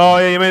it at the back. Oh,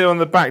 yeah, you made it on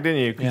the back,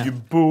 didn't you? Because Yeah.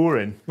 you're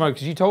boring. No,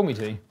 because you told me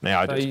to.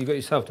 Yeah, I so did. you got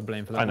yourself to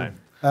blame for that. I know.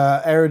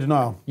 one. Area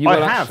denial. You I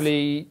will have.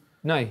 actually...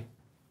 No.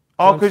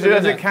 Oh, I'm because it still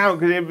in doesn't it. count,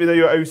 because even though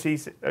you're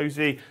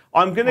OC.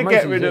 I'm going to I'm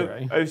get OC rid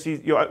zero. of OC.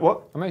 You're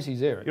what? I'm OC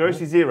 0. You're OC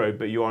 0,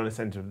 but you're on the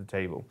centre of the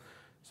table.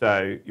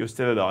 So you're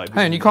still alive.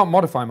 Hey, and you can't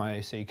modify my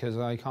OC, because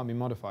I can't be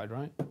modified,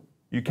 right?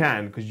 You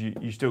can, because you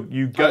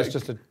go. it's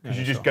just a- Because yeah,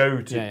 you just sure.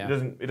 go to. Yeah, yeah.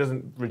 It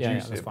doesn't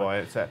reduce that's it by fine.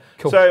 it. So,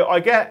 Cool. so I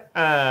get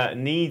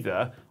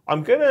neither.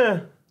 I'm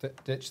gonna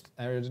Ditch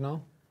area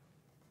denial.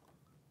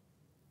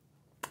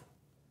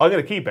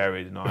 keep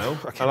area denial,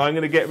 and I'm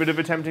gonna get rid of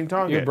attempting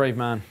target. You're a brave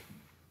man.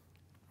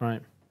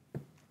 Right.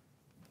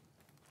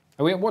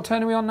 What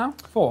turn are we on now?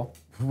 4?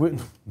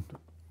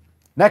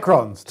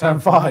 Necrons, turn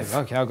 5.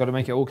 Okay, I've got to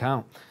make it all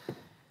count.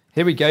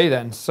 Here we go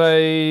then.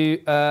 So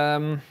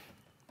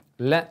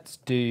let's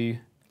do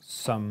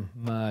some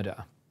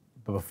murder.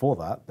 But before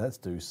that, let's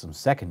do some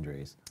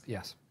secondaries.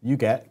 Yes. You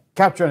get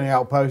capture any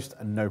outpost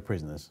and no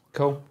prisoners.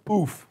 Cool.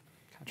 Oof.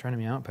 Capture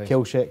enemy outpost.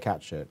 Kill shit,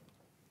 catch shit.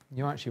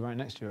 You're actually right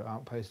next to your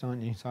outpost,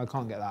 aren't you? So I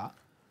can't get that.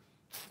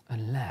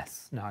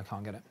 Unless... No, I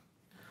can't get it.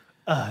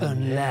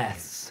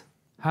 Unless...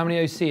 How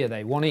many OC are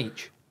they? 1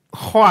 each?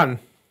 Juan,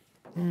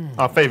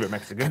 our favourite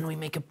Mexican. we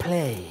make a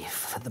play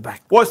for the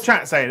back? What's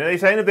chat saying? Are they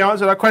saying if they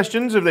answered our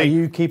questions? Have Are they?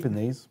 you keeping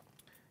these?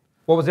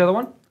 What was the other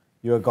one?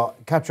 You have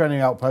got capture any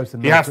outpost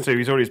and He has to.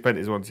 He's already spent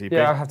his 1 CP.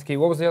 Yeah, I have to keep.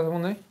 What was the other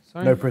one though?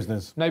 Sorry? No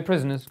prisoners. No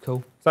prisoners. Cool.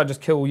 So that just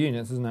kill all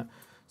units, isn't it?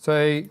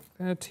 So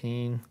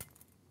 13.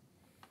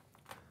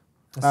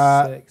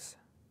 That's 6.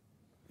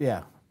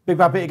 Yeah. Big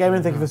Bad Peter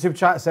Gaming, thank you for the super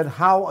chat. Said,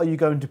 how are you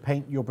going to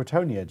paint your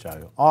Bretonia,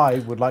 Joe? I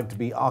would like to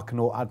be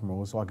Arcanaut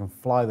Admiral so I can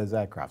fly those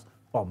aircrafts.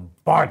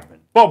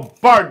 Bombardment.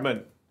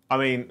 Bombardment. I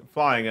mean,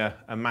 flying a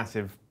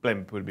massive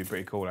blimp would be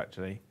pretty cool,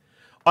 actually.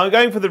 I'm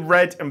going for the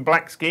red and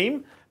black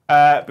scheme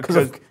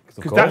because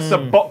that's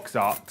the box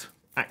art,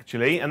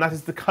 actually, and that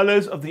is the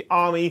colours of the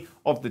army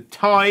of the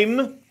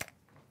time.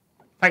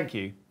 Thank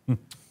you.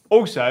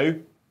 Also,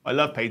 I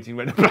love painting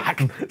red and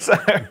black, so...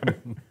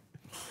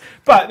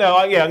 But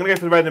no, yeah, I'm going to go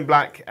for the red and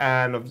black,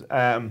 and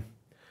I'm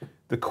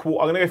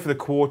going to go for the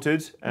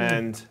quartered,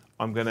 and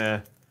I'm going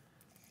to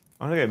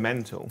go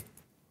mental.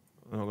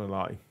 I'm not going to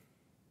lie.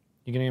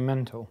 You're going to go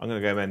mental? I'm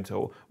going to go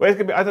mental. Well, it's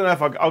gonna be, I don't know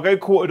if I'll go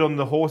quartered on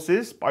the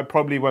horses, but I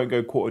probably won't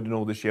go quartered on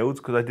all the shields,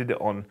 because I did it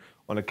on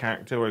a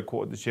character where I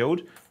quartered the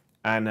shield.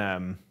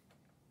 And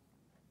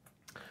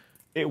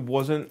It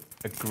wasn't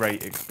a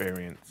great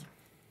experience.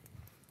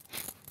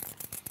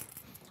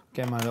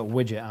 Get my little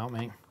widget out,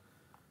 mate.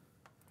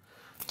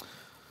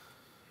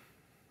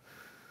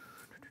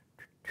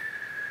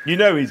 You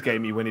know he's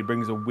gamey when he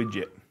brings a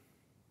widget.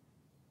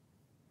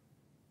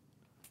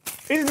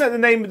 Isn't that the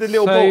name of the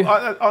little ball?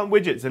 Aren't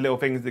widgets the little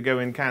things that go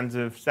in cans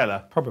of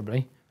Stella?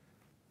 Probably.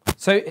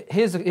 So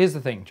here's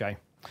the thing, Jay.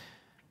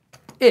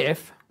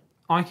 If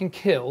I can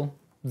kill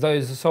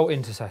those assault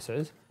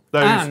intercessors,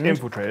 Those and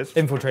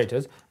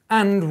infiltrators,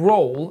 and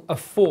roll a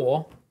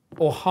 4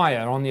 or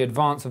higher on the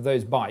advance of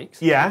those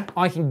bikes, yeah,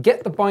 I can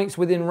get the bikes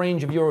within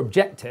range of your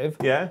objective,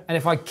 yeah, and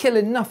if I kill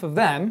enough of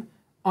them,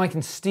 I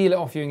can steal it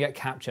off you and get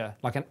capture,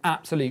 like an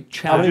absolute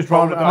champ.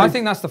 I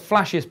think that's the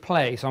flashiest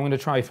play, so I'm going to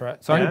try for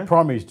it. So how many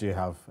primaries do you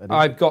have, Eddie?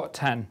 I've got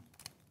 10,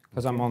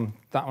 because I'm on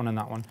that one and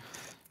that one.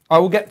 I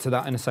will get to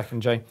that in a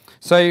second, Jay.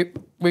 So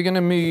we're going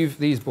to move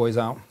these boys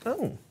out.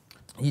 Oh.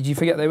 Did you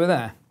forget they were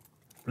there?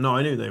 No,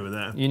 I knew they were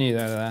there. You knew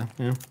they were there,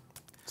 yeah.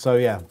 So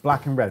yeah,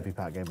 black and red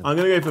VPAT game. I'm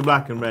going to go for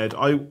black and red.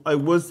 I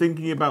was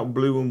thinking about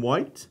blue and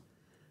white,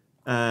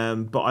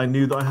 but I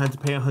knew that I had to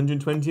pay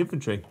 120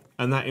 infantry,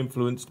 and that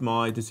influenced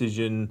my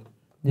decision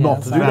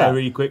not to do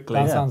very quickly.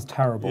 That sounds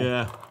terrible.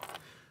 Yeah.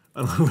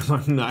 And I was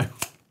like,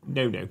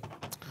 no.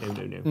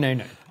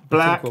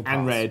 Black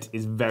and red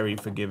is very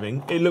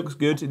forgiving. It looks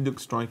good. It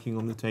looks striking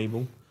on the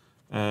table.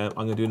 I'm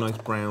going to do a nice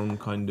brown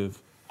kind of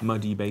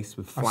muddy base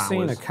with flowers. I've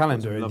seen a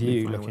calendar of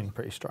you flowers. looking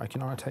pretty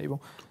striking on a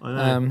table.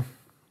 I know.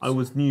 I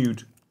was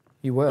nude.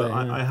 You were,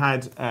 yeah. I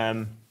had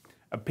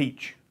a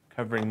peach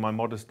covering my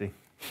modesty.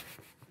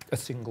 A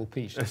single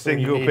peach. A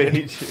single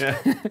peach, yeah.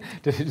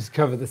 Did it just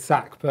cover the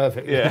sack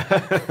perfectly?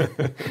 Yeah.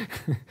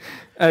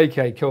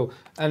 Okay, cool.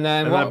 And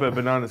then I put a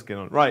banana skin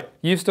on. Right.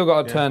 You've still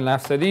got a turn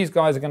left, so these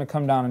guys are going to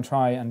come down and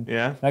try and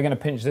they're going to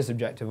pinch this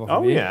objective off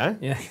of you. Yeah?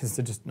 Yeah, because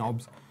they're just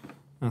knobs.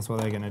 That's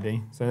what they're going to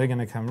do. So they're going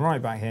to come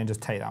right back here and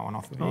just take that one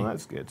off of you. Oh,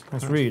 that's good.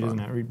 That's rude, isn't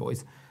it? Rude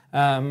boys.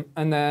 And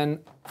then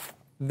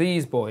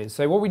these boys.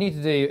 So what we need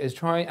to do is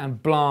try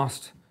and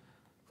blast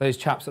those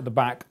chaps at the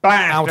back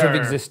out of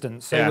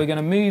existence. So we're going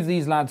to move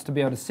these lads to be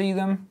able to see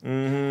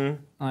them.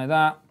 Like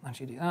that.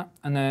 Actually do that.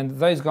 And then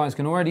those guys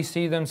can already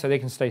see them, so they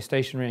can stay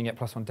stationary and get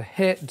 +1 to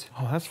hit.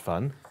 Oh, that's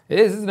fun. It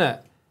is, isn't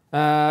it?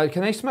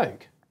 Can they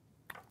smoke?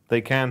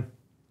 They can.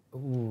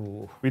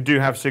 Ooh. We do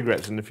have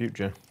cigarettes in the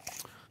future.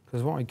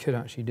 Because what I could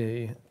actually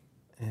do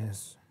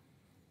is...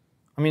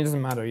 I mean, it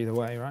doesn't matter either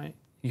way, right?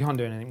 You can't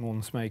do anything more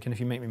than smoke, and if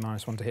you make me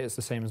 -1 to hit, it's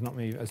the same as not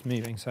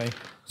moving, so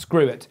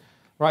screw it.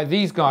 Right,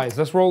 these guys,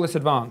 let's roll this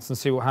advance and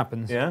see what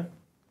happens. Yeah?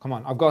 Come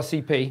on, I've got a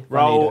CP.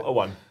 Roll a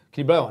 1.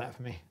 Can you blow on it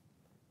for me?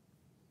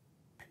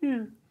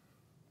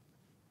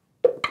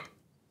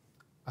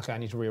 Okay, I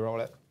need to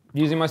re-roll it.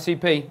 Using my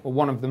CP, or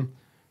one of them.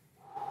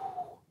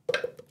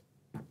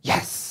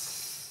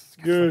 Yes!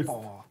 Good.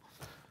 Oh,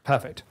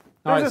 perfect.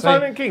 Does the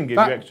Silent King give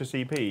you extra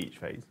CP each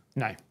phase?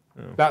 No.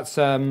 Oh. That's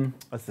the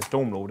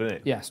Stormlord, isn't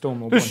it? Yeah,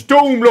 Stormlord. The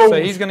Stormlord!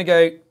 So he's going to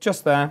go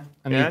just there,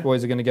 and these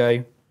boys are going to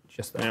go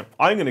just there. Yeah.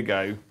 I'm going to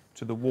go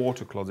to the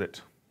water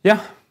closet.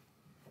 Yeah.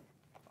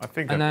 I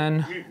think. And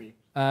then, mute me.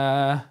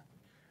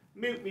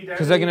 Mute me down.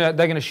 Because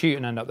they're gonna shoot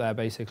and end up there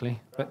basically,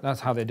 but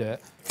that's how they do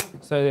it.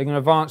 So they're going to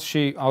advance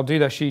shoot. I'll do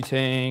their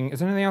shooting. Is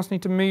there anything else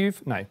need to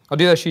move? No. I'll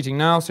do their shooting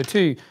now. So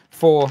 2,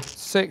 4,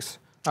 6.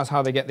 That's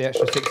how they get the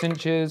extra 6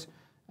 inches.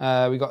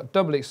 We got a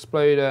double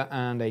exploder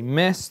and a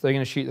miss. They're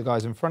going to shoot the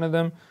guys in front of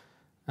them.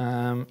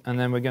 And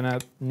then we're going to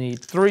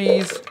need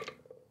 3s.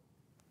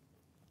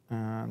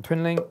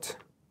 Twin linked.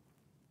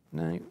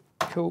 No.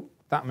 Cool.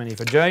 That many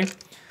for Joe.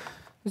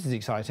 This is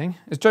exciting.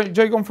 Has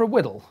Joe gone for a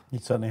whittle? He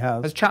certainly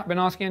has. Has chat been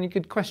asking any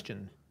good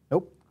questions?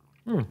 Nope.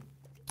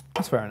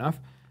 That's fair enough.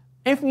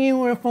 If you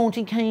were a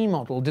 40k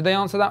model, did they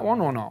answer that one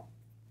or not?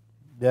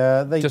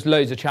 Yeah, they just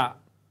loads of chat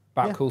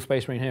about cool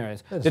Space Marine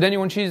heroes. Did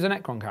anyone choose a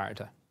Necron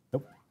character?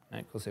 Nope. No,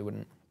 of course they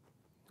wouldn't.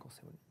 Of course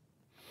they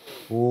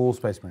wouldn't. All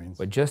Space Marines.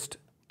 We're just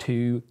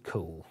too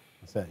cool.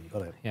 That's it. You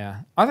got it.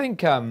 Yeah, I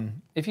think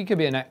if you could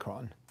be a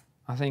Necron,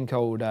 I think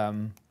old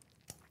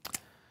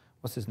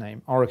what's his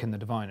name, Orican the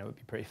Diviner would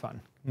be pretty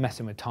fun.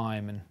 Messing with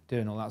time and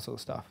doing all that sort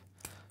of stuff.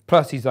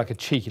 Plus, he's like a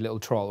cheeky little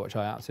troll, which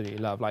I absolutely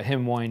love. Like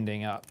him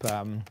winding up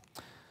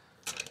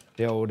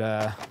the old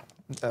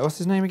what's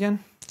his name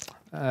again?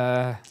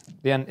 The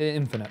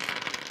Infinite.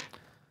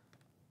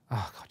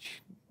 Oh God,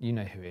 you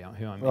know who I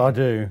mean. Well, I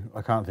do.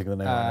 I can't think of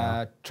the name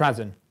right now.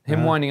 Trazyn.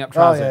 Him winding up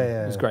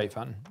Trazyn was yeah. great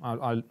fun.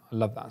 I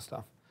love that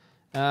stuff.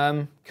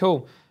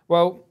 Cool.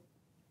 Well,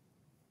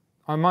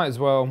 I might as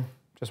well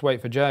just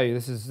wait for Joe.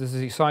 This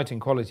is exciting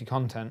quality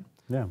content.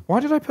 Yeah. Why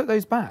did I put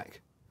those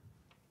back?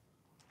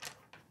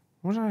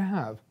 What did I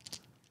have?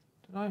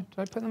 Did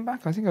I put them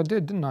back? I think I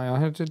did, didn't I? I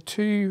had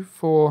 2,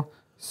 4,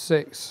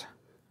 6.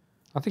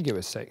 I think it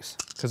was 6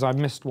 because I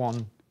missed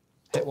one,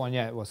 hit one.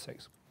 Yeah, it was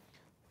 6.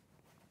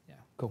 Yeah,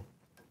 cool.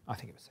 I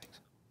think it was 6.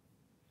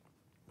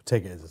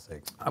 Take it as a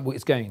 6.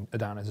 It's going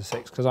down as a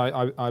 6 because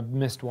I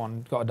missed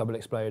one, got a double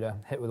exploder,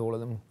 hit with all of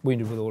them,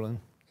 wounded with all of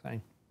them. So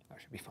that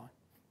should be fine.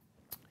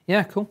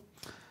 Yeah, cool.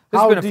 This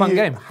has been a fun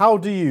game. How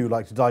do you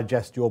like to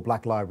digest your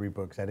Black Library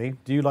books, Eddie?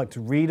 Do you like to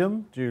read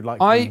them? Do you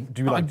like? I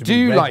do you like to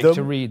do read like them?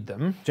 to read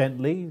them.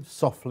 Gently,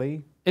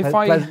 softly, If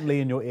pleasantly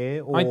in your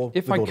ear, or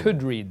if I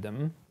could read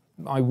them,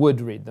 I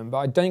would read them, but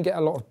I don't get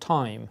a lot of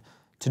time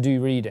to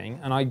do reading,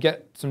 and I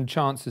get some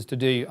chances to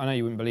do, I know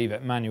you wouldn't believe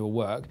it, manual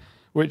work,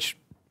 which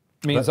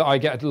means that I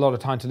get a lot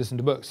of time to listen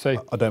to books.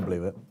 So I don't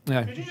believe it.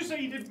 yeah, Did you just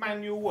say you did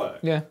manual work?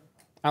 yeah,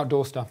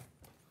 outdoor stuff,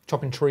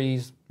 chopping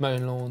trees,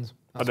 mowing lawns.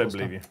 I don't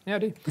believe you. Yeah, I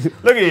do.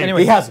 Look at you.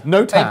 Anyway, He has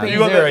no tag. AP You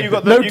got zero. the, you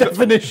got the, No you got,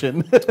 definition.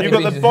 you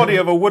got the body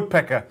of a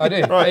woodpecker. I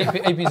do. Right.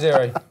 AP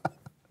 0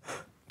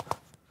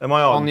 Am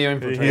I on? on the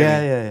infiltrator.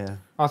 yeah.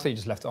 I thought you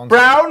just left it on.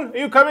 Brown, are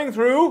you coming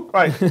through?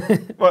 Right.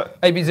 What?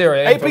 AP 0.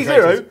 AP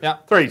 0? Yeah.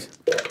 Threes.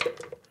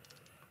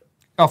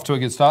 Off to a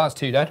good start. That's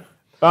 2 dead.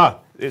 Ah,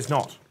 it's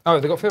not. Oh,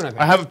 they got field note.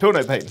 I have a pill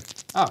note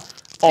paint. Oh,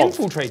 Of.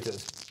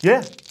 infiltrators.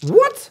 Yeah.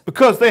 What?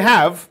 Because they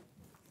have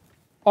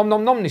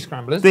Omnomnomni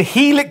scramblers. the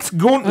Helix Oh,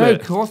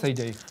 Gauntlet. of course they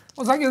do.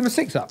 What's that? Give them a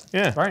 6 up.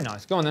 Yeah. Very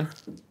nice. Go on then.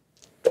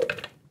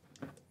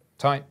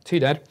 Tight. 2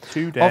 dead.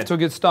 2 dead. Off to a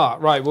good start.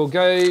 Right, we'll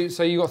go.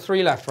 So you got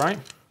 3 left, right?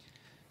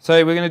 So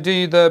we're going to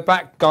do the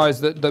back guys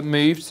that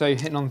moved. So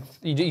hitting on.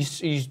 You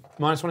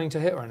minus wanting to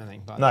hit or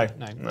anything? No.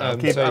 No.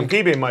 I'm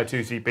keeping my 2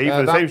 CP for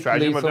the that same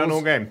strategy I've done lethals.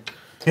 all game.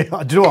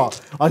 Yeah, do you know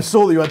what? I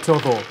saw that you had 2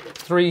 thought.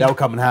 3. That'll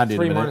come in handy in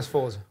a 3 minute. minus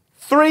 4s.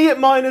 3 at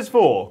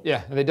 -4.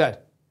 Yeah, are they dead?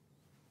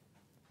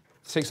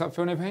 6 up,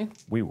 feel no pain?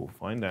 We will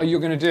find out. Oh, you're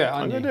going to do it,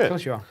 aren't you? gonna do it. Of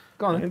course you are.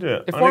 Go on. I'm gonna do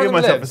it. If I'm one gonna of give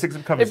them myself a lives, 6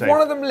 up cover if save.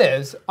 one of them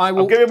lives, I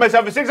will I'm giving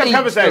myself a 6 up eat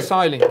cover the save.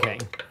 Silent King.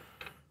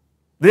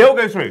 They all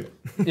go through.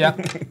 Yeah.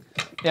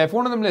 Yeah, if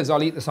one of them lives,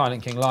 I'll eat the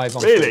Silent King live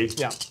on Really?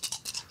 stream. Yeah.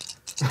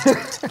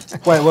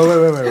 Wait.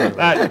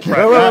 That's Wait.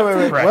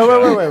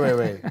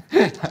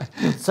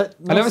 So,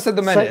 I never said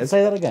the men.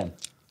 Say that again.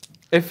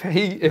 If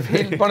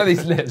one of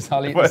these lives,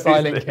 I'll eat the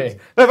Silent King.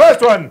 The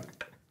first one.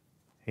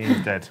 He's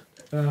dead.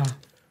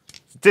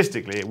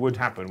 Statistically, it would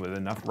happen with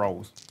enough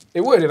rolls.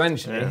 It would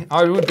eventually. Yeah.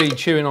 I would be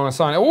chewing on a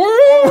Silent.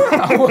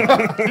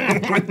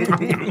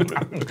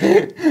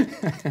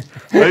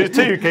 Those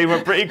 2 came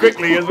up pretty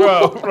quickly as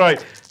well.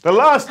 Right. The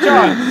last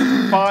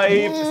chance. 5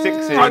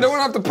 6s. I don't want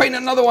to have to paint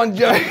another one,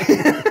 Joe.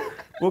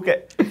 We'll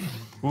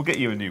get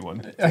you a new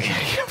one. Okay.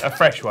 A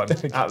fresh one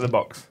out of the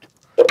box.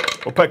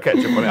 We'll put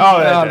ketchup on it. Oh, Oh,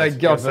 there it thank is.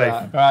 God You're for safe.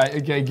 that. Right,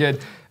 okay, good.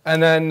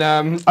 And then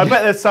I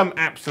bet there's some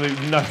absolute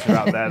nutter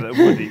out there that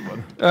would eat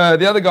one.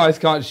 the other guys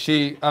can't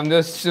shoot. I'm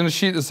just going to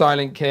shoot the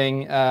Silent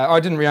King. I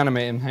didn't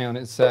reanimate him. Hang on,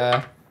 it's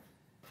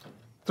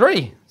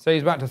 3. So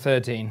he's back to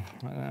 13.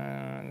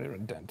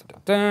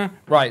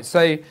 Right,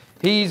 so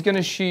he's going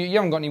to shoot. You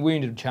haven't got any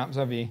wounded chaps,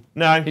 have you?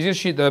 No. He's going to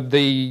shoot the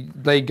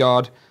blade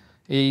guard.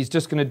 He's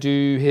just going to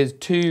do his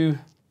 2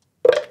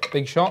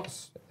 big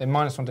shots. They're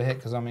 -1 to hit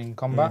because I'm in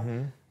combat.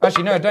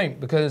 Actually, no, I don't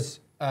because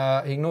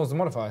he ignores the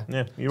modifier.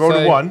 Yeah. You rolled So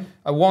a 1.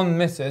 A 1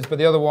 misses, but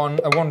the other one,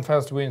 a 1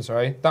 fails to wound,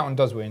 sorry. That one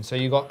does wound. So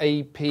you got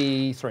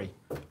AP 3.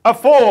 A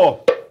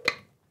 4.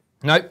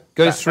 Nope,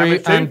 goes That through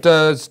damage too? and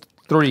does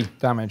 3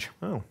 damage.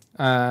 Oh.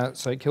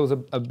 So it kills a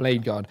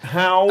blade guard.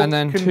 How And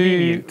then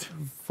convenient. 2,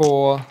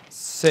 4,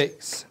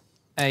 6,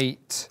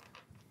 8,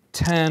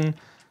 10,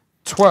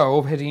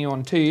 12, hitting you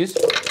on 2s,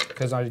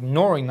 because I'm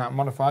ignoring that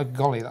modifier.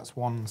 Golly, that's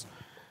 1s.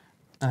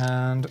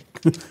 And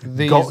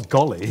these...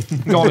 Golly.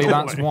 Golly,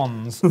 that's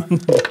 1s.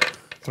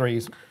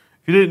 3s.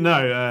 If you didn't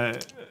know,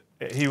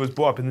 he was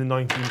brought up in the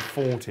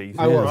 1940s.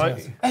 I was, right?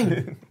 yes. Oh,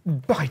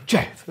 by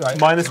Jove. Right.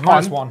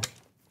 -1. -1.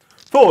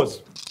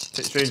 4s.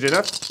 Strange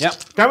enough. Yep.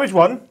 Damage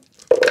 1.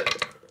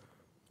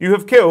 You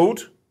have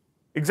killed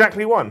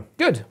exactly 1.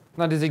 Good.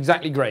 That is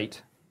exactly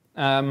great.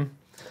 All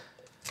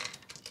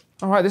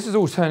right, this is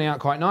all turning out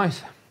quite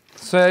nice.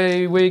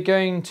 So we're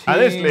going to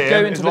And this, go Liam,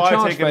 into is the why I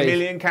charge take a phase.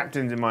 million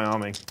captains in my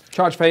army.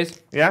 Charge phase.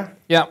 Yeah?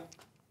 Yeah.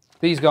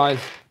 These guys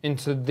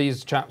into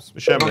these chaps.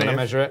 Show I'm not me. going to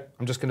measure it.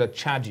 I'm just going to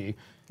chad you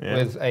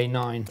with a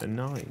 9. A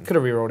 9. Could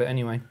have rerolled it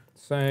anyway.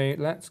 So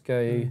let's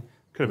go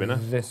Could have been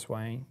us. this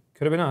way.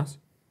 Could have been us.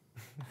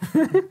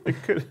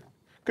 It could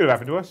have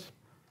happened to us.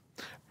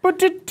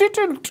 But it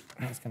didn't.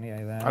 That's going to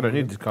go there. I don't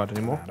need this card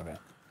anymore. Out of it.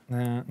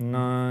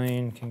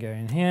 9 can go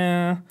in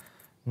here.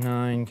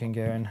 9 can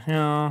go in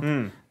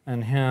here.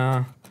 And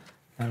here.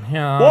 And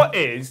here. What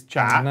is, And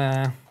chat,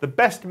 there. the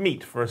best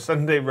meat for a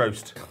Sunday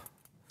roast?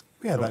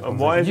 We had that And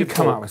why is You it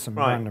come called? out with some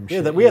Right. random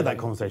Yeah, shit. we had that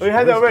conversation. We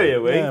had that already,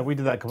 have we? Yeah, we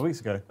did that a couple of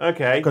weeks ago.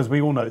 Okay. Because we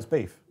all know it's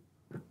beef.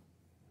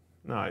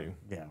 No.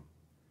 Yeah.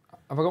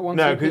 Have I got one?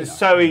 No, CP? because it's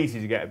so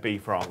easy to get a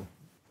beef wrong.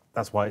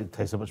 That's why it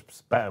tastes so much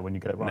better when you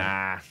get it right.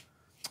 Nah.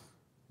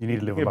 You need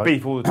to live You with get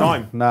beef all the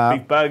time. Nah.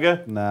 Beef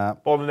burger, Nah.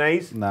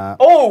 bolognese. Nah.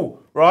 Oh,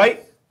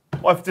 right.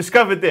 I've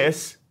discovered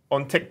this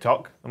on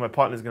TikTok, and my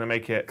partner's going to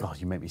make it God,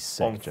 you make me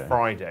sick, on Joe.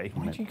 Friday.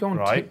 Why did you go on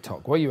Right.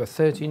 TikTok? Were you a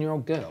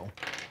 13-year-old girl?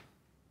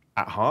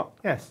 At heart,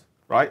 yes.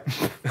 Right.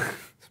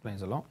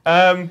 Explains a lot.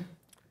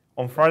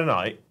 On Friday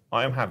night,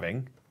 I am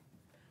having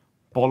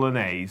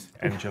bolognese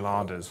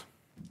enchiladas.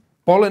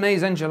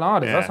 Bolognese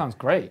enchiladas. Yeah. That sounds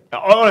great.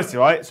 Honestly,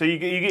 right? So you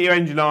get your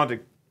enchilada.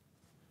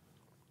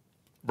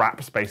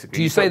 wraps, basically.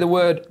 Do you say the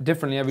word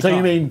differently every So time?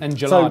 you mean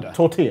enchilada?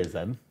 tortillas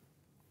then?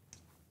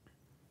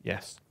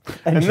 Yes.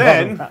 And Enchilada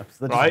then, wraps,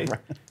 they're just right,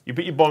 wraps. you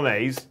put your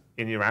bolognese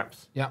in your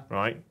wraps, Yeah.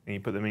 right, and you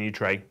put them in your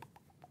tray.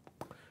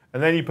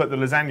 And then you put the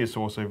lasagna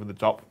sauce over the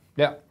top,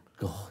 Yeah.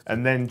 God,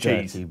 and then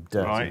cheese,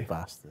 dirty right?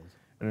 bastards.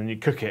 And then you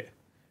cook it.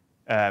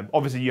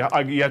 Obviously, you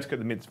have to cook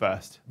the mince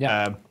first.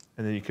 Yeah.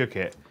 And then you cook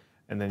it,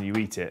 and then you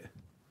eat it,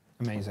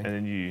 Amazing. and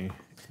then you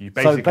So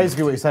basically...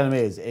 basically, what you're telling me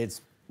is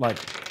it's like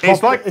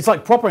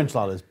proper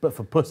enchiladas, but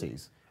for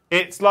pussies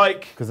It's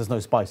like... because there's no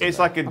spice. It's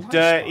in like a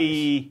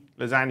dirty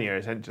lasagna,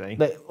 essentially.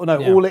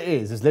 all it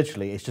is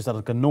literally it's just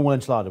like a normal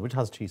enchilada, which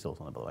has cheese sauce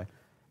on it, by the way.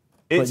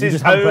 It's you its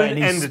just haven't put own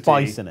any entity.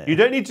 spice in it. You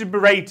don't need to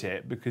berate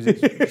it because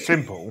it's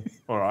simple,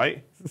 all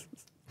right?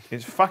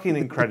 It's fucking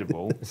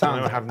incredible.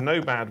 I have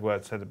no bad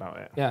words said about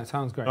it. Yeah, it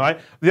sounds great. All right?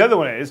 The other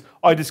one is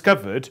I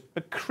discovered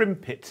a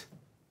crimpet.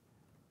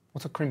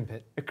 What's a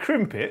crimpet? A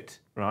crimpet,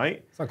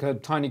 right? It's like a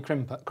tiny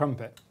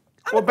crumpet.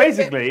 Well,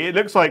 basically, it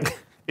looks like...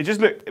 It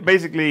just looked...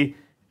 Basically,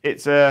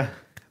 it's the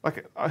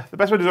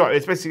best way to describe it,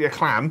 it's basically a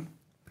clam.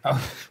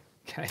 Oh,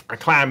 okay. A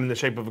clam in the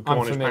shape of a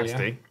Cornish familiar.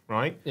 pasty,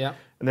 right? Yeah.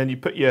 And then you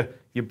put your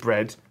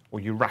bread or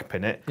you wrap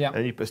in it, Yeah. and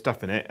then you put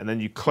stuff in it, and then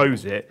you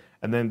close it,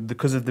 and then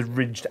because of the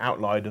ridged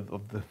outline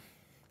of the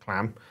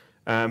clam,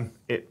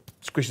 it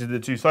squishes the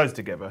two sides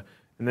together,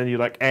 and then you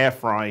like air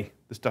fry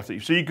the stuff that you.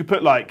 So you could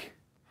put like.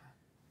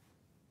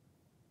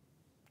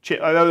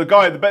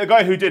 The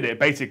guy who did it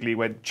basically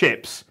went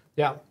chips,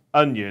 Yeah.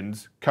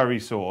 onions, curry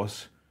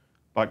sauce,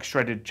 like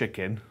shredded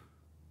chicken,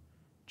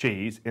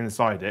 cheese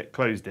inside it,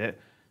 closed it,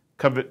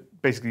 covered,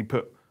 basically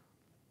put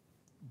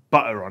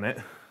butter on it.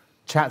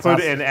 Put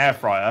it in the air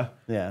fryer,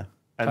 Yeah.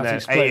 and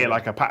That's then ate exploded. it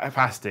like a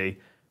pasty.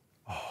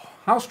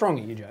 How strong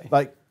are you, Jay?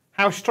 Like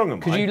How strong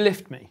am Could I? you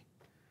lift me?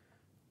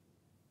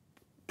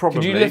 Probably.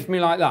 Could you lift me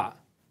like that?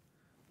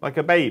 Like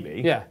a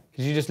baby? Yeah.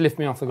 Could you just lift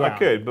me off the ground? I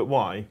could, but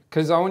why?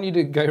 Because I want you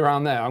to go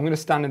around there. I'm going to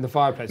stand in the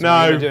fireplace. And No.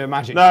 I'm going to do a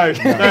magic. No.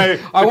 trick.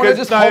 I want to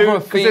just hover my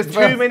feet. Because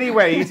there's too many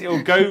ways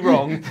it'll go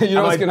wrong, You know and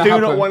what's I going to do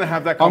happen? not want to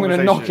have that I'm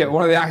conversation. going to knock it.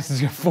 One of the axes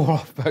is going to fall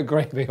off a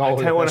great big hole.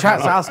 don't wanna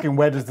chat's asking,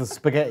 where does the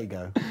spaghetti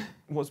go?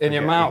 What's in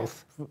your spaghetti?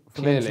 mouth. For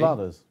the Clearly.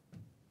 enchiladas.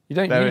 You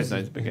don't There use is no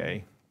it.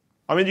 spaghetti.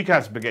 I mean, you can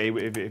have spaghetti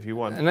if you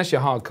want. Unless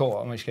you're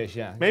hardcore, in which case,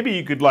 yeah. Maybe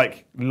you could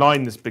like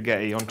line the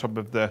spaghetti on top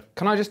of the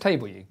Can I just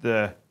table you?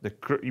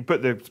 you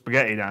put the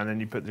spaghetti down, and then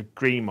you put the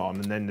cream on,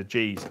 and then the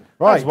cheese.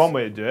 Right. That's one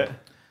way to do it.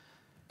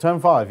 Turn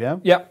 5, yeah?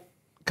 Yep.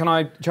 Can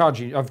I charge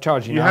you? I've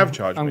charged you You now. have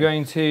charged I'm me.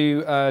 going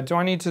to... do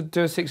I need to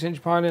do a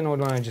 6-inch piling, or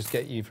do I just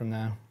get you from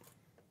there?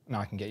 No,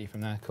 I can get you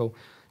from there. Cool.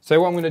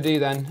 So what I'm going to do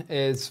then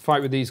is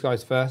fight with these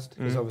guys first,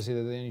 because obviously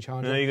they're the only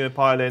charger. And then you're going to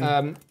pile in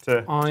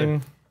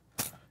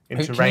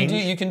into Can range.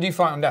 you can do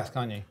fight on death,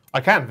 can't you? I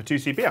can for 2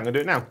 CP. I'm going to do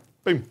it now.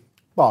 Boom.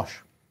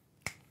 Bosh.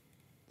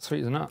 Sweet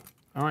as a nut.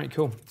 All right,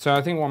 cool. So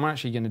I think what I'm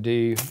actually going to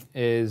do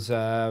is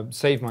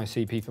save my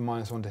CP for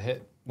 -1 to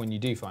hit when you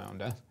do fight on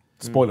death.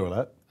 Spoiler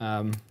alert.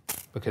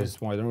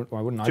 Because why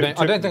wouldn't I?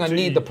 I don't think I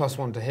need the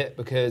 +1 to hit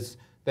because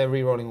they're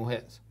re-rolling all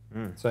hits.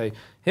 So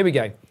here we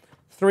go.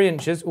 3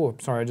 inches. Oh,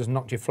 sorry, I just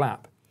knocked your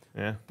flap.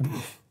 Yeah.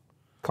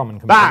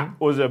 Common component.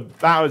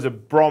 That was a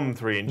Brom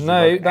 3 inches. No,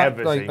 I've that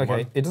ever like seen okay.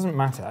 one. It doesn't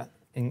matter.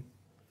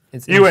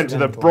 It's You went to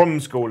the incidental. Brom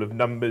school of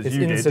numbers. It's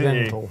you did, didn't you?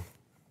 incidental.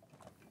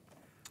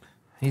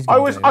 He's I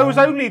gonna was do I was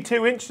that. only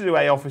 2 inches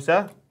away,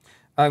 officer.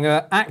 I'm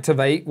going to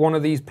activate one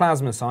of these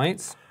plasma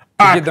sites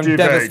to give them Activate.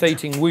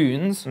 devastating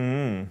wounds.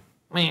 And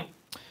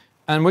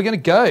we're going to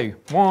go.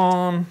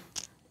 1,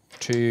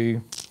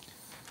 2,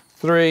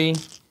 3,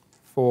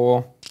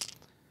 4,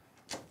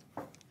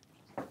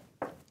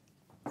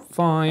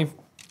 5,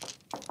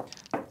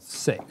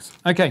 6.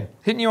 Okay,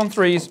 hitting you on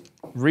 3s,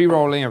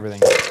 re-rolling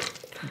everything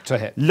to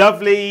hit.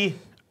 Lovely,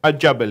 a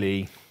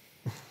jubbly.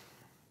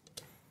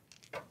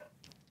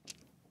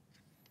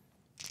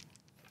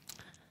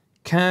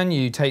 Can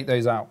you take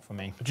those out for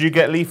me? Do you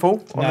get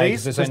lethal on No,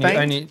 these? 'cause it's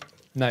only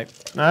No?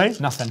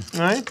 nothing.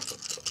 No?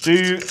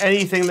 Do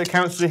anything that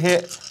counts as a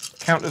hit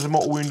count as a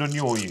mortal wound on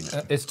your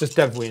unit? It's just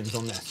dev wounds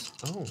on this.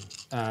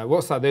 Oh.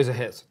 What's that? Those are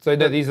hits. So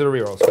no, these are the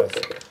rerolls first.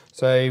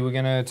 So we're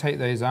going to take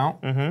those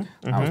out. That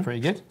was pretty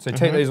good. So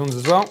take those ones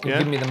as well. Yeah.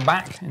 Give me them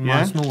back in my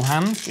Yeah. small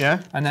hands.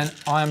 Yeah. And then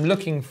I am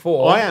looking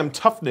for I am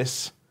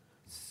toughness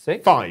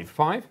 6. 5.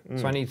 5.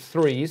 So I need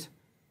 3s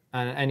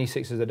and any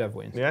 6s are dev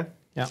wounds. Yeah?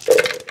 Yeah.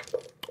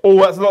 Oh,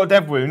 that's a lot of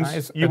dev wounds. That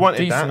is You a wanted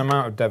decent that.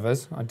 amount of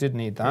devers. I did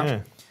need that. Yeah.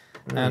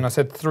 And I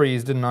said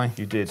 3s, didn't I?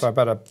 You did. So I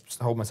better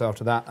hold myself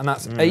to that. And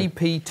that's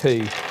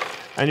AP2.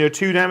 And you're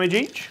 2 damage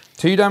each?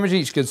 2 damage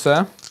each, good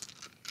sir.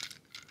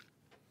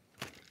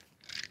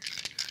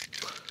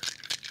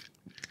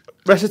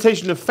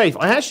 Recitation of Faith.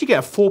 I actually get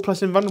a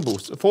 4+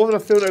 invulnerables. 4 that I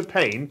feel no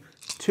pain.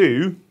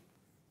 2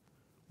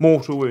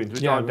 mortal wounds,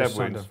 which are we'll dev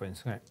sign wounds. dev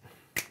wounds. Okay.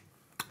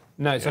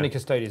 No, it's only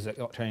custodians that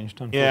got changed,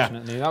 Yeah.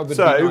 unfortunately. That would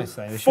So, be nice,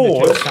 though. They should have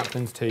 4s. changed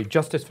chaplains too.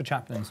 Justice for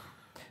chaplains.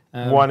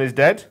 1 is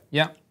dead.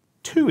 Yeah,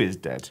 2 is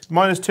dead.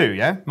 -2,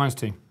 yeah?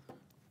 -2.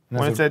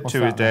 1 is dead, what's 2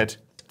 is that then? dead.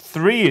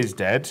 3 is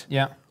dead.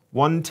 Yeah,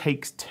 1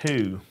 takes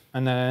 2.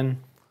 and then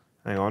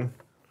Hang on.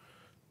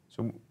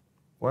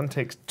 1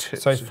 takes 2.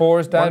 So 4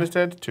 is dead. 1 is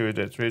dead, 2 is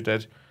dead, 3 is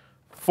dead.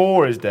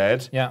 4 is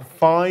dead. Yeah.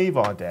 5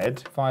 are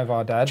dead. 5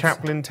 are dead.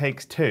 Chaplain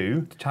takes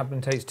 2.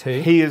 Chaplain takes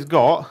 2. He has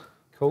got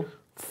Cool.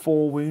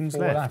 4 wounds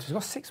 4 left. He's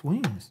got 6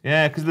 wounds.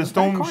 Yeah, because the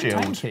storm Quite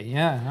shield. tanky.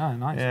 Yeah, oh,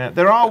 nice. Yeah,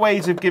 there are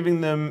ways of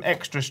giving them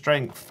extra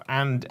strength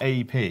and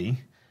AP.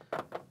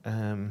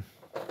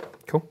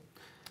 Cool.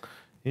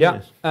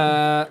 Yes.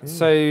 Yeah.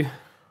 So They're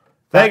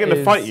that going to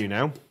is- fight you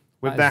now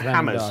with that their is them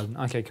hammers. done.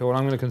 Okay, cool.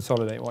 I'm going to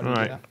consolidate what you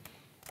Right. do.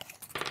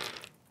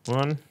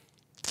 1,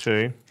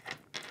 2,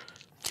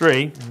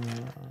 3,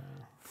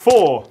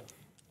 4.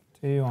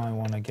 Do I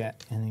want to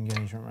get an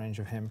engagement range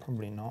of him?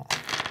 Probably not.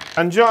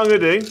 And do you know what I'm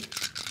going to do?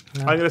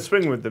 I'm going to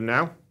swing with them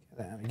now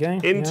There we go.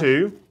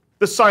 into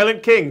the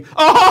Silent King.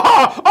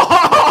 Ah!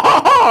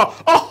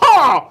 Ah!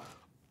 Ah!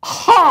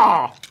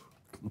 Ah!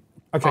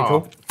 Okay,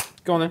 cool.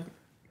 Go on then.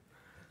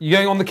 You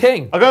going on the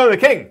king? I'll go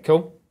with the king.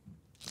 Cool.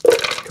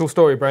 Cool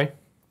story, bro.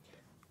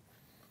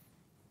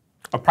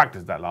 I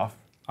practiced that laugh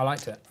I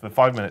liked it. for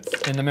 5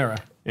 minutes. In the mirror.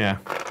 Yeah.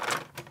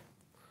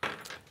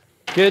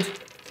 Good.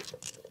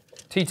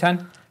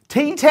 T10.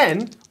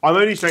 T10, I'm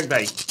only strength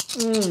 8.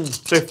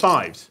 So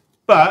 5s.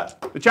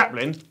 But the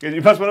chaplain gives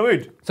you +1 a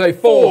wound. So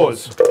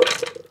 4s.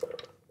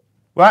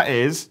 That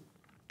is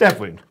dev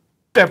wound.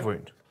 Dev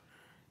wound.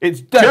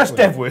 It's Dev just wound.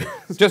 dev wound.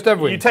 Just dev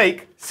wounds. You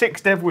take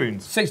 6 dev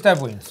wounds. 6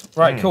 dev wounds.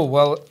 Right, cool.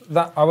 Well,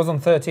 that I was on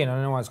 13. I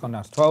don't know why it's gone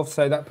down to 12.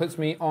 So that puts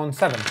me on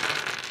 7.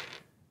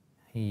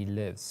 He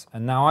lives.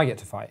 And now I get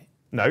to fight.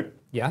 No,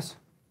 Yes?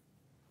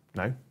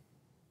 no.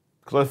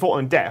 Because I fought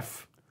on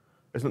death.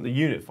 It's not the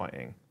unit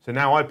fighting. So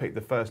now I pick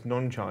the first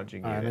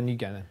non-charging All right, unit, then you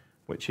go then.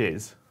 which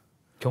is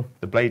Cool.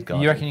 the Blade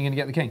Guard. You reckon you're going to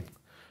get the king?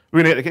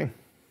 We're going to get the king.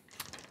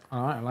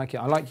 All right, I like it.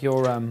 I like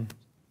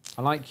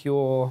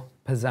your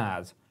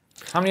pizzazz.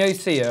 How many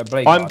OC are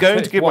Blade I'm Guards?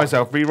 going to give One.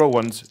 myself reroll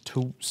ones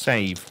to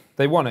save.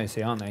 They want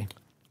OC, aren't they?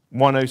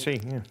 1 OC,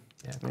 yeah.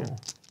 Yeah, cool.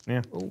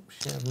 Yeah. Oh,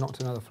 shit, I've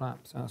knocked another flap,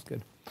 so that's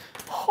good.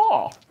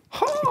 Ha!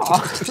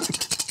 Ha!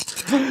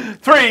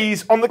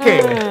 3s on the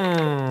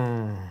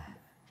king.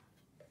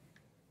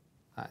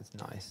 That's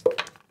nice.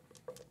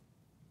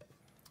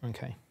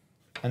 Okay.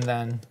 And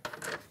then...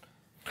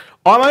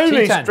 I'm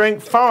only T10.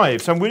 strength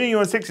 5, so I'm winning you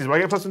on 6s, but I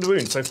get +1 to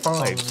wound, so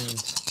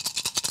 5s.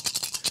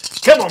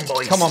 Come on,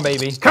 boys. Come on,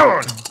 baby. Come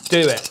on. Do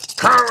it.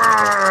 Come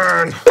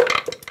on.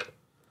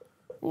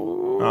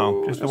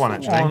 Oh, just the one,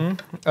 actually.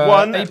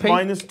 1 AP.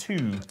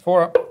 -2.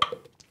 4 up.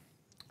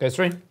 Goes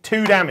 3.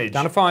 2 damage.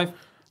 Down to 5.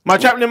 My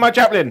chaplain, my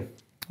chaplain.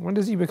 When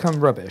does he become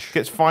rubbish?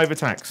 Gets 5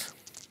 attacks.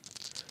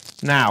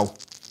 Now.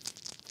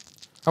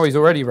 Oh, he's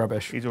already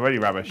rubbish. He's already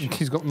rubbish.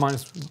 He's got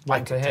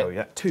 -1 to Tell hit. you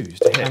that. 2s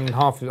to hit. And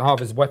half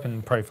his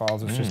weapon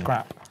profiles is just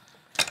crap.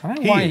 I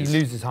don't know why he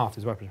loses half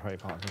his weapon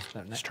profiles.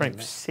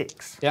 Strength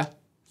 6. Yeah.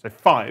 So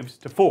 5s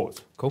to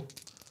 4s. Cool.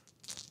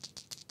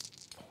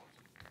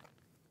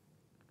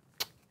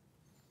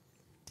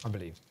 I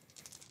believe.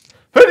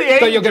 For the So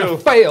angel. you're going to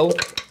fail.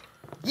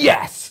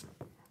 Yes.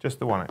 Just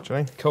the one,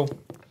 actually. Cool.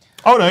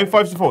 Oh, no.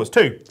 5s to 4s.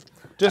 2.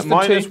 Just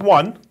At the 2.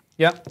 -1.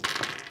 Yeah.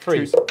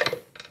 3s.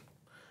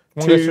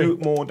 2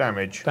 more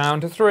damage.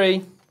 Down to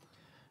 3.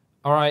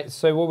 All right,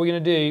 so what we're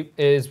going to do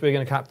is we're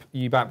going to cap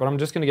you back, but I'm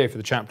just going to go for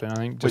the chaplain, I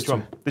think. Which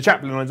one? The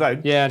chaplain on his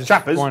own? Yeah, just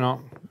Chappers? why not?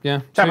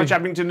 Yeah. Chapper, 2.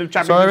 Chaplington, and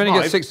Chaplington. So I only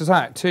get 6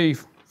 attack. 2,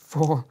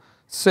 4,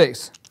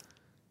 6.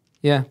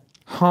 Yeah.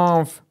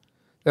 Half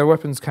their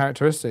weapons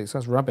characteristics.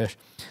 That's rubbish.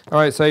 All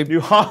right, so... You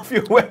half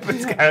your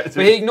weapons character.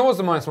 But he ignores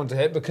the -1 to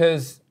hit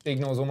because he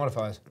ignores all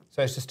modifiers.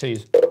 So it's just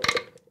 2s.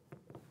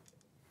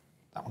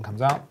 That one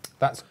comes out.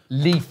 That's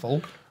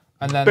lethal.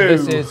 And then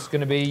this Boo. is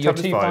going to be your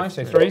Chapter's 2-5, five.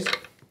 so 3s.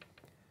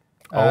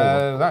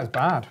 Oh. That is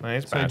bad. That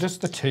is So bad.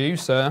 just the 2,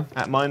 sir.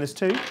 At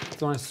 -2?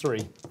 It's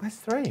 -3. That's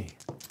 3.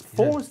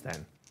 4s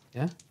then.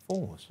 Yeah?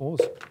 4s.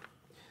 4s.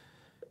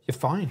 You're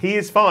fine. He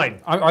is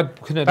fine. I couldn't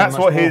have done That's much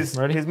what more, his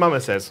really.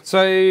 mama says.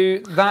 So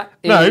that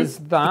No, is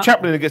the that.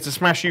 chaplain that gets to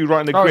smash you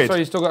right in the Oh, grid. so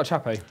you still got a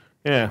chapo.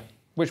 Yeah.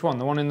 Which one?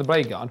 The one in the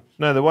blade guard?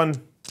 No, the one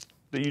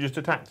that you just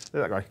attacked.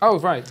 That guy. Oh,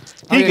 right.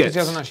 He Yeah, 'cause gets- he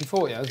hasn't actually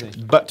fought yet, has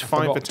he? But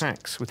 5 forgot.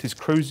 attacks with his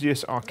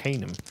Crozius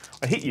Arcanum.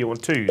 I hit you on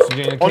 2s. You're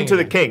doing the Onto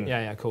the again? king. Yeah,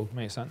 yeah, cool.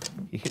 Makes sense.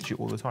 He hits you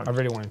all the time. I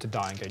really want him to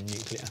die and go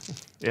nuclear.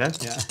 Yeah?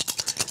 Yeah.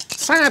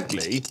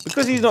 Sadly,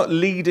 because he's not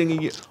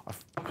leading a...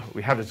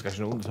 We have this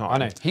discussion all the time. I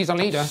know. He's a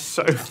leader.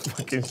 So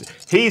fucking...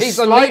 He's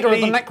the leader of the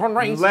slightly Necron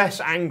race. less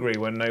angry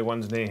when no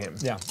one's near him.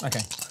 Yeah,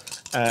 okay.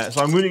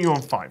 So I'm winning you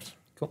on 5s.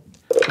 Cool.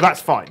 So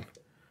that's fine.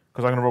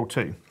 Because I'm going to roll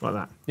 2, like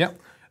that. Yep.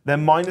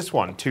 Then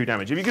 -1, 2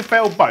 damage. If you could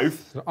fail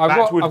both, I've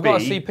that would got be a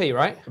CP,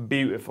 right?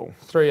 beautiful.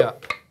 3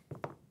 up.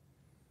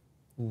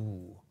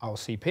 Ooh, I'll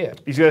CP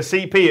it. He's going to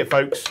CP it,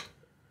 folks.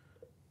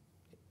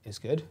 It's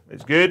good.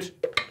 It's good.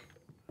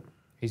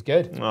 He's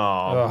good.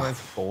 Oh,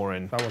 that's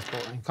boring. That was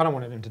boring. Kind of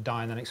wanted him to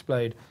die and then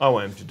explode. I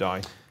want him to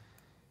die.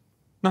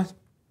 Nice.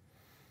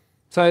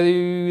 So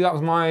that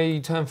was my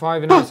turn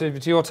 5, and now it's over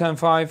to your turn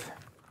 5.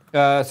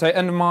 So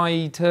end of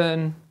my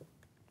turn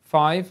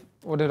 5,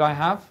 what did I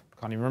have?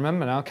 Can't even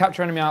remember now.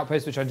 Capture enemy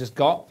outpost, which I just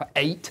got for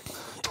 8.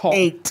 Top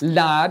 8.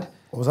 lad.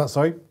 What was that,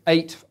 sorry?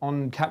 8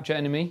 on capture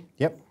enemy.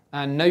 Yep.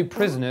 And no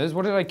prisoners.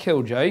 What did I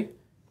kill, Joe?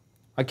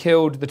 I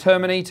killed the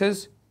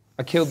Terminators,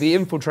 I killed the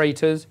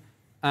Infiltrators,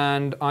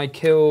 and I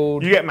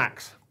killed... You get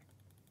max.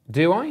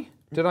 Do I?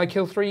 Did I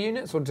kill 3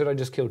 units, or did I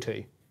just kill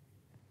 2?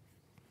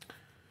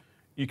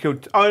 You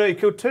killed... Oh, no, you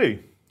killed 2.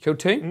 Killed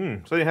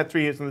 2? So you had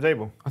 3 hits on the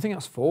table. I think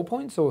that's 4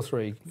 points or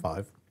 3.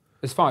 5.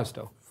 It's 5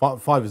 still.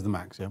 5 is the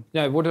max, yeah.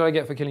 No, what did I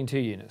get for killing 2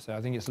 units? So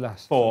I think it's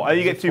less. 4. Oh,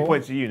 you get 2 4?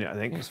 points a unit, I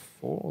think. I think it's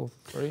 4 or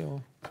 3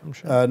 or... I'm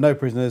sure. No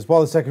prisoners. While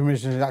the second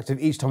mission is active,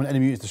 each time an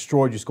enemy is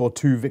destroyed, you score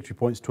 2 victory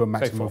points to a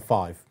maximum of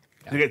 5.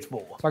 So you get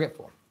 4. So I get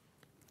 4.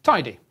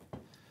 Tidy.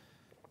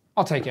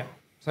 I'll take it.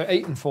 So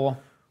 8 and 4.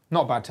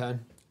 Not a bad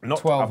turn. Not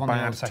 12 a on the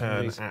bad old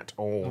secondaries. turn at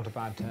all. Not a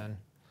bad turn.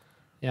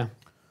 Yeah.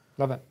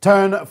 Love it.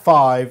 Turn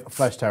 5,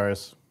 Flesh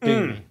Terrors.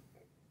 Do me.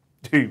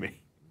 Do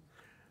me.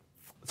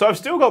 So I've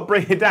still got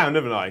Bring It Down,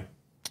 haven't I?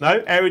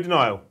 No? Area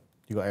Denial.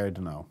 You got Area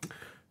Denial.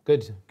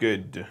 Good.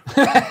 Good.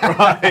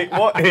 Right,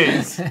 what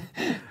is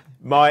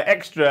my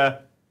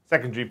extra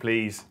secondary,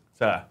 please,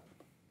 sir?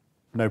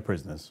 No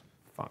prisoners.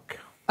 Fuck.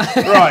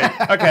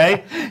 Right,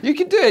 okay. You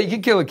can do it. You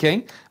can kill a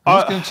king. I'm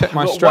just going to check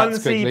my I've strats got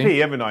 1 quickly.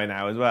 CP, haven't I,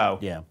 now, as well?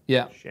 Yeah.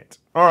 Yeah. Shit.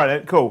 All right,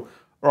 then, cool.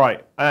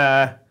 Right,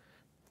 yeah.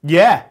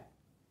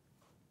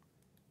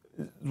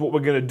 This is what we're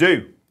going to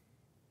do.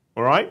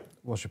 All right?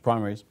 What's your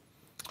primaries?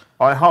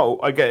 I hope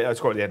I get it. I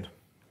score at the end.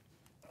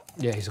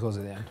 Yeah, he scores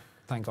at the end.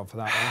 Thank God for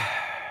that.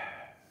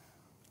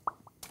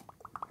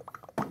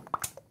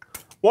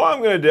 What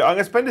I'm going to do, I'm going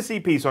to spend a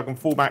CP so I can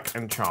fall back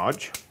and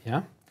charge.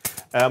 Yeah.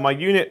 My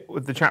unit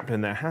with the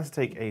chaplain there has to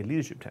take a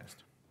leadership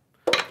test.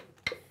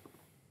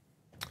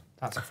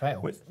 That's a fail.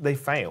 Which they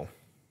fail.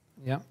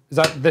 Yeah. Is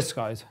that this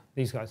guy's?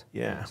 These guys?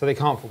 Yeah. So they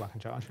can't fall back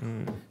and charge.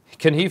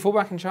 Can he fall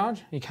back and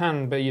charge? He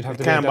can, but you'd have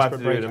to Can do a have to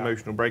desperate do an breakout.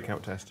 emotional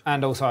breakout test.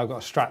 And also I've got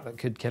a strat that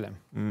could kill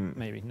him.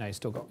 Maybe. No, he's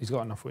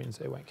got enough wounds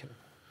so it won't kill him.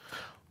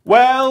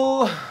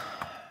 Well,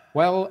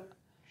 Well,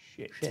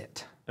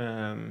 shit.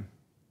 Okay.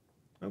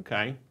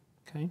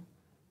 Okay.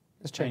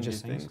 Let's change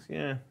Changes things.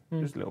 Yeah,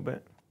 just a little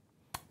bit.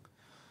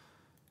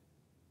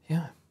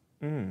 Yeah.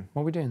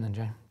 What are we doing then,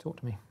 Joe? Talk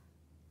to me.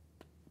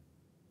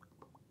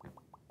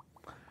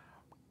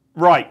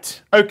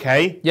 Right.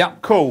 Okay. Yeah.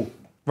 Cool.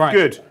 Right.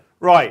 Good.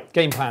 Right.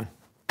 Game plan.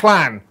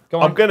 Plan. Go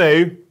on. I'm going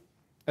to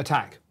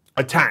Attack.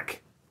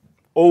 attack.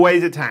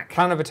 Always attack.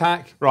 Plan of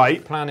attack.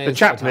 Right. Plan the is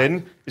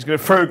chaplain is going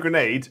to throw a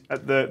grenade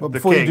at the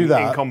before king you do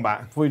that, in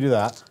combat. Before you do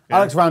that,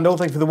 Alex Randall,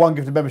 thank you for the 1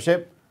 gifted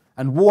membership.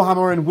 And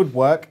Warhammer and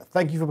Woodwork,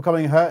 thank you for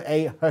becoming a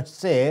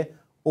Hersir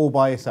all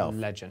by yourself.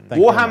 Legend.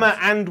 Thank you very Warhammer much.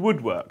 and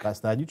Woodwork. That's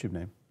their YouTube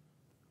name.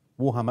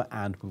 Warhammer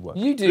and Woodwork.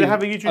 You do they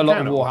have a YouTube lot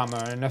channel? of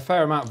Warhammer and a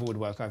fair amount of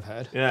woodwork, I've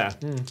heard. Yeah.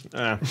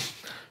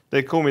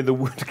 They call me the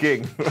Wood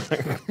King.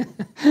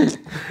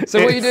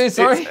 So what are you doing,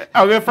 sorry?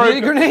 I'm going to throw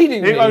You're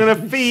grenading me. I'm going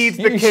to feed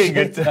the You king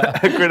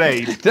shitter. a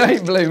grenade.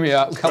 Don't blow me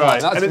up. Come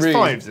Right. on, that's And it's rude.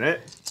 5s, isn't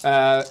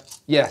it?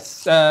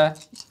 Yes.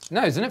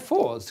 No, isn't it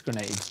 4s,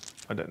 grenade?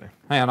 I don't know.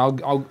 Hang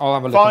on, I'll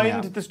have a look on the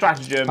Find app. the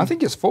stratagem. I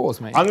think it's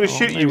 4s, mate. I'm going to Oh,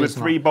 shoot maybe you with it's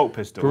not. 3 bolt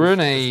pistols.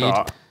 Grenade. To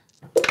start.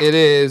 It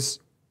is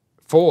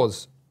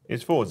 4s.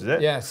 It's 4s, is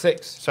it? Yeah,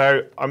 6.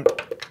 So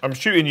I'm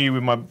shooting you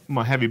with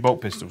my heavy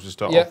bolt pistols to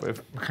start Yeah. off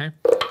with. Okay.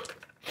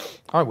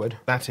 I would.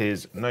 That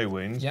is no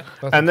wounds. Yeah,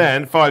 perfect. And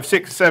then 5,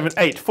 6, 7,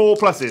 8. 4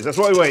 pluses. That's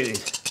what we're waiting.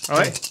 All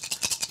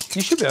right.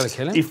 You should be able to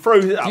kill him. He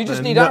throws it up. You just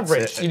and need nuts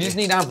average. it at You just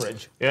need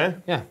average. Yeah.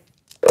 Yeah.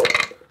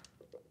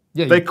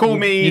 Yeah. They call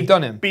me You've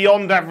done him.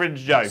 Beyond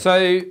Average Joe.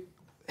 So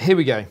here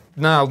we go.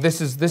 Now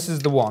this is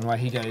the one where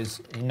he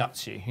goes, he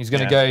nuts you. He's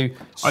going to Yeah. go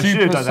I Super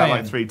should have done that Saiyan.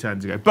 like 3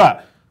 turns ago,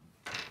 but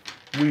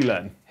we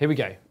learn. Here we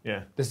go.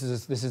 Yeah. This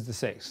is the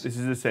 6. This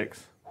is a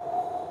 6.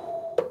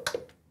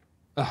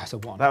 Oh, it's a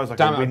 1. That was like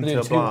Damn a it, I blew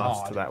winter too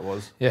blast. hard. That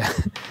was. Yeah.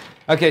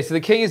 Okay, so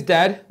the king is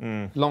dead.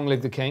 Long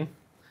live the king.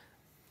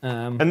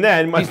 And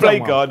then my He's done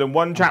blade well. guard and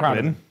 1 proud of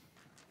chaplain him.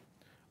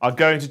 are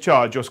going to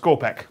charge your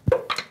Scorpec.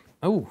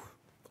 Oh.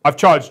 I've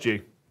charged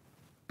you.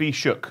 Be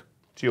shook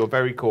to your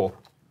very core.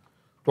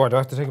 Why do I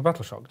have to take a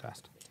battle shock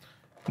test?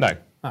 No.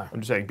 Oh.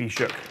 I'm just saying be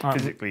shook. Right.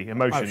 Physically, Oh,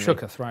 emotionally.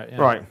 shooketh, right?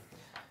 Yeah. Right.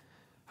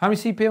 How many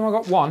CP have I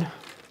got? 1.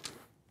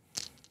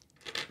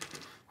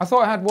 I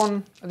thought I had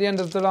 1 at the end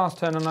of the last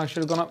turn, and I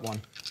should have gone up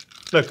 1.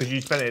 No, because you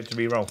spent it to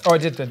re-roll. Oh, I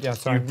did. Yeah,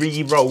 sorry. You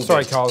re-rolled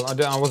Sorry, it. Carl.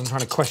 I wasn't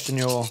trying to question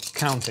your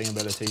counting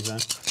abilities there.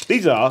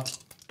 These are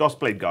DOS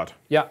blade guard.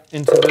 Yeah,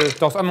 into the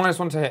DOS. I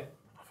 -1 to hit.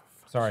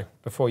 Sorry,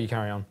 before you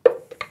carry on.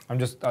 I'm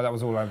just, that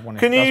was all I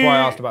wanted. Can you, That's why I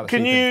asked about the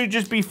Can CP. you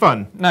just be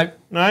fun? No,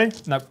 No?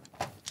 no.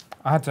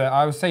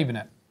 I was saving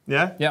it.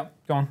 Yeah? Yeah,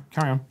 go on,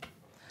 carry on.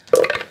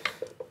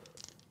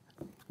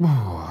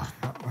 Oh,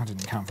 that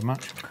didn't count for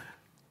much.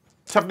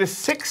 Toughness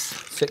 6.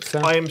 6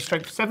 then. I am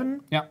strength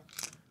 7. Yeah.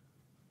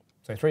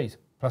 So 3s.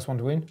 +1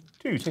 to wound.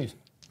 2s. 2s.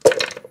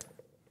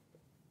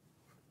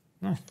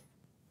 Nice.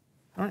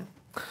 All right.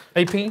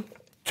 AP.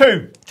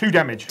 2. 2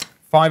 damage.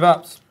 5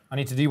 ups. I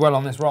need to do well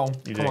on this roll.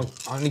 You Come do. on.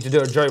 I need to do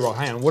a Joe roll.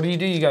 Hang on. What do?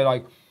 You go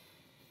like...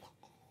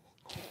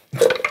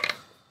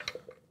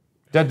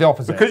 Dead the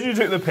opposite. Because you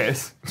took the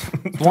piss.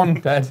 1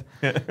 dead,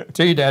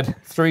 2 dead,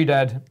 3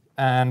 dead,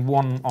 And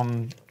one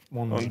on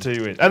one On wound.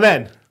 2 wounds. And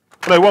then,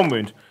 no, 1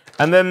 wound.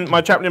 And then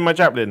my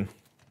chaplain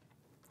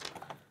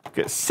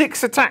gets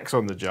 6 attacks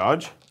on the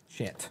charge.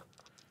 Shit.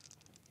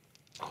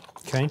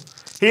 Okay.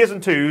 He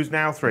isn't 2s,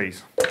 now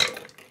 3s.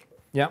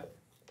 Yep.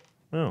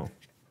 Oh.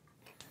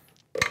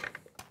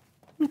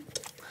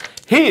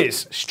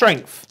 His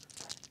strength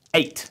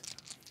 8.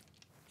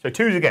 So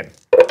 2s again.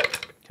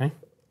 Okay.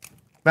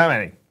 That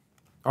many.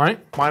 All right.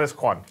 Minus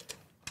Quan.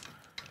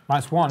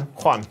 -1.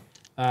 Quan.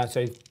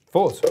 So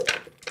 4s.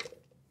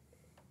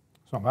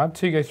 It's not bad.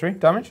 2 goes 3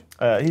 damage.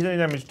 He's only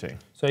damaged 2.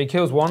 So he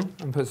kills 1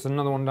 and puts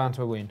another one down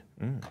to a wound.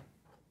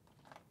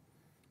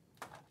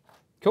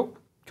 Cool.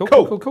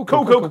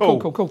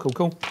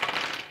 Cool.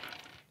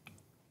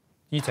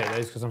 You take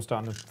those because I'm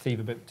starting to thieve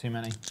a bit too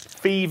many.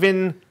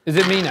 Thieving. Is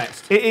it me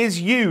next? It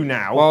is you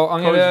now. Well,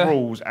 I'm going to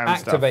rules and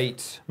activate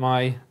stuff.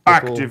 my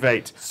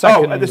Activate.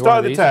 second At the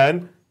start one of the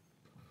turn.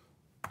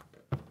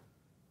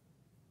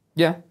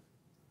 Yeah.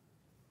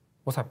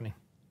 What's happening?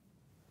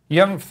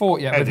 You haven't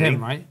fought yet with Eddie.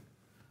 him, right?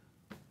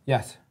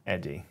 Yes.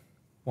 Eddie.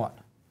 What?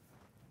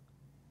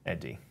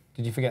 Eddie.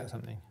 Did you forget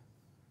something?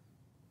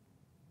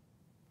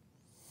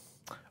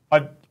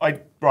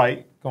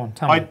 Right. Go on,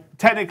 tell me.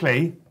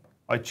 Technically,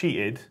 I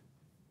cheated,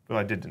 but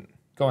I didn't.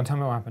 Go on, tell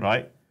me what happened.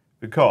 Right?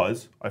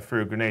 Because I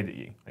threw a grenade at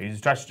you. I used a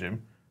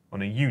stratagem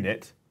on a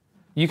unit.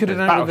 You could have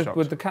There's done it battle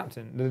with the shocks.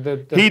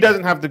 captain. He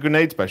doesn't have the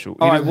grenade special.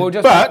 All He right, doesn't- we'll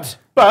just-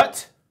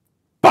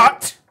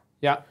 but,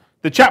 Yeah.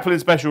 the chaplain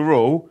special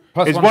rule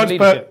Plus is one for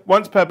leadership.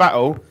 once per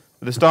battle,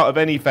 at the start of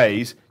any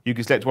phase, you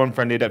can select one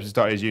friendly adept to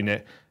start his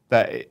unit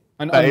that is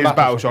unbattle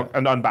battle shock shock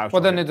and unbattle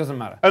Well, shock. then it doesn't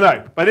matter. I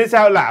know, but it's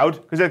out loud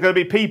because there's going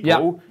to be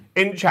people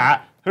Yeah. in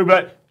chat who be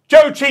like,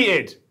 Joe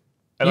cheated.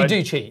 And You I-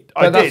 do cheat.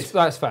 I But that's, did.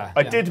 that's fair.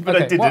 I yeah. did, but I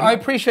Okay, didn't. Well, I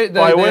appreciate the,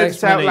 But I the wanted to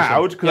say out explanation.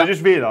 loud because I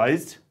just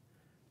realised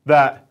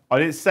that I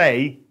didn't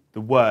say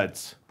the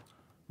words,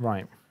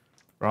 Right.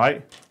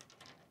 right?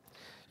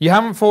 You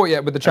haven't fought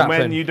yet with the And chaplain.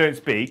 when you don't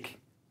speak,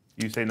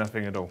 you say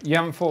nothing at all. You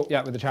haven't fought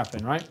yet with the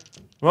chaplain, right?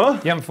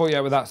 What? You haven't fought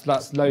yet with that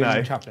loading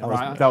No. chaplain, That was,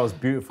 right? that was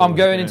beautiful. I'm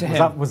going into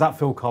him. Was that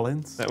Phil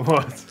Collins? That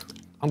was.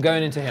 I'm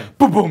going into him.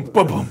 Ba-boom,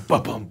 ba-boom,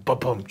 ba-boom,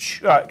 ba-boom.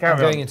 Right, carry I'm on.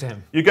 going into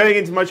him. You're going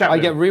into my I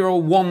chaplain. get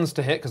reroll 1s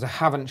to hit because I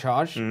haven't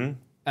charged.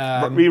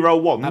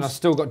 Reroll ones. And I've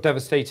still got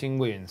devastating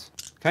wounds.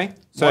 Okay?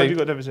 So why have you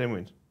got devastating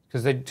wounds?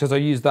 Because I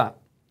used that.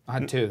 I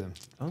had 2 of them.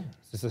 Oh.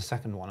 This is the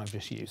second one I've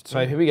just used.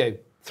 So here we go.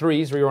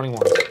 3s, rerolling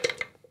 1s.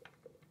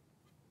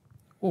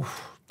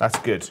 Oof. That's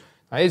good.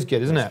 That is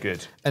good, isn't That's it?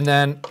 good. And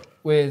then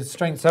with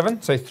strength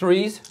 7, so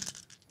 3s,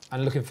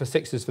 and looking for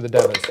 6s for the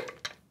devas.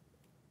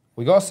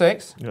 We got a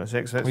 6. You got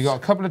 6. We got a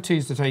couple of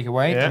 2s to take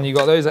away, Yeah. and you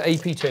got those at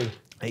AP2.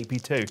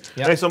 AP2.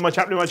 Yeah. Based on my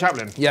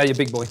chaplain. Yeah, you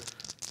big boy.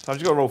 So I've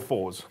just got to roll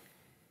 4s.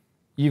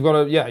 You've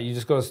got to, yeah, you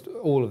just got to,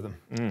 all of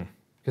them.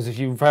 Because if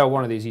you fail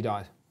one of these, he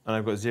dies. And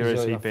I've got 0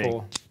 He's got CP.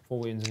 four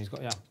wounds, and he's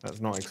got, yeah. That's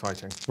not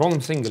exciting. Roll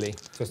them singly,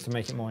 just to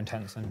make it more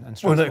intense and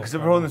stressful. Well, no, because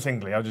if we're on the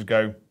singly, I'll just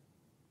go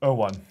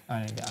 0-1. Oh,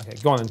 yeah, okay,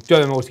 go on then. Do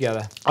them all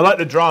together. I like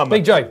the drama.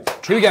 Big Joe,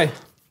 here we go.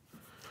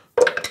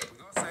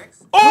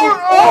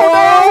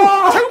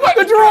 Oh, no! Too much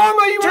The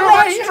drama, you were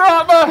right!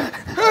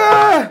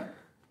 drama!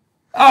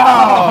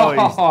 Oh,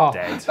 he's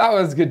dead. That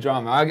was good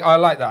drama. I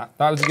like that.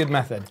 That was a good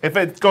method. If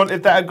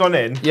that had gone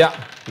in, Yeah,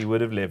 he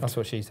would have lived. that's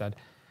what she said.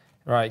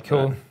 Right,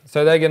 cool.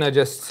 So they're going to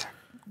just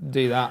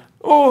do that.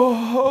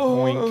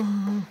 Oh,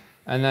 Wink.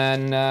 And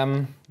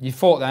then you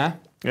fought there.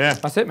 yeah,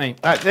 That's it, mate.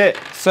 that's it.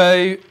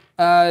 So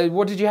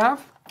what did you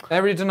have?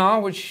 Area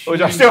Dinar, which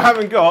Which I still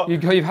haven't got.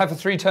 you've had for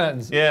 3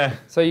 turns. Yeah.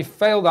 So you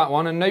failed that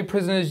one, and no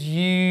prisoners.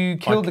 You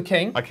killed the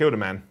king, I killed a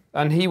man.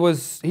 and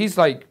he's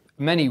like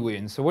many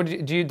wounds. So what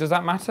does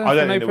that matter? I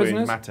don't for no think the wounds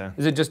prisoners? matter.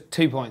 Is it just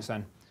 2 points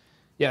then?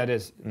 Yeah, it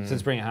is.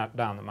 Since bringing it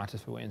down, that matters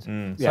for wounds. So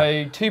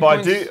Yeah. 2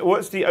 But points.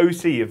 what's the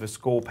OC of the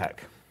score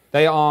pack?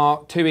 They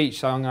are 2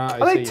 each, so I'm going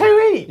to. Are they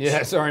 2 each?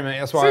 Yeah, sorry, mate.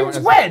 That's why.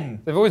 Since when?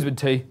 They've always been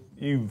 2.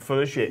 You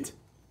full of shit.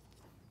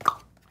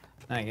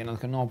 Now you're getting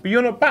like a knob. But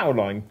you're not battle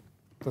line.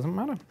 Doesn't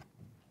matter.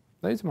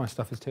 Loads of my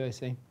stuff is 2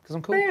 AC because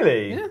I'm cool.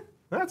 Really? Yeah.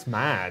 That's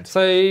mad.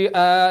 So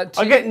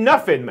I get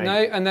nothing, mate. no,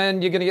 and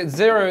then you're going to get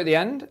 0 at the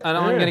end, and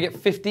I'm Yeah. going to get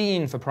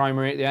 15 for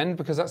primary at the end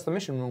because that's the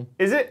mission rule.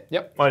 Is it?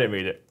 Yep. I didn't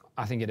read it.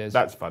 I think it is.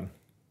 That's fun.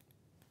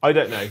 I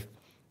don't know.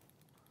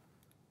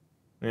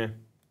 Yeah.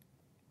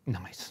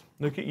 Nice.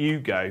 Look at you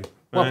go.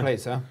 Well Eh. played,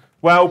 sir.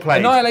 Well played.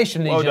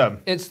 Annihilation Legion. Well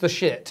done. It's the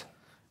shit.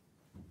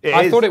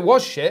 I thought it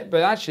was shit,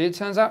 but actually it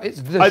turns out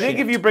it's the shit. I think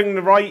if you bring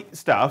the right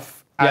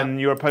stuff Yeah. and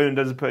your opponent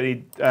doesn't put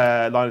any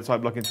line of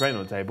sight blocking terrain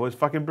on the table, it's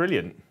fucking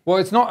brilliant. Well,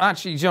 it's not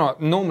actually, you know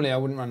what, normally I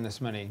wouldn't run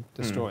this many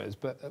destroyers,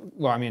 but,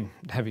 well, I mean,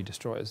 heavy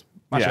destroyers.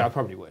 Actually, Yeah. I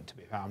probably would, to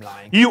be fair, I'm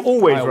lying. You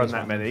always I run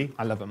that many.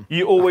 I love them.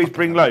 You always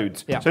bring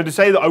loads. Yeah. So to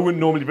say that I wouldn't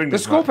normally bring The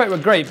this much. Scorpio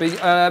were great, but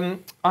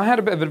I had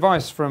a bit of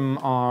advice from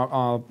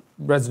our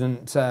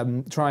resident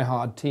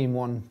try-hard Team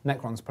 1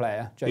 Necrons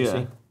player, JC,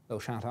 Yeah. little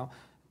shout-out,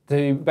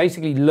 to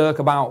basically lurk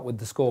about with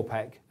the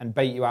Scorpec and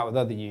bait you out with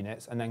other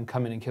units and then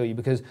come in and kill you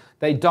because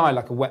they die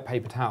like a wet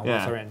paper towel once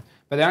Yeah. they're in.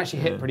 But they actually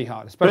hit pretty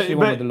hard, especially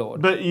one with the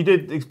Lord. But you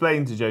did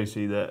explain to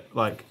Josie that,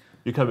 like,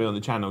 you're coming on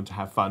the channel to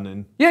have fun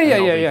and Yeah.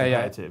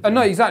 competitive.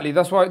 No, exactly.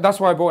 That's why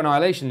I bought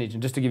Annihilation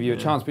Legion, just to give you a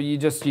chance. But you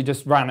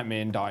just ran at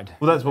me and died.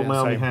 Well, that's what my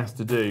army has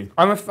to do.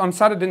 I'm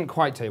sad I didn't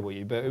quite table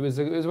you, but it was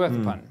worth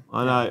the punt.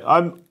 I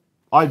know.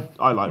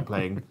 I like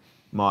playing.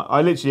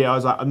 I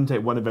was like, I'm gonna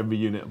take one of every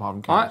unit apart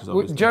from characters.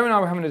 Obviously. Joe and I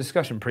were having a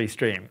discussion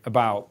pre-stream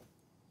about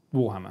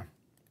Warhammer.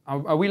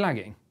 Are we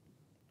lagging,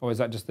 or is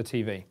that just the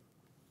TV?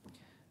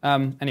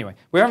 Anyway,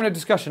 we were having a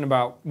discussion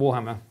about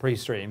Warhammer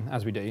pre-stream,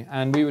 as we do,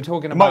 and we were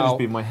talking about might just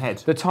be in my head.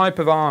 The type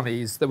of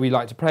armies that we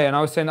like to play. And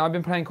I was saying that I've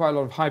been playing quite a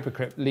lot of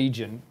Hypercrypt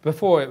Legion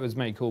before it was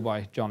made cool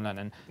by John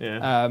Lennon.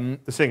 Yeah.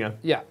 The singer.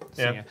 Yeah,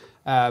 singer.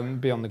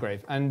 Beyond the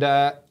Grave. And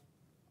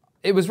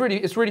it's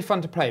really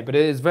fun to play, but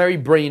it is very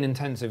brain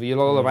intensive. You have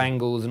a lot of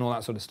angles and all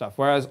that sort of stuff.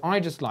 Whereas I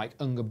just like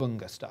Unga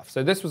Bunga stuff.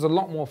 So this was a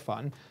lot more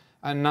fun.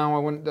 And now I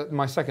want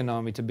my second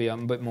army to be a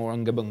bit more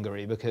Unga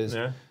Bunga-y because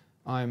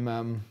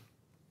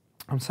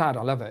I'm sad.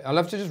 I love it. I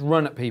love to just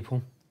run at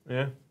people.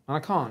 Yeah. And I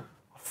can't.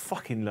 I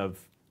fucking love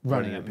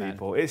running at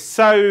people. It's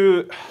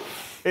so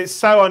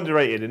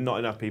underrated and not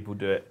enough people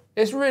do it.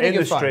 It's really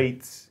good fun. In the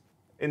streets,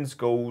 in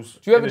schools.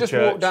 Do you ever just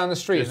walk down the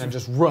street and then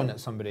just run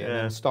at somebody and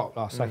then stop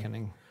last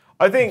second?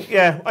 I think,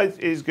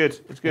 it's good.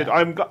 It's good.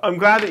 Yeah. I'm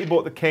glad that you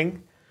bought the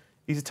king.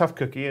 He's a tough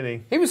cookie, isn't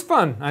he? He was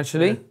fun,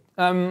 actually.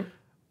 Yeah.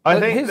 I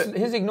think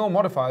his ignore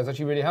modifiers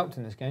actually really helped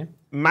in this game.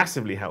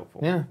 Massively helpful.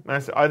 Yeah.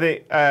 I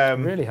think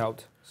really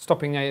helped.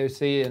 Stopping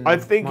AOC and I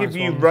think if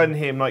you run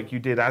him like you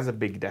did as a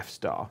big Death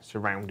Star,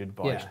 surrounded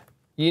by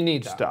you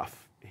need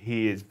stuff,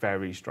 he is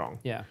very strong.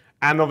 Yeah.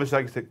 And obviously,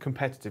 like I said,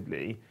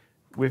 competitively,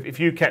 if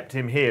you kept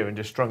him here and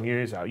just strung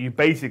yours out, you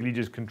basically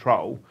just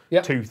control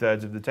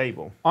 2/3 of the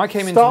table. I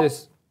came into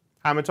this.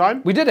 Hammer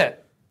time? We did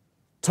it.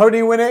 Tony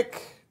Winnick,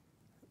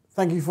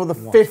 thank you for the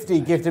 50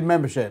 gifted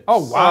membership.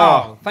 Oh,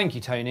 wow. Thank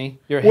you, Tony.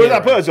 You're a hero. What did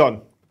that put us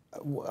on?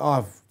 I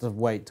have to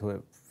wait till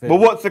it finishes. Well,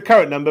 what's the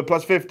current number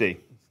plus 50?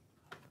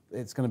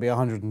 It's going to be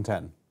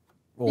 110.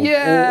 Or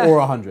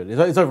 100.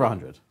 It's over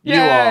 100. Yay. You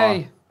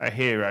are a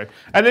hero.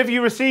 And if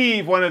you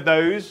receive one of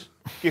those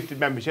gifted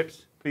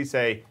memberships, please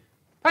say,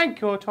 thank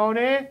you,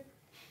 Tony.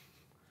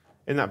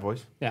 In that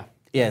voice. Yeah.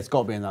 Yeah, it's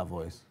got to be in that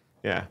voice.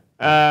 Yeah.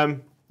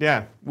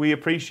 We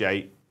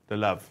appreciate the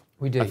love.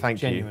 We do,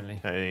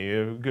 genuinely.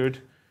 You're good.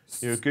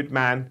 You're a good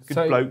man, good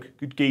So, bloke,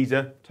 good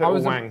geezer,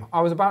 total wang.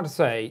 I was about to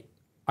say,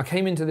 I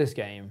came into this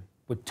game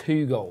with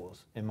 2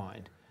 goals in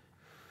mind.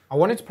 I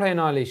wanted to play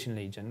Annihilation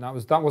Legion. That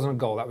wasn't a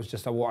goal. That was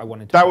just what I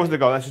wanted to. That wasn't a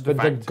goal. That's just a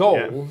fact. The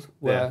goals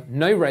were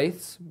no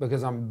Wraiths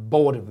because I'm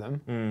bored of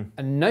them,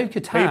 and no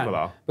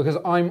Catan because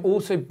I'm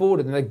also bored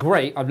of them. They're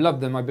great. I've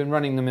loved them. I've been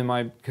running them in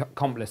my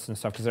comp lists and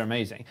stuff because they're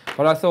amazing.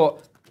 But I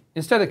thought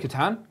instead of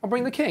Catan, I'll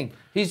bring the King.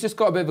 He's just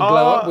got a bit of a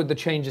glow up with the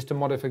changes to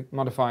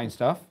modifying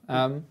stuff.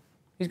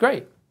 He's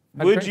great.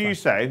 Would you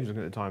say? I'm just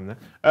looking at the time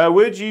there.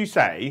 Would you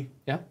say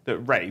that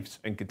Wraiths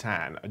and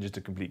Catan are just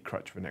a complete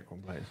crutch for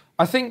Necron players?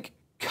 I think.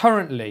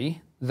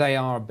 Currently, they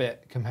are a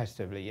bit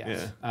competitively,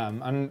 yes. Yeah.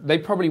 And they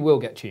probably will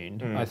get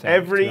tuned, I think,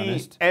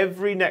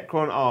 every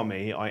Necron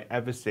army I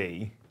ever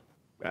see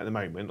at the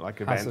moment, like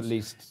events, at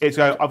least it's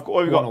I've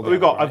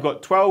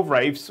got 12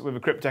 Wraiths with a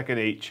Cryptek in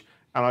each,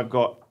 and I've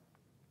got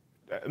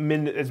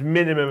there's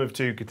minimum of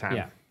 2 Catan.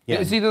 Yeah.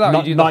 It's either that or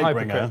you do the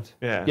Hypercrypt.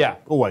 Yeah.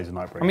 Always a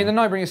Nightbringer. I mean, the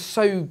Nightbringer is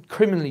so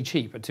criminally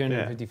cheap at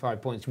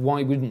 255 points.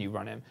 Why wouldn't you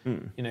run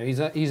him? You know, he's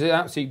an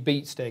absolute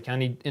beat stick,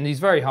 and he's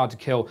very hard to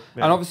kill.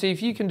 Yeah. And obviously,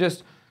 if you can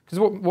just... Because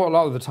what a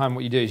lot of the time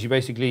what you do is you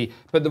basically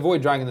put the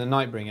Void Dragon and the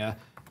Nightbringer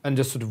and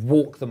just sort of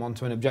walk them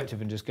onto an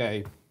objective and just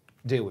go,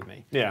 deal with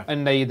me. Yeah.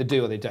 And they either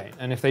do or they don't.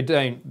 And if they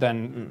don't,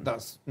 then they're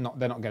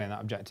not getting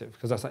that objective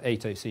because that's like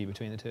 8 OC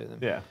between the two of them.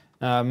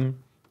 Yeah.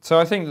 So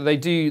I think that they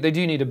do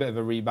need a bit of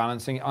a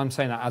rebalancing. I'm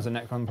saying that as a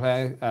Necron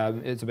player,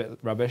 it's a bit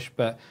rubbish,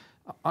 but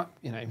I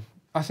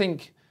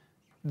think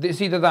it's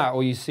either that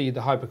or you see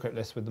the Hypercrypt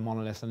list with the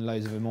Monolith and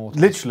loads of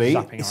Immortals. Literally,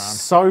 zapping it's around.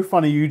 so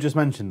funny you just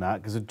mentioned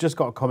that because I just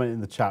got a comment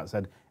in the chat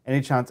said, any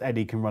chance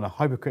Eddie can run a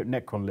Hypercrypt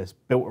Necron list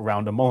built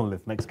around a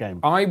Monolith next game?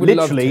 I would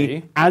love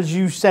to. As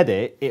you said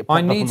it popped I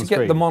up need on to the get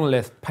screen. the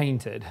Monolith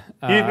painted.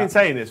 You've been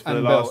saying this for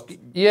the last... since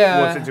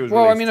it was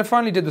well, released. I mean, I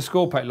finally did the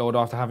Scorpack Lord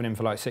after having him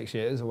for like 6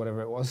 years or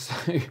whatever it was.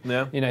 So,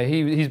 you know,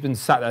 he's been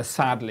sat there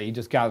sadly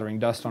just gathering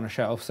dust on a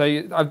shelf. So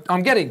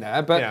I'm getting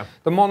there, but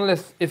the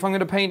Monolith, if I'm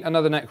going to paint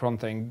another Necron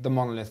thing, the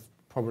Monolith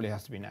probably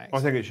has to be next. I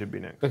think it should be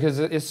next. Because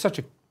it's such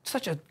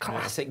a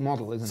classic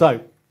model, isn't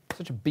it?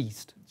 Such a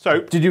beast.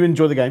 So, did you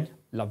enjoy the game?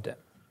 Loved it.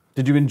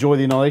 Did you enjoy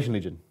the Annihilation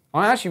Legion?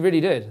 I actually really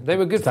did. They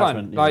were good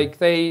fun. Yeah. Like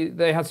they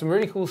had some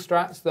really cool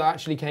strats that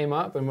actually came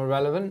up and were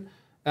relevant.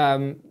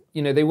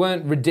 You know, they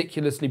weren't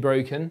ridiculously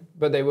broken,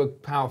 but they were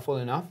powerful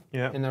enough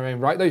in their own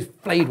right. Those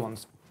flayed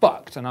ones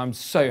fucked, and I'm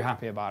so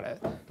happy about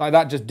it. Like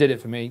that just did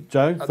it for me.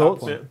 Joe,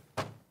 thoughts?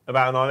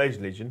 About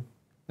Annihilation Legion?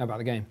 No, about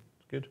the game.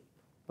 It's good.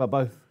 About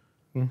both?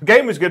 The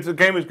game was good. The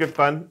game was good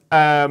fun.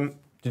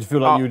 Did you feel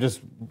like you were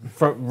just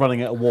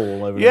running at a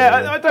wall over?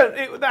 Yeah, I don't.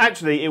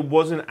 It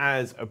wasn't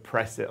as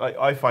oppressive. Like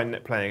I find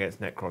playing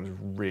against Necrons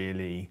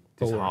really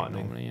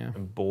disheartening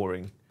and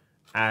boring.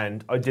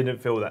 and I didn't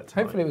feel that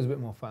time. Hopefully it was a bit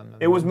more fun.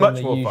 It was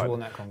much more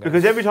fun.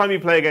 Because every time you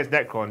play against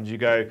Necrons, you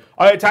go,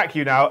 I attack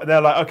you now, and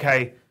they're like,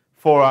 okay,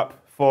 4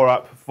 up, 4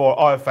 up, 4,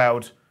 I have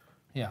failed.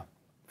 Yeah.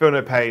 Feel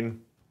no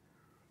pain.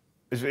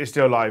 It's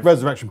still alive.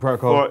 Resurrection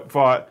protocol.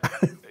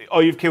 Oh,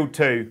 you've killed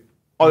 2.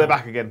 Oh, they're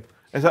back again.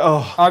 It's like,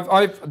 oh.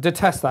 I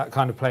detest that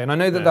kind of play, and I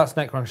know that that's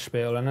Necron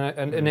spiel, and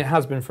it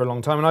has been for a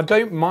long time, and I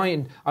don't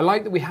mind. I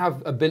like that we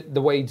have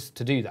the ways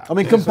to do that. I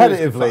mean,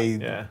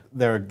 competitively,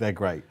 they're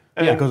great.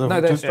 Yeah, because no,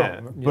 they're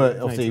strong. Yeah. But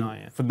obviously,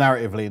 for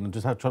narratively and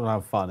just trying to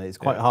have fun, it's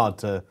quite hard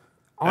to.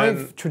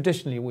 I've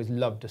traditionally always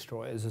loved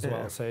destroyers as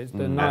well, so it's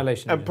the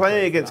annihilation. And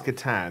playing against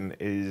Catan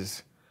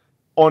is,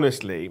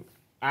 honestly,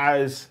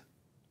 as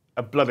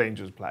a Blood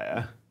Angels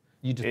player,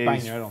 you just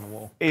bang your head on the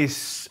wall.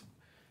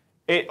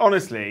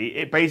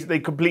 It basically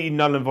completely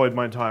null and void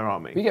my entire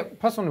army. We get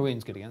 +1 to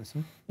wounds good against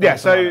them. Yeah,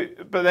 so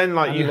but then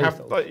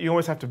you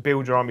almost have to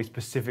build your army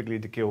specifically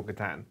to kill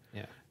Catan.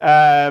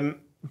 Yeah.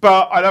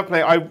 But I love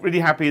playing. I'm really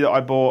happy that I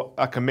bought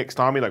like a mixed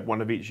army, like one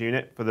of each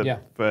unit for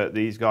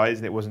these guys,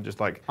 and it wasn't just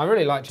like I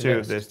really liked 2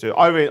 of this, 2.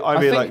 I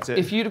really liked it.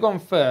 If you'd have gone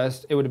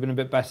first, it would have been a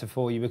bit better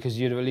for you because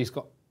you'd have at least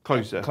got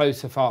closer,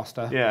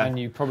 faster, and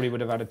you probably would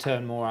have had a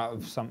turn more out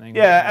of something.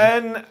 Yeah,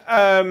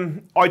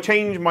 and I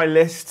changed my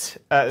list.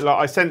 Like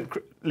I sent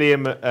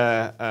Liam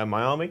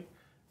my army,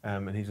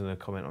 and he's going to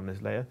comment on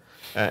this later,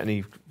 and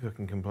he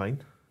can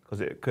complain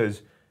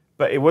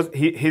but it was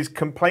his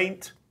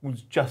complaint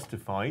was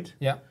justified.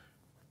 Yeah.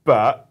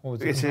 But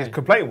his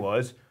complaint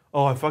was,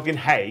 oh, I fucking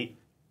hate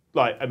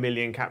like 1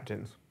 million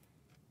captains.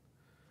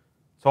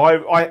 So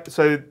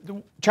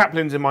the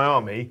chaplains in my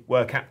army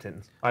were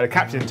captains. I had a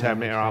captain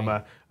Terminator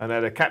armor, and I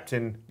had a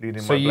captain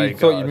leading my blade guard. So you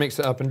thought you'd mix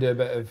it up and do a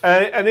bit of...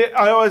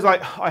 I always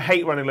I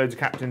hate running loads of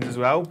captains as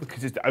well,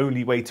 because it's the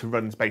only way to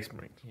run Space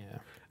Marines. Yeah.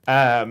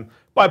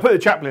 But I put the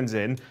chaplains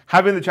in.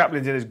 Having the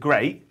chaplains in is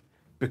great,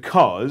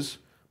 because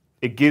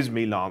it gives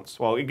me Lance.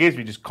 Well, it gives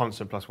me just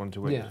constant +1 to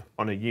wound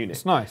on a unit.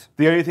 It's nice.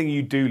 The only thing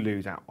you do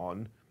lose out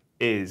on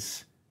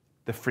is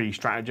the free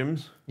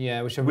stratagems.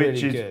 Yeah, which are really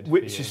good.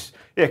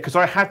 Because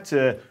I had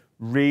to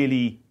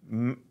really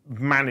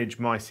manage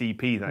my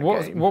CP that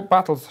game. What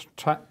battle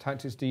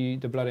tactics do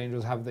the Blood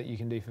Angels have that you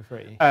can do for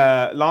free?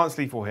 Lance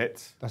lethal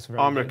hits. That's very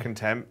Armor good.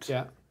 Contempt.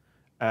 Yeah.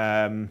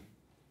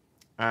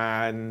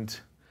 And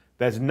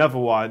there's another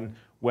one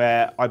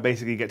where I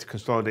basically get to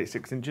consolidate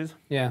 6 inches.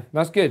 Yeah,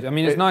 that's good. I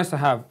mean, it's nice to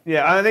have.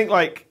 Yeah, and I think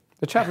like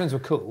the chaplains were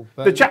cool.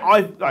 But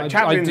I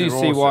do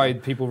see why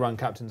people run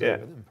captains over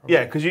them. Probably.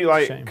 Yeah,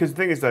 because the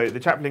thing is though, the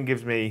chaplain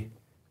gives me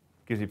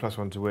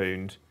 +1 to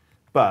wound,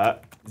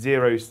 but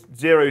zero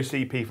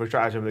CP for a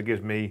stratagem that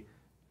gives me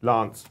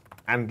Lance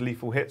and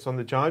lethal hits on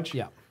the charge.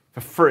 Yeah.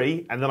 For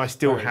free, and then I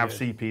still have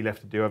CP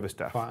left to do other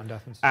stuff. Fight and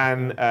death and stuff.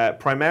 And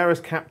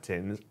Primaris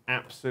captains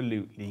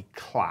absolutely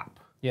clap.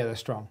 Yeah, they're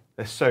strong.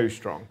 They're so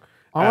strong.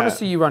 I want to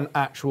see you run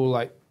actual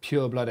like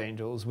pure Blood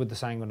Angels with the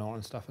Sanguinor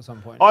and stuff at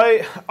some point.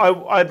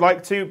 I'd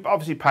like to.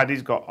 Obviously,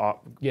 Paddy's got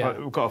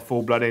a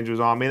full Blood Angels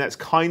army. And that's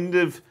kind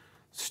of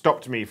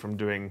stopped me from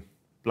doing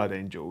Blood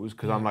Angels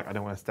because I'm like, I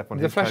don't want to step on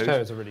his toes. The Flesh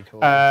Terrors are really cool.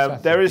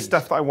 There is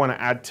stuff that I want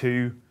to add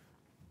to.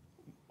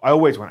 I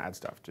always want to add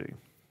stuff to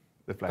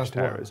the Flesh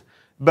Terrors.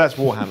 That's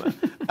Warhammer.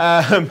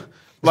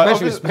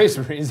 Especially with Space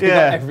Marines, you've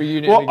got every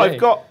unit in the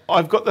game.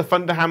 I've got the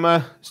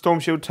Thunderhammer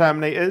Storm Shield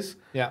Terminators.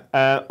 Yeah.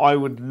 I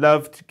would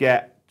love to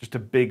get just a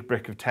big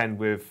brick of 10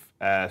 with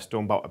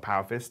Stormbolt or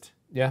Power Fist.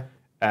 Yeah.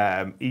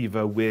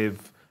 Either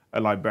with a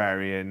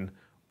Librarian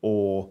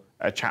or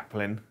a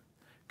Chaplain.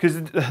 Because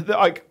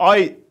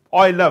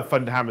I love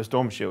Thunderhammer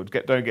Storm Shield.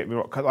 Don't get me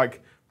wrong.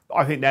 Like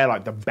I think they're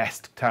like the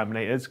best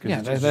Terminators. Yeah,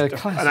 they're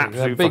classic. An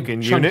absolute they're big,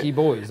 fucking chunky unit.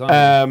 boys,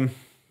 aren't they?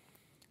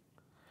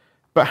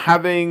 But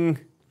having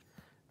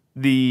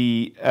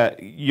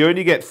you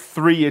only get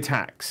 3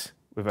 attacks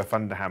with a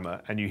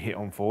Thunderhammer and you hit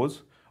on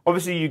 4s.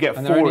 Obviously, you get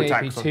 4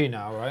 attacks. AP2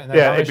 now, right? And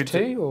damage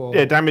 2? Or?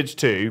 Yeah, damage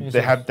 2.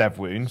 They have dev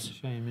wounds.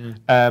 Shame,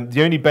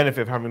 the only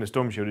benefit of having a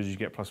Storm Shield is you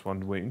get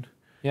 +1 wound.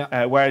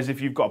 Yeah. Whereas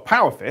if you've got a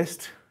Power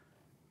Fist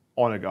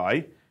on a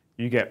guy,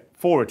 you get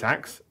 4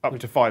 attacks, up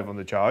to 5 on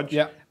the charge,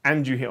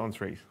 and you hit on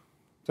 3s.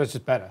 So it's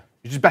just better.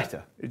 It's just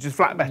better. It's just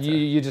flat better.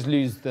 You just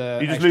lose the.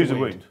 You just lose a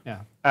wound.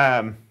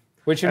 Yeah.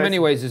 Which in many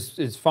ways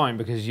is fine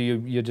because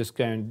you're just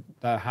going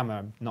the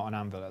hammer, not an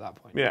anvil at that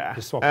point. Yeah.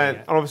 Just swapping and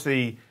it.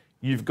 obviously,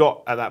 you've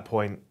got at that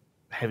point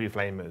heavy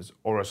flamers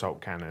or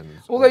assault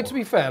cannons. Although to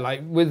be fair,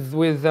 like with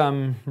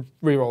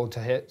reroll to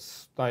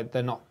hits, like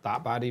they're not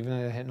that bad even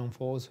though they're hitting on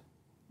 4s.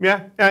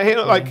 Yeah.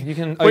 Like you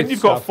can when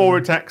you've got 4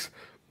 attacks,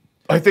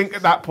 I think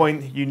at that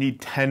point you need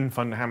 10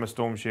 Thunderhammer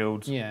Storm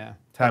Shields. Yeah.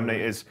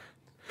 Terminators.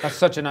 That's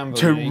such an anvil.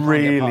 To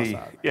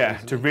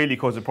really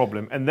cause a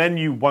problem, and then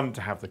you want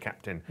to have the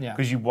captain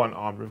because you want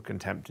Armor of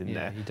Contempt in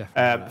there. You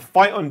definitely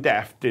Fight on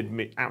Death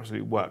did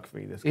absolute work for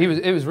me this game.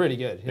 It was really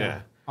good.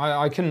 Yeah.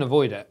 I couldn't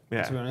avoid it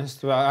to be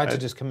honest. I had to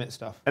just commit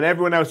stuff. And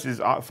everyone else's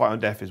Fight on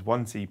Death is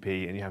 1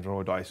 CP, and you have to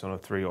roll dice on a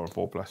 3 or a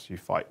 4+ you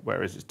fight,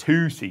 whereas it's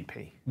 2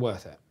 CP.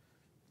 Worth it.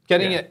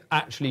 Getting it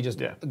actually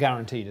just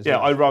guaranteed as well.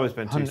 Yeah, I'd rather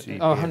spend 2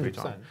 CP every 100%.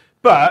 time.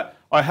 But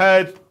I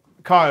heard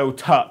Kyle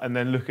tut and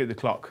then look at the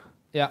clock.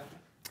 Yeah.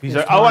 He's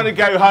like, I want to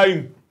go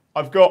home.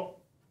 I've got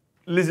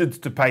lizards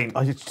to paint.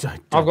 I've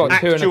got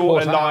Actual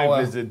 2.25 alive hour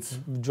lizards.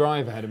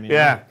 drive ahead of me.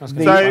 Yeah. That's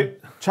The gonna be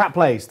fun. chat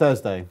plays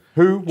Thursday.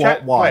 Who, what,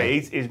 Chat why?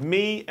 plays is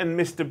me and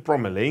Mr.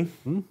 Bromley.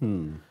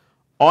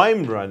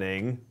 I'm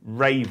running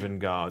Raven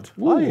Guard.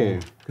 Are you?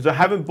 Because I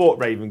haven't bought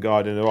Raven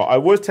Guard in a while. I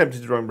was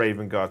tempted to run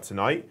Raven Guard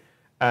tonight,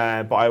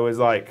 but I was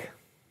like,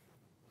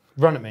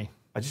 Run at me.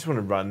 I just want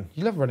to run.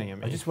 You love running at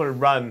me. I just want to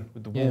run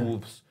with the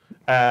wolves.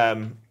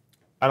 And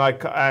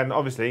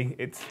obviously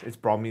it's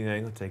Brom, you know,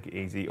 he'll take it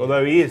easy.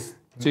 Although he is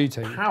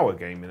power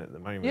gaming at the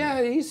moment.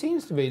 Yeah, he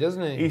seems to be,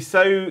 doesn't he? He's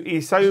so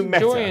meta.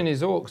 Enjoying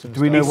his orcs and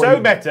Do we stuff. know He's what so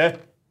he- meta.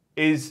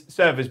 His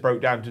servers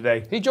broke down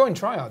today. He joined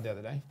Triad the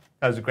other day.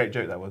 That was a great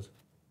joke. That was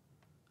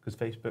because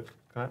Facebook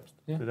collapsed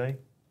Yeah. today.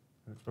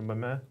 That's from my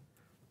mayor.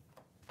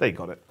 They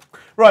got it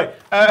right.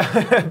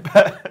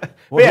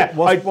 But yeah,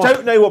 I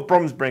don't know what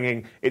Brom's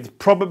bringing. It's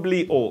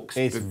probably orcs.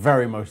 It's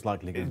very most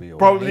likely going to be orcs.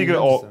 Probably He good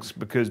loves orcs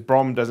because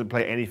Brom doesn't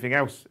play anything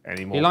else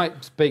anymore. He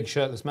likes big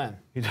shirtless men.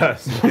 He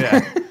does.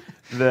 Yeah.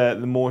 the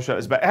more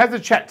shirts, but has the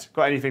chat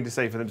got anything to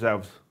say for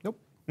themselves? Nope.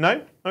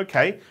 No.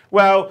 Okay.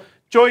 Well,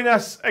 join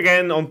us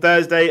again on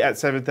Thursday at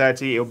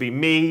 7:30. It'll be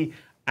me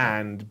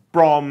and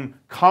Brom.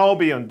 Carl will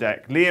be on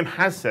deck. Liam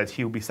has said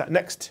he'll be sat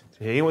next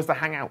to here. He wants to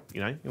hang out,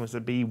 you know. He wants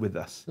to be with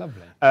us.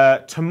 Lovely.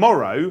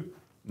 Tomorrow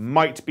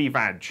might be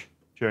Vag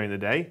during the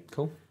day.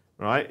 Cool.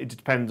 Right? It just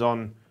depends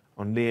on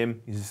Liam.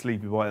 He's a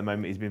sleepy boy at the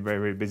moment. He's been very,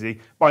 very busy.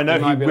 But I know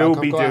He might he be will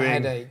like, be "I've got a doing...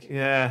 headache.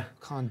 Yeah.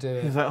 Can't do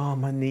it. He's like, oh,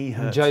 my knee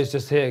hurts. Joe's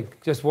just here,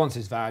 just wants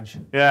his vag.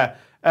 Yeah.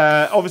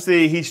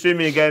 Obviously, he's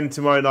streaming again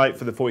tomorrow night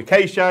for the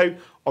 40k show.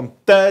 On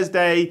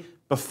Thursday,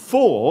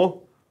 before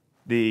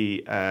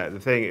the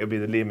thing, it'll be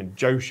the Liam and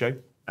Joe show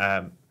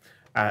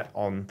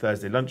on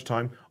Thursday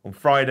lunchtime. On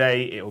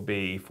Friday, it'll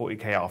be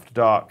 40k After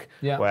Dark,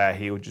 where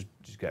he'll just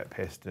get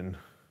pissed and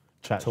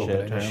Chat Talk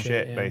shit. about yeah.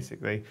 shit, yeah.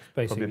 basically.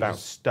 Basically Probably about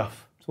just-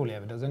 stuff. That's all he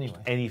ever does anyway.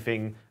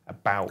 Anything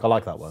about I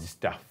like that one.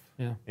 stuff.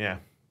 Yeah. Yeah.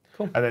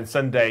 Cool. And then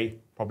Sunday,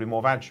 probably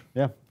more Vag.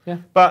 Yeah. Yeah.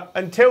 But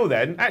until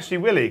then, actually,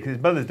 Willie, because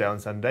it's Mother's Day on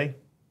Sunday,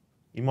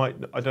 you might,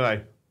 I don't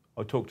know,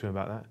 I'll talk to him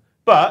about that.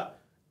 But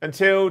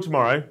until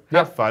tomorrow,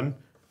 have fun,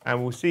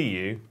 and we'll see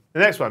you in the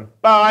next one.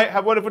 Bye,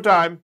 have a wonderful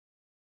time.